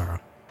Quasar,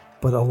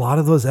 but a lot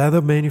of those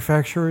other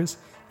manufacturers,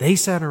 they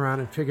sat around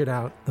and figured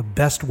out the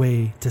best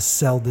way to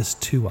sell this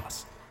to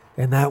us.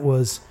 And that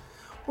was,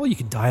 well, you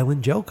can dial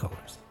in gel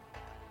colors.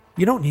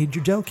 You don't need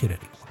your gel kit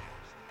anymore.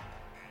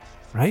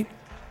 Right?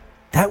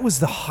 That was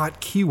the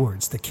hot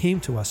keywords that came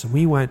to us. And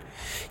we went,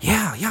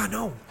 yeah,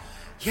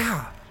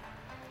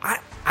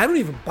 I don't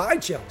even buy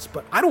gels,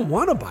 but I don't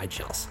want to buy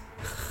gels.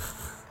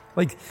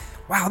 Like,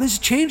 wow, this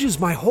changes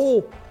my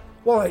whole,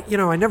 well,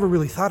 I never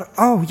really thought,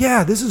 oh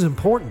yeah, this is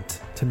important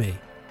to me.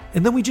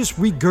 And then we just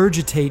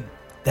regurgitate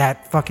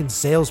that fucking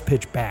sales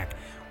pitch back.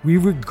 We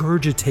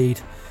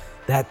regurgitate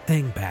that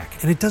thing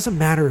back. And it doesn't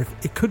matter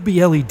if it could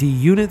be LED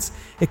units,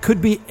 it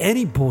could be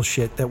any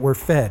bullshit that we're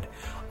fed.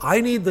 I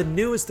need the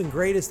newest and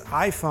greatest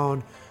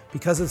iPhone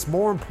because it's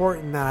more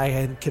important that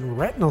I can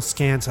retinal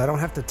scan so I don't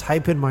have to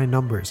type in my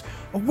numbers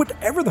or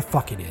whatever the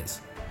fuck it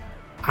is.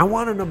 I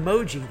want an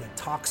emoji that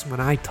talks when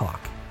I talk.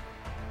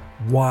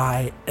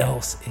 Why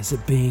else is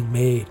it being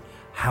made?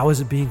 How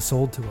is it being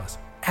sold to us?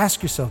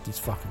 Ask yourself these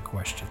fucking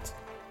questions.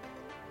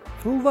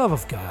 For the love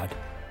of God,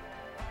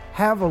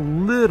 have a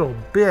little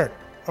bit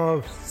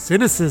of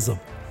cynicism.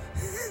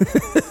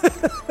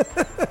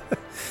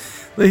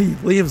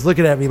 Liam's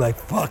looking at me like,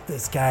 fuck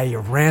this guy,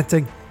 you're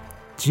ranting.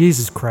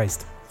 Jesus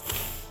Christ.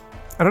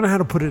 I don't know how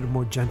to put it in a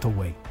more gentle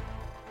way.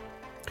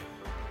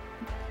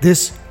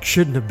 This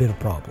shouldn't have been a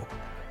problem.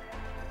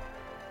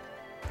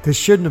 This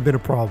shouldn't have been a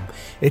problem.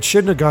 It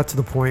shouldn't have got to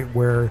the point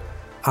where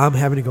I'm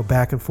having to go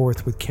back and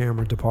forth with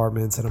camera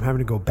departments, and I'm having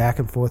to go back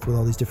and forth with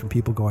all these different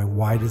people going,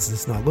 why does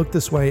this not look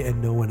this way?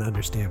 And no one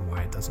understand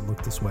why it doesn't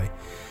look this way.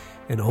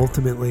 And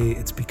ultimately,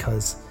 it's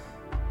because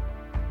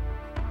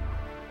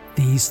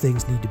these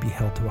things need to be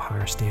held to a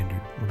higher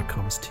standard when it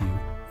comes to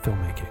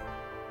filmmaking.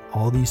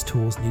 All these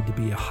tools need to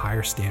be a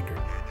higher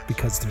standard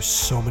because there's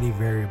so many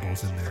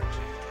variables in there.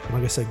 And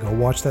like I said, go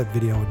watch that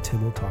video and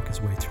Tim will talk his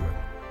way through it.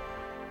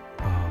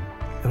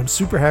 And I'm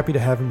super happy to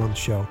have him on the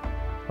show.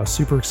 I was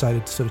super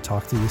excited to sort of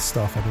talk to this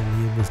stuff. I know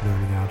Liam was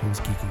nerding out. He was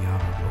geeking out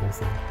over the whole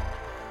thing.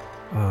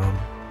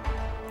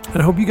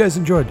 And I hope you guys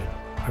enjoyed it.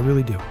 I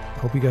really do. I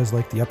hope you guys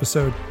liked the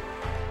episode.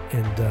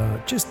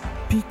 And just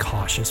be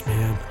cautious,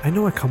 man. I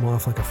know I come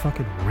off like a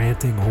fucking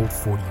ranting old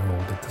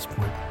 40-year-old at this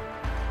point.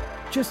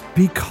 Just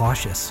be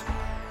cautious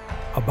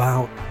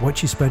about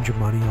what you spend your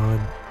money on.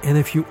 And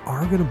if you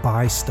are going to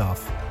buy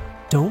stuff,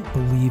 don't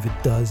believe it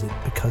does it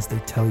because they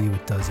tell you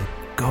it does it.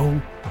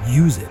 Go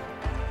use it.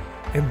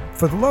 And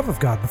for the love of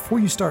God, before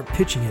you start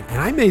pitching it,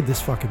 and I made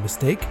this fucking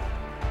mistake.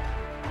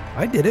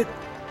 I did it.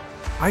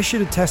 I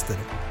should have tested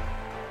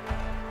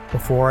it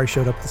before I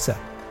showed up to set.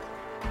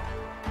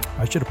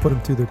 I should have put them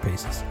through their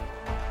paces.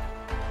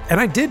 And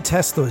I did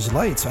test those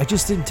lights. I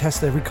just didn't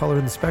test every color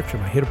in the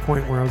spectrum. I hit a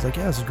point where I was like,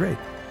 yeah, this is great.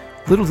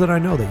 Little did I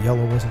know that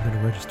yellow wasn't going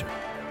to register.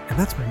 And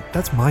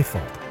that's my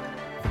fault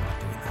for not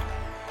doing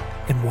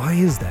that. And why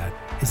is that?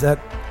 Is that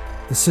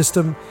the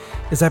system?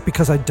 Is that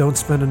because I don't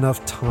spend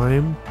enough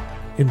time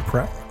in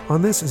prep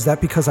on this? Is that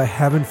because I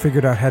haven't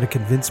figured out how to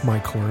convince my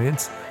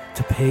clients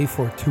to pay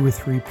for 2 or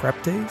 3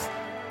 prep days?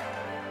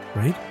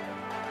 Right?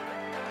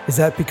 Is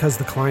that because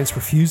the clients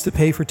refuse to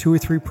pay for 2 or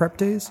 3 prep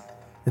days?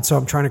 And so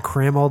I'm trying to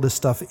cram all this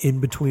stuff in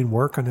between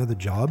work on other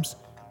jobs?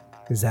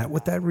 Is that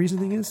what that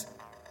reasoning is?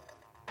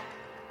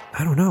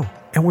 I don't know.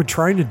 And we're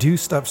trying to do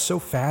stuff so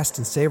fast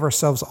and save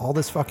ourselves all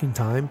this fucking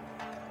time.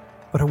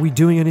 But are we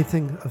doing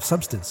anything of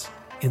substance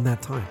in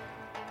that time?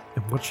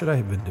 And what should I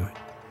have been doing?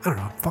 I don't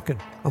know.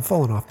 I'm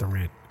falling off the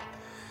rant.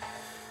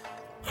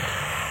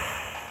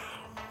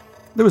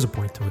 There was a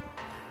point to it.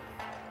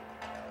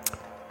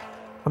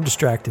 I'm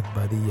distracted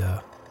by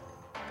the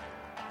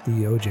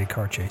OJ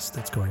car chase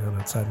that's going on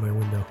outside my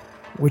window,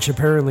 which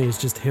apparently is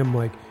just him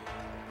like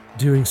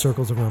doing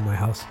circles around my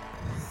house.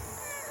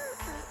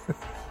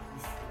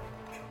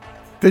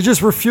 They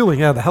just refueling.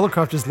 Yeah, the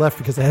helicopters left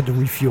because they had to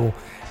refuel,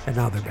 and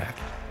now they're back.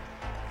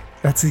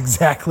 That's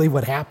exactly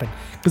what happened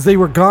because they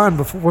were gone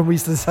before when we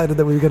decided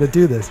that we were going to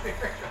do this.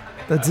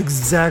 That's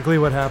exactly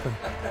what happened,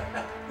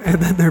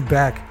 and then they're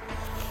back.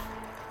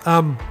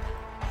 I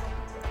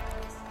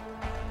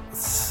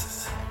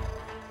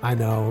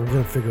know we're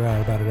going to figure out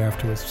about it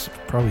afterwards. It's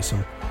probably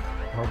some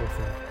horrible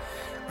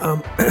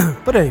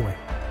thing. But anyway,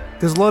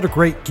 there's a lot of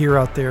great gear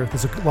out there.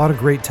 There's a lot of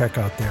great tech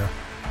out there.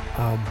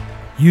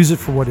 Use it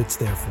for what it's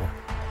there for.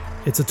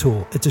 It's a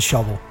tool. It's a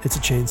shovel. It's a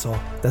chainsaw.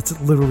 That's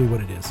literally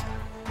what it is.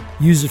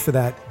 Use it for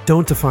that.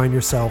 Don't define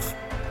yourself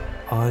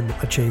on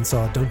a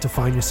chainsaw. Don't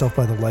define yourself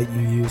by the light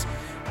you use.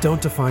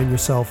 Don't define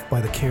yourself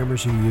by the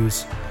cameras you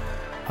use.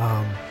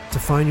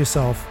 Define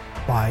yourself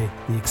by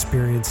the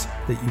experience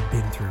that you've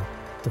been through.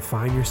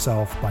 Define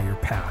yourself by your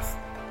path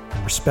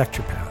and respect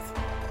your path,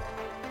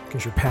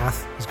 because your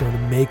path is going to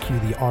make you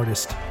the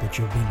artist that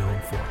you'll be known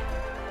for.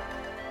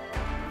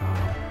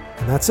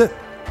 And that's it.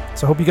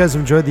 So I hope you guys have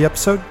enjoyed the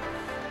episode.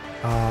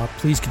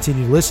 Please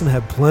continue to listen. I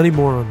have plenty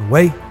more on the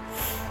way.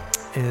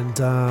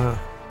 And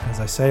as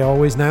I say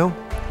always now,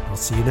 I'll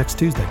see you next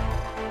Tuesday.